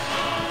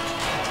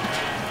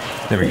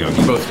 There we go.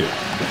 You both do.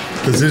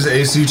 Does his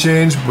AC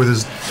change with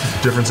his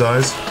different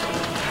size?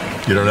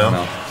 You don't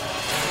know?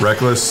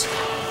 Reckless,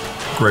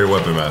 great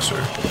weapon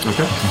master.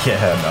 Okay.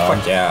 Yeah, no.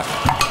 Fuck yeah.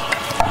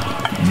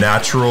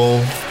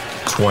 Natural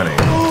 20.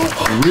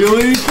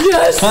 Really?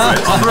 Yes! On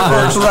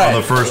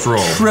the first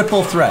roll.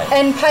 Triple threat.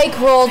 And Pike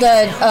rolled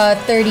a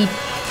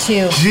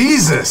 32.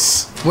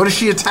 Jesus! What is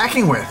she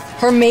attacking with?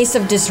 Her Mace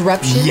of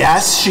Disruption?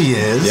 Yes, she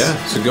is.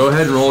 Yeah, so go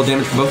ahead and roll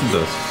damage for both of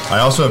those. I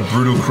also have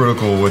Brutal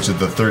Critical, which at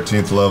the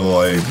 13th level,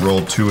 I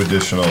rolled 2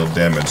 additional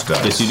damage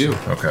dice. Yes, you do.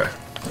 Okay.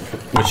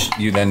 Which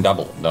you then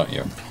double, don't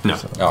you? No,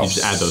 Oh, you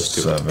just add those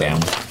two. 7.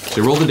 Damn. So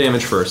you roll the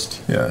damage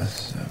first.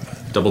 Yes.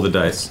 Double the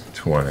dice.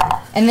 20.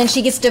 And then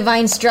she gets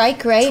Divine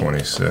Strike, right?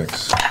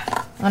 26.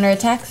 On her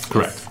attacks?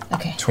 Correct.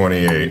 Okay.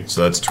 28.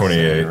 So that's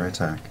 28.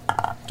 Attack.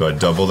 Do I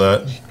double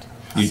that?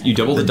 You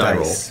double the die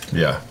roll.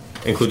 Yeah.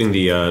 Including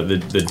the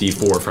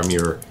D4 from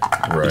your...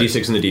 Right. The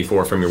D6 and the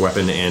D4 from your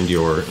weapon and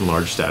your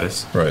enlarged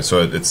status. Right,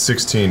 so it's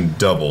 16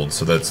 doubled,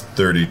 so that's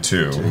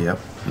 32. Yep.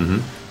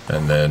 Mm-hmm.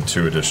 And then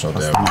 2 additional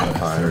damage.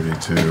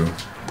 32.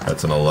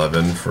 That's an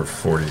 11 for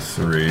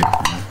 43.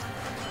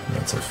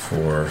 That's a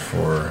 4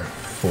 for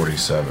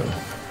 47.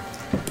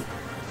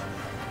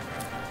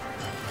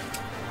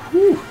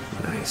 Whew.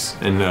 Nice.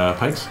 And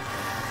Pikes?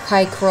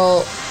 Pike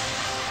roll.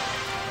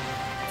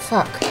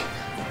 Fuck.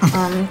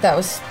 That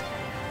was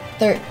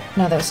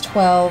that was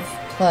 12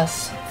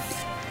 plus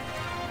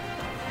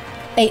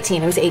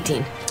 18. It was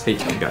 18.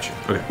 18, gotcha.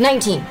 Okay.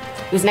 19.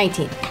 It was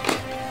 19.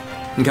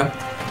 Okay.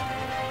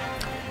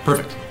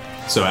 Perfect.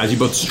 So as you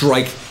both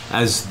strike,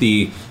 as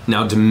the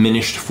now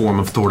diminished form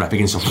of Thordak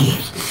begins to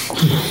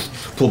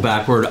pull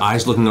backward,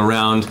 eyes looking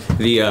around.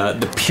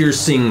 The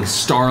piercing,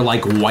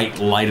 star-like white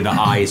light of the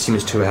eyes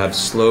seems to have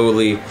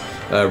slowly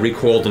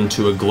recoiled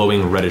into a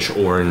glowing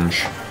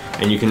reddish-orange.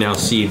 And you can now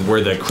see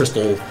where the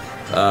crystal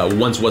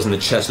once was in the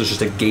chest. There's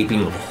just a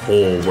gaping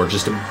hole where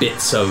just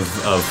bits of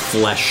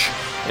flesh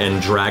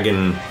and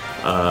dragon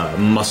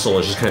muscle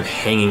is just kind of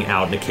hanging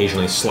out and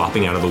occasionally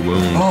slopping out of the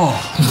wound.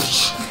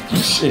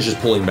 It's just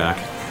pulling back.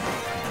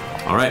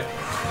 All right.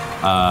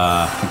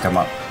 I think I'm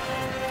up.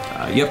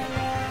 Yep.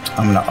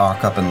 I'm gonna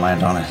arc up and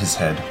land on his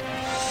head.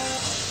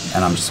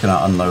 And I'm just gonna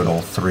unload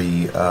all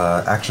 3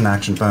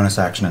 action, bonus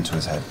action into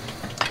his head.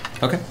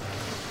 Okay.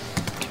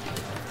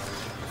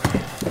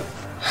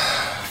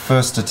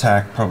 First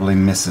attack probably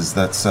misses.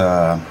 That's,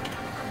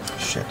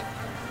 shit.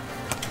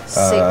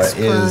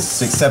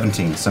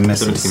 17, so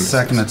misses.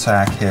 Second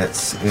attack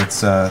hits.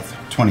 It's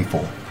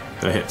 24.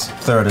 That hits.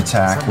 Third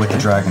attack with the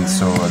dragon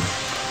sword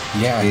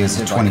is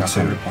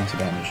 22. Like points of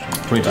damage.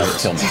 22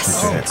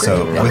 hits.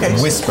 So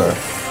with Whisper,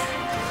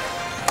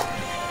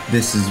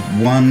 this is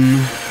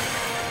 1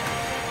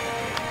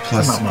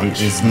 plus 8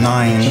 is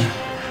 9.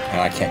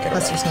 I can't get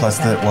it. Plus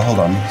the hold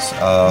on.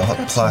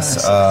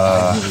 Plus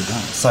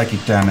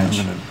psychic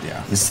damage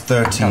is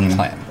 13.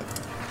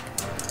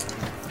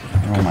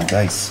 Roll my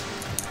dice.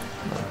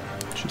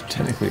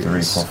 Technically,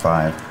 3, 4,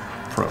 5.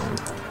 Prone.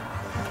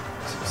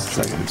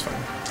 Seconds.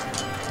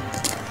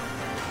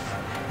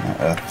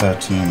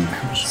 13,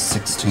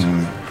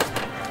 16,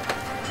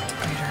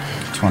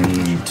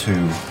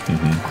 22,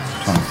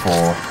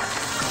 24,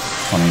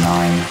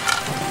 29,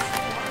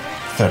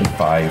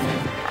 35,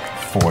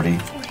 40.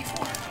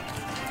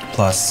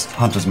 Plus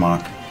Hunter's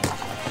Mark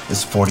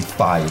is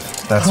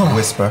 45. That's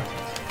Whisper.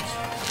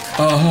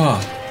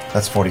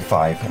 That's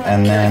 45.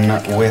 And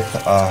then with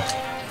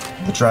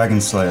the Dragon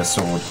Slayer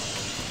sword,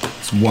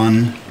 it's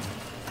 1.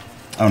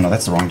 Oh no,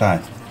 that's the wrong die.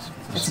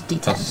 It's a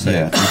D10.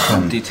 Yeah,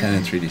 D10. D10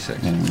 and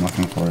 3D6. Yeah, I'm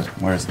looking for it.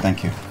 Where is it?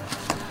 Thank you.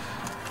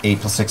 8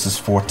 plus 6 is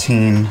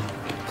 14.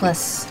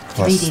 Plus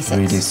 3d6.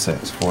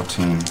 3d6.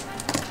 14.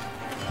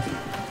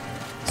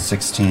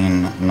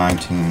 16,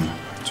 19,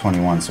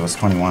 21. So it's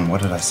 21.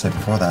 What did I say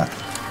before that?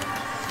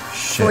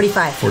 Shit.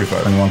 45.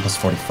 21 plus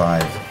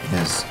 45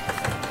 is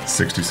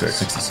 66.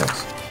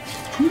 66.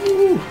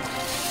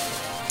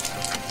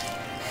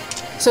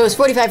 So it's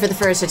 45 for the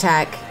first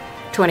attack,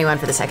 21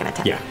 for the second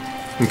attack. Yeah.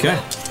 Okay.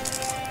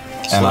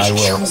 And I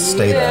will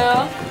stay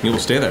there. You will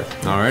stay there.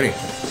 Alrighty.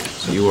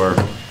 So you are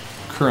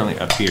currently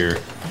up here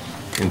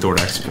in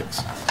Thordak's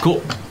pits.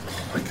 Cool.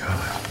 Oh my god.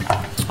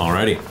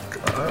 Alrighty.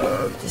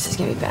 This is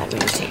gonna be bad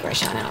when you take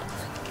Ryshawn out.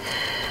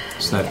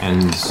 So that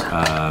ends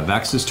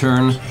Vax's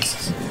turn.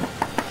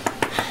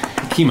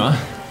 Kima.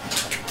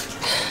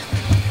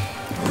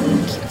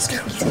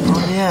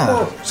 Oh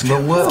yeah. The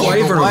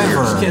Wyvern over here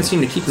just can't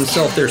seem to keep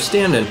himself there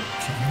standing.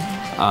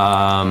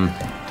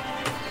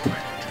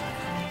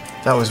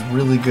 That was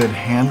really good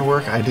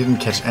handwork. I didn't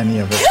catch any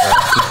of it.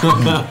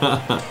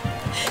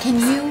 Can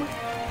you?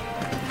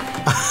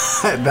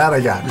 That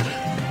I got.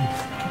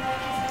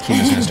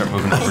 Kima's going to start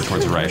moving over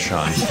towards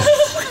Ryshawn.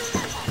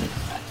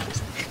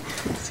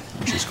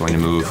 She's going to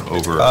move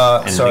over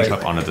and make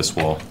up onto this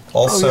wall.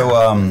 Also,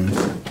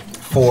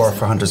 4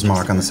 for Hunter's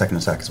Mark on the second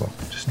attack as well.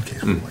 Just in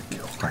case we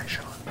kill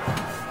Ryshawn.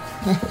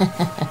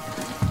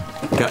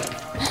 Okay.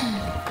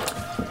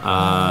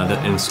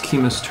 That ends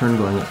Kima's turn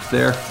going up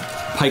there.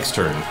 Pike's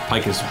turn.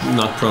 Pike is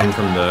not prone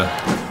from the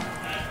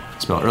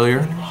smell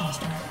earlier.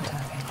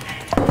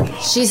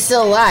 She's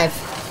still alive.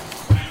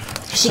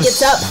 She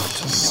gets up.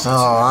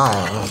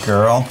 Oh,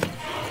 girl.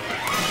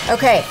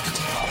 Okay.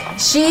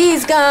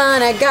 She's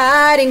gonna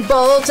guiding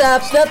bolt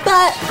up the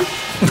butt.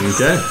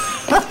 Okay.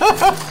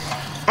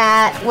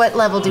 At what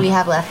level do we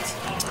have left?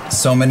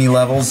 So many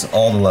levels,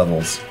 all the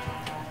levels.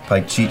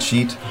 Pike cheat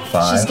sheet,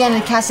 5. She's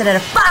gonna cast it at a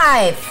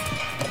 5.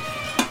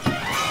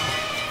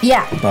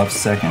 Yeah. Above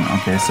second.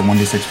 Okay, so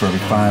 1d6 for every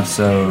 5,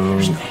 so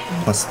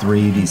plus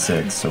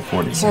 3d6, so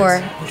 4d6.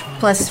 4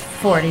 plus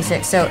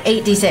 4d6, so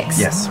 8d6.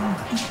 Yes.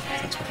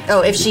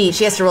 Oh, if she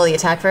has to roll the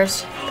attack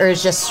first, or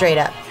is just straight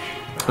up?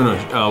 Oh no,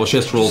 well she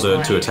has to roll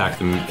to attack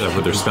them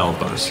with their spell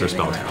bonus, her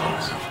spell attack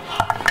bonus.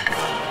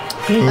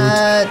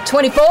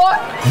 24.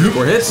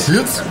 4 hits.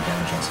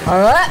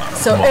 Alright,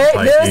 so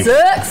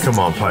 8d6. Come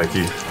on,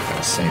 Pikey.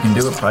 You can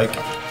do it, Pike.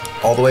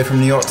 All the way from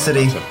New York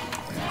City.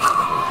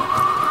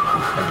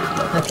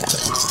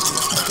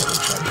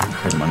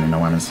 Good money, no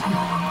winners. 5,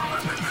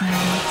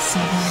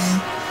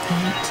 7,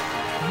 8,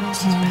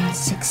 10,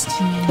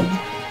 16,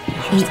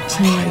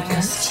 18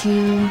 plus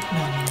 2.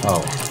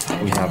 Oh,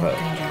 we have a...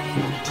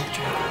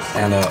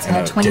 And a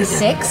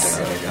 26.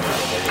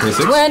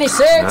 26? 26!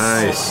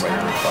 Nice.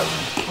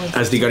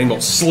 As the guiding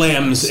bolt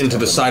slams into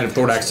the side of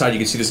Thordak's side, you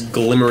can see this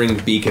glimmering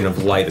beacon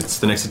of light. It's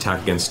the next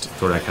attack against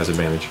Thordak has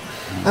advantage.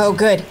 Oh,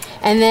 good.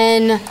 And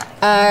then,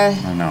 I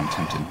know, I'm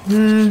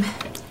tempted.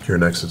 Your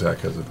next attack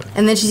has advantage.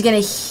 And then she's gonna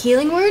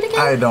healing word again?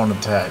 I don't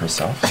attack.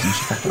 Herself?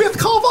 We have to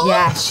call Vaughn.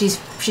 Yeah, she's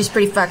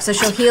pretty fucked. So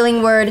she'll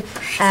healing word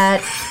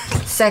at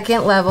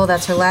second level.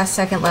 That's her last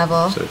second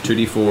level. So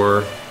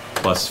 2d4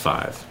 plus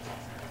 5.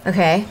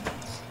 Okay.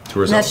 To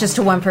herself. That's just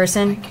to one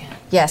person?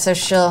 Yeah, so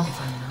she'll...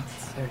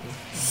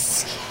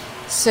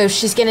 So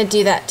she's gonna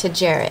do that to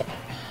Jarrett.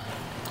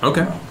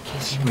 Okay.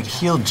 She would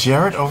heal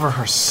Jarrett over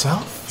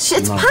herself?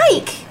 It's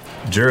Pike!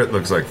 Jarrett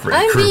looks like Freddy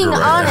I'm Krueger being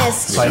right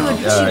honest. now. She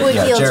would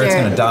heal Jarrett's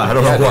Jarrett. gonna die. I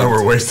don't know why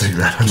we're wasting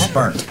that. He's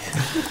burnt.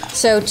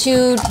 So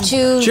two...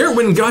 Jarrett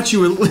went and got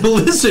you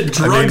illicit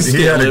drugs.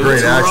 He had a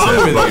great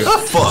accent, but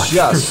fuck.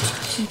 Just.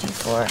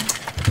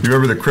 2d4. You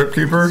remember the Crypt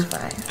Keeper?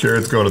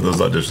 Jarrett's going to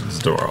those auditions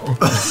tomorrow.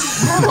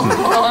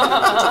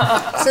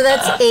 So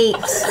that's 8.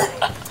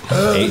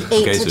 8.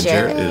 Okay, to so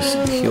Jarrett is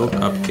healed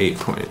up 8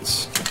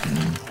 points.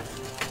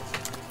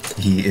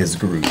 He is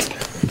Groot.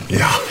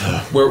 Yeah.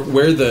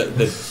 Where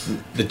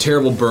the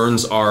terrible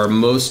burns are,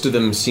 most of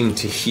them seem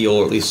to heal,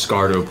 or at least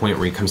scar to a point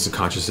where he comes to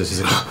consciousness.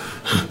 He's like,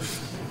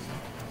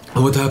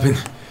 oh, what happened?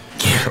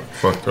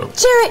 Fucked up.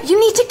 Jarrett, you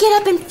need to get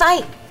up and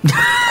fight.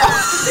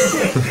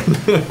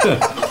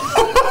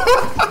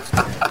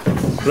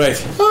 Right.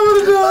 I'm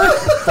gonna die.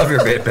 Love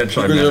your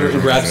bedside manner.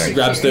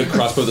 Grabs the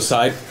crossbow to the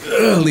side,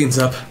 leans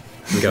up.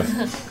 There we go.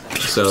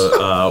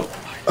 So,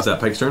 is that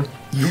Pike's turn?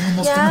 You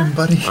almost got him,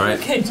 buddy. All right,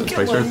 so it's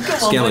Pike's turn.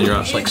 Scanlan, you're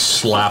up. Just like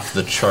slap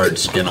the charred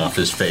skin off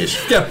his face.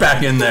 Get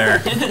back in there.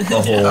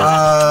 The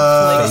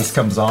whole face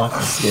comes off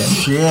the skin.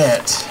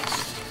 Shit.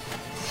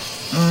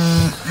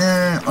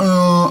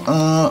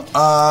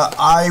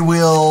 I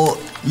will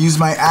use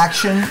my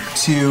action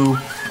to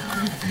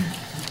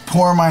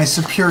pour my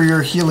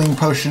superior healing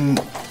potion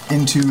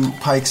into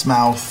Pike's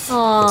mouth.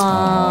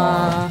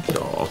 Aww.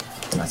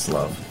 That's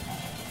love.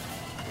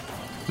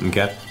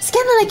 Okay.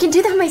 Scanlan, I can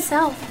do that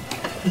myself.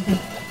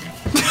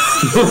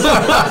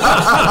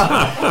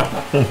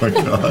 Oh my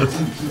god.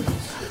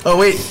 Oh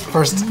wait,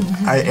 first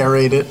I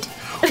aerate it.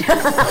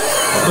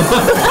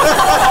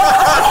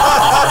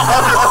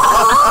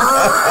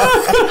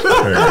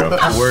 There you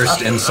go.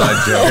 Worst inside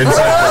joke.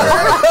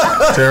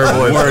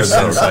 Terrible Worst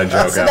inside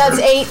joke So ever. that's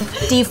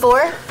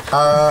 8d4?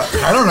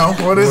 I don't know.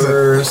 What is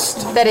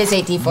it? That is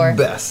 8d4.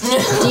 Best.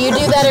 Do you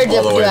do that or do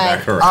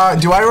I?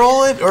 Do I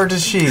roll it or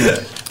does she?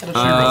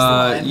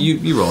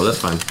 You roll. That's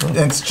fine.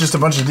 It's just a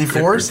bunch of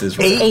d4s.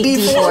 8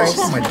 d4s.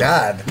 Oh my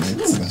god,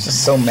 it's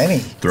just so many.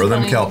 Throw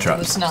them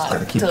caltrops. It's not.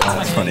 Gotta keep That's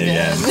that funny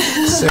again.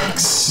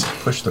 6.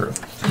 Push through.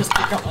 Just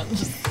keep going.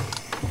 Just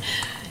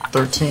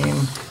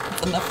 13.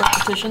 enough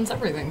repetitions.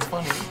 Everything's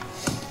funny.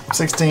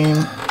 16.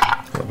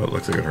 That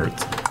looks like it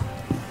hurts.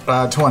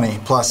 20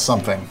 plus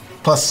something.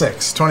 Plus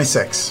 6.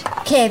 26.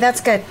 Okay,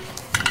 that's good.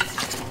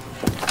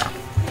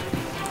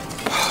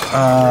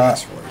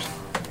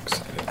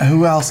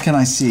 Who else can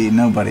I see?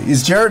 Nobody.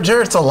 Is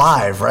Jarrett's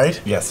alive,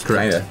 right? Yes,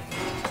 correct.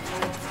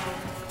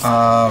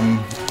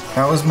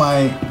 That was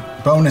my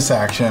bonus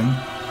action.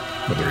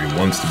 Whether he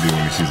wants to be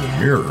when he sees a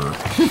mirror.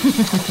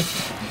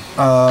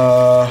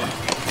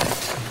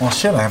 Well,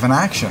 shit, I have an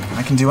action.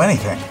 I can do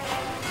anything.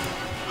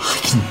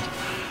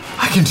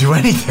 I can do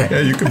anything. Yeah,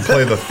 you can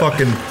play the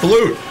fucking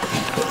flute.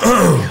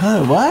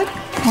 What?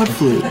 What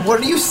flute? What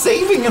are you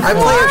saving it for? I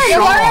play a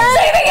shawl.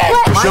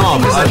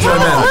 Shawm. That's what I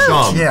meant.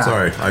 Shawm. Yeah.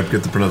 Sorry, I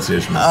get the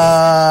pronunciation. You're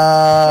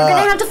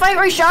gonna have to fight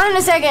Rayshawn in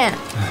a second.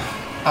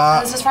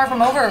 This is far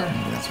from over.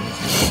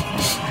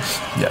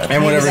 Yeah.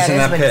 And whatever's in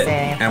that pit.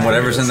 And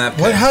whatever's in that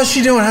pit. What? How's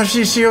she doing? Is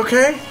she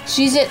okay?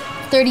 She's at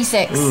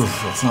 36.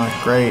 Oof, that's not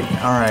great.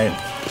 All right.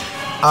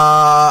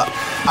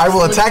 I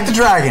will attack the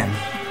dragon.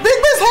 Big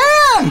Miss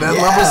Hand at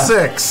level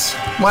 6.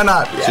 Why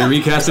not? So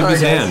you recasted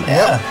his hand.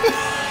 Yep.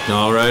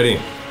 Alrighty.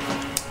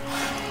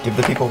 Give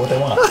the people what they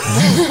want.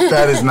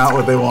 That is not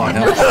what they want.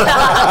 I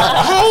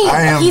Hey,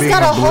 am he's being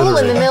got a hole in the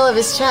obliterated. middle of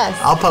his chest.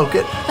 I'll poke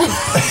it. Go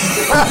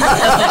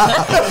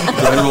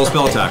ahead and roll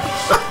spell attack.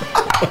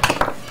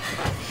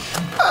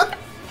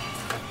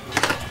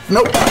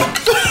 Nope.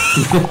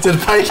 Did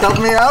Pike help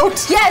me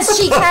out? Yes,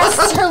 she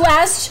casts her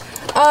last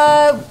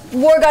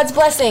War God's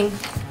Blessing.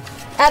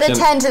 Add a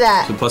 10 to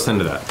that. So plus 10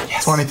 to that.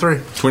 23.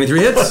 23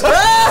 hits.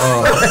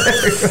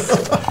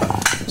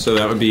 So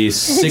that would be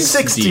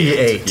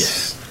 68.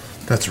 Yes.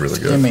 That's really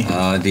good. Gimme.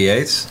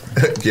 D8s.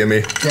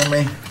 Gimme.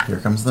 Gimme. Here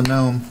comes the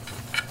gnome.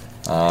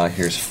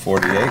 Here's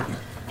 48.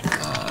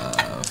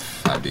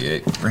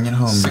 5d8. Bring it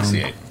home.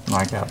 68.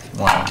 I got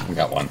one. We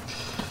got one.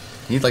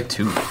 You need like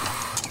 2.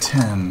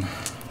 10.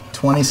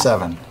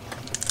 27.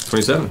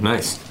 27.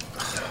 Nice.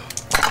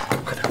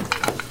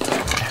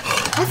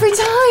 Every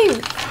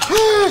time.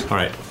 All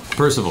right,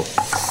 Percival.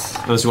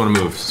 Unless you want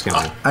to move,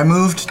 Scanlan. I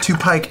moved to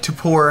Pike to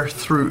pour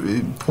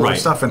Right.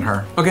 stuff in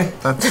her. Okay.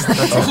 That's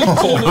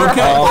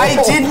Okay.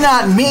 I did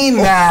not mean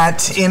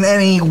that in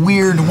any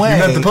weird way. You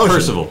meant the potion.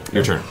 Percival,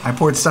 your turn. I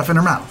poured stuff in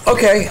her mouth.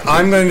 Okay,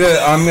 I'm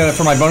gonna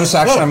for my bonus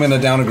action, I'm gonna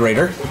down a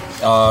greater,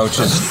 which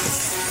is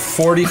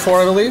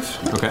 44, I believe.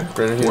 Okay.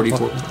 Greater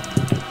 44.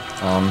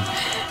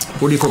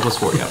 44 plus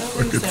 4, yeah.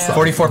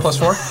 44 plus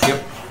 4.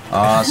 Yep.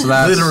 So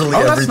that's Literally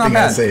that's everything not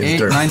bad. I say is 8,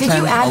 dirt. 9, Did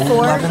 10, you add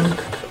 11,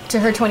 4 to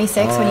her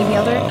 26 when you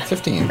healed her?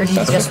 15. Or did you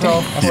That's just 15.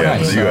 roll? That's Yeah,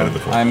 nice. so you added the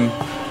 4. I'm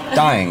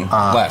dying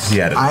less.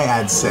 He added. I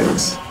add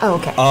 6. Oh,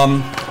 okay.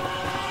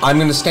 I'm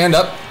gonna stand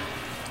up.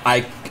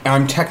 I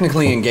I'm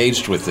technically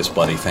engaged with this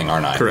bloody thing,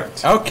 aren't I?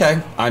 Correct.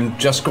 Okay. I'm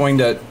just going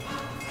to...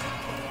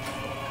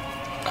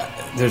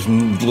 there's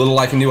little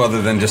I can do other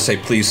than just say,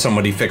 please,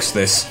 somebody fix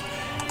this.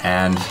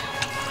 And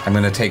I'm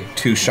going to take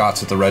 2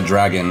 shots at the red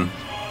dragon.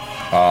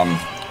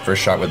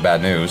 First shot with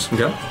bad news.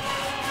 Okay.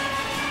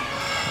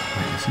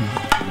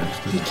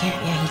 He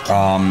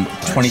can't,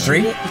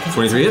 23?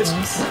 23 hits.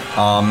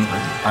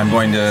 I'm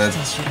going to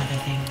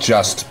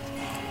just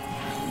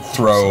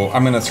throw...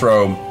 I'm going to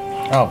throw...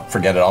 Oh,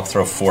 forget it. I'll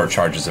throw 4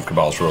 charges of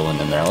Cabal's Ruin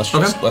in there. Let's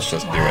just do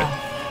it.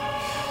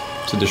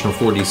 It's additional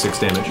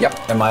 4d6 damage.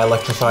 Yep. Am I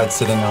electrified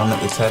sitting on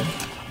its head?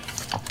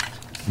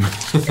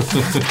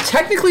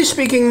 Technically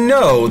speaking,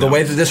 no. The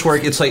way that this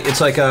works, it's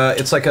like a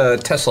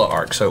Tesla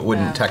arc, so it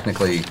wouldn't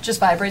technically. Just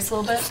vibrates a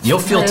little bit. You'll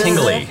feel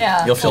tingly.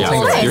 Yeah. You'll feel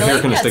tingly. Your hair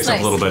kind of sticks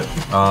up a little bit.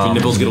 Your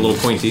nipples get a little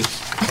pointy.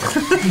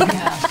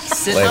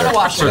 Sitting on a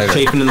washer. Start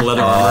chafing in the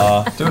leather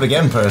armor. Do it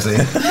again, Percy.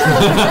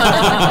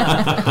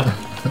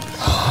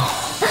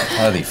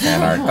 Bloody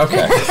fan art.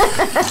 Okay.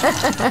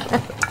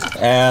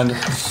 And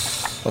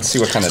let's see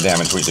what kind of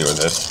damage we do with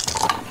this.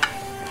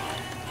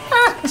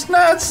 It's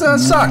not.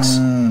 Sucks.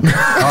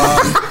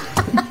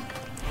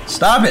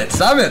 Stop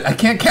it! I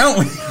can't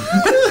count.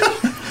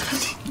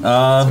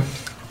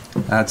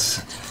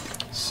 That's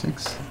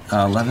 6,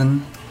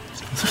 11,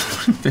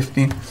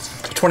 15,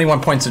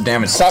 21 points of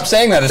damage. Stop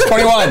saying that. It's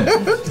 21.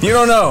 You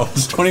don't know.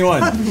 It's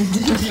 21.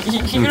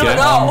 You don't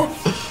know.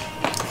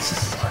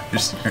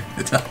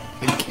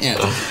 I can't.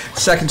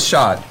 Second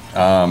shot.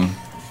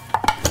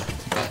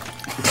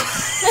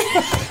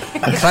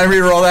 Can I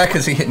re-roll that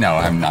because he hit? No,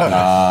 I'm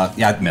not.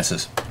 Yeah, it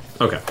misses.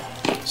 Okay.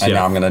 So and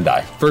now I'm gonna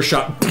die. First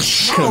shot. You're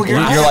like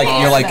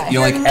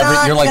everything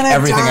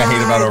I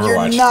hate about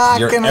Overwatch.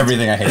 You're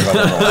everything I hate about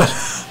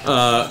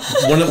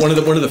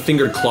Overwatch. One of the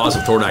fingered claws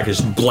of Thordak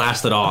is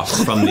blasted off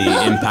from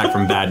the impact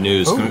from bad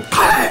news.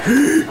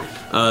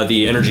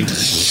 The energy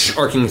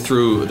arcing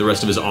through the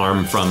rest of his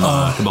arm from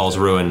Cabal's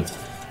Ruin.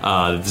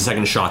 The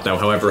second shot, though,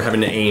 however,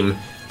 having to aim,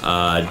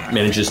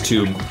 manages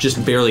to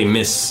just barely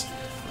miss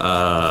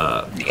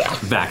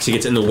Vax. He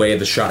gets in the way of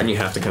the shot, and you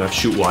have to kind of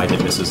shoot wide, and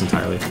it misses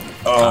entirely.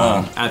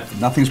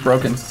 Nothing's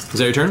broken. Is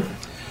that your turn?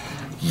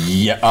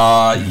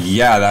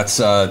 Yeah. That's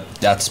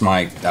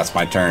my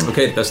turn.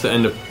 Okay, that's the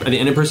end of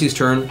Percy's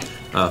turn.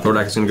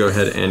 Thordak is going to go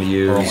ahead and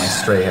use. Roll my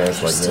stray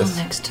hairs like Still this.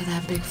 next to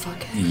that big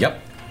fucking. Yep.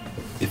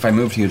 If I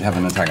moved, you'd have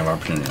an attack of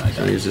opportunity. Like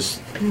that. Use this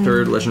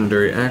third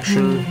legendary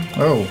action.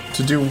 Oh,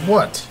 to do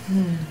what?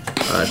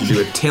 To do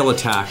a tail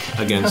attack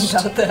against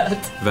How about that?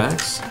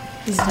 Vax.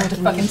 He's trying to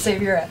fucking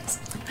save your ass.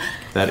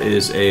 That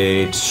is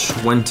a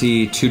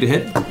 22 to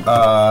hit.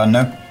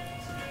 No.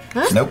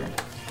 Huh? Nope.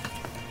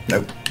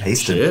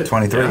 Hasted. Shit.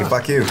 23. Yeah.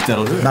 Fuck you.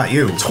 That'll do it. Not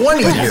you.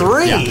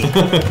 23?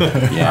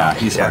 Yeah,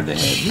 he's hard to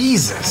hit.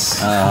 Jesus.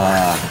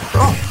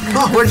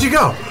 Where'd you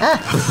go?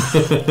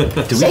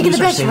 Shaking the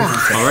bitch around.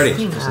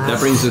 Alrighty. So that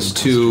brings us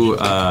to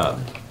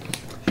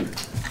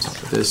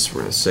this.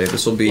 We're gonna say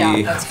this will be.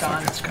 Yeah, that's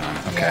gone. It's gone.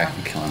 Okay,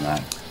 I'm killing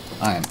that.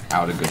 I am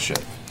out of good shit.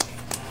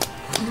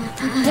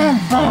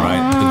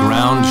 Alright, the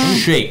ground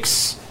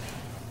shakes.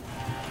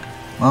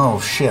 Oh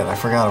shit, I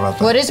forgot about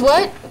that. What is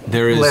what?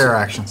 There is Lair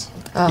actions.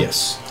 Oh.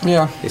 Yes.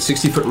 Yeah. A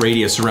 60-foot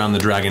radius around the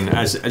dragon.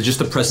 As just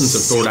the presence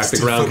of Thordak, the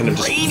ground kind of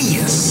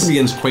just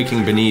begins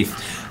quaking beneath.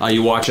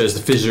 You watch as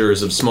the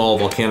fissures of small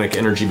volcanic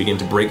energy begin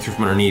to break through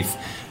from underneath.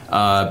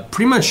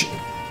 Pretty much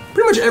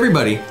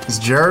everybody. Is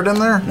Jared in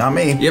there? Not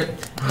me. Yep.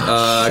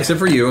 Except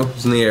for you,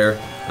 who's in the air.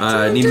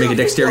 Need to make a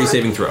dexterity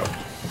saving throw.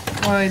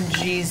 Oh,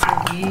 jeez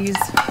Louise.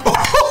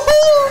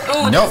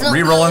 Nope,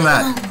 re-rolling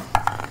that.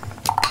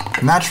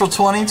 Natural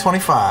 20,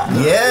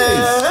 25.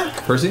 Yeah.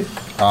 Percy?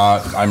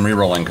 I'm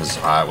re-rolling because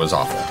it was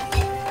awful.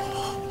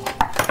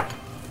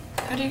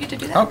 How do you get to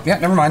do that? Oh, yeah,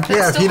 never mind.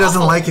 Yeah, if he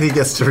doesn't like it, he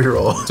gets to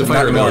re-roll. It's a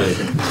fire ability.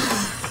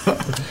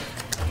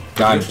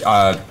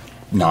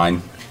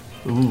 9.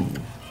 Ooh.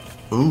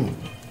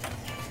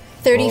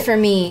 30 for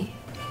me.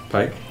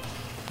 Pike?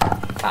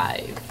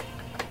 5.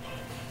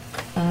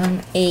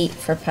 8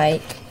 for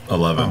Pike.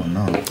 11. Oh,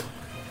 no.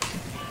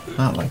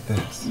 Not like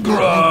this.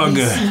 Grog.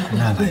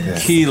 Not like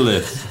this.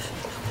 Keyleth.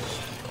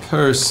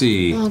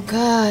 Percy. Oh,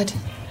 God.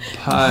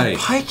 Pike.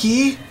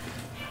 Pikey.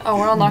 Oh,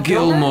 we're all knocked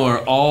over? Gilmore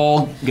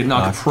all get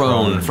knocked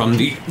prone from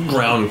the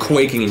ground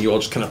quaking, and you all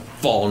just kind of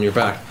fall on your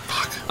back.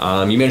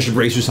 You manage to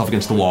brace yourself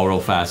against the wall real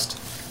fast.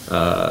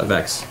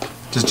 Vex.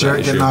 Does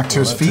Jared get knocked to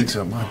his feet?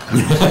 No.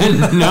 He just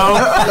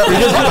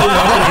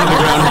knocked on the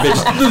ground,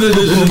 bitch.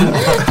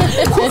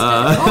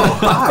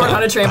 Going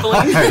on a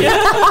trampoline.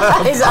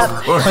 He's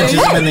up.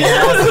 Punches him in the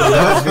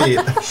ass with his feet.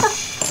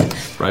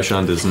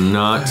 Raishan does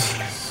not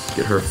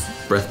get her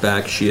breath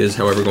back. She is,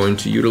 however, going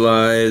to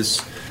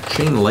utilize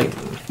Chain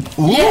Lightning.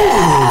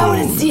 Yeah, I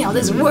want to see how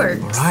this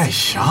works.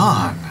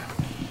 Raishan.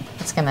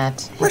 It's gonna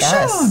hit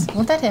us.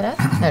 Won't that hit us?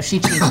 No, she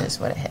chooses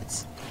what it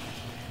hits.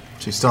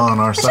 She's still on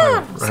our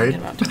side, right?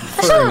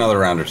 For another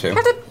round or two.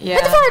 Yeah.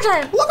 It's fire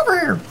time. Look over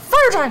here.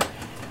 Fire time.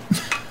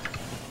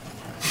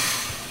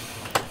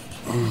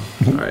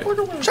 All right.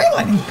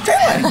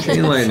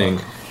 Chain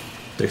Lightning.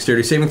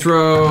 Dexterity saving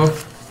throw.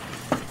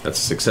 That's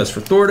a success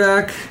for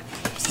Thordak.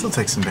 Still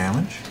take some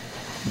damage.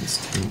 It's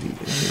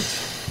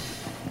 10d8.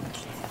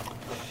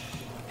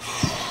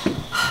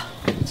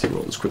 Let's see,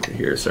 roll this quickly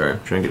here. Sorry,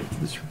 I'm trying to get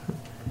this.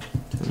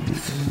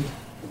 10d8.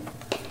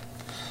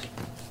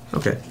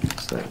 Okay,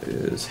 so that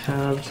is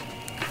halved.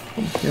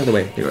 The other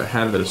way. Here,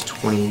 halved that is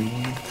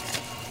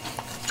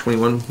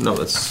 21. No,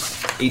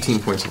 that's 18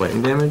 points of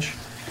lightning damage.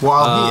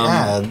 While he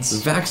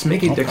adds... Vax,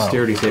 make a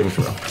dexterity saving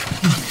throw.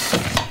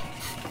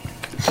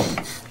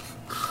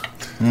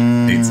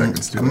 8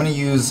 seconds to I'm going to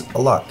use a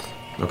luck.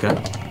 Okay.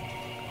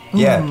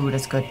 Yeah. Ooh,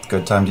 that's good.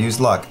 Good time to use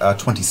luck.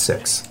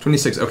 26.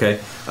 26, okay.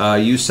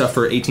 You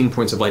suffer 18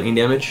 points of lightning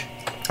damage.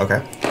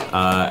 Okay.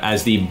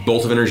 As the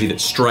bolt of energy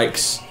that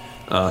strikes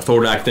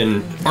Thordak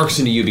then arcs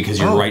into you because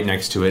you're right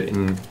next to it.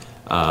 And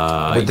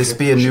would this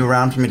be a new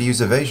round for me to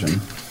use evasion?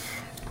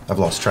 I've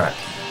lost track.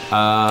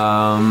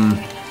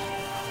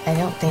 I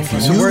don't think If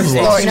it you is. lose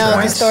lost No,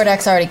 points.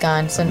 Thordak's already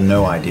gone. So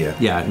No idea.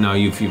 Yeah, no,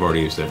 you've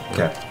already used it.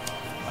 Okay.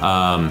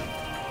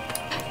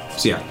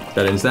 So yeah,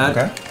 that ends that.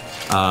 Okay.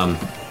 I'll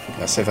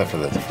save that for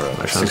the.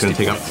 I'm going to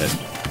take up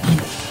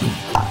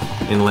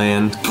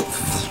inland,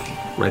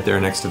 right there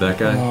next to that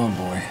guy. Oh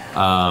boy.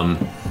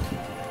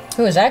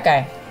 who is that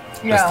guy?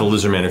 That's the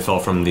lizard man who fell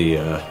from the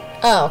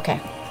Oh, okay.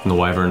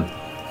 wyvern.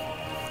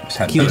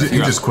 He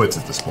just quits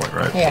at this point,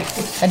 right? Yeah,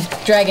 a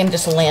dragon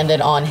just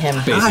landed on him.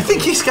 I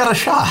think he's got a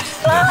shot.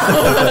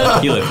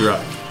 Keyleth, you're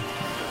up.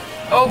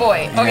 Oh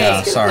boy. Okay.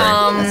 Yeah, sorry.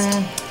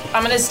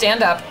 I'm gonna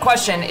stand up.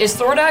 Question: is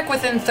Thordak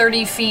within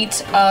 30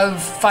 feet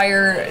of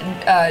fire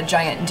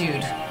giant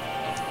dude?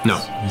 No.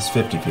 He's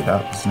 50 feet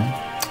up, isn't he?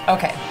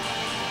 Okay.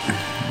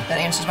 That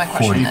answers my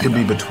question. 40 then. could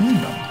be between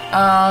them.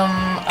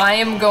 I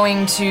am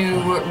going to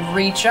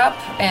reach up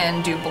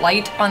and do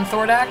blight on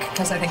Thordak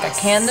because I think I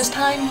can this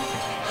time.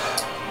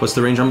 What's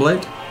the range on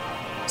Blade?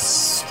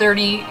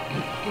 30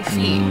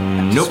 feet.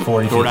 Nope.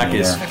 40 feet Thordak in the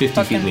is air.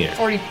 50 feet in the air.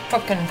 40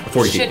 fucking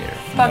 40 feet shit. in the air.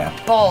 Fuck Yeah.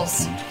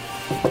 balls.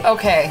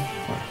 Okay.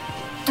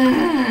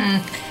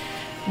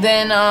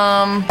 Then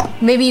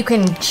Maybe you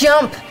can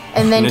jump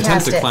and then An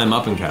attempt cast to it. climb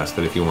up and cast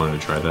it if you wanted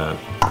to try that.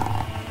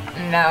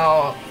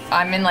 no,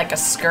 I'm in like a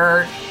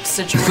skirt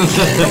situation.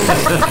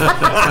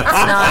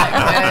 It's not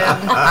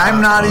good. I'm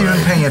not even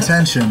paying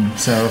attention,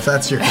 so if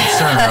that's your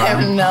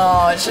concern.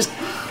 No, it's just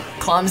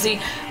clumsy.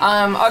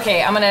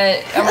 Okay, I'm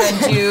gonna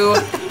do.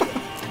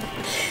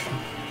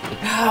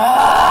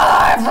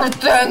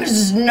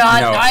 Everything's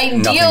not No,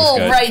 ideal nothing's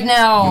good. right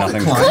now.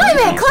 Nothing's Climb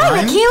it,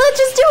 Keela,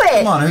 just do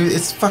it. Come on,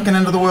 it's fucking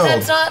end of the world.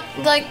 That's not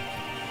like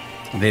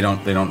They don't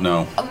know. they don't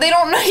know.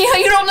 Yeah,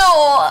 you don't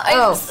know.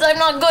 I'm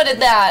not good at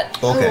that.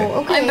 Okay. Oh,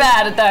 okay. I'm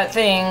bad at that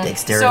thing.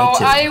 Dexterity so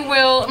too. I'm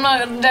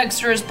not a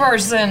dexterous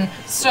person.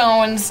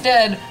 So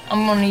instead,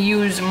 I'm gonna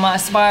use my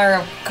Spire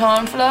of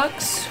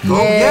Conflux.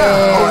 Oh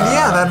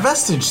yeah, that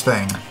vestige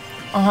thing.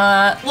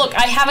 Look,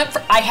 I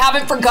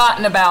haven't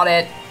forgotten about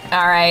it.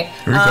 All right.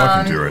 Who are you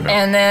talking to right now?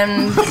 And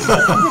then my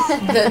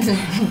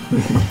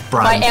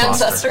Brian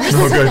Foster. ancestors.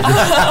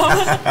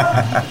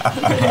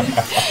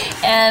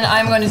 And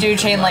I'm going to do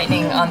chain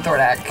lightning on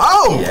Thordak.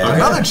 Oh,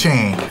 another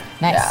chain.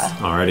 Nice. Yeah.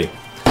 Alrighty.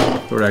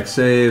 Thordak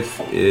save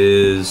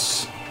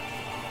is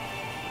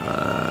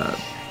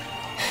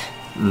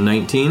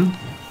 19.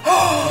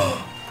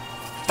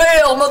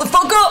 Fail,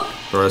 motherfucker!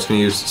 Thoradak's going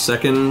to use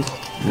second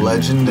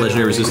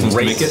Legendary resistance to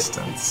make it.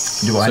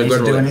 resistance. Do I So need go to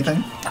to do roll.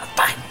 anything?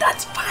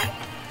 That's fine.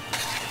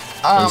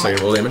 1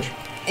 second, roll damage.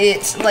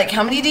 It's like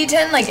how many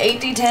D10? Like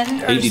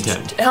 8D10?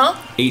 8d10. Huh?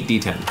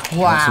 8d10.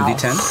 Wow. Some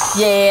D10.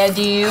 Yeah,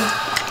 do you?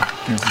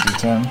 Here's a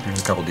D10. Here's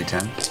a couple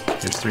D10.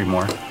 Here's 3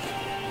 more.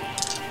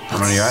 How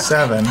many are you at?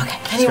 7. I need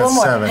She's got one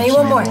more. 7. I need She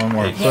one needs more. One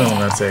more. Yeah. Boom,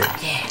 that's 8.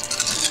 Yeah.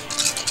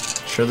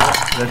 Sure,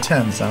 they're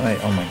 10s, not 8.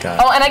 Oh my god.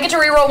 Oh, and I get to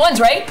reroll ones,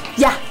 right?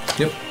 Yeah.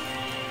 Yep.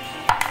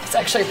 It's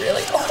actually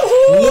really.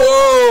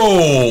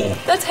 Whoa!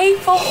 That's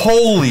hateful.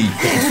 Holy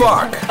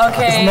fuck!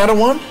 Okay. Isn't that a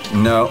 1?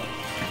 No.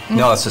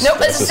 No, that's a Nope,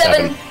 that's a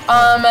 7.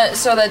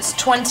 So that's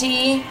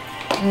 29.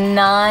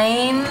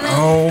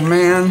 Oh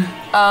man.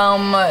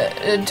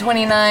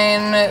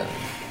 29,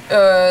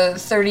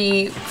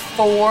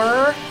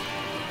 34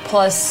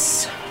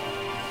 plus.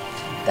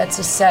 That's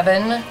a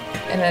 7, and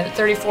then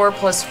 34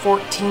 plus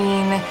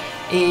 14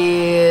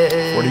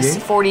 is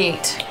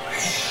 48.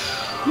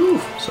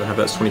 So I have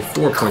that's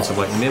 24 points of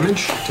lightning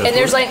damage. And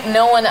there's like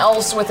no one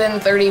else within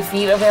 30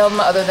 feet of him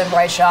other than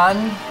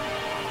Raishan.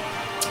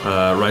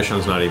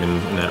 Raishan's not even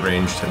in that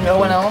range. Technically. No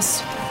one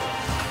else.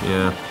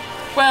 Yeah.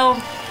 Well.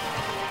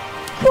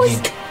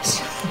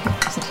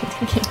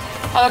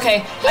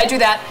 Okay, I do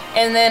that,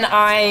 and then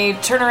I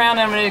turn around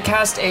and I'm going to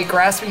cast a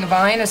Grasping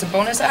Vine as a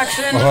bonus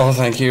action Oh,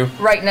 thank you.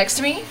 right next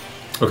to me.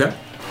 Okay.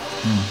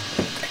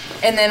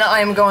 And then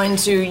I'm going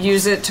to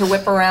use it to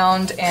whip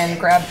around and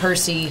grab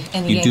Percy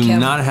and You yank do him.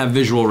 not have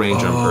visual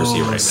range on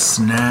Percy right now.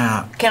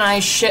 Snap. Can I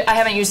shift? I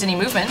haven't used any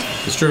movement.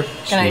 It's true.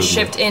 Can I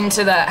shift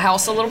into the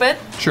house a little bit?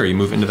 Sure, you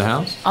move into the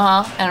house.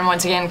 And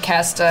once again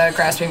cast a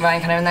Grasping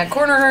Vine kind of in that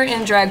corner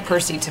and drag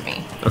Percy to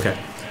me. Okay.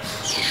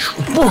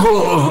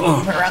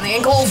 Put around the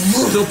ankles.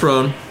 Still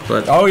prone,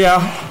 but Oh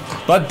yeah,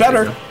 but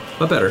better.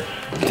 but better.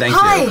 Thank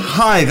Hi. you.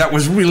 Hi, that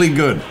was really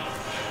good.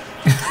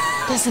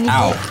 Doesn't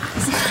Ow.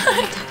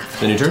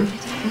 Then your turn?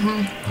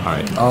 Mm-hmm. All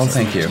right. Oh,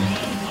 thank you.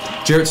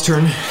 Jarrett's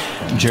turn.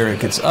 Jarrett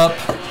gets up.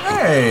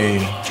 Hey.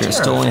 Jarrett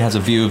still only has a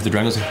view of the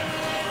dragon.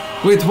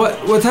 Wait,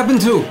 what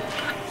happened to?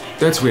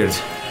 That's weird.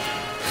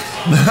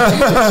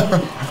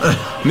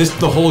 Missed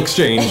the whole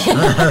exchange.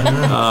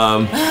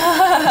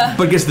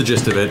 But gets the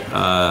gist of it.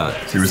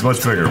 He was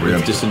much bigger. We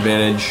have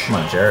disadvantage. Come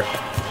on, Jarrett.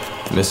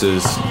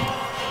 Misses.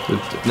 With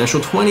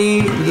natural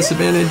 20 with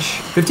disadvantage.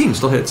 15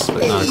 still hits,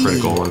 but not a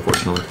critical,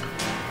 unfortunately.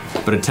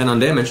 But a 10 on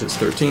damage, it's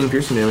 13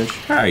 piercing damage.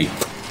 Alright.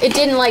 It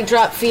didn't like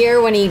drop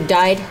fear when he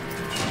died.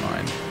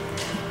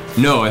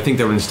 No, I think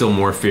that would instill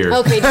more fear.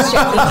 Okay, just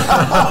checking.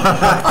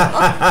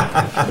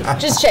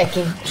 Just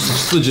checking.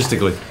 Just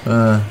logistically.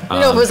 You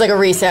know, if it was like a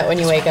reset when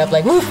you wake up,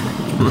 like, woof.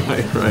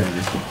 Right.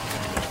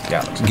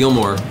 Yeah.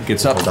 Gilmore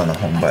gets up on the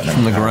home button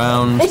from the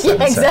ground.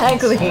 Yeah,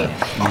 exactly.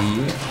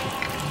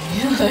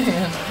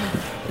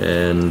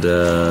 And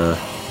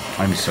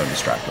I'm so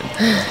distracted.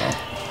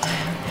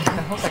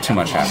 Too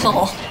much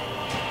happening.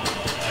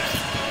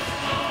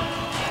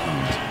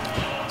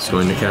 It's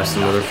going to cast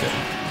another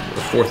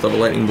 4th level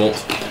lightning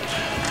bolt.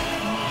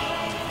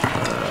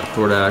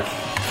 Thordak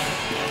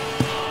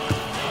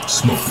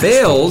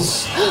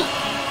fails.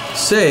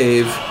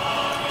 Save.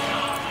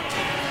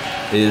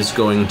 Is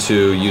going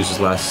to use his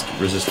last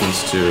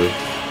resistance to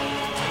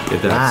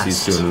get that.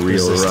 He's doing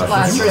real rough.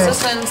 Last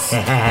resistance.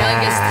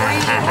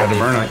 Gotta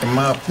burn him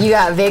up. You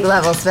got big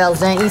level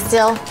spells, don't you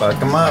still? Fuck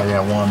him up.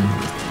 Yeah, one.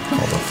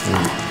 Called a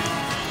fleet.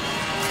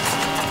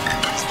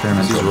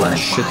 These are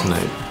shit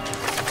tonight.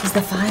 Is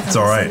the 5? It's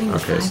all right.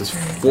 Okay, so it's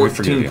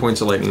 14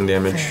 points of lightning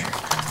damage.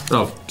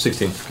 Oh,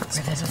 16.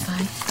 Where there's a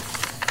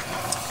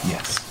 5?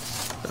 Yes.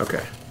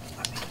 Okay.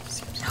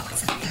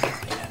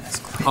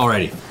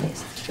 Alrighty.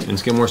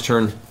 It's Gilmore's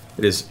turn.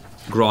 It is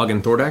Grog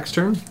and Thordak's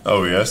turn.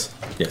 Oh, yes?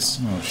 Yes.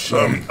 Oh,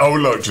 shit. I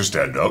would like to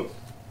stand up.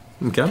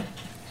 Okay.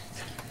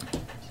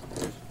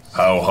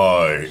 How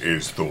high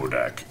is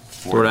Thordak?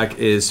 Thordak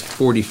is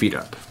 40 feet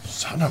up.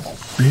 Son of a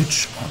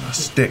bitch on a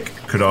stick.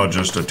 Could I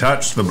just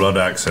attach the blood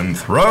axe and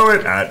throw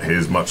it at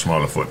his much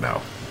smaller foot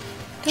now?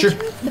 Sure.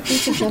 The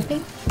piece of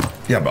jumping?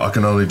 Yeah, but I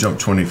can only jump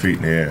 20 feet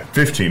in the air.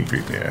 15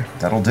 feet in the air.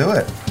 That'll do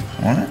it.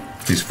 Won't it?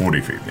 He's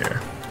 40 feet in the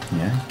air.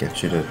 Yeah,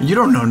 get you to... You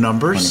don't know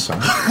numbers.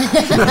 Maybe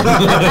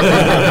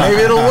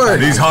it'll work.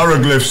 These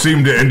hieroglyphs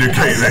seem to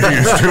indicate that he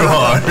is too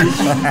high.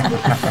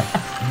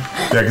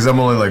 Yeah, because I'm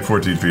only like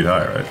 14 feet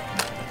high, right?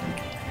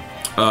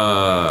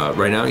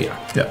 Right now, yeah.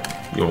 Yeah.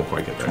 You won't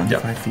quite get there.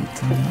 25 feet.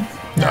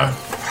 No.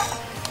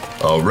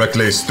 I'll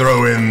reckless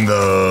throw in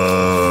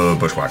the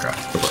bushwhacker.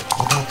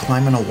 What about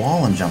climbing a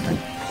wall and jumping?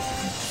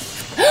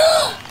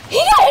 He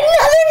got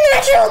another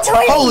natural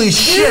 20! Holy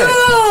shit!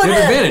 You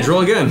have advantage.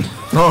 Roll again.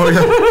 Oh,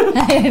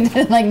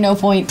 yeah. Like, no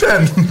point.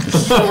 10.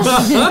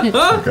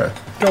 Okay.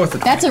 Go with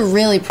it. That's a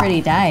really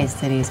pretty dice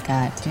that he's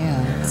got, too.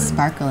 It's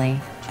sparkly.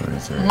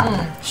 23.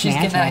 She's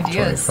getting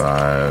ideas.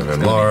 25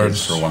 and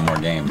large. For one more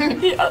game.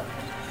 Yeah.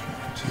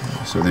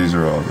 So these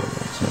are all the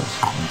ones. So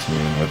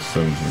 17. What's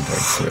 17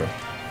 times 2?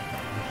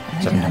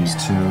 7 times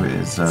 2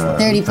 is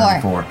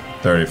 34.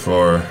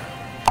 34.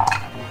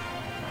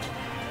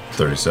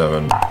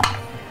 37.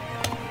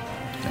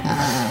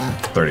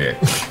 38.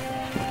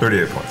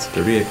 38 points.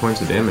 38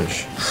 points of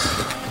damage.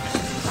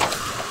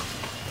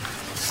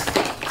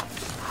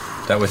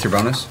 That with your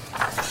bonus?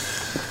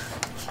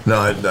 No,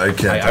 I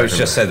can't. I was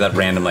just said that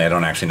randomly. I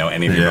don't actually know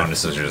any of your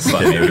bonuses. You're just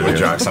letting me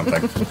withdraw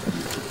something.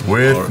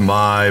 With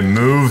my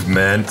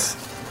movement,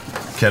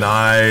 can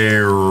I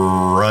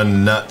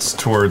run nuts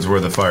towards where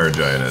the fire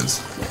giant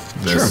is?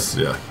 This,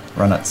 Sure. Yeah.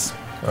 Run nuts.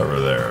 Over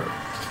there.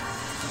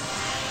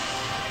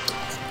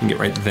 You can get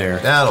right there.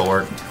 That'll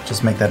work.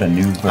 Just make that a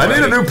new... I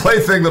need a new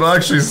plaything that'll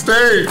actually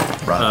stay.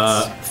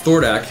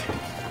 Thordak,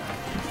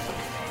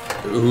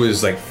 who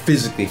is like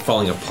physically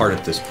falling apart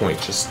at this point,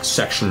 just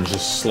sections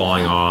just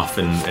slawing off,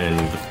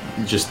 and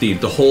just the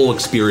whole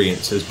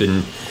experience has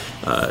been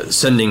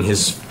sending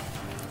his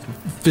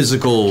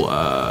physical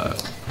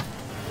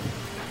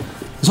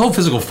his whole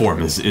physical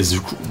form is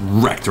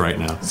wrecked right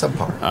now.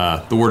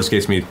 Subpar. The word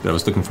escapes me that I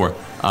was looking for.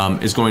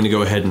 Is going to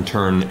go ahead and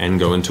turn and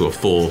go into a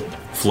full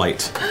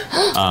flight.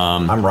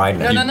 I'm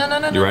riding him.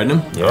 No. You riding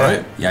him? Yeah. All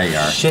right. Yeah, you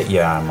are. Shit,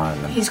 yeah, I'm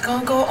riding him. He's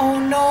gonna go, oh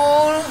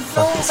no,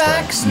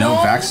 Vax, No,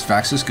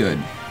 Vax is good.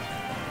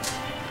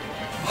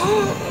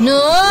 No!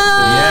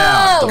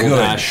 Yeah, Double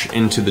dash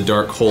into the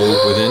dark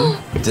hole within.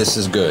 This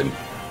is good.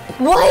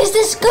 Why is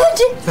this good?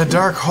 The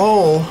dark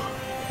hole.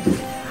 You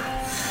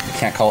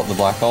can't call it the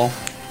black hole.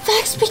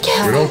 Vax, be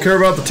careful. We don't care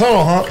about the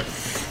tunnel, huh?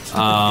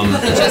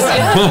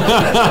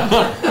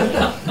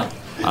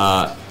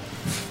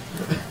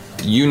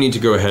 You need to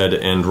go ahead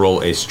and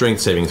roll a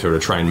strength saving throw to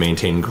try and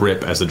maintain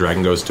grip as the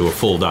dragon goes to a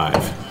full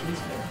dive.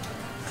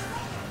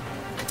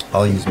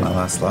 I'll use my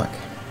last luck.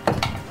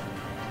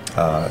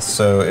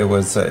 So it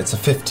was, it's a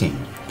 15.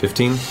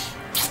 15?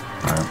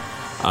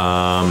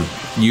 Alright.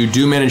 You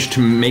do manage to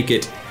make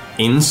it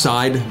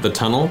inside the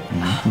tunnel,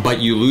 but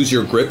you lose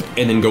your grip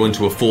and then go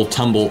into a full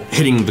tumble,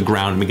 hitting the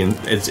ground. And begin.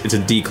 It's a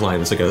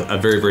decline. It's like a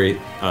very, very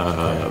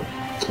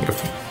like a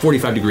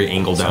 45-degree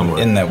angle downward.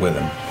 I'm in there with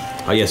him.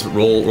 Yes,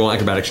 roll an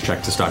acrobatics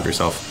check to stop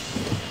yourself.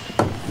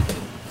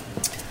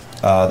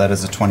 That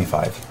is a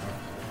 25.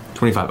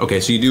 25. Okay,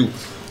 so you do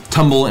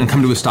tumble and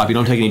come to a stop. You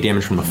don't take any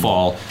damage from the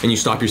fall, and you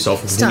stop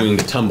yourself from continuing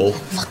to tumble.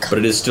 But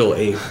it is still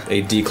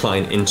a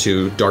decline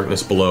into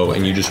darkness below,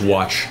 and you just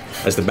watch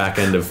as the back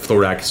end of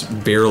Thordak's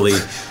barely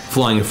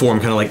flying form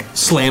kind of like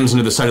slams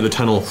into the side of the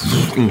tunnel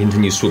and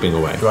continues swooping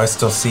away. Do I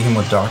still see him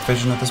with dark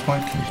vision at this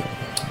point?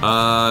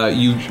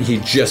 He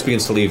just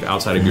begins to leave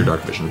outside of your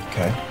dark vision.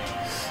 Okay.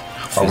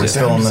 Are we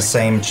still in the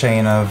same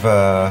chain of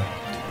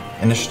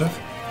initiative?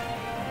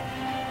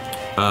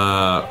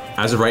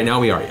 As of right now,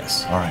 we are,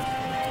 yes. All right.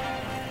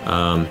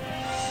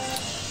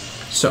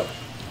 So,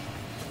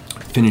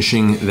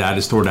 finishing that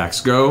is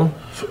Thordak's go.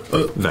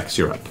 Vex,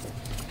 you're up.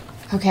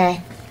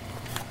 Okay.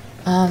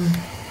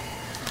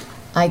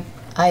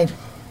 I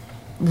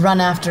run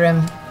after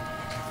him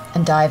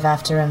and dive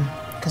after him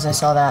because I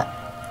saw that.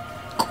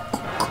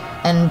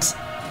 And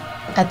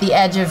at the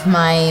edge of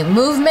my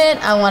movement,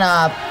 I want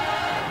to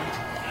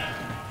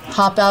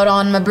hop out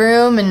on my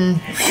broom and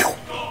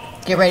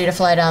get ready to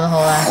fly down the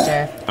hole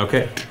after.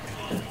 Okay.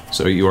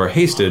 So you are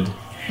hasted.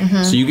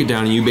 Mhm. So you get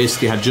down and you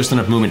basically have just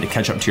enough movement to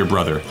catch up to your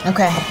brother.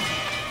 Okay.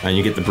 And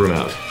you get the broom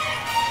out.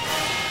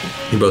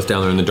 You're both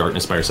down there in the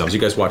darkness by yourselves. You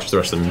guys watch the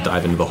rest of them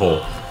dive into the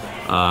hole.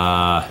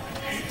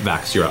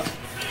 Vax, you're up.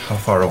 How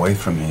far away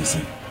from me is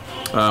he?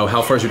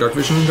 How far is your dark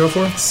vision go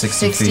for?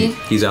 60 feet.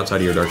 He's outside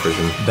of your dark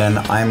vision. Then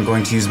I'm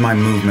going to use my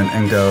movement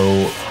and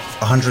go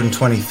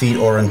 120 feet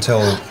or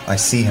until I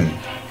see him.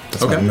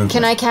 That's my movement.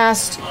 Can I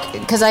cast?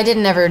 Because I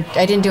didn't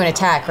do an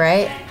attack,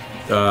 right?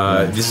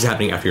 This is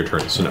happening after your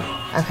turn, so no.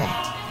 Okay.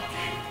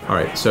 All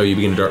right, so you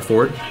begin to dart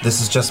forward.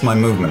 This is just my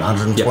movement,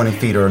 120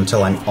 feet or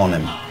until I'm on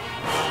him.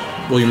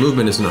 Well, your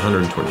movement isn't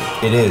 120.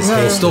 It is. Right.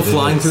 Hasted, Still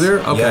flying is. through there?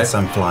 Okay. Yes,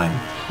 I'm flying.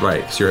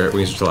 Right, so your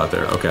wings are still out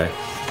there. Okay.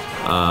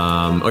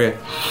 Okay.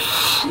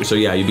 So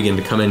yeah, you begin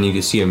to come in. You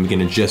can see him begin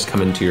to just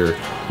come into your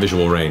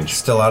visual range.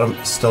 Still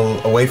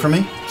away from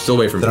me? Still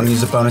away from Then you. I'm going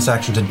to use a bonus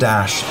action to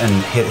dash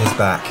and hit his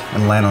back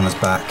and land on his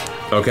back.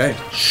 Okay.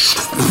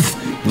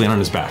 Land on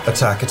his back.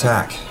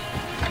 Attack.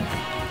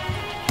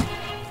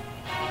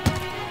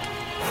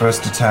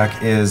 First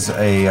attack is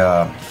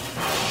a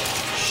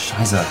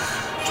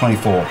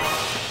 24.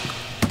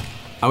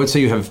 I would say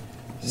you would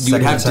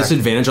Second have attack.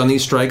 disadvantage on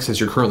these strikes as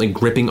you're currently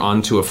gripping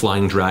onto a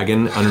flying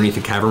dragon underneath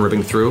the cavern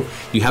ripping through.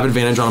 You have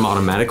advantage on them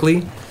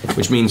automatically,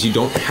 which means you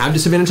don't have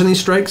disadvantage on these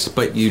strikes,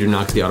 but you do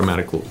not get the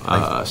automatic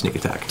sneak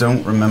attack.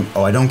 Don't remember.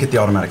 Oh, I don't get the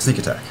automatic sneak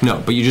attack.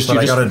 No, but you just. But you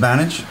I just, got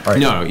advantage? All right.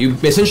 No, you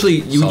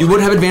essentially you would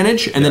have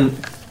advantage, and then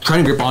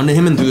trying to grip onto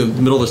him and through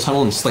the middle of this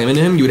tunnel and slam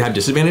into him, you would have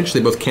disadvantage. They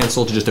both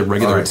cancel to just a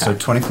regular All right, attack. so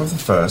 20 for the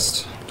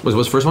first. What's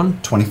the first one?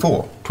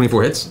 24.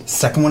 24 hits?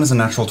 Second one is a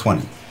natural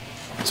 20.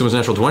 So it's a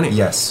natural 20?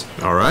 Yes.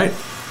 All right.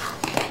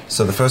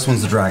 So the first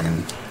one's the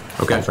dragon.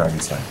 Okay. Dragon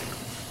Slayer.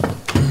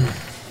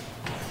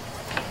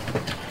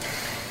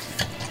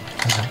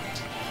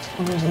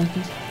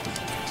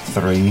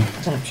 Three.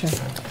 I'm sure.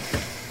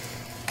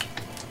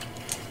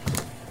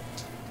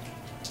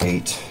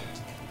 8,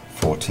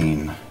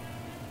 14,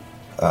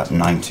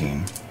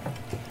 19,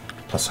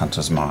 plus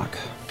Hunter's Mark.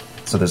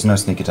 So there's no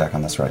sneak attack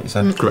on this, right? You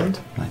said?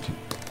 Correct. 19.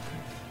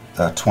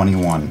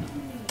 21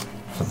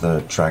 for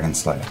the Dragon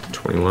Slayer.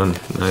 21,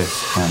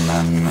 nice. And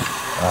then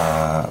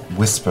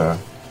Whisper,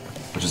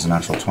 which is a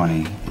natural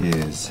 20,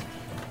 is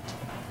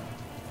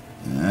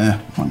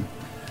 1.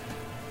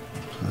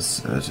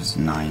 Plus, just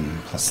 9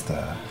 plus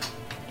the...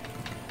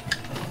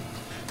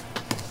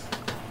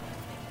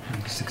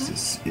 6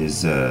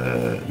 is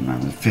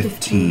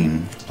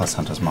 15 plus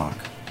Hunter's Mark.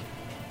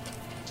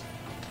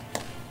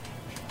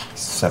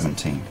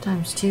 17.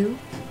 Times 2.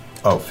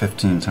 Oh,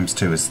 15 times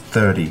 2 is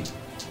 30.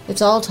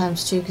 It's all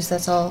times 2 because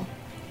that's all.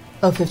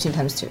 Oh, 15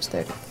 times 2 is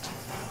 30.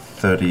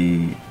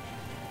 30.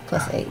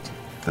 Plus 8.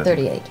 30.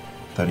 38.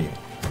 38.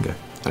 Okay.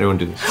 How do you want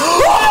to do this?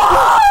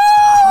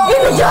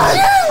 In the dark!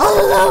 All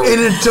alone! In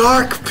a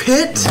dark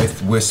pit?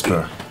 With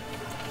Whisper,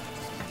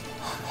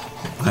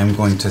 I'm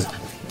going to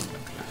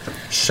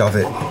shove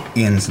it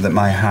in so that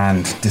my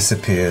hand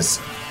disappears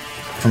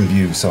from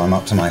view, so I'm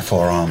up to my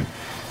forearm,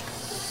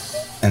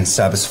 and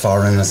stab as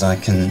far in as I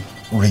can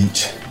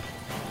reach.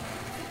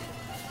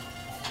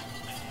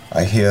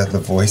 I hear the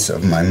voice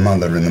of my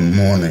mother in the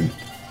morning.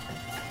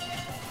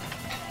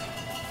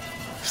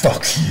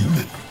 Fuck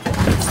you.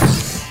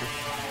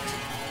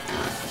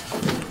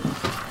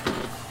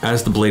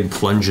 As the blade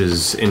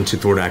plunges into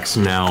Thordak's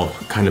now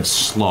kind of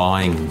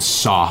slawing,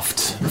 soft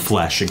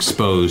flesh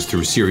exposed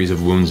through a series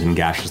of wounds and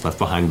gashes left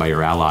behind by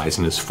your allies,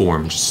 and his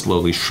form just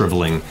slowly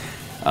shriveling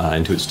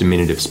into its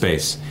diminutive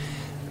space,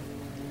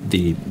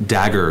 the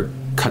dagger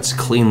cuts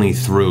cleanly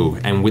through,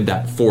 and with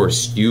that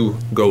force, you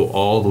go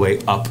all the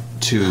way up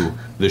to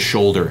the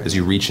shoulder as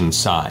you reach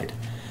inside.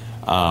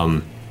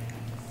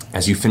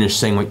 As you finish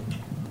saying what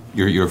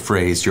You're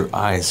phrased, your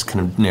eyes kind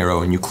of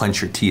narrow, and you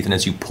clench your teeth, and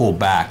as you pull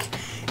back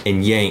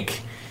and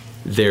yank,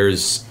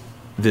 there's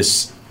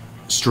this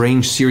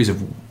strange series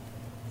of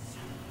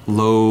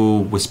low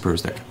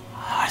whispers that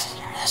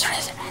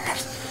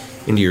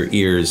into your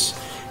ears.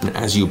 And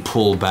as you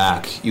pull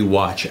back, you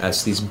watch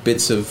as these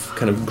bits of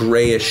kind of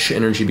grayish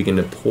energy begin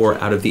to pour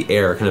out of the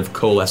air, kind of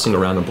coalescing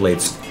around the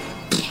blades,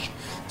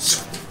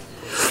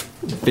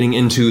 fitting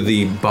into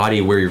the body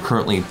where you're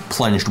currently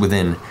plunged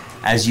within.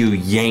 As you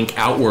yank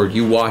outward,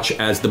 you watch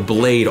as the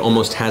blade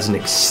almost has an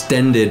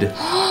extended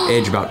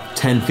edge about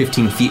 10,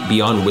 15 feet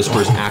beyond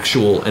Whisper's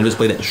actual endless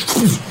blade that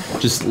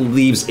just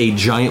leaves a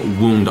giant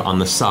wound on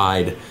the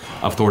side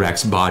of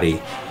Thordak's body.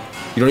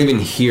 You don't even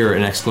hear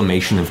an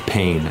exclamation of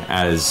pain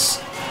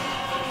as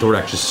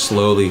Thordak just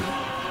slowly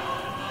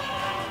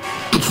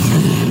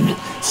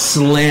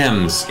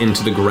slams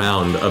into the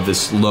ground of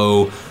this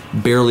low,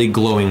 barely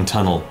glowing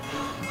tunnel.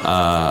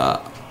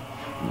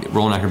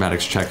 Roll an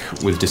acrobatics check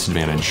with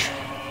disadvantage.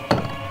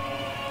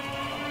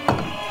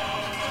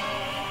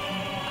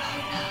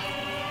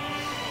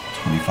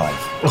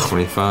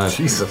 $25.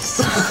 Jesus.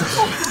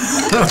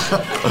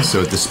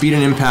 So at the speed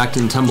and impact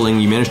and tumbling,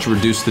 you managed to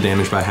reduce the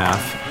damage by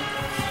half.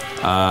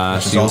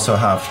 Which is also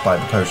halved by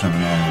the potion of the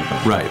normal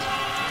ability. Right.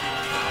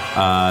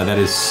 That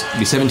is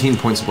be 17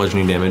 points of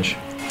bludgeoning damage.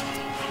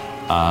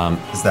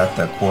 Is that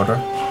the quarter?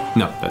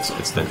 No,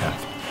 it's then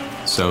half.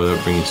 So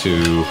that'll bring you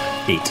to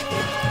 8.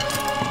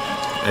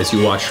 As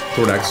you watch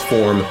Thordak's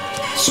form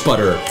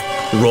sputter,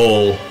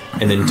 roll,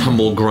 and then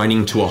tumble,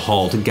 grinding to a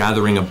halt,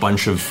 gathering a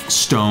bunch of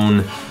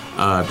stone,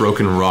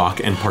 broken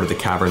rock, and part of the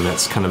cavern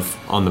that's kind of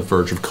on the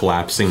verge of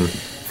collapsing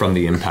from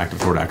the impact of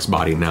Thordak's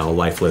body, now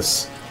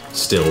lifeless,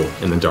 still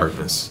in the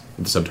darkness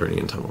of the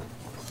subterranean tunnel.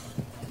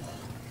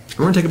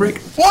 We're gonna take a break.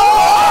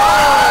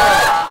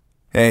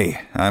 Hey,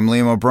 I'm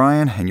Liam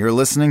O'Brien, and you're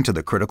listening to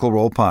the Critical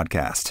Role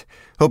Podcast.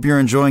 Hope you're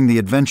enjoying the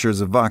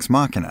adventures of Vox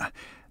Machina.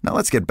 Now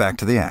let's get back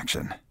to the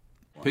action.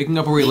 Picking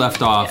up where we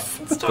left off,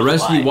 the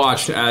rest of you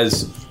watched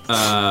as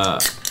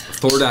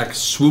Thordak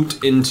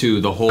swooped into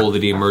the hole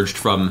that he emerged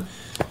from,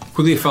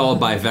 quickly followed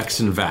by Vex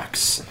and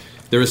Vax.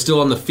 There is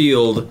still on the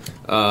field,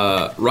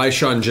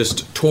 Raishan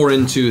just tore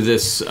into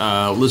this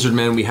lizard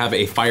man. We have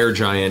a fire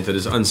giant that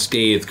is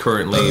unscathed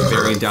currently,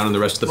 bearing down on the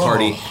rest of the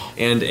party,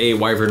 and a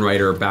wyvern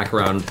rider back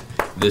around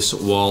this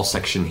wall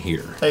section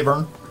here. Hey,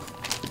 Vern.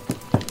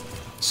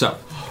 So.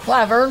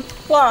 Wyvern.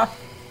 Why?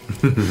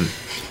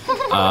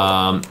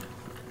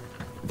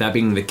 That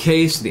being the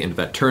case, the end of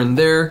that turn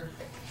there.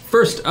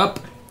 First up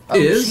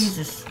is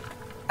Jesus.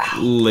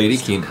 Lady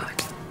Kina,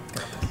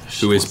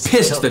 who is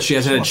pissed that she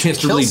hasn't had a chance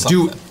to really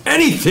do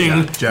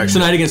anything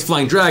tonight against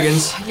flying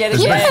dragons. Yeah,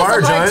 There's a big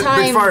fire giant.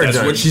 Big fire That's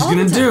giant. what she's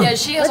gonna do. Yeah,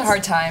 she has a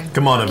hard time.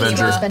 Come on,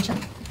 Avenger.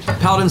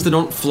 Paladins that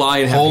don't fly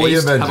and have Holy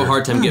haste Avenger. have a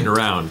hard time getting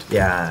around.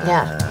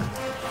 Yeah.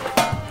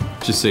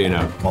 Just so you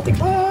know.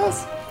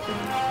 Multi-class.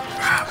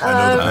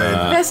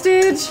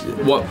 Vestige.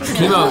 What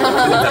came out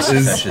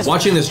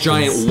watching this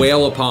giant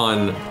wail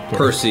upon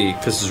Percy,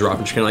 pisses her off,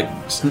 and she kind of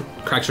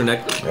like cracks her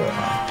neck.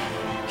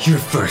 You're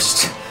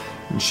first.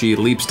 And she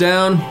leaps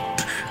down.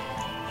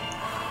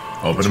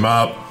 Open him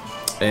up.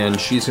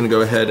 And she's going to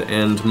go ahead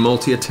and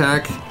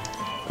multi-attack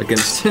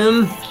against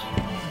him.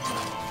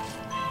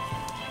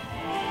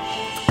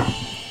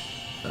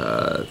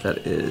 That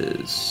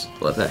is...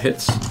 Well, that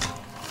hits.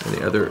 And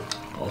the other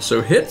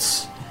also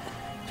hits.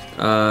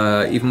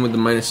 Even with the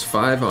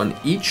 -5 on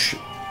each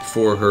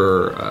for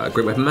her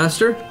Great Weapon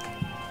Master.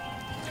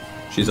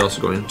 She's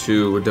also going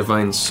to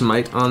Divine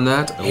Smite on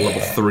that at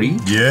level 3.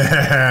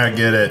 Yeah,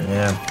 get it.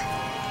 Yeah.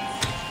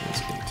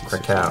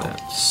 Krakow.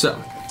 So.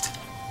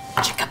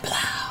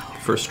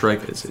 First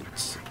strike is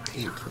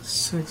 8 plus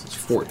 6, it's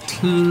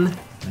 14.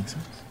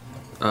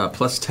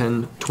 Plus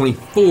 10,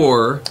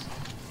 24.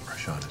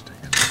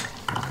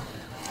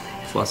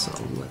 Plus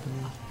 11,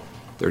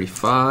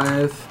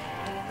 35.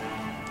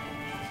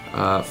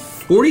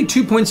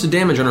 42 points of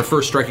damage on her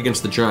first strike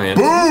against the giant.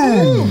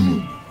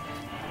 Boom!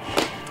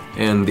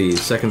 And the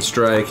second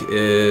strike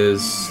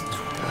is...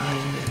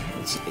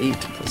 it's 8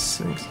 plus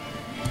 6.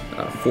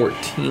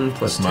 14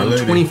 plus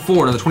 10,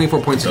 24. Another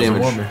 24 points of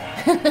damage.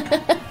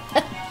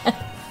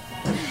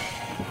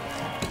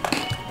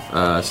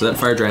 So that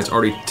fire giant's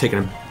already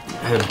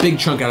had a big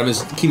chunk out of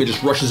his. Kima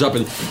just rushes up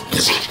and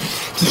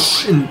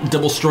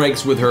double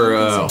strikes with her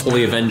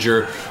Holy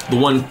Avenger. The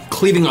one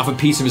cleaving off a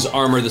piece of his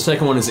armor. The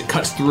second one as it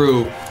cuts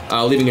through,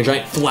 leaving a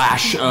giant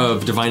flash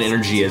of divine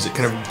energy as it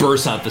kind of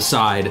bursts out the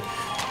side.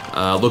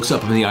 Looks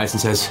up in the eyes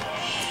and says,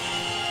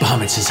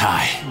 "Bahamut is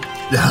high."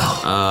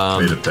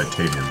 Made of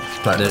titanium.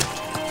 That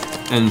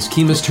ends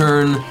Kima's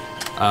turn.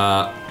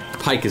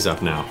 Pike is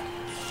up now.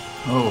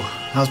 Oh,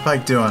 how's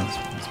Pike doing?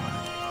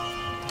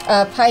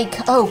 Pike.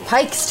 Oh,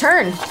 Pike's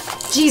turn.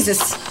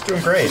 Jesus.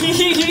 Doing great.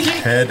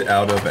 Head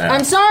out of ass.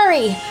 I'm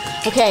sorry.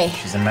 Okay.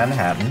 She's in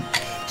Manhattan.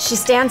 She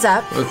stands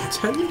up.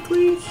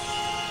 Technically,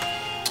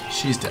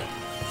 she's dead.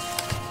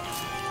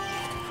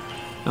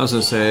 I was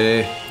gonna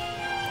say.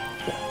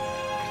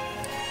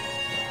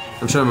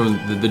 I'm trying to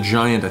remember the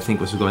giant. I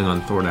think was going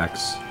on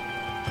Thordak's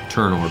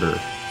turn order.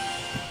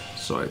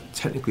 so I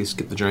technically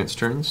skipped the giant's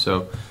turn,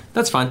 so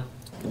that's fine.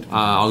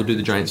 I'll do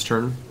the giant's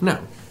turn now.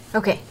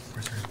 Okay.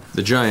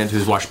 The giant,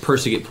 who's watched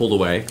Percy get pulled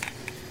away,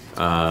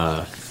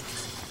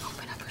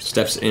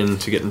 steps in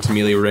to get into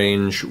melee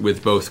range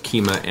with both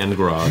Kima and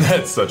Grog.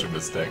 That's such a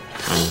mistake.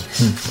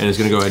 And is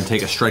going to go ahead and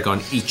take a strike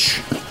on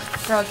each.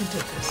 Grog can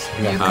take this.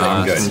 And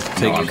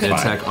take an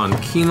attack on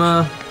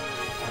Kima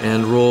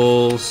and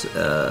rolls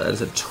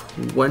is a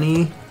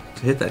 20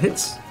 to hit. That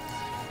hits.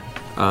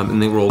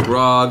 And then roll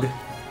Grog.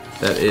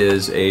 That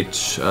is a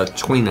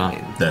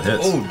 29. That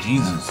hits. Oh,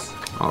 Jesus.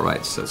 All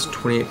right, so that's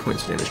 28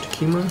 points of damage to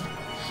Kima.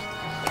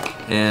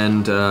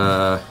 And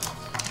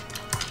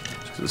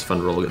it's fun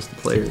to roll against the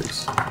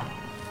players.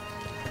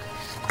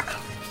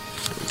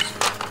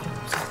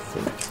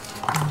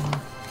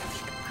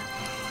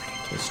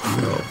 Plus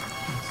 12.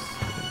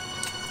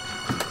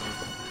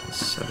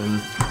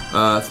 7.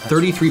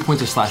 33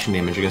 points of slashing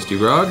damage against you,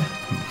 Grog.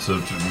 So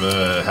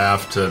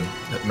half to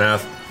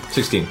math.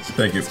 16.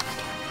 Thank you.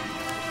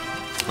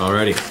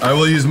 Alrighty. I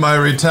will use my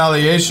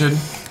retaliation.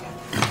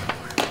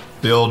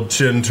 The old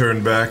chin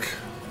turned back.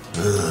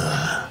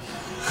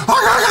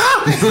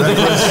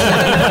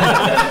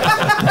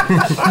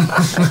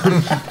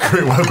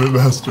 Great weapon,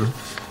 master.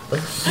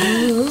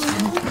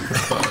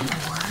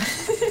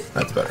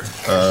 That's better.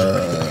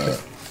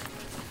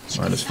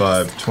 Minus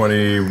 5,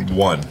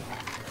 21.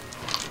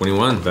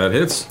 21, that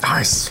hits.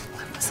 Nice.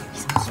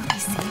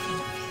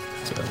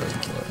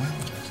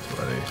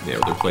 Yeah,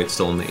 their plate's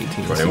still in the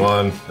 18.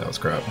 21, that was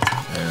crap.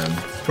 And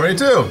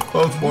 22,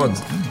 both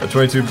ones.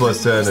 22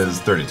 plus 10 is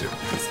 32.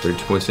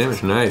 32 points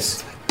damage,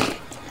 nice.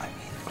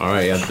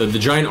 Alright, yeah, the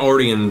giant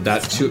already in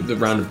that the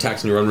round of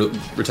attacks and your own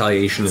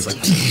retaliation is like...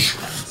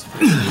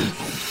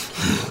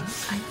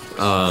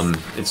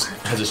 it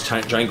has this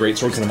giant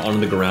greatsword kind of on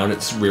the ground.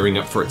 It's rearing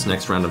up for its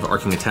next round of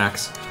arcing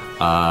attacks.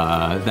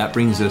 That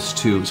brings us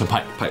to... So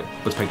Pike.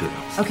 What's Pike doing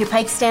now? Okay,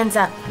 Pike stands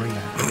up.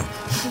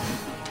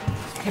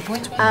 Hit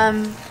points?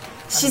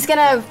 She's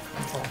gonna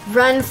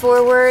run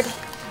forward,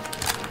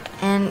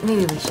 and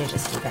maybe we should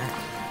just do that.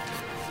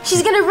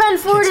 She's gonna run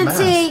forward and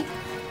say,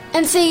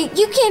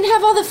 "You can't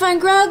have all the fun,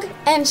 Grog."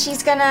 And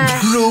she's gonna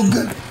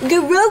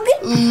go rogue,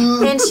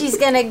 and she's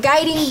gonna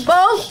guiding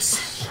bolt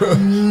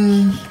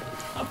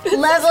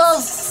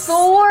level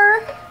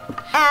 4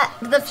 at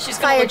the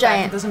fire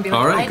giant.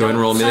 All right, go ahead and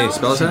roll a melee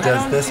spell attack. She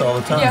does this all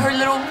the time. Yeah, her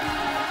little...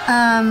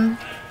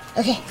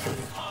 Okay.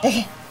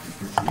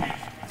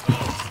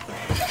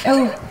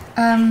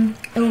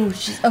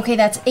 Okay,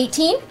 that's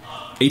 18?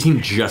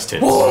 18 just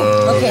hits.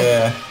 Okay.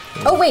 Yeah.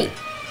 Oh, wait.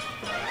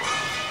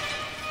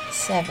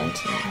 17.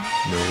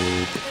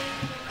 Nope.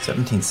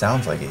 17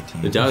 sounds like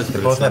 18. It does, but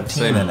They both it's not have the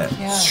teen same. in it.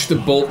 Yeah. The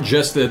bolt,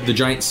 the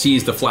giant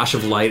sees the flash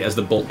of light as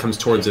the bolt comes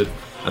towards it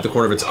at the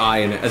corner of its eye,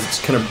 and as it's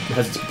kind of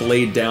has its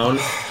blade down,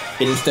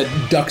 it instead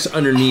ducks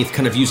underneath,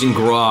 kind of using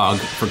Grog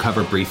for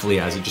cover briefly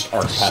as it just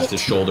arcs past his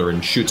shoulder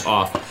and shoots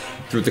off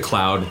through the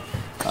cloud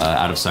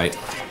out of sight.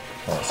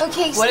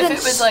 Okay, What if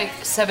it was like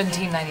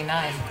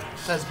 $17.99?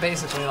 That's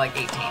basically like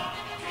 18.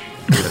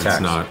 It's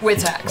not.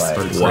 With tax. Like,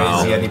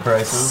 Wow. crazy Eddie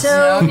prices.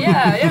 So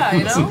Yeah,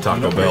 you know? Some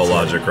Taco Bell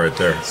logic right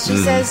there. she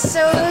says,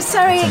 "So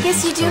sorry, I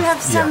guess you do have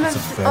some of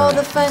all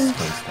the fun."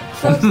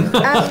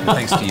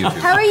 Thanks to you two.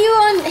 How are you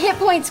on hit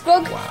points,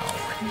 Grog?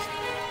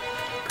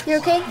 You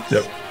okay?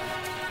 Yep.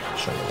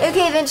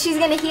 Okay, then she's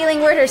gonna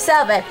healing word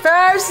herself at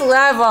first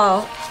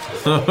level.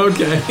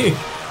 Okay.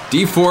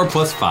 D4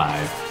 plus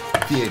 5.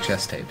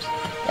 VHS tapes.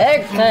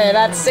 Okay,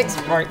 that's 6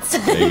 points.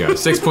 There you go.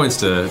 6 points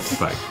to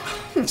Pike.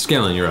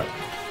 Scanlan, you're up.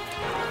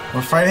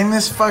 We're fighting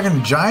this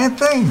fucking giant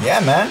thing? Yeah,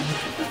 man.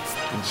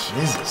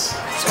 Jesus.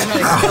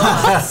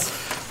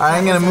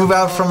 I'm gonna move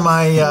out from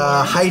my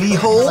hidey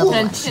hole.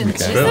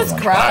 Jesus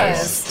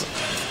Christ.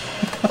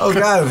 Oh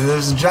god,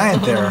 there's a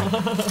giant there.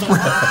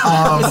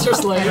 Mr.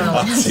 Slater.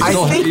 I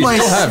think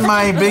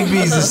my Big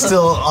Bees is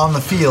still on the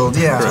field,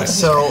 yeah.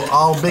 So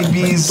I'll Big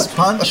Bees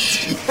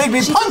punch. Big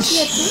Bees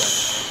punch!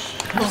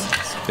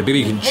 The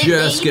baby can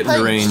just get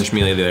in range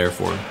melee there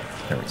for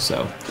him.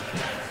 So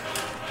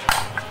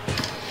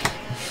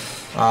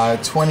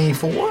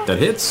 24? that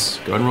hits.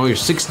 Go ahead and roll your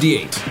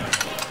 6d8.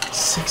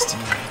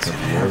 68.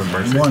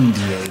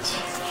 1d8.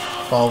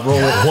 I'll roll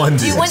it 1d8.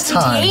 Do you want to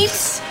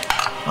D8s?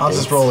 I'll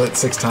just roll it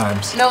 6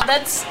 times. No,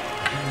 that's...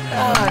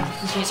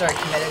 she's already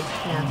committed.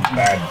 Yeah.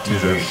 Bad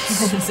d8.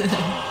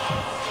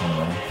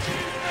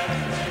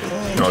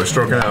 No, he's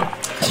stroking out.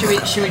 Should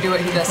we do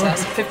what he does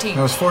last? 15.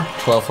 That was 4.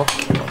 12.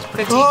 15.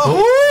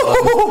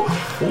 Oh!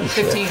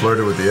 15.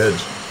 Flirted with the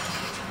edge.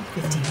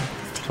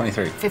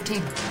 23.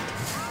 15.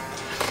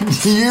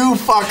 You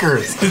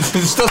fuckers!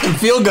 This doesn't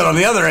feel good on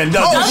the other end,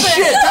 does Oh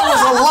shit, that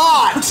was a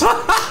lot!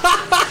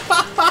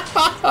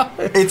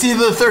 It's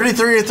either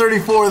 33 or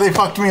 34, they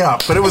fucked me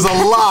up. But it was a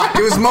lot.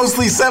 It was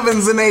mostly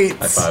 7s and 8s.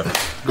 High five.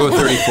 Go with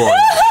 34.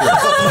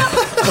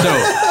 So,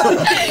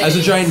 as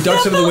the giant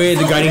ducks out of the way,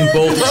 the guiding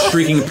bolt is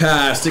streaking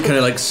past. It kind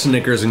of like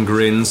snickers and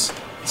grins.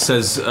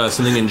 Says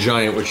something in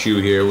giant, which you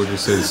hear, which it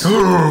says...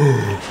 You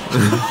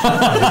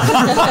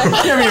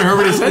haven't even heard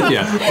what he said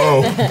yet.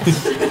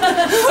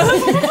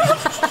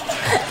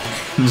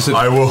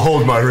 I will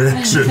hold my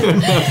reaction.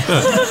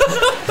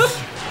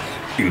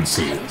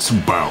 Insolence,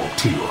 bow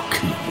to your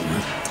king.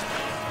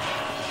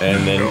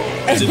 And then,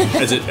 as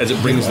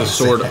it brings the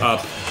sword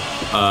up,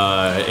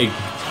 it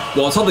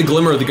saw the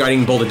glimmer of the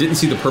guiding bolt. It didn't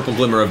see the purple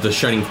glimmer of the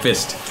shining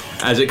fist.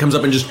 As it comes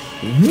up and just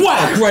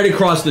whack right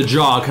across the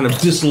jaw, kind of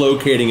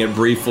dislocating it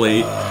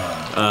briefly.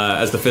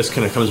 As the fist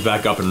kind of comes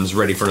back up and is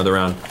ready for another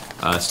round.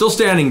 Still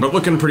standing, but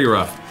looking pretty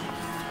rough.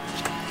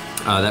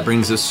 That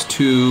brings us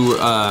to.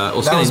 That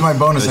was my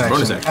bonus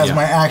action. As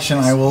my action,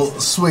 I will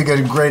swig a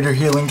greater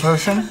healing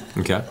potion.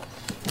 Okay.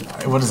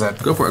 What is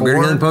that? Go for it.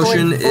 Greater healing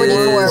potion is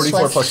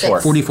 44 plus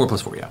 6. 44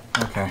 plus 4, yeah.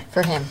 Okay.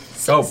 For him.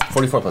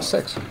 44 plus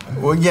 6.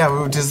 Well,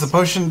 yeah, does the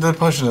potion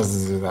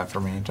doesn't do that for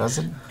me, does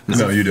it?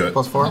 No, you do it.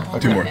 Plus 4? Okay.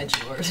 2 more.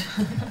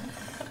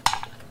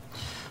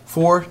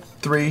 4,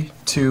 3,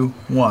 2,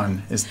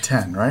 1 is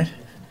 10, right?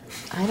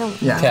 I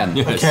don't. Yeah. 10.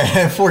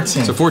 Okay,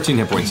 14. So 14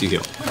 hit points you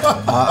heal.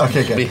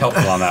 Okay, good. Be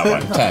helpful on that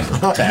one. 10.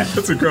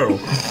 That's incredible.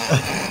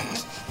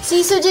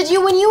 See, so did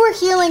you, when you were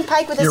healing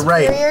Pike with a You're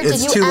superior, right. did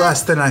It's you 2 add-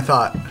 less than I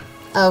thought.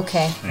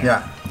 Okay.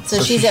 Yeah.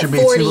 So she's she at should be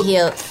 40 2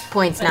 heal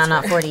points now,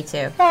 not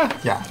 42.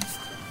 Yeah.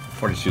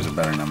 42 is a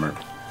better number.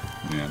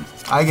 Yeah.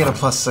 I get a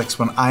plus 6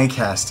 when I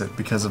cast it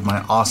because of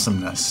my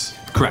awesomeness.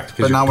 Correct.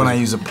 But not when I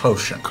use a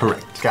potion.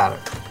 Correct. Got it.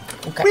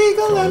 Okay.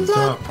 Wiggle and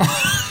flop.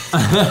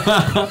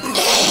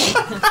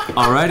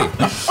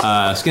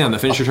 Alrighty. Scan, that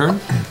finish your turn?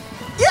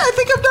 Yeah, I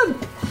think I'm done.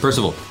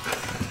 Percival.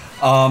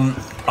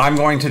 I'm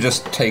going to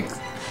just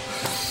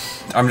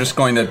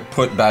going to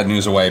put bad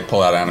news away,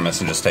 pull out Animus,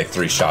 and just take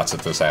 3 shots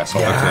at this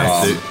asshole. Okay.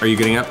 So are you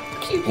getting up?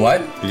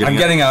 What? I'm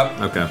getting up.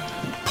 Okay.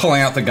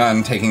 Pulling out the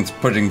gun,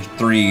 putting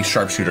 3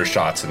 sharpshooter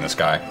shots in this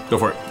guy. Go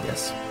for it.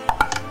 Yes.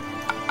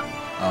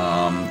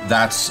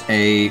 That's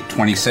a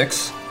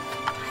 26.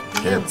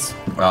 Hits.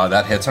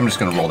 That hits. I'm just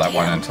going to roll that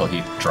one until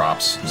he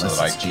drops so that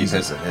I keep it.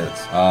 It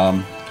hits.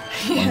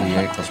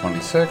 1d8 plus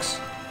 1d6.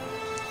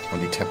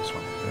 1d10 plus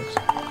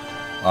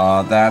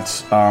 1d6.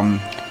 That's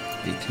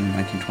 18,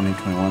 19, 20,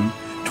 21.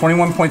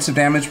 21 points of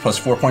damage plus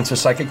 4 points of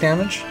psychic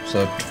damage.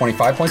 So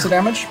 25 points of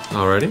damage.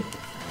 Alrighty.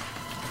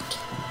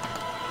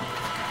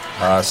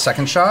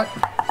 Second shot.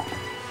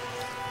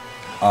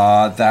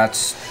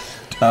 That's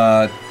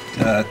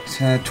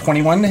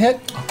 21 to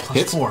hit. Plus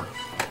Hits. 4.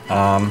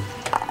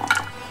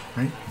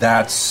 Right?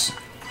 That's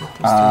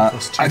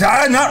plus 2.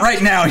 not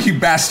right now, you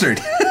bastard.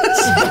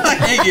 I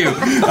hate you.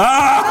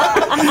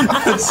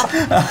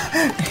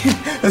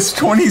 That's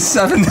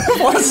 27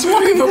 plus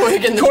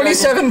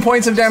 27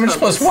 points of damage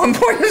plus 1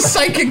 point of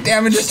psychic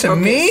damage to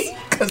me.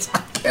 Because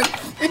I can't.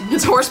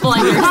 It's horse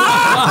blinders.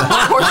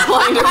 Horse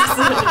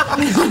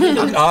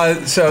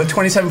blinders. So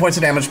 27 points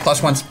of damage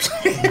plus 1.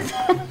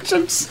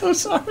 I'm so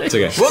sorry. It's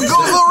okay. What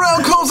goes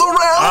around comes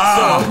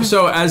around.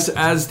 So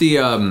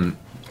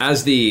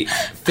as the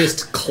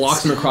fist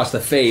clocks him across the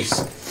face,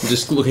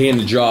 just looking in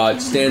the jaw,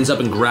 it stands up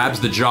and grabs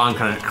the jaw and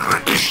kind of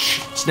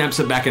snaps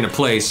it back into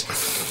place.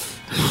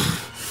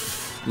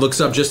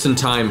 Looks up just in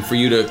time for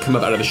you to come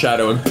up out of the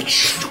shadow and,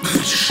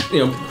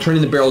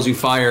 turning the barrels you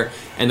fire,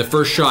 and the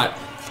first shot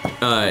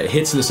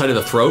hits in the side of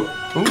the throat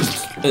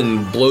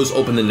and blows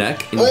open the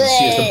neck, and you can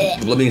see as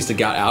the blood begins to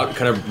get out. It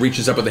kind of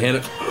reaches up with the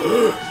hand,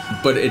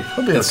 but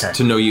it's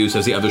to no use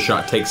as the other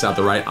shot takes out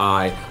the right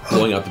eye,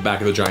 blowing out the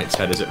back of the giant's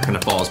head as it kind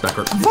of falls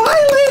backward.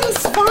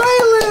 Violence!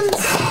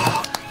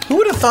 Who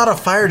would have thought a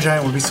fire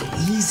giant would be so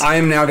easy? I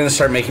am now going to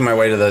start making my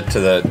way to the.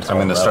 I'm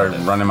going to start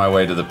running my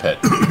way to the pit.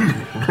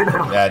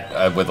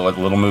 With the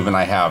little movement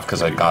I have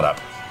because I got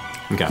up.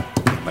 Okay.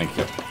 Thank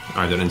you.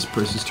 All right, that ends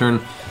Percy's turn.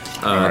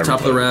 Top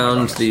of the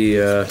round, the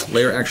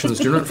layer actions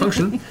do not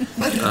function.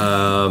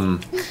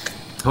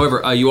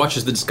 However, you watch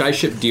as the sky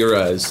ship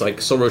Dira is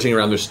still rotating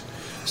around. There's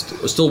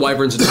still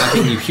wyverns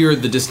attacking. You hear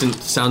the distant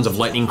sounds of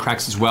lightning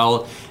cracks as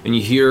well, and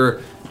you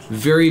hear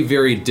very,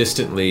 very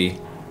distantly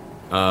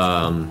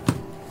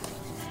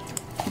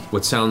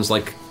what sounds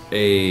like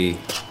a...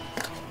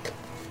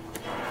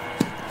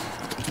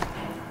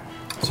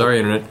 Sorry,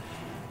 Internet.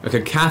 A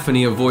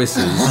cacophony of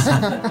voices,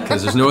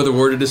 because there's no other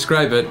word to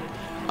describe it.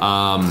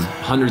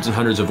 Hundreds and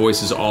hundreds of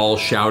voices all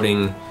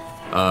shouting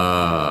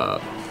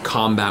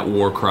combat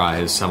war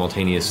cries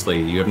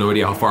simultaneously. You have no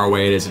idea how far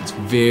away it is. It's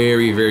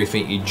very, very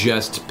faint. You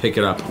just pick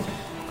it up.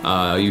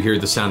 You hear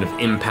the sound of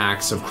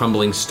impacts of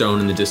crumbling stone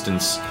in the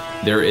distance.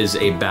 There is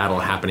a battle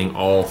happening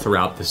all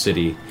throughout the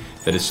city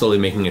that is slowly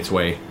making its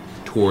way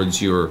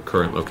towards your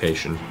current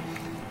location.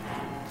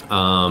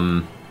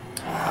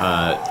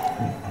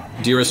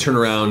 Dira's turn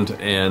around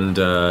and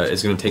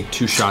is going to take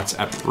 2 shots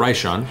at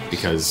Raishan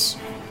because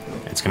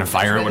it's going to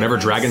fire at whatever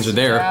dragons are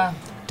there. Yeah.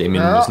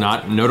 Damien was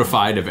not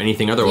notified of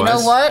anything otherwise. You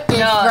know what? If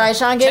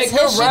Raishan gets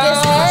hit, she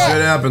gets hit.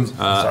 Shit happens.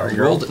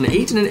 Rolled an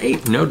 8 and an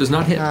 8. No, does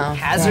not hit.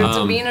 Hazards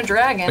of being a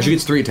dragon. She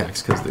gets 3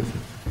 attacks because they...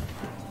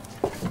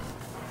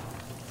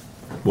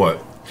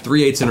 What?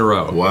 3 8s in a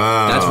row.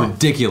 Wow. That's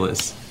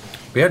ridiculous.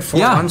 We had 4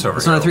 ones over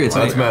it's not a 3, it's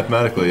That's an 8.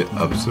 mathematically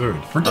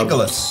absurd.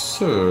 Ridiculous.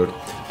 Absurd.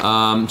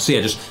 So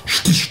yeah,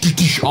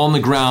 just all on the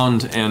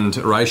ground, and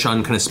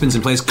Raishan kind of spins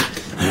in place.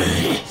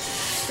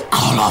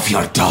 call off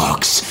your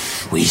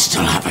dogs, we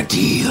still have a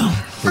deal.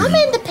 I'm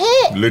in the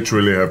pit.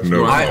 Literally have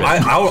no.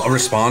 I'll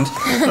respond.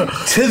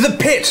 To the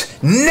pit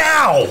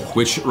now.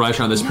 Which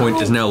Raishan at this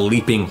point is now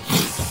leaping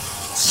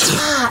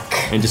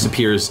and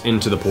disappears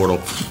into the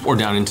portal or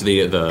down into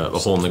the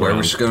hole in the ground.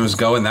 Where she's going to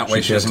go, and that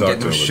way she doesn't get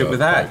no shit with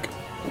that.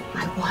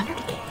 I want her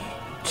to get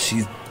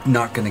She's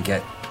not going to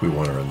get. We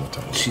want her in the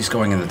tunnel. She's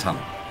going in the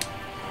tunnel.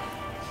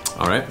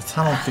 All right. The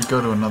tunnel could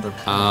go to another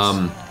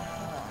place.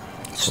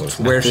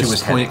 Where she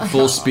was point, heading.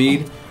 full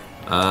speed.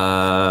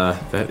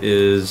 That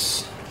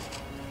is.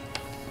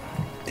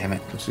 Damn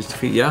it. 60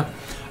 feet. Yeah.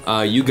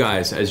 You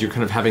guys, as you're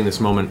kind of having this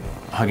moment,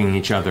 hugging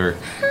each other,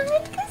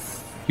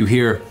 you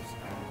hear.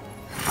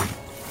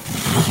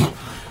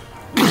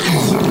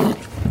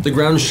 The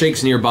ground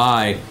shakes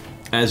nearby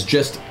as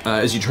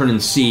as you turn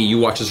and see, you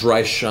watch as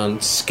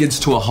Raishan skids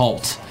to a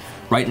halt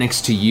right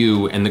next to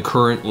you and the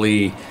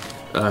currently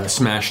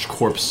smashed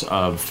corpse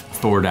of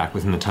Thordak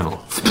within the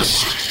tunnel.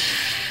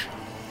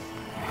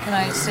 Can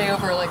I say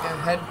over like a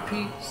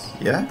headpiece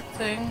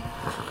thing?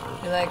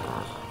 Be like,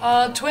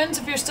 twins,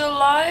 if you're still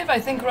alive, I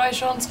think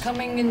Raishan's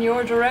coming in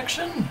your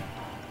direction.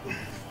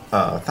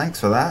 Thanks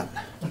for that.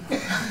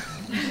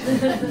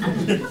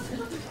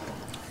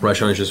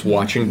 Raishan is just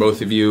watching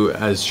both of you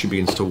as she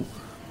begins to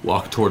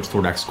walk towards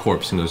Thordak's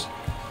corpse and goes,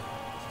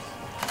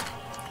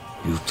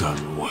 You've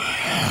done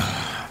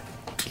well.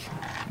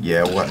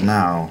 Yeah, what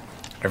now?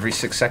 Every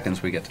 6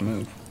 seconds we get to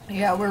move.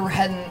 Yeah, we're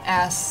heading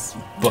ass.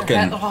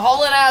 Booking.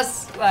 Hauling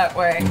ass that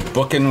way.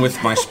 Booking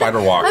with my spider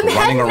walk, I'm running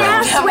heading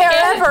around, ass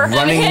wherever. I'm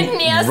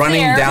heading ass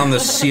running there. down the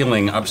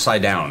ceiling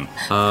upside down.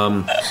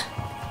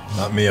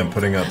 Not me. I'm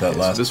putting out that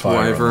last. This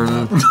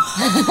wyvern.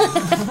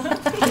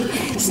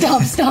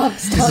 Stop.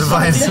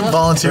 It's a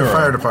volunteer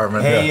fire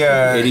department. Hey,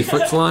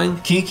 80-foot flying.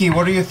 Kiki,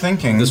 what are you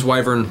thinking? This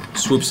wyvern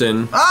swoops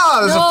in. Ah,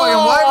 there's a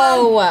fucking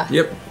wyvern.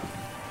 Yep.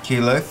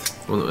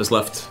 Keyleth. The one that was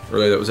left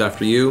earlier that was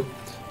after you.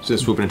 So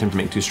swoop and attempt to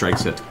make 2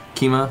 strikes at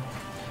Kima.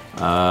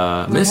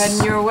 We're Miss.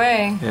 heading your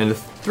way. And a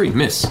 3,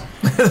 miss.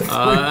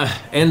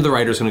 And the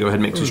rider's going to go ahead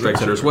and make 2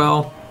 strikes at her as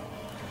well.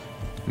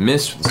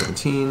 Miss with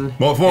 17.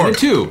 More 4. And a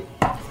 2.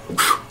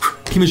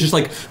 Kima's just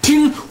like,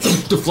 ting,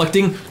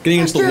 deflecting, getting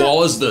against the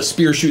wall as the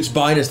spear shoots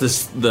by, and as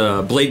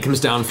the blade comes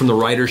down from the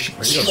rider, she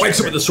strikes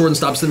it with the sword and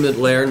stops in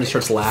mid-air and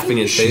starts laughing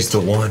in his face. She's the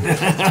one.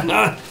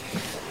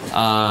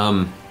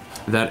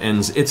 That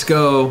ends its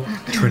go.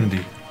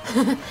 Trinity.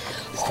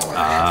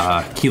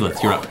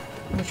 Keyleth, you're up.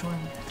 Which one?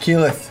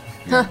 Keyleth,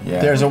 Huh.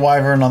 there's a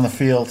wyvern on the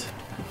field.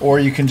 Or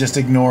you can just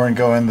ignore and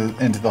go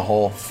into the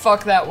hole.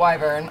 Fuck that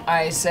wyvern.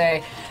 I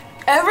say,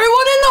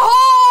 everyone in the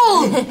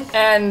hole!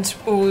 And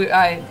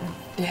I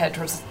head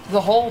towards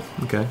the hole.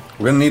 Okay.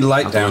 We're gonna need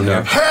light down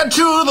here. Head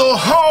to the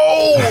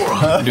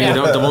hole! Doing a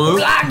double move?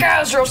 Black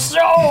as your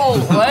soul!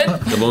 What?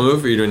 Double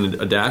move? Or are you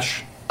doing a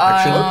dash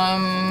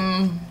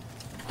action?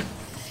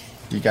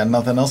 You got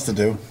nothing else to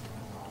do.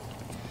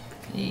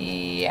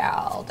 Yeah,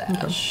 I'll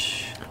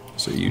dash.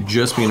 So you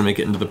just begin to make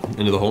it into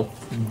the hole?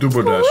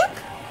 Double dash.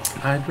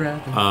 I'd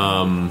rather.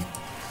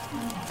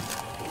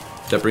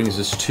 That brings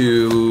us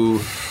to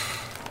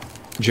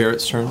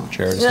Jarrett's turn.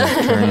 Jarrett's going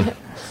to turn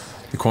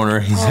the corner.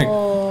 He's like,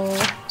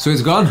 so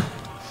he's gone?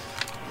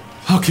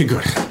 Okay,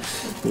 good.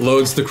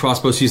 Loads the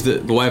crossbow, sees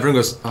the wyvern,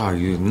 goes,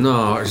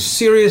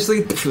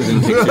 seriously?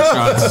 Then takes 2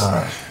 shots.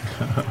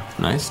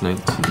 Nice,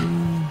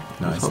 19.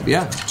 Nice. Oh,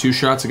 yeah, 2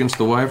 shots against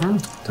the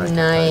wyvern.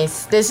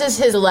 Nice. This is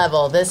his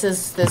level. This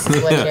is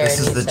what Jared This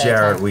is the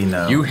Jared we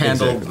know. You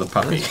handled the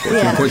puppy.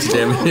 2 points of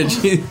damage.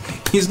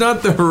 He's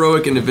not the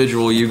heroic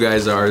individual you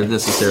guys are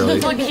necessarily.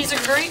 Look, he's a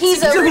great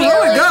He's a good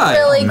really, guy.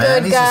 really Man,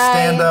 good he's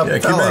guy. a stand-up Yeah,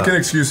 keep fella. making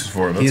excuses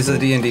for him. He's a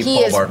D&D He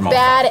Paul is Bart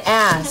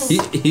badass.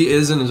 He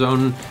is in his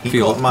own He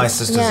field. caught my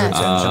sister's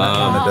attention.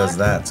 Anyone that does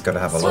that, it's got to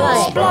have a little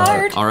Right.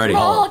 spark.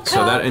 Alrighty,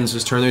 so that ends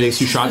his turn. There he takes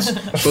 2 shots.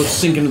 Both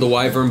sink into the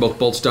wyvern, both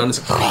bolts done.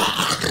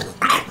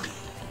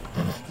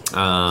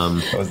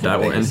 That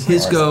will end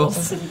his go.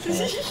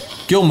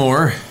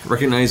 Gilmore,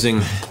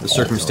 recognizing the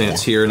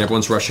circumstance here and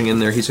everyone's rushing in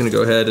there, he's going to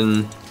go ahead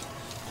and...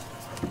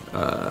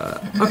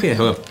 okay,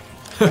 hello.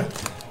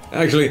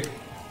 Actually,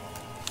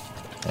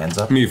 hands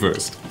up. Me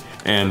first.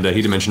 And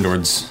he dimension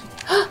towards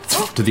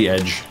to the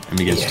edge and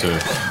begins to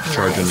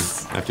charge in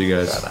after you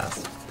guys.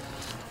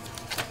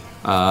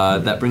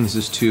 That brings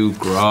us to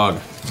Grog.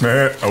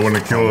 I want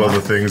to kill all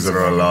the things that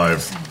are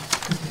alive.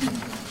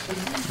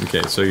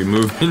 Okay, so you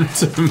move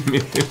into me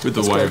with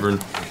the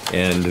wyvern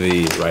and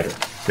the rider.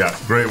 Yeah,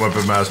 great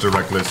weapon master,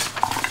 reckless.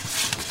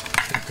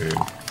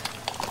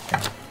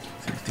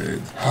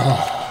 16.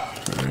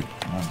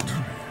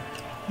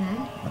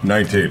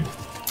 19.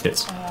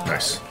 Hits.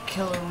 Nice.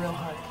 Kill her real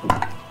hard.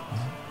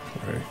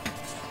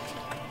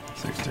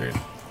 16.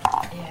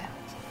 Yeah.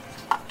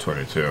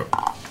 22.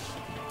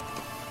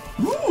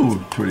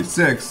 Ooh,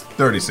 26.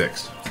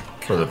 36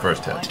 for the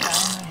first hit.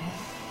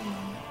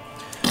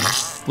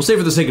 We'll say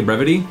for the sake of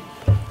brevity,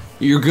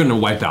 you're gonna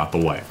wipe out the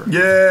wyvern.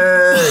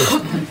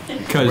 Yay!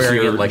 Because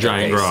you're like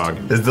giant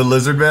Grog. Is the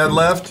lizard man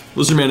left?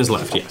 Lizard man is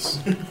left,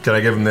 yes. Can I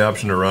give him the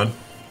option to run?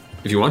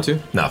 If you want to.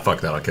 Nah, fuck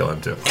that. I'll kill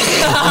him too.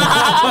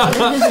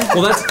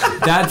 Well,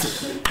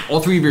 that's all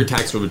 3 of your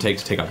attacks would take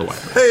to take out the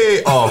wyvern.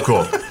 Hey! Oh,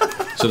 cool.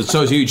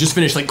 So you just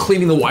finished like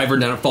cleaving the wyvern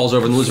down, it falls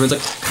over, and the lizardman's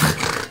like.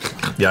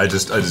 Yeah, I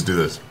just do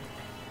this.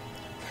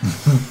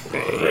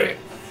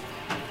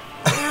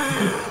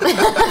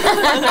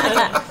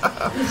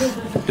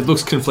 It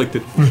looks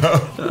conflicted. You're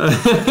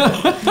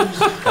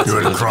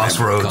at a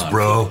crossroads,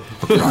 bro.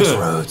 A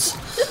crossroads.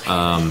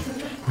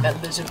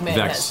 That lizard man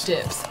Vex. has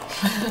dips.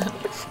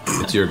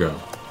 It's your go.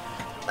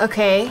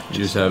 Okay. You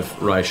just have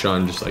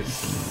Raishan just like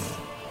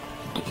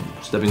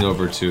stepping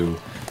over to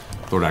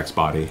Thordak's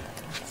body,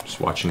 just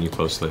watching you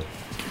closely.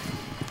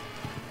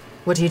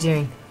 What are you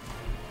doing?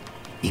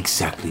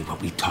 Exactly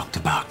what we talked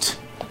about.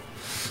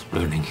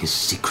 Learning his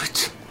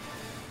secret.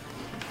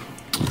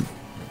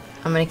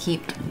 I'm gonna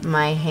keep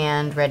my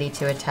hand ready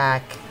to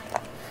attack.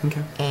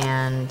 Okay.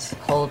 And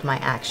hold my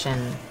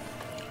action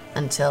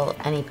until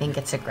anything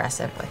gets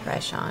aggressive with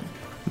Raishan.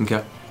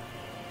 Okay.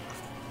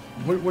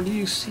 What do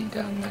you see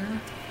down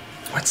there?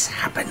 What's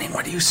happening?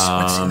 What do you see?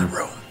 What's in the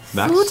room?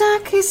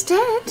 Thordak is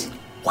dead.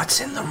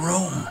 What's in the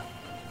room?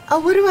 Oh,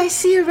 what do I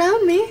see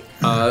around me?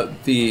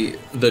 The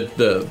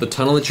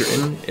tunnel that you're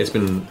in, it's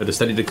been at a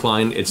steady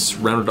decline. It's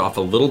rounded off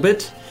a little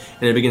bit,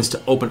 and it begins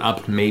to open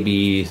up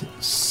maybe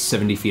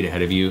 70 feet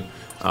ahead of you.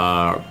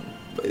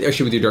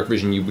 Actually, with your dark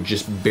vision, you would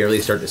just barely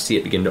start to see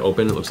it begin to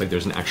open. It looks like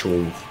there's an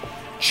actual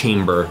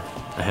chamber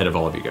ahead of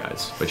all of you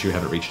guys, but you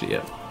haven't reached it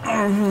yet.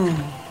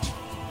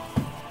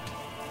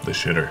 The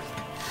shitter.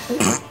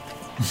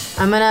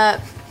 I'm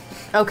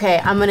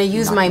gonna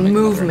use my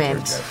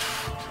movement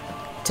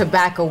to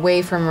back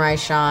away from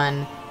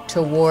Raishan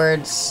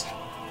towards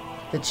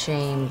the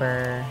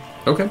chamber.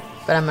 Okay.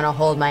 But I'm gonna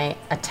hold my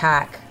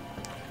attack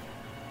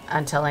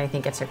until anything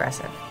gets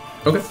aggressive.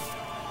 Okay.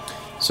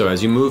 So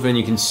as you move in,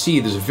 you can see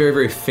there's a very,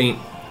 very faint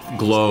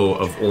glow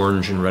of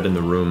orange and red in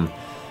the room.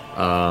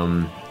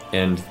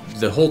 And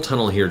the whole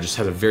tunnel here just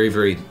has a very,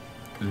 very,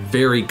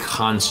 very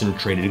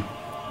concentrated,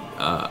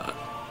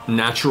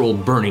 natural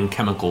burning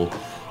chemical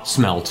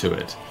smell to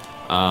it.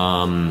 A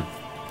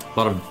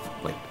lot of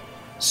like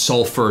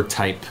sulfur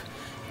type,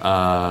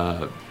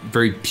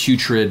 very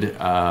putrid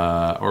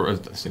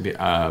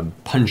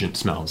pungent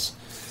smells.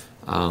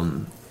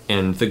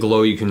 And the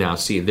glow you can now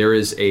see. There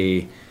is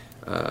a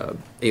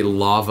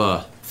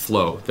lava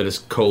flow that is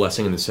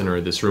coalescing in the center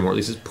of this room, or at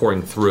least it's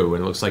pouring through,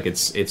 and it looks like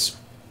it's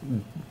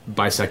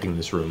bisecting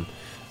this room.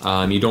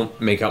 You don't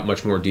make out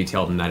much more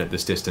detail than that at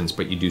this distance,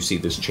 but you do see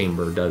this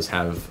chamber does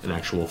have an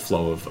actual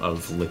flow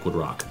of liquid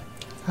rock.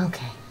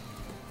 Okay.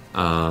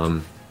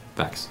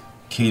 Vex.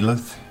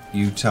 Keyleth,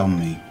 you tell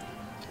me.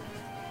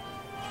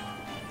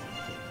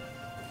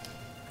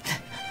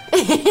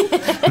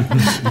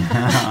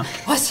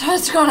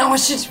 What's going on?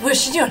 What's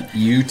she doing?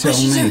 You tell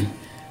me.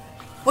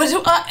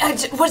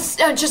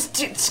 Just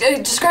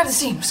describe the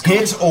scene.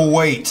 Hit or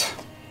wait?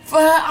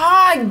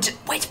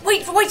 Wait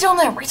till I'm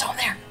there. Wait till I'm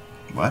there.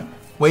 What?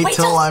 Wait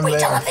till I'm Wait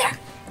till there. I'm there.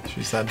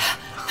 She said.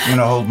 I'm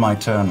gonna hold my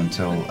turn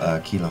until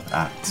Keyleth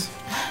acts.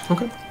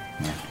 Okay.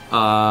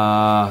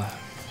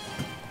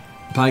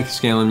 Pike,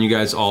 Scanlan, you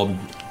guys all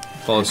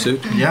follow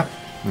suit? Yep.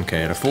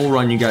 Okay, at a full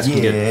run, you guys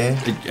can get,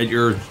 at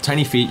your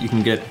tiny feet, you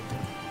can get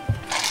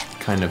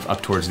kind of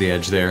up towards the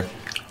edge there.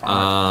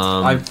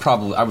 I'm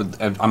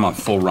on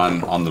full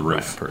run on the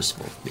roof.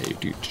 Percival. Yeah,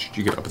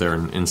 you get up there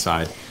and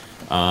inside.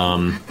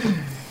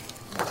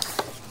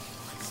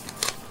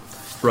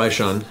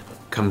 Raishan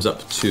comes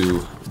up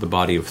to the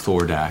body of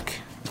Thordak,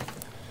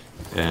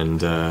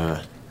 and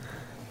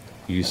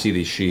you see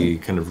that she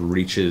kind of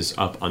reaches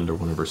up under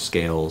one of her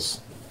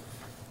scales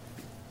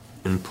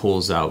and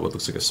pulls out what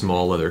looks like a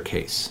small leather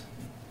case.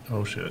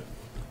 Oh shit.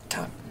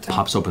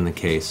 Pops open the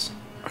case.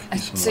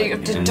 So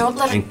don't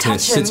let it and kind touch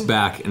of sits him.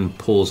 back and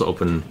pulls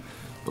open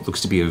what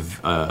looks to be a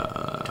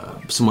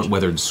somewhat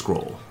weathered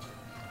scroll.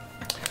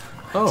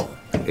 Oh.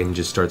 And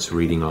just starts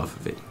reading off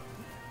of it.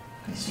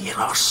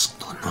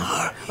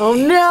 Oh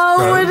no!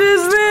 What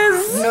is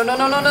this? No.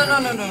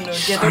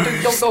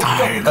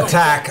 Go.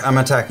 Attack! I'm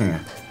attacking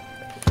her.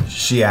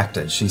 She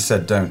acted. She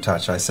said don't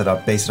touch. I said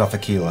I'll base it off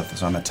of Keyleth,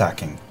 so I'm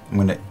attacking. I'm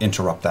going to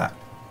interrupt that.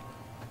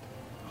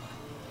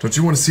 Don't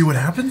you want to see what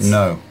happens?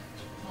 No.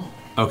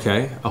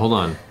 Okay, hold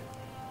on.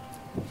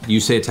 You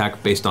say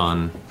attack based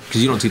on...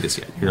 Because you don't see this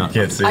yet. You're not...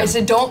 Can't see I him.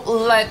 said don't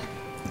let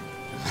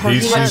her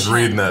She's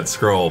reading that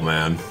scroll,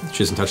 man.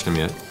 She hasn't touched him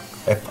yet.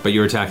 But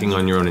you're attacking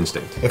on your own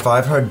instinct. If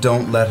I've heard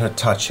don't let her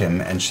touch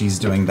him and she's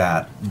doing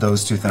that,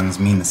 those two things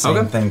mean the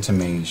same thing to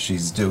me.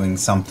 She's doing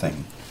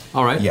something.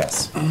 All right.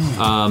 Yes.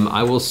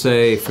 I will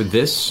say for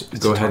this,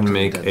 go ahead and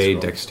make a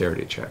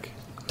dexterity check.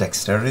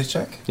 Dexterity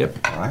check? Yep.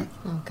 All right.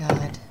 Oh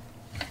god.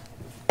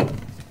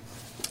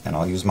 And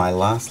I'll use my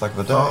last like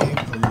the day. Oh,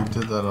 you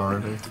did that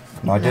already.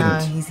 No, I didn't. No,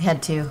 he's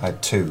had 2. I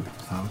had 2.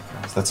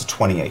 Okay. So that's a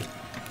 28.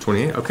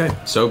 28, okay.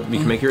 So you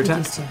can make your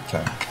attack.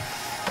 Okay.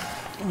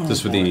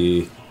 This with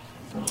the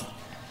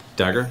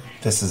dagger?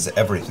 This is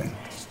everything.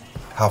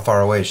 How far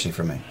away is she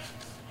from me?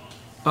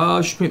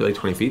 Just maybe like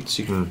 20 feet,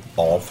 so you can...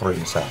 All 3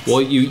 sets.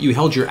 Well, you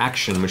held your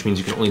action, which means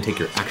you can only take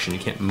your action. You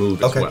can't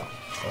move as well.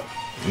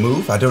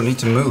 Move? I don't need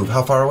to move.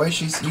 How far away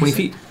she's 20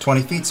 feet.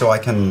 20 feet, so I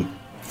can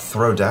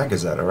throw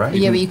daggers at her, right?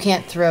 Yeah, but you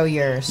can't throw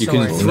your sword. You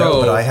can throw... No,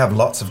 but I have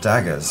lots of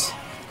daggers.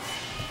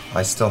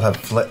 I still have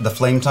the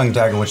Flame Tongue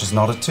dagger, which is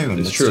not attuned.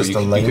 It's true. just a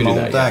lame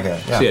old dagger.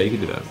 Yeah. So yeah, you can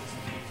do that.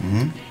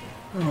 Mm-hmm.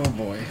 Oh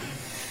boy.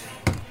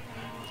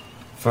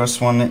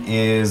 First one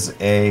is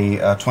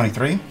a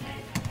 23.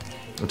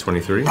 A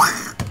 23.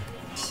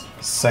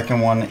 Second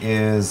one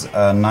is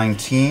a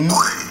 19.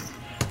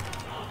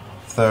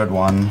 Third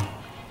one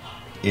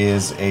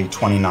is a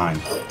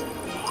 29.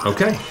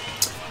 Okay.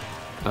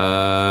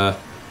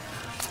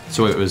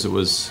 So it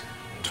was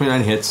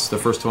 29 hits. The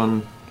first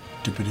one.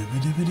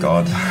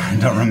 God, I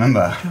don't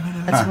remember.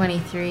 A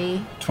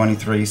 23.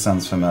 23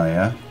 sounds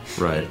familiar.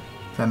 Right.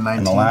 And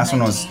the last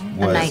one was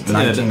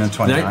 19 and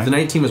 29. The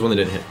 19 was one that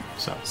didn't hit.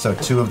 So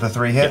 2 of the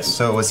 3 hits. Yes.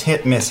 So it was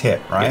hit, miss, hit,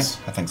 right? Yes.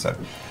 I think so.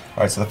 All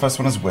right. So the first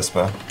one is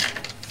Whisper.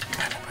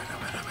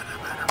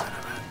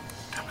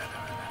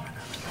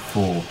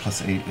 4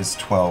 plus 8 is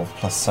 12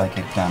 plus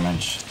psychic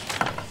damage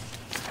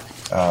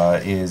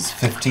is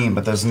 15.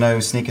 But there's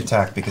no sneak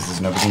attack because there's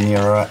nobody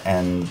near her,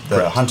 and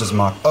the Hunter's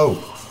Mark. Oh.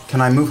 Can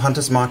I move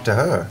Hunter's Mark to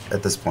her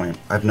at this point?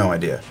 I have no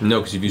idea. No,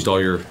 because you've used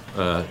all your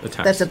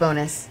attacks. That's a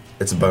bonus.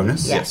 It's a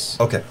bonus? Yes.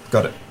 Okay,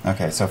 got it.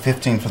 Okay, so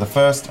 15 for the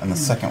first, and the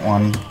second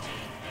one...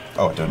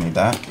 Oh, I don't need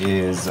that.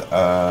 Is 9.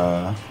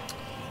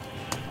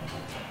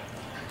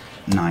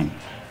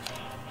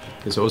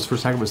 Okay, so what was the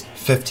first attack? Was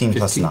 15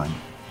 plus 9.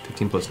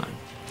 15 plus 9.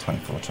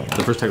 24 total.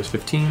 The first attack was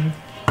 15.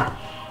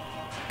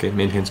 Okay,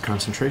 maintains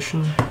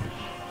concentration.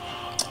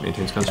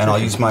 And I'll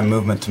use my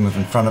movement to move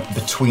in front of,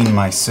 between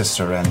my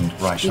sister and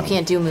Raishan. You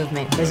can't do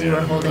movement because you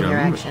were holding your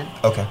action.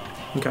 Okay.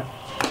 Okay.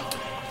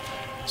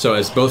 So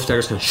as both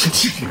daggers kind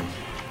of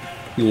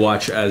you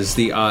watch as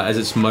as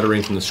it's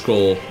muttering from the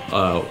scroll,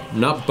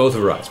 not both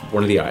of her eyes,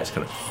 one of the eyes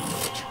kind of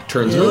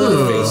turns over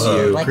to face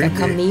you. Like a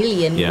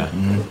chameleon. Yeah.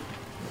 And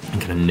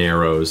kind of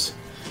narrows.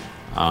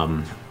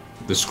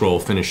 The scroll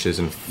finishes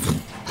and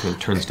kind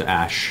of turns to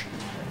ash.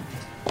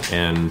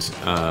 And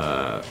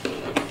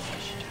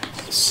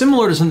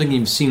similar to something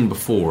you've seen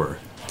before,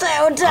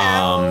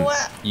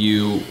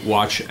 you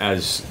watch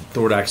as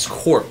Thordak's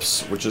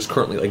corpse, which is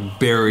currently like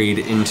buried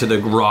into the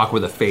rock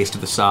with a face to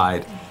the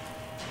side,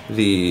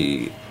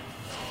 the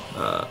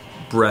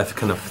breath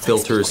kind of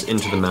filters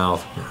into the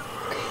mouth.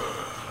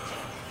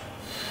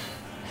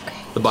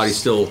 The body's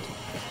still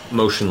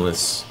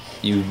motionless.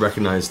 You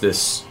recognize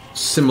this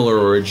similar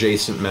or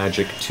adjacent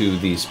magic to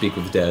the Speak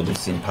with the Dead. You've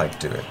seen Pike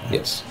do it.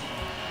 Yes.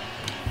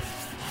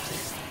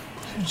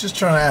 I'm just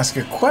trying to ask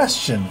a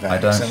question, Vex. I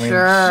don't.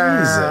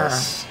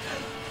 Jesus.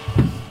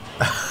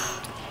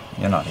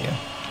 You're not here.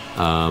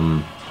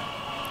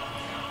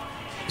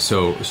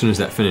 So as soon as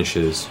that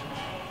finishes,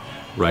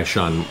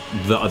 Raishan,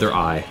 the other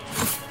eye,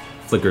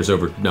 flickers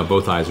over. Now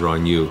both eyes are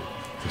on you.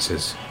 He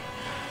says,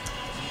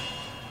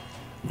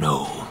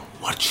 Know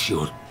what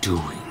you're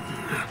doing.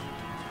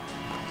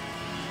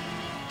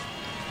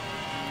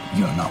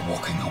 You're not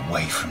walking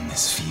away from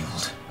this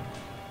field.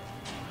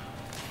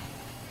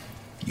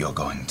 You're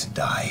going to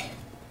die.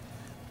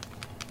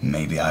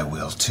 Maybe I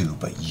will too,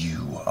 but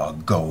you are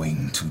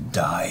going to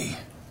die.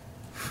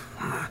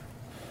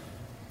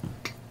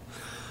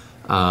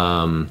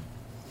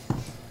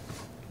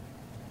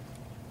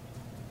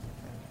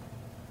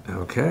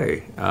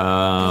 Okay.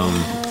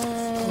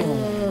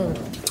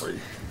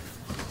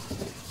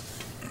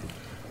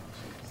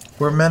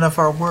 We're men of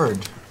our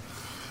word.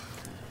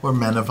 We're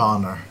men of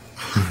honor.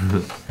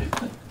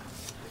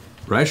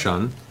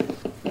 Raishan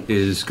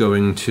is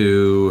going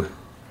to...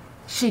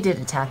 She did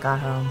attack our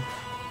home.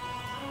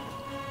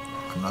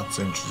 I'm not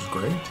saying she's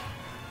great.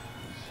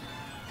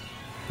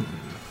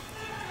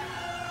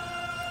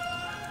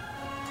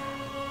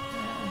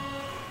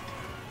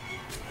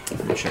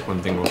 Let me check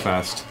one thing real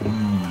fast.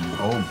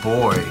 Oh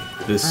boy.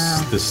 This.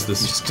 You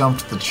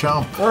stumped the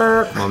chump.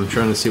 Well, I'm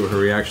trying to see what her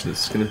reaction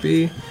is going to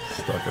be.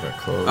 Stuck in her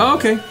clothes. Oh,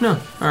 okay. No.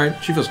 All right.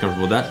 She feels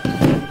comfortable with that.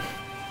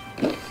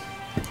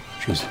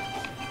 She goes,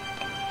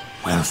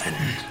 Well then,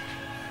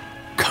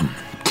 come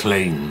and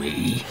claim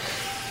me.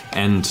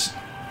 And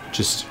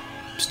just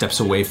steps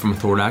away from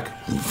Thordak.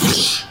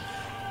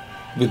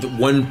 With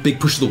one big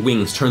push of the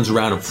wings, turns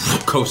around and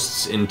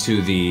coasts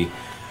into the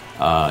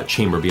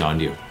chamber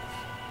beyond you.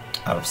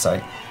 Out of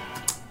sight.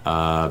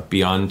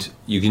 Beyond,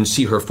 you can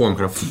see her form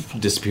kind of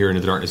disappear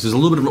into the darkness. There's a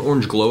little bit of an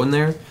orange glow in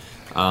there,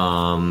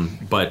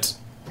 but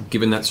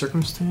given that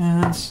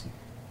circumstance,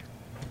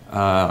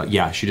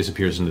 yeah, she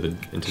disappears into the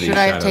shadows. Should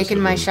I have taken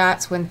my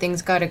shots when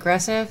things got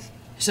aggressive?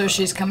 So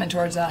she's coming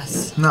towards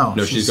us. No,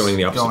 she's going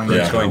the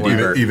opposite. Going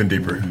deeper. Even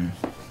deeper.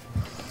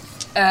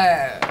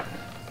 I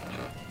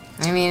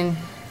mean,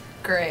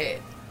 Great.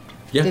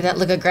 Yeah. Did that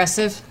look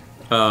aggressive?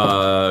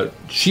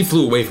 She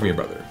flew away from your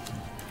brother,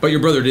 but your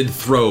brother did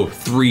throw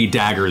 3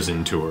 daggers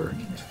into her.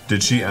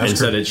 Did she ask and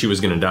said that she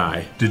was going to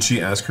die? Did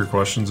she ask her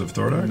questions of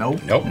Thordak?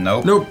 Nope.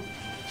 Nope.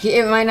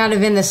 It might not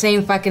have been the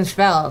same fucking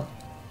spell.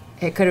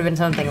 It could have been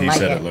something He like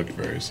said it. it looked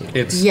very similar.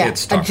 It's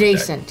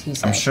adjacent. He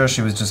said. I'm sure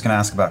she was just going to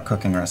ask about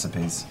cooking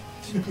recipes.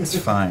 It's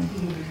fine.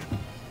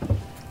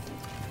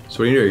 So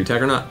what do you do? You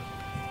attack or not?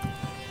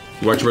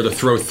 You watch her to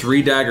throw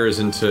 3 daggers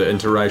into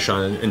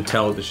Raishan and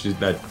tell that she's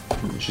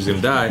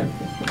gonna die,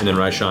 and then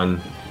Raishan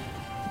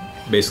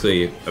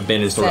basically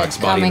abandons Thordak's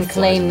Said, body. come and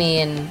claim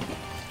me, and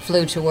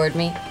flew toward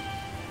me.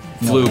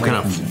 Flew kind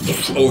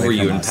of over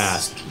you and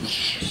passed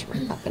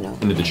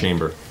into the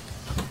chamber.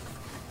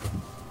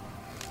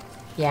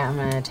 Yeah, I'm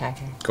gonna attack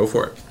her. Go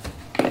for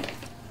it.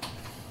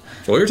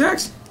 Roll your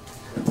attacks.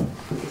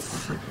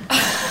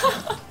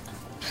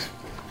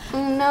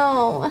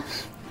 No.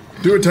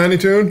 Do it, Tiny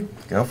Toon.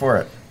 Go for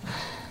it.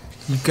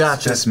 You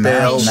got this,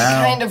 Belle. She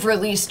kind of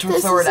released from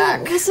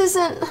Thordak. This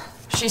isn't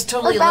She's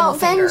totally about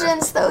Littlefinger.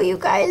 vengeance, though, you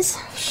guys.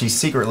 She's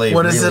secretly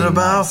What is really it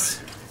about? nice.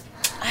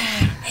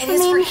 It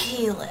is for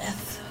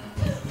Keyleth.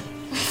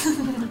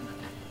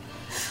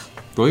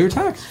 Roll your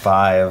attacks.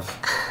 5,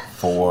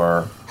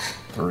 4,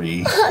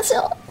 3,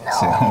 So,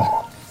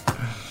 no.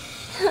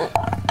 2.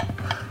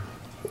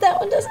 That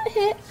one doesn't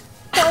hit.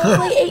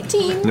 Probably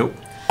 18. Nope.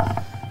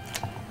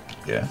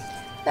 Yeah.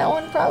 That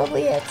one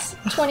probably hits.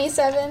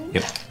 27.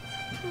 Yep.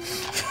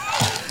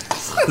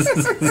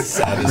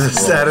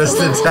 Saddest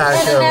attack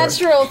And a ever.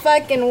 natural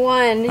fucking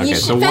 1. Okay,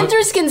 so what-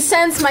 Fenris can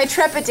sense my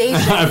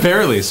trepidation.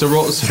 Apparently. So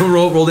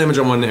roll damage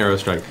on 1 arrow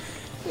strike.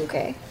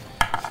 Okay.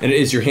 And it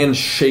is your hand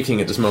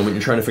shaking at this moment.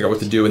 You're trying to figure out what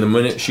to do. And the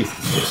minute she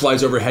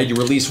flies overhead, you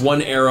release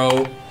 1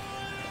 arrow,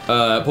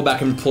 pull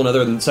back and pull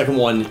another. And the second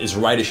one is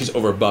right as she's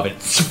over above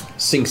it,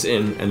 sinks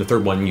in. And the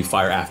third one you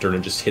fire after, and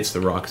it just hits the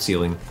rock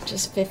ceiling.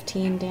 Just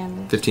 15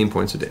 damage. 15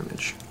 points of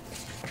damage.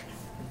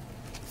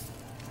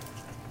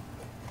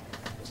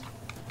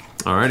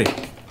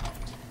 Alrighty.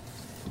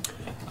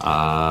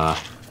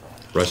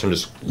 Raishan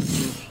just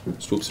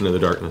swoops into the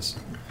darkness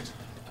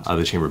of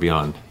the chamber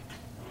beyond.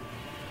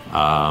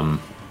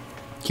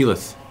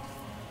 Keyleth,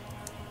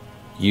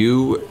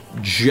 you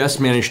just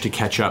managed to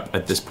catch up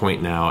at this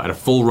point now, at a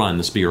full run,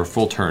 this will be your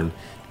full turn,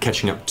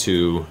 catching up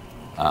to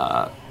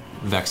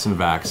Vex and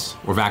Vax,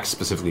 or Vax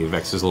specifically.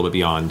 Vex is a little bit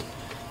beyond.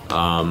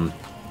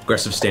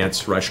 Aggressive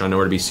stance, Raishan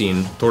nowhere to be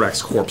seen.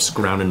 Thordak's corpse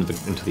ground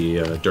into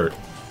the dirt.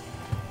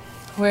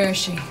 Where is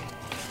she?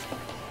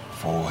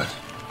 Forward.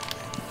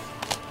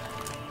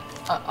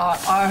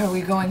 Are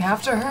we going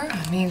after her?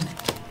 I mean,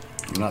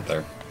 I'm not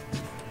there.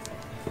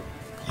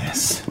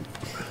 Yes.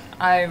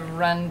 I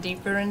run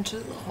deeper into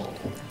the hole.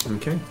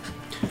 Okay.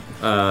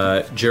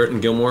 Jarrett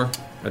and Gilmore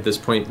at this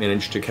point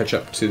managed to catch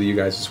up to you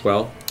guys as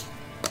well.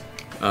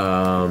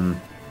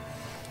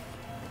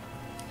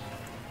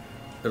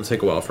 It'll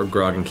take a while for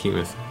Grog and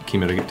Kima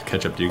to get to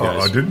catch up to you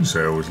guys. I didn't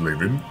say I was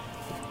leaving.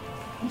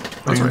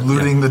 Are you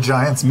looting the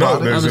giant's No,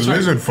 body? there's a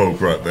lizard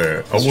folk right there.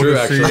 I That's want true,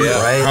 to see actually,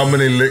 yeah. how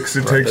many licks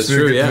it takes That's to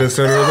true, get yeah. to the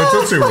center of the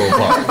Tootsie Roll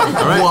pop. All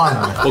right.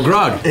 1. Well,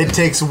 Grog. It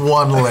takes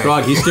 1 lick.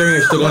 Grog, he's staring at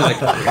you, still going like...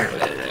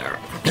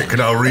 Can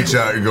I reach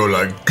out and go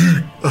like...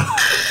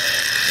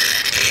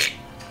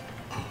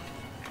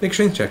 Make a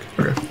strength check.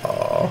 Okay.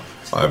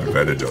 I have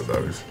advantage on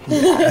those.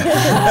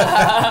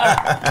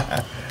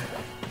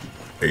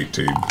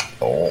 18.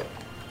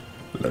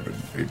 11,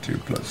 18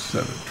 plus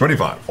 7.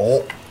 25.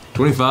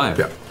 25.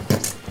 Yeah.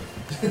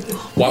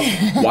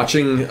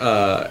 Watching,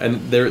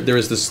 and there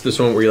is this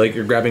moment where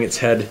you're grabbing its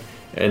head,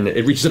 and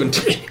it reaches up and...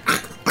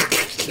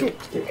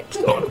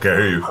 Oh, can't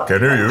hear you.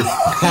 Can't hear you.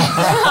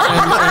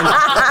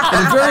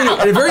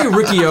 in a very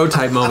Rikio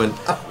type moment,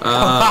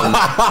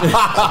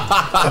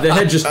 the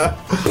head just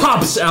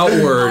pops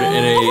outward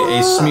in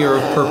a smear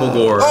of purple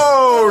gore.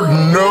 Oh,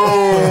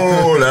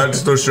 no.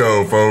 That's the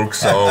show,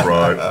 folks. All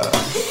right.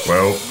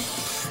 Well,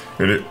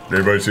 did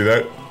anybody see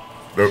that?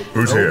 No,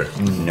 who's here?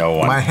 No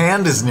one. My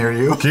hand is near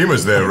you.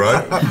 Kima's there,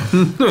 right?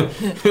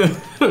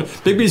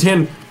 Big B's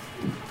hand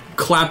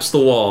claps the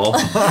wall.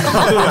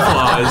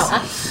 Applause.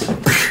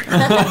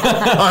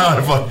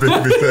 I fuck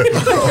Big B there.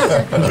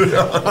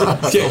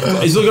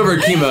 He's looking over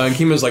at Kima, and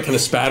Kima's like kind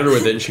of spattered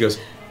with it, and she goes,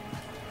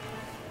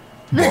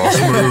 Boss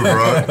move,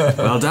 right?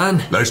 "Well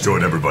done." Nice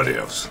join everybody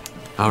else.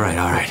 All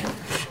right.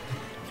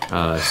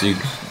 So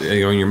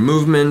you're on your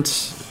movement.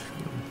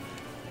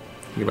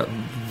 Think about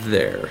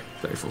there.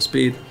 Very full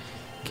speed.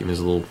 Kima's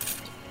a little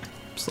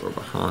slower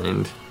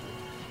behind.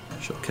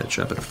 She'll catch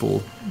up at a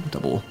full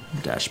double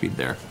dash speed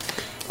there.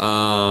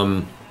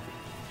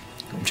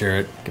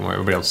 Jarrett,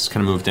 everybody else is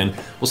kind of moved in.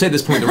 We'll say at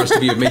this point the rest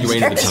of you have made your way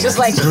into the tunnel. Just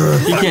like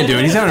he can't do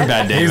it. He's having a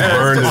bad day. He's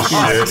burned his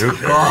shit.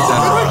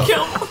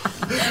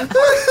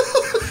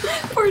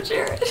 Poor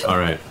Jared. All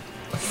right.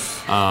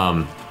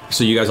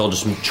 So you guys all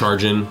just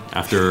charge in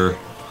after.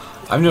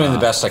 I'm doing the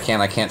best I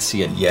can. I can't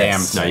see a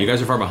damn. No, you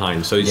guys are far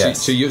behind. So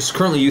Yes.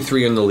 currently you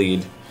 3 are in the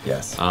lead.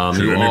 Yes. Should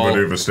You anybody all,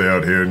 ever stay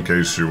out here in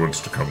case she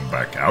wants to come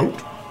back out?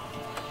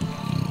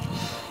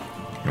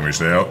 Can we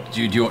stay out?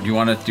 Do you want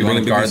to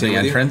wanna guard stay the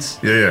with you? entrance?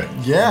 Yeah.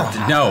 Yeah.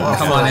 No,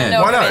 come on in.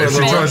 No, Why not? If she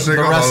man. tries to take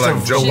The off, rest I'll like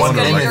of- jump she's on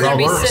gonna her be like there. that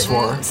Be works sitting,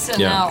 for her.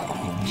 sitting Yeah.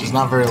 out. She's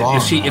not very long.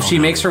 If she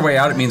makes her way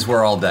out, it means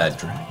we're all dead.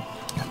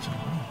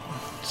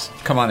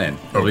 Come on in.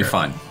 It'll be Okay.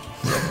 fun.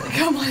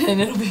 Come on in,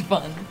 it'll be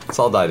fun. Let's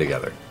all die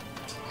together.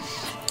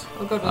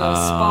 We'll go to the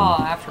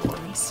spa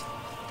afterwards.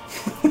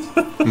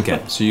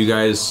 Okay, so you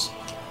guys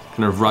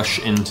kind of rush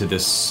into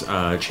this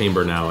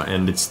chamber now,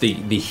 and it's the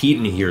heat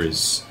in here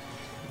is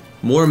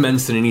more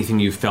immense than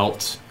anything you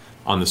felt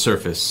on the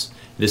surface.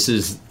 This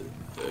is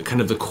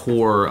kind of the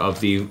core of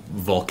the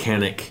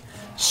volcanic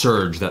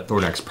surge that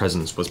Thordak's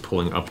presence was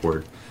pulling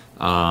upward.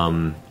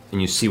 And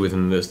you see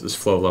within this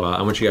flow of lava.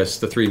 I want you guys,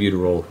 the three of you, to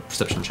roll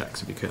perception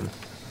checks if you can.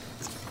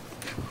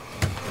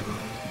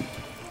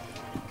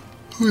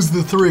 Who's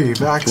the three?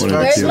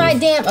 Where's my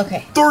damn?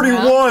 Okay.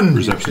 31.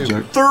 Perception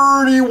check.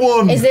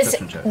 31. Is this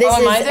is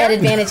at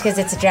advantage because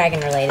it's a dragon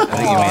related?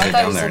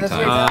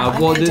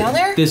 Well,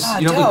 this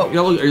you know,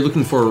 are you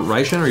looking for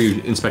Raishan, or are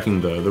you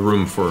inspecting the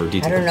room for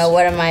details? I don't know.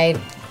 What am I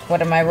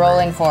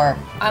rolling for?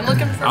 I'm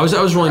looking for. I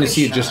was rolling to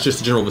see just the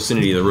general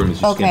vicinity of the room. You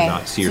just Okay.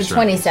 not see your So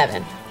surroundings.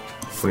 27.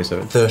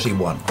 27.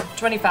 31.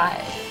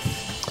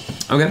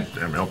 25. Okay.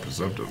 Damn, how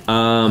perceptive.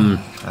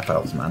 That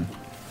helps, man.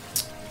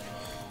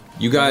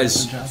 You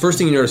guys, first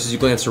thing you notice as you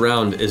glance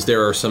around is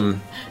there are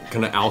some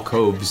kind of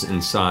alcoves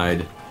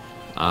inside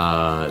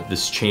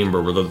this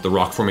chamber where the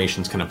rock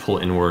formations kind of pull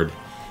inward,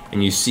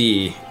 and you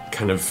see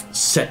kind of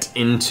set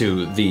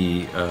into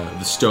the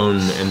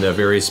stone and the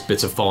various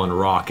bits of fallen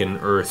rock and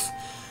earth,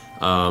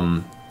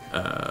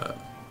 a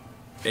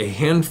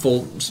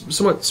handful,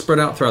 somewhat spread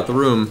out throughout the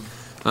room,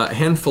 a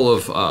handful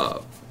of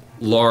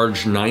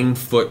large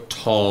 9-foot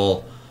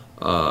tall,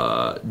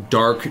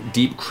 dark,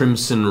 deep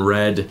crimson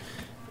red,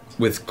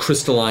 with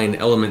crystalline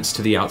elements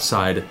to the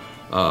outside,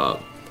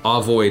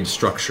 ovoid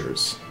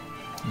structures.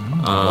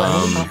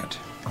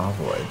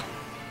 Ovoid.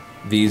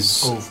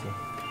 These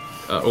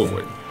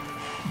ovoid.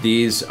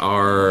 These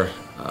are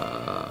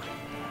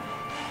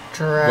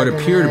what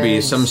appear to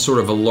be some sort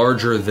of a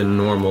larger than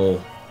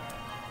normal,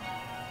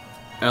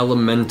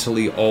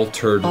 elementally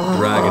altered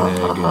dragon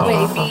egg.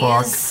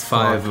 Babies.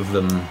 5 of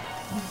them.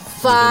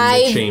 5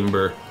 in the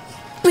chamber.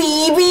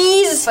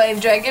 babies. 5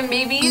 dragon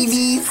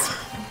babies.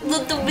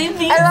 Little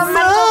babies.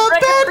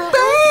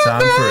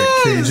 Time for a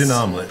Cajun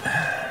omelet.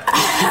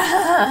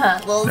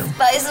 Little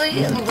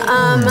spicy.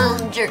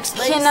 Little jerk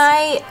spice.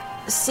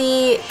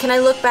 Can I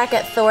look back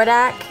at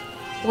Thordak?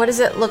 What does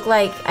it look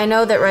like? I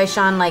know that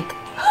Raishan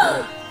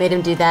made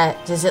him do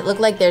that. Does it look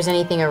like there's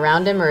anything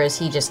around him, or is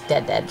he just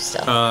dead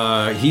still?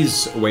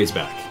 He's ways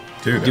back.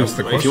 Dude, that's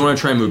the question. If you want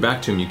to try and move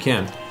back to him, you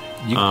can.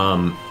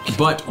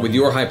 But with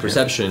your high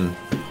perception,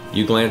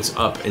 you glance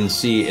up and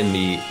see in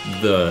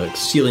the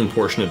ceiling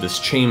portion of this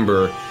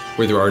chamber,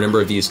 where there are a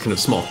number of these kind of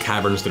small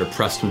caverns that are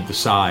pressed into the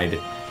side,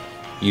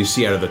 you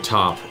see out of the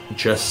top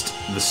just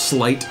the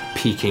slight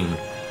peeking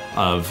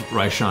of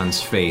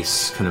Raishan's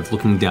face, kind of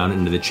looking down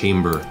into the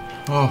chamber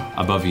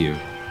above you.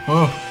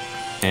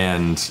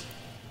 And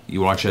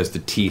you watch as the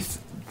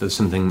teeth, there's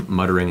something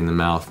muttering in the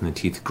mouth, and the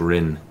teeth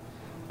grin.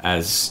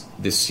 As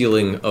the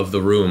ceiling of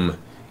the room,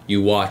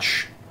 you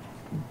watch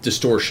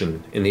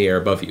distortion in the air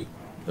above you.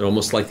 And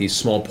almost like these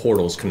small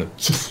portals kind of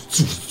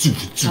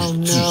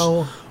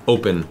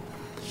open.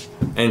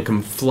 And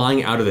come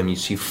flying out of them, you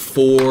see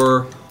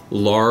 4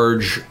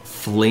 large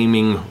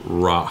flaming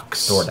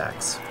rocks.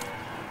 Thordaks.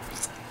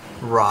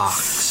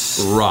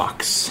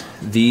 Rocks.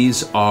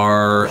 These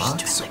are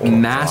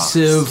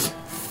massive,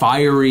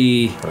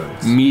 fiery,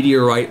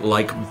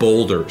 meteorite-like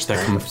boulders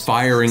that come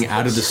firing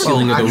out of the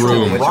ceiling of the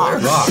room.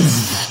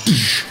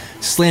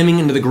 Slamming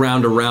into the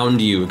ground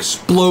around you,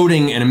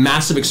 exploding in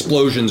massive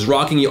explosions,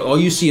 rocking you. All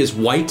you see is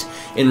white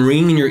and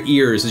ringing in your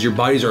ears as your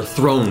bodies are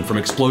thrown from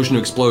explosion to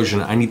explosion.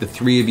 I need the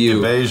 3 of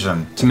you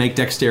to make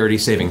dexterity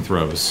saving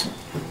throws.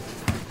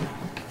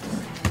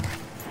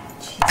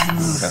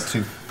 Got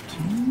 2.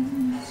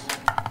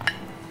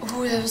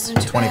 Ooh, that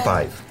wasn't too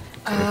 25.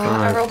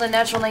 I rolled a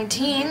natural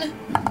 19.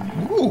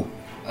 Ooh.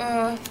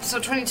 So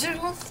 22.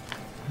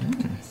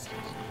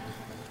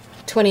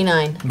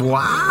 29.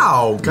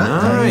 Wow,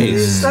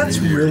 Nice. That's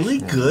really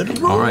good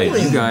rolling. All right,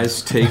 you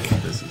guys take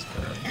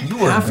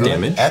half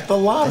damage at the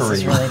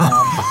lottery.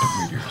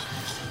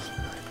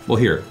 Well,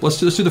 here, let's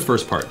do the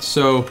first part.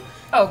 So,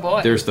 Oh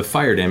boy. there's the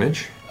fire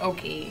damage,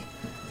 Okay.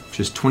 which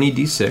is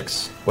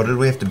 20d6. What did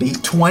we have to beat?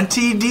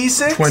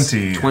 20d6?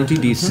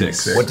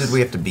 20d6. What did we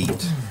have to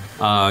beat?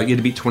 You had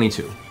to beat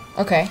 22.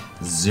 Okay.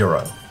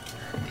 0.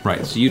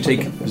 Right, so you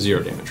take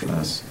 0 damage from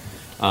this.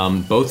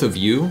 Both of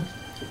you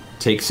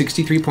take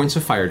 63 points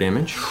of fire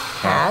damage.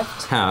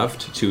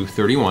 Halved to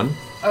 31.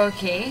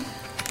 Okay.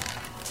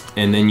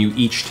 And then you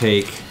each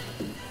take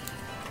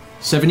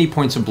 70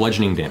 points of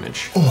bludgeoning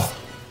damage. Ooh!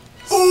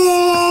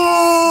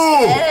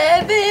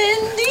 70.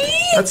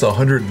 That's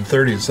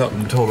 130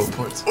 something total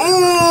points.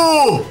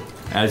 Ooh!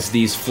 As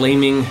these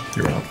flaming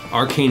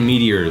arcane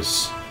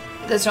meteors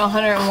That's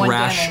 101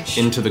 crash damage.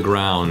 into the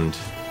ground,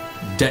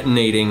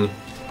 detonating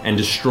and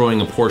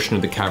destroying a portion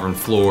of the cavern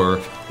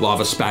floor.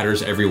 Lava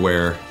spatters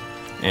everywhere,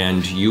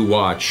 and you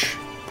watch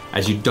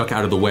as you duck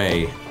out of the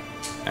way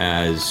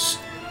as...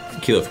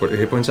 Keyleth, what are your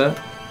hit points at?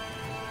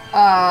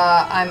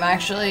 I'm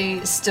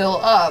actually still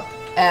up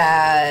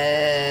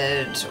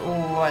at...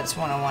 What's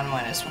 101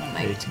 minus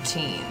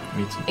 119?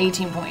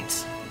 18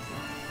 points.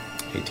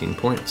 18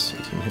 points.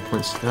 18 hit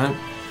points to that.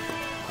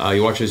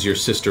 You watch as your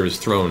sister is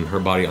thrown, her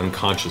body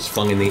unconscious,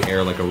 flung in the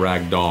air like a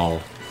rag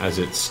doll as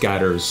it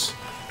scatters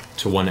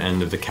to one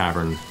end of the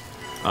cavern.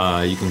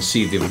 You can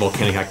see the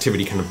volcanic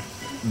activity kind of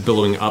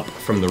billowing up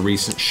from the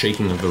recent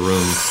shaking of the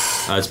room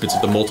as bits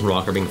of the molten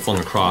rock are being flung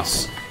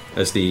across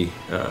as the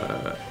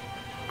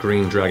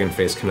green dragon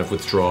face kind of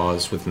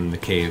withdraws within the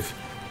cave.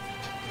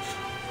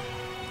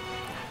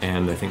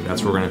 And I think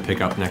that's where we're going to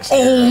pick up next.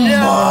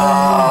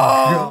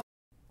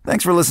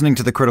 Thanks for listening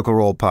to the Critical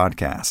Role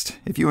podcast.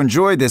 If you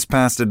enjoyed this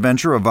past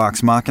adventure of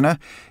Vox Machina,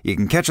 you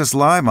can catch us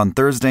live on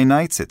Thursday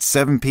nights at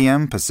 7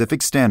 p.m.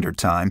 Pacific Standard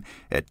Time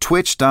at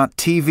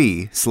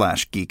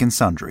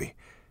twitch.tv/geekandsundry.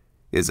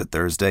 Is it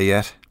Thursday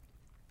yet?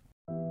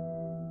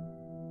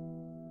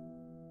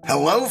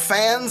 Hello,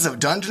 fans of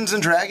Dungeons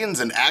 & Dragons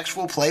and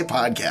actual play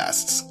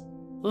podcasts.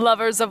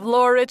 Lovers of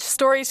lore-rich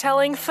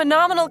storytelling,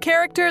 phenomenal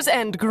characters,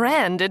 and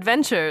grand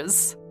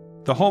adventures.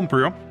 The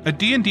Homebrew, a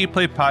D&D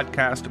play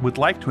podcast, would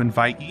like to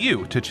invite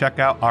you to check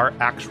out our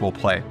actual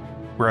play.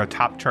 We're a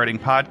top-charting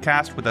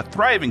podcast with a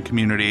thriving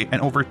community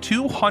and over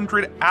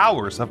 200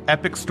 hours of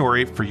epic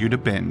story for you to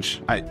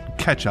binge.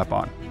 Catch up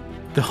on.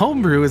 The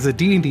Homebrew is a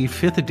D&D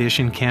 5th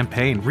edition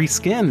campaign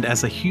reskinned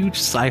as a huge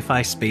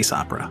sci-fi space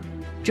opera.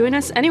 Join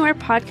us anywhere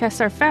podcasts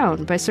are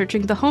found by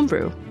searching The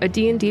Homebrew, a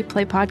D&D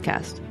play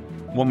podcast.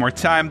 One more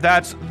time,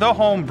 that's The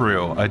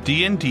Homebrew, a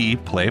D&D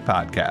play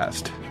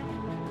podcast.